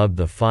reach above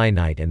the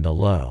finite and the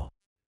low,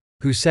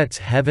 who sets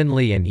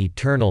heavenly and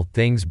eternal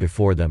things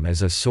before them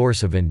as a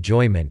source of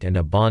enjoyment and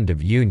a bond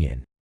of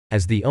union,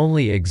 as the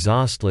only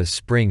exhaustless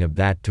spring of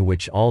that to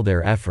which all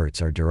their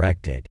efforts are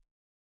directed.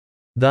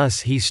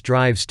 Thus he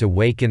strives to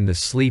waken the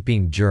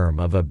sleeping germ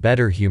of a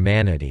better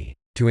humanity,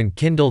 to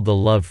enkindle the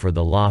love for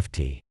the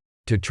lofty,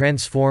 to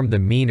transform the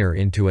meaner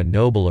into a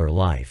nobler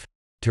life,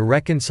 to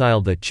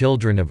reconcile the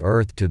children of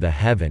earth to the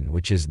heaven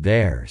which is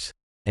theirs,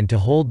 and to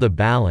hold the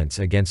balance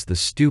against the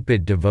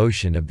stupid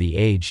devotion of the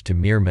age to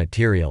mere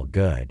material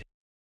good.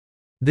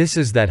 This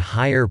is that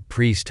higher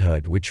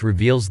priesthood which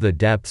reveals the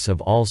depths of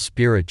all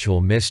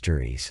spiritual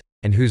mysteries,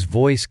 and whose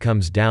voice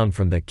comes down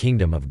from the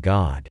kingdom of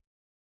God.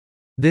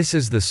 This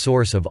is the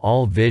source of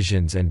all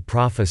visions and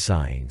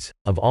prophesyings,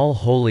 of all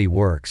holy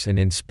works and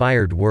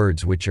inspired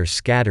words which are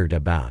scattered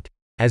about,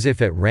 as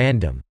if at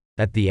random,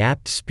 that the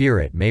apt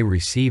spirit may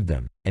receive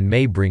them, and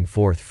may bring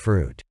forth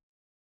fruit.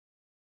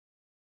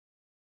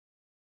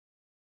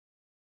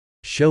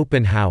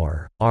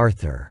 Schopenhauer,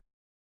 Arthur.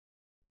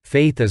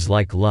 Faith is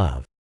like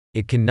love.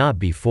 It cannot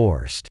be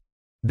forced.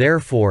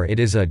 Therefore it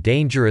is a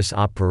dangerous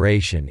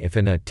operation if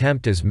an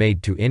attempt is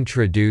made to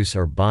introduce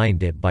or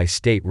bind it by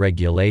state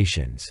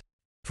regulations.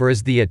 For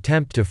as the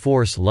attempt to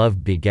force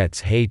love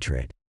begets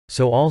hatred,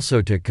 so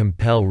also to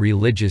compel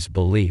religious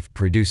belief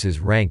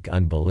produces rank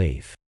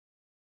unbelief.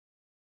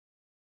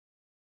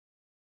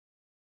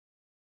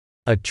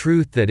 A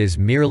truth that is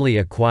merely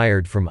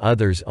acquired from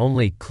others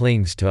only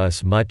clings to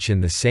us much in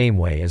the same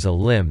way as a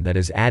limb that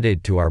is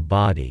added to our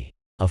body,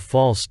 a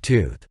false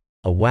tooth,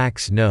 a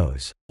wax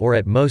nose, or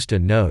at most a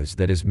nose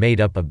that is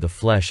made up of the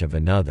flesh of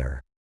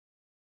another.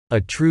 A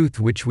truth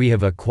which we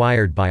have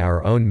acquired by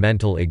our own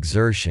mental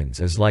exertions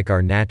is like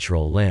our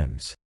natural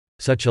limbs.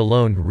 Such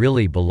alone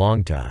really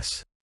belong to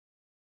us.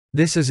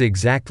 This is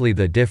exactly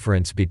the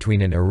difference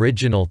between an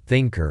original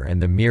thinker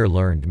and the mere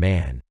learned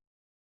man.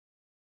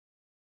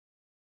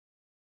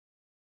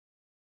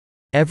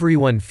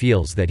 Everyone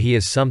feels that he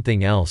is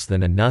something else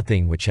than a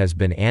nothing which has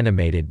been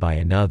animated by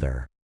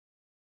another.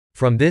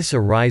 From this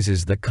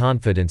arises the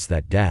confidence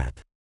that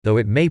death, though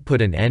it may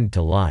put an end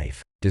to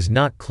life, does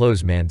not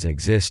close man's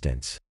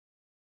existence.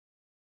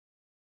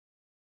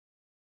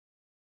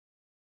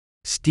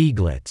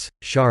 Stieglitz,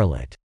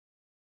 Charlotte.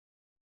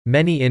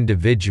 Many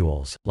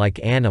individuals, like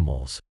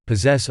animals,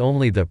 possess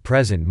only the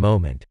present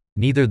moment,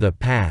 neither the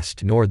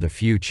past nor the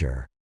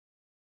future.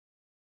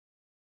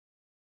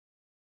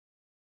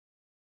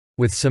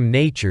 With some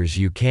natures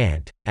you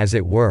can't, as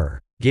it were,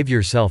 give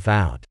yourself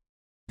out.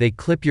 They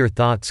clip your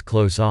thoughts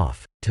close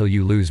off, till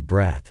you lose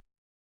breath.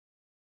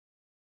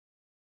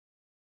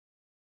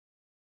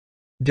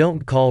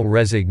 Don't call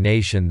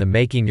resignation the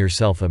making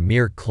yourself a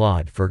mere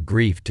clod for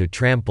grief to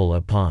trample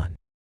upon.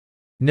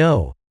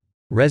 No,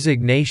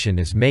 resignation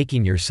is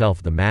making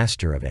yourself the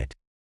master of it.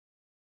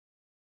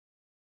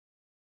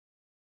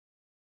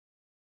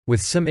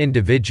 With some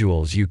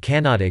individuals you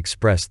cannot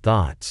express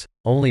thoughts,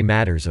 only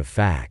matters of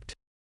fact.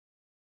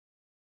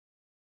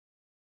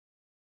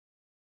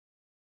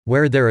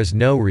 Where there is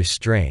no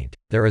restraint,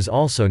 there is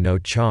also no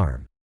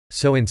charm.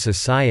 So in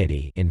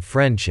society, in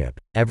friendship,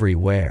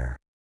 everywhere.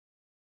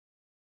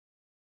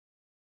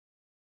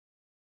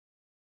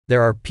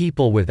 There are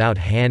people without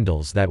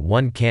handles that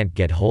one can't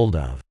get hold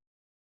of.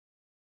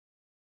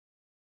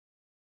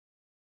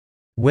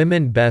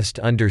 Women best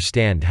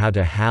understand how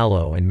to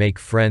hallow and make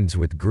friends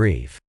with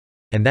grief,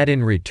 and that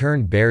in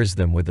return bears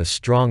them with a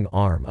strong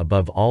arm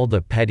above all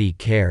the petty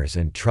cares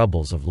and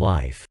troubles of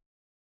life.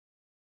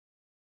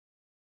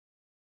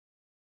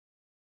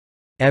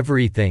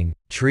 Everything,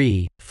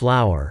 tree,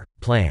 flower,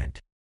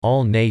 plant,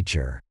 all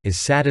nature, is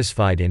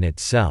satisfied in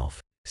itself,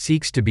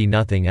 seeks to be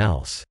nothing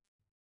else.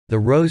 The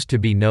rose to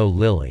be no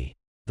lily,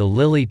 the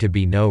lily to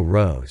be no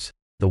rose,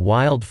 the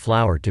wild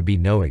flower to be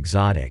no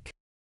exotic.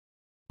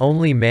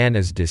 Only man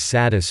is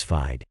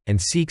dissatisfied, and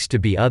seeks to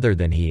be other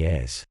than he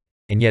is,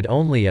 and yet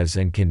only is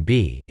and can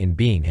be, in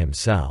being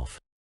himself.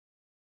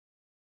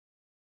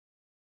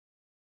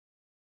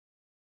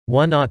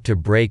 One ought to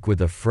break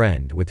with a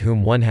friend with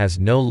whom one has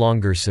no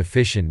longer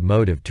sufficient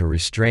motive to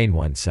restrain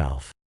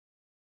oneself.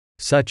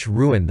 Such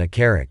ruin the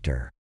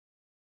character.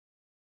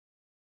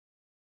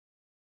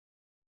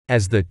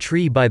 As the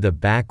tree by the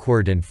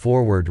backward and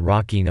forward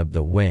rocking of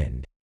the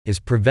wind, is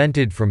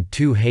prevented from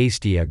too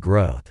hasty a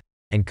growth,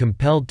 and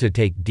compelled to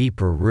take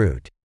deeper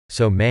root,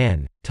 so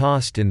man,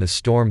 tossed in the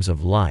storms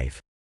of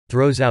life,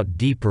 throws out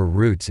deeper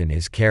roots in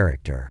his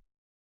character.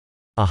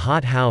 A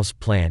hothouse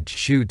plant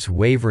shoots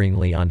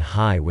waveringly on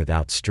high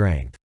without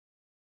strength.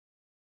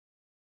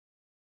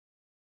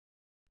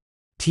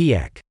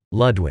 Tieck,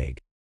 Ludwig.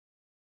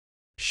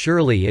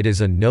 Surely it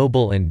is a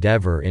noble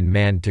endeavor in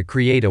man to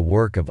create a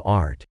work of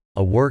art,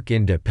 a work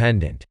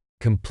independent,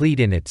 complete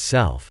in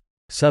itself,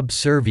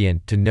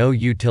 subservient to no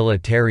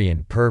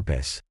utilitarian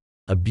purpose,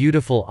 a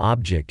beautiful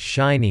object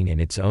shining in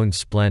its own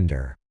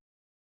splendor.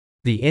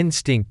 The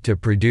instinct to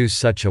produce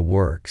such a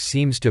work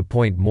seems to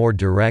point more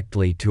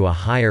directly to a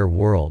higher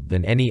world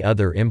than any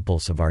other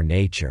impulse of our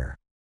nature.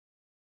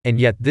 And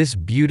yet this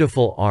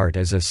beautiful art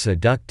is a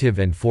seductive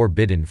and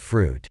forbidden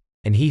fruit,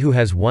 and he who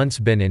has once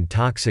been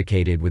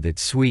intoxicated with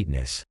its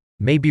sweetness,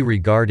 may be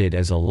regarded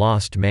as a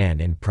lost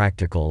man in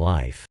practical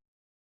life.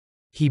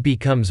 He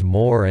becomes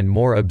more and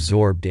more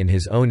absorbed in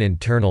his own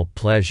internal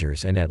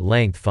pleasures and at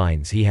length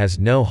finds he has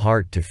no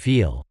heart to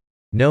feel,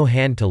 no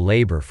hand to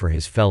labor for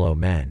his fellow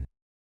men.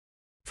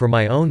 For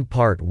my own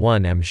part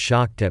one am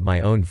shocked at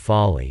my own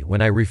folly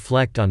when I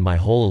reflect on my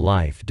whole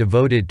life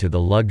devoted to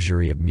the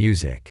luxury of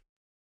music.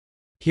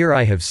 Here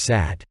I have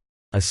sat,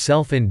 a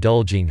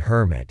self-indulging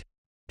hermit,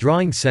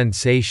 drawing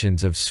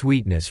sensations of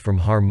sweetness from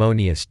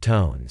harmonious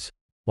tones,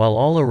 while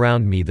all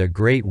around me the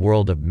great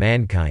world of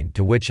mankind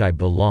to which I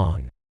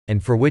belong,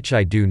 and for which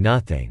I do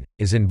nothing,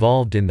 is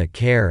involved in the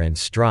care and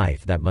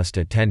strife that must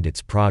attend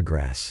its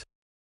progress.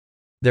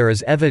 There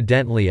is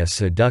evidently a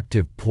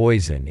seductive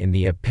poison in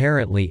the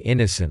apparently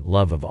innocent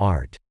love of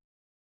art.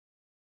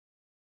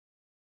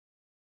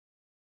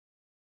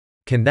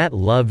 Can that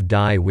love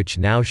die which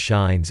now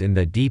shines in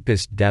the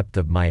deepest depth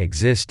of my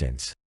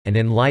existence, and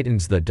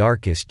enlightens the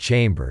darkest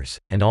chambers,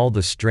 and all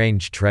the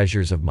strange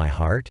treasures of my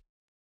heart?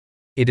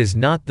 It is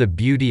not the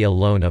beauty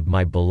alone of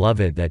my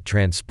beloved that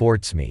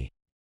transports me,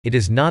 it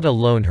is not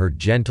alone her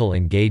gentle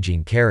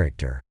engaging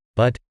character,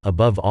 but,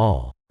 above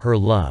all, her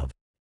love.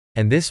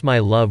 And this my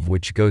love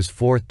which goes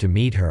forth to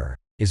meet her,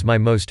 is my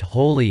most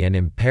holy and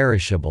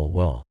imperishable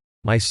will,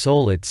 my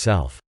soul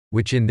itself,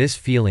 which in this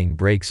feeling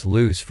breaks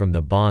loose from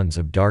the bonds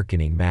of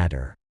darkening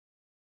matter.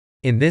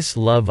 In this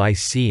love I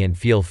see and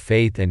feel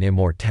faith and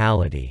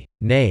immortality,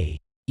 nay,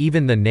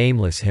 even the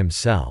Nameless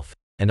himself,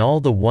 and all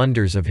the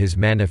wonders of his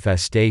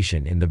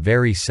manifestation in the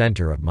very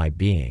center of my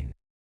being.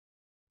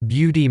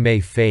 Beauty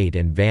may fade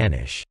and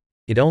vanish,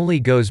 it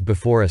only goes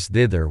before us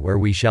thither where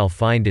we shall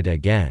find it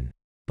again,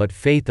 but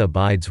faith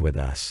abides with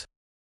us.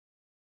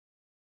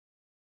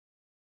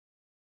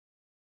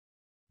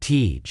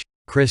 Teege,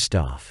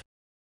 Christoph.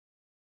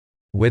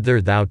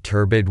 Whither, thou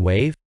turbid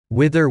wave?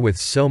 Whither with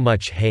so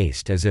much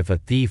haste as if a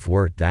thief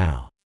wert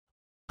thou?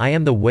 I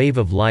am the wave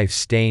of life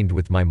stained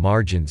with my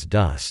margins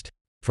dust.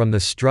 From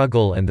the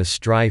struggle and the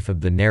strife of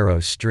the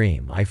narrow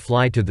stream I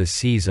fly to the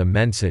sea's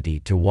immensity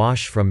to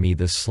wash from me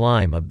the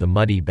slime of the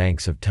muddy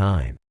banks of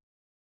time.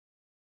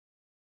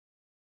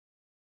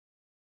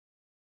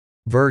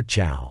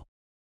 Virchow.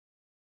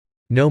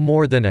 No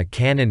more than a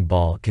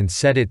cannonball can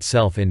set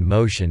itself in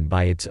motion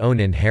by its own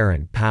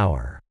inherent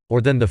power, or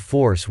than the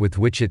force with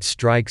which it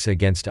strikes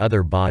against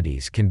other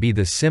bodies can be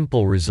the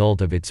simple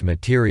result of its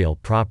material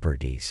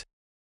properties.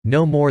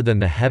 No more than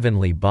the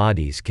heavenly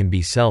bodies can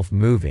be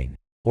self-moving,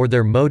 or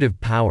their motive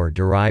power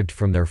derived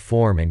from their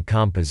form and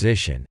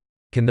composition,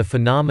 can the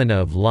phenomena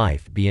of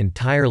life be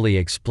entirely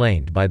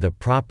explained by the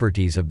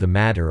properties of the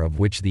matter of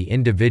which the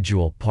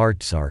individual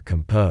parts are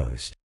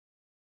composed.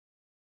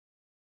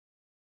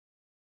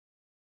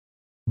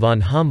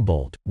 Von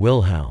Humboldt,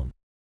 Wilhelm.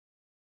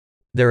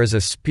 There is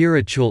a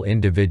spiritual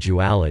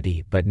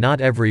individuality, but not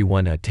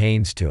everyone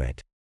attains to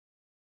it.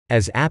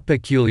 As a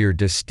peculiar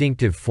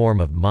distinctive form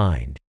of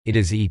mind, it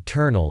is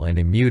eternal and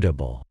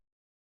immutable.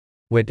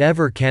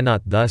 Whatever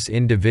cannot thus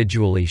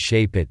individually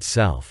shape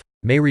itself,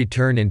 may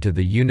return into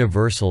the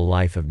universal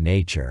life of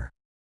nature.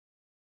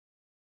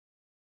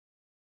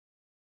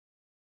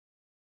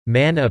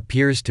 Man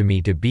appears to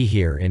me to be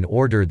here in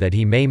order that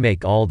he may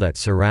make all that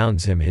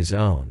surrounds him his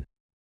own.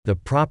 The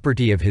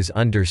property of his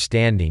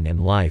understanding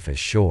and life is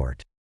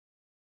short.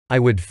 I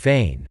would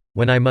fain,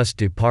 when I must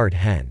depart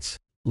hence,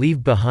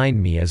 leave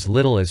behind me as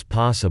little as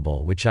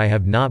possible which I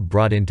have not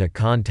brought into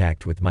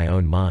contact with my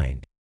own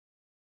mind.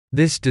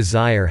 This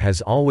desire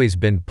has always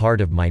been part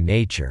of my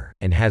nature,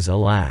 and has,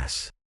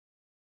 alas,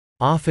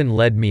 often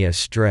led me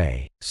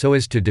astray, so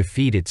as to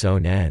defeat its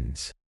own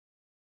ends.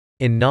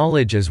 In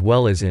knowledge as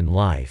well as in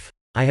life,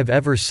 I have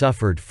ever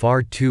suffered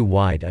far too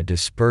wide a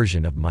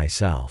dispersion of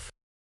myself.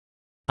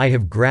 I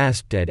have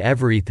grasped at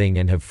everything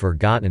and have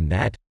forgotten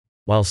that,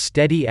 while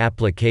steady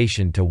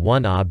application to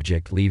one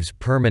object leaves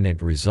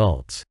permanent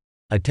results,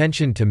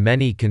 attention to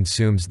many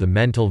consumes the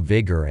mental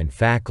vigor and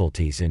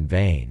faculties in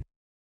vain.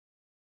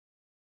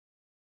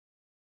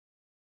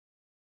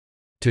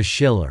 To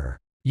Schiller,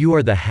 you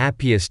are the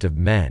happiest of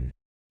men,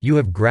 you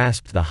have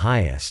grasped the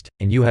highest,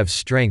 and you have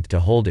strength to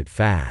hold it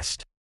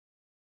fast.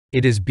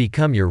 It has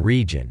become your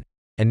region,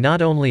 and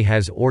not only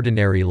has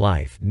ordinary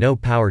life no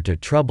power to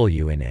trouble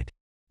you in it,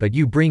 but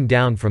you bring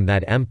down from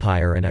that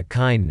empire a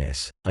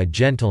kindness, a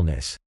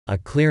gentleness, a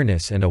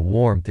clearness and a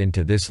warmth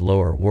into this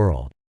lower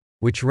world,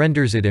 which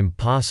renders it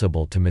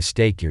impossible to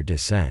mistake your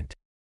descent.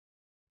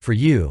 For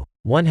you,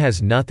 one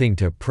has nothing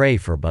to pray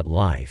for but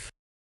life.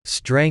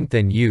 Strength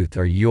and youth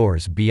are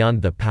yours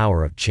beyond the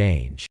power of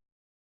change.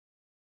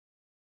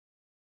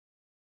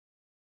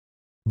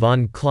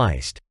 Von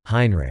Kleist,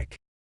 Heinrich.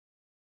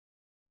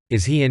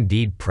 Is he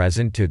indeed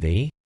present to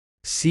thee?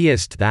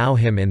 Seest thou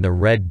him in the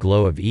red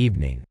glow of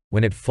evening,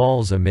 when it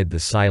falls amid the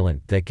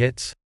silent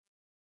thickets?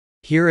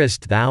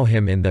 Hearest thou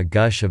him in the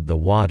gush of the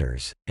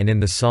waters, and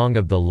in the song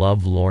of the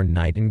love-lorn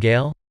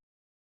nightingale?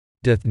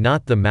 Doth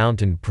not the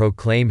mountain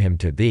proclaim him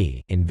to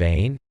thee, in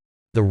vain?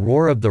 The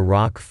roar of the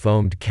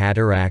rock-foamed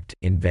cataract,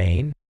 in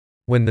vain?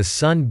 When the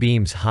sun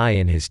beams high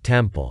in his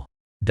temple,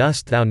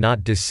 dost thou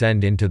not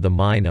descend into the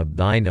mine of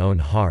thine own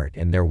heart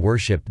and there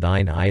worship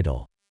thine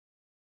idol?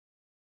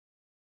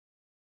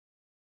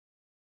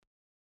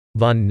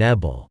 Von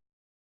Nebel.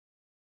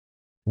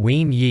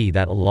 Ween ye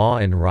that law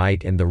and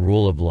right and the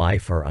rule of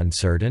life are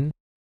uncertain?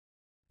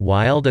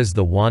 Wild as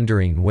the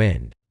wandering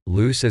wind,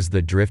 loose as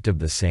the drift of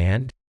the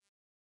sand?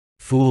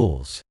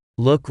 Fools!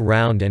 Look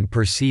round and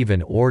perceive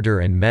an order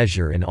and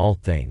measure in all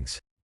things.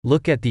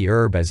 Look at the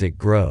herb as it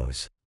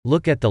grows.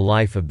 Look at the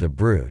life of the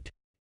brute.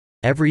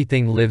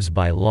 Everything lives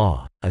by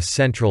law, a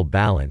central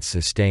balance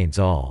sustains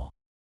all.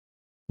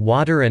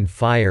 Water and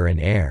fire and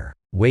air,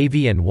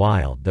 wavy and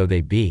wild though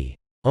they be,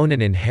 own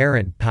an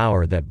inherent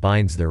power that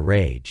binds their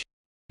rage,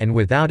 and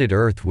without it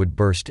earth would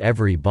burst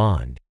every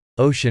bond,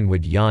 ocean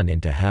would yawn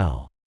into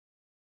hell.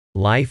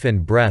 Life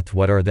and breath,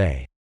 what are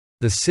they?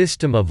 The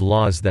system of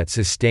laws that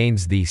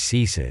sustains thee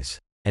ceases,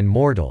 and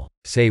mortal,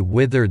 say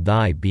whither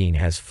thy being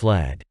has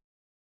fled.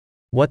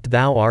 What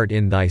thou art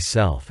in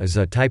thyself is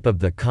a type of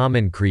the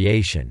common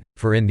creation,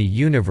 for in the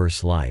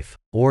universe life,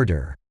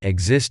 order,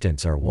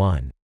 existence are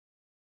one.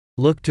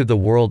 Look to the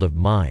world of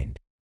mind.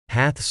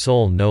 Hath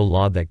soul no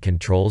law that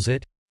controls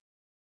it?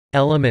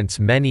 Elements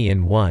many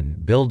in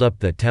one build up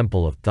the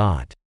temple of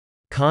thought.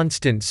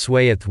 Constant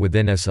swayeth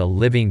within us a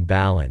living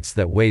balance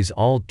that weighs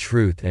all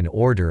truth and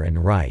order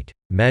and right,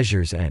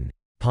 measures and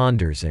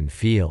ponders and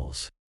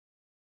feels.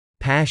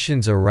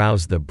 Passions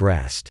arouse the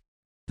breast.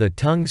 The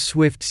tongue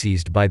swift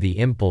seized by the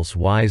impulse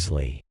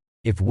wisely,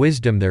 if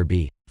wisdom there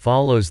be,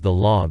 follows the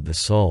law of the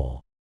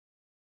soul.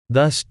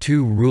 Thus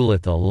too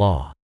ruleth a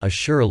law, a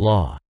sure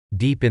law,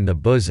 deep in the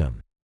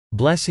bosom,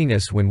 blessing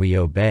us when we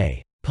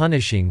obey,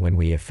 punishing when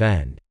we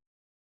offend.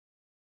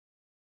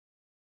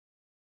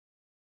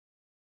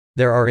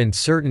 There are in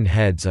certain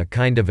heads a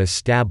kind of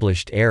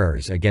established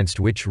errors against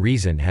which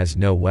reason has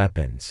no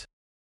weapons.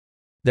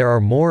 There are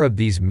more of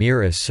these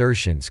mere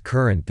assertions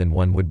current than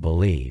one would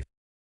believe.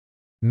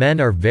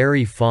 Men are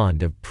very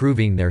fond of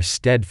proving their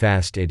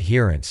steadfast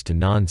adherence to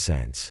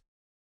nonsense.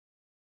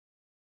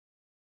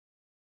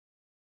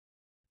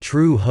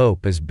 True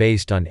hope is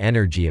based on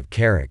energy of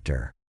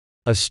character.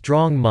 A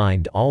strong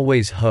mind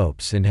always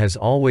hopes and has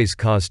always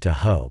cause to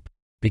hope,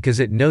 because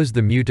it knows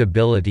the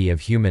mutability of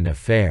human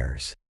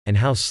affairs, and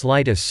how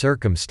slight a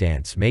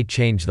circumstance may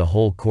change the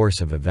whole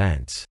course of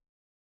events.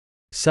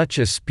 Such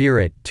a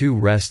spirit too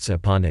rests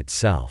upon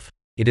itself.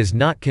 It is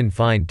not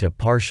confined to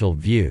partial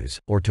views,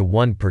 or to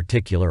one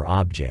particular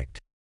object.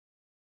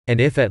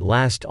 And if at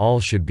last all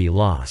should be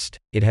lost,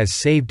 it has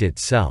saved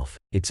itself,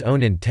 its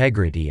own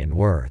integrity and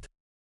worth.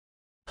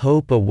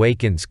 Hope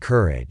awakens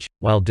courage,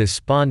 while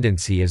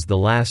despondency is the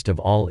last of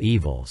all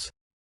evils.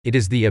 It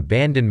is the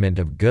abandonment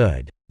of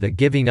good, the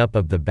giving up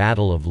of the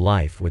battle of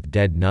life with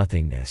dead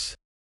nothingness.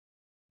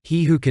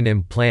 He who can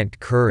implant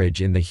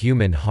courage in the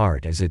human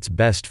heart is its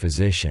best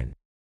physician.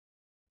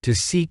 To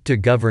seek to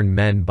govern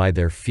men by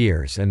their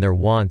fears and their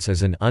wants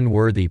is an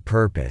unworthy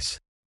purpose.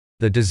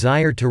 The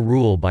desire to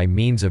rule by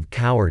means of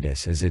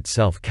cowardice is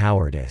itself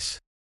cowardice.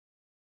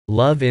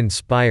 Love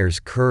inspires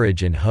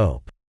courage and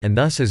hope, and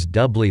thus is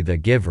doubly the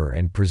giver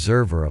and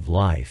preserver of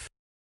life.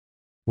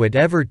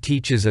 Whatever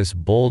teaches us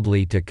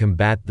boldly to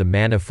combat the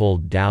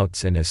manifold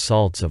doubts and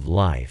assaults of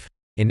life,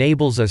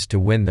 enables us to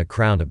win the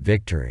crown of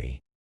victory.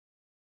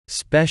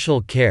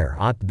 Special care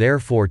ought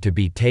therefore to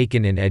be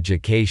taken in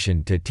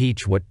education to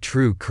teach what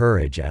true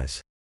courage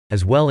is,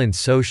 as well in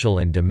social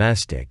and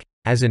domestic,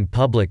 as in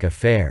public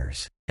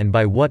affairs, and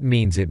by what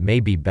means it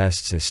may be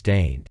best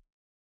sustained.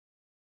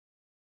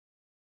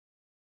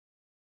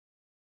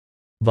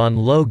 Von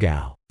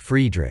Logau,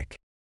 Friedrich.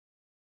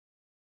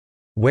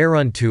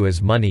 Whereunto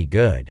is money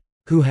good,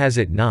 Who has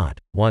it not,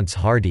 wants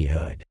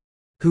hardihood.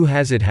 Who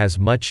has it has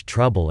much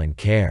trouble and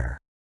care.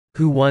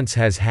 Who once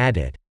has had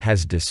it,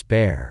 has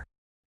despair.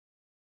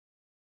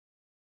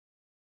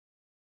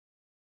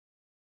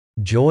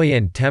 Joy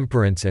and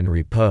temperance and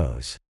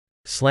repose.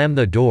 Slam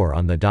the door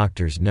on the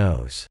doctor's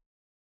nose.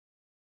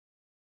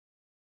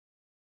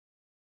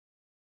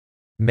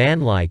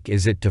 Manlike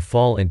is it to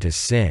fall into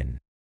sin.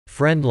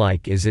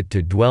 Friendlike is it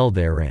to dwell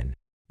therein.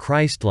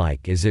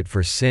 Christlike is it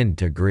for sin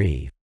to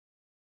grieve.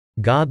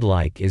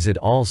 Godlike is it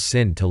all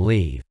sin to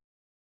leave.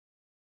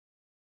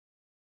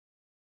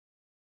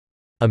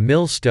 A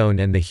millstone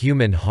and the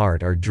human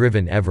heart are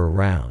driven ever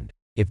round.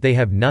 If they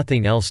have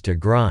nothing else to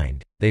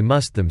grind, they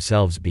must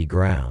themselves be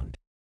ground.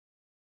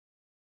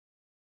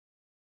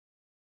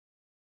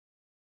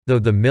 Though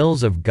the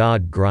mills of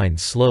God grind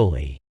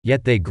slowly,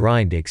 yet they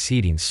grind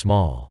exceeding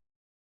small.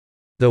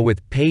 Though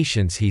with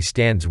patience he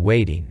stands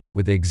waiting,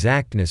 with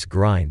exactness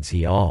grinds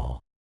he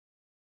all.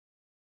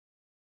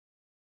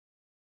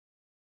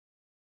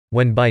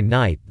 When by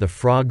night the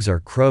frogs are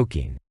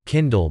croaking,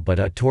 kindle but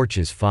a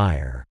torch's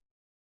fire.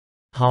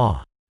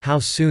 Ha! How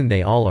soon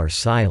they all are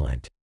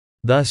silent.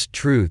 Thus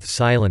truth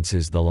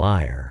silences the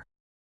liar.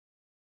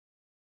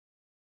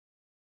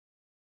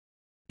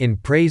 In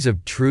praise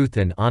of truth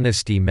and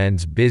honesty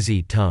men's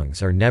busy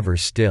tongues are never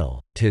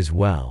still, 'tis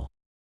well.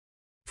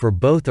 For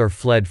both are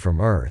fled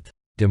from earth,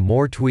 de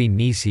mortui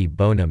nisi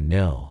bonum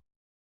nil.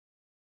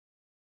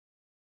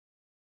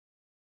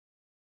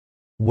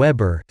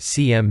 Weber,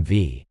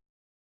 CMV.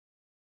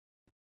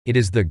 It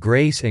is the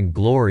grace and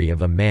glory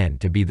of a man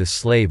to be the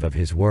slave of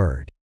his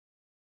word.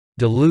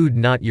 Delude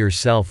not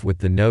yourself with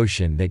the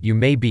notion that you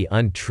may be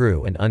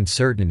untrue and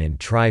uncertain in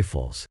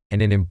trifles,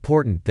 and in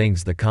important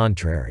things the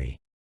contrary.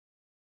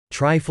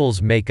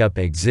 Trifles make up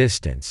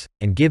existence,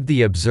 and give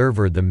the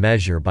observer the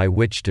measure by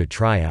which to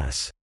try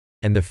us,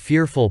 and the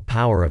fearful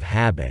power of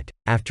habit,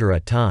 after a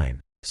time,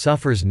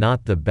 suffers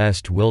not the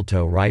best will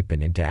to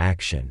ripen into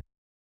action.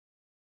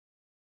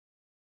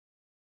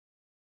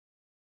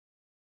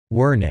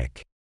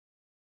 Wernick.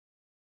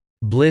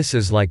 Bliss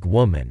is like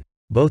woman,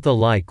 both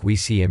alike we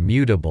see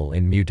immutable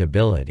in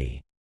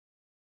mutability.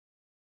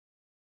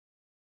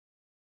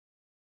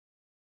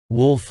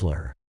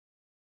 Wolfler.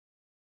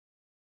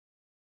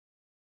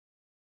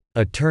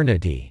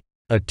 Eternity,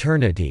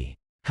 eternity,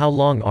 how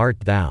long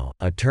art thou,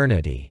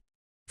 eternity?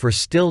 For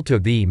still to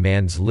thee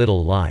man's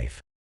little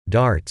life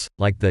darts,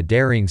 like the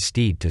daring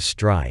steed to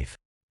strife,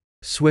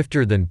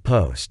 swifter than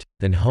post,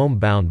 than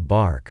home-bound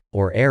bark,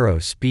 or arrow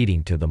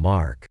speeding to the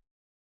mark.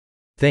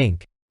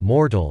 Think,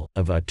 mortal,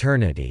 of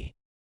eternity.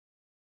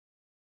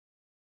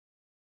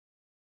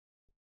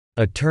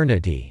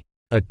 Eternity,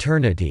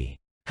 eternity,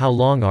 how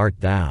long art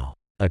thou,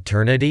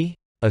 eternity?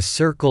 A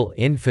circle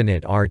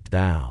infinite art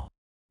thou,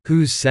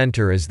 whose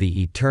centre is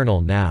the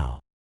eternal now.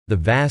 The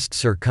vast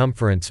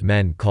circumference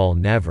men call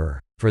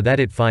never, for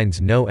that it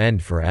finds no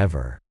end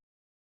forever.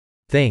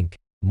 Think,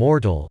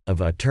 mortal,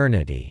 of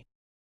eternity.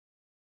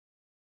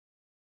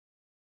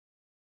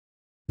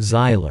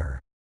 Zeiler.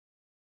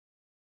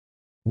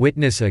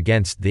 Witness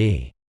against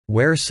thee.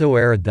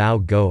 Wheresoe'er thou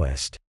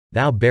goest,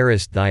 thou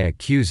bearest thy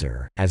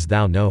accuser, as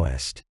thou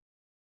knowest.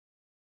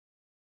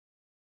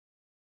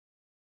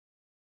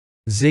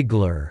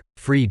 Ziegler,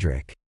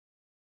 Friedrich.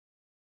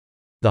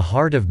 The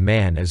heart of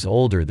man is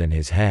older than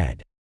his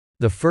head.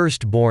 The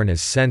firstborn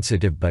is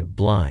sensitive but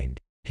blind,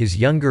 his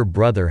younger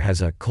brother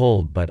has a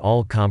cold but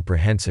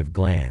all-comprehensive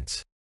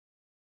glance.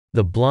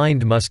 The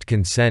blind must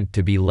consent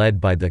to be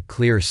led by the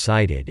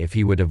clear-sighted if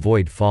he would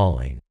avoid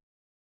falling.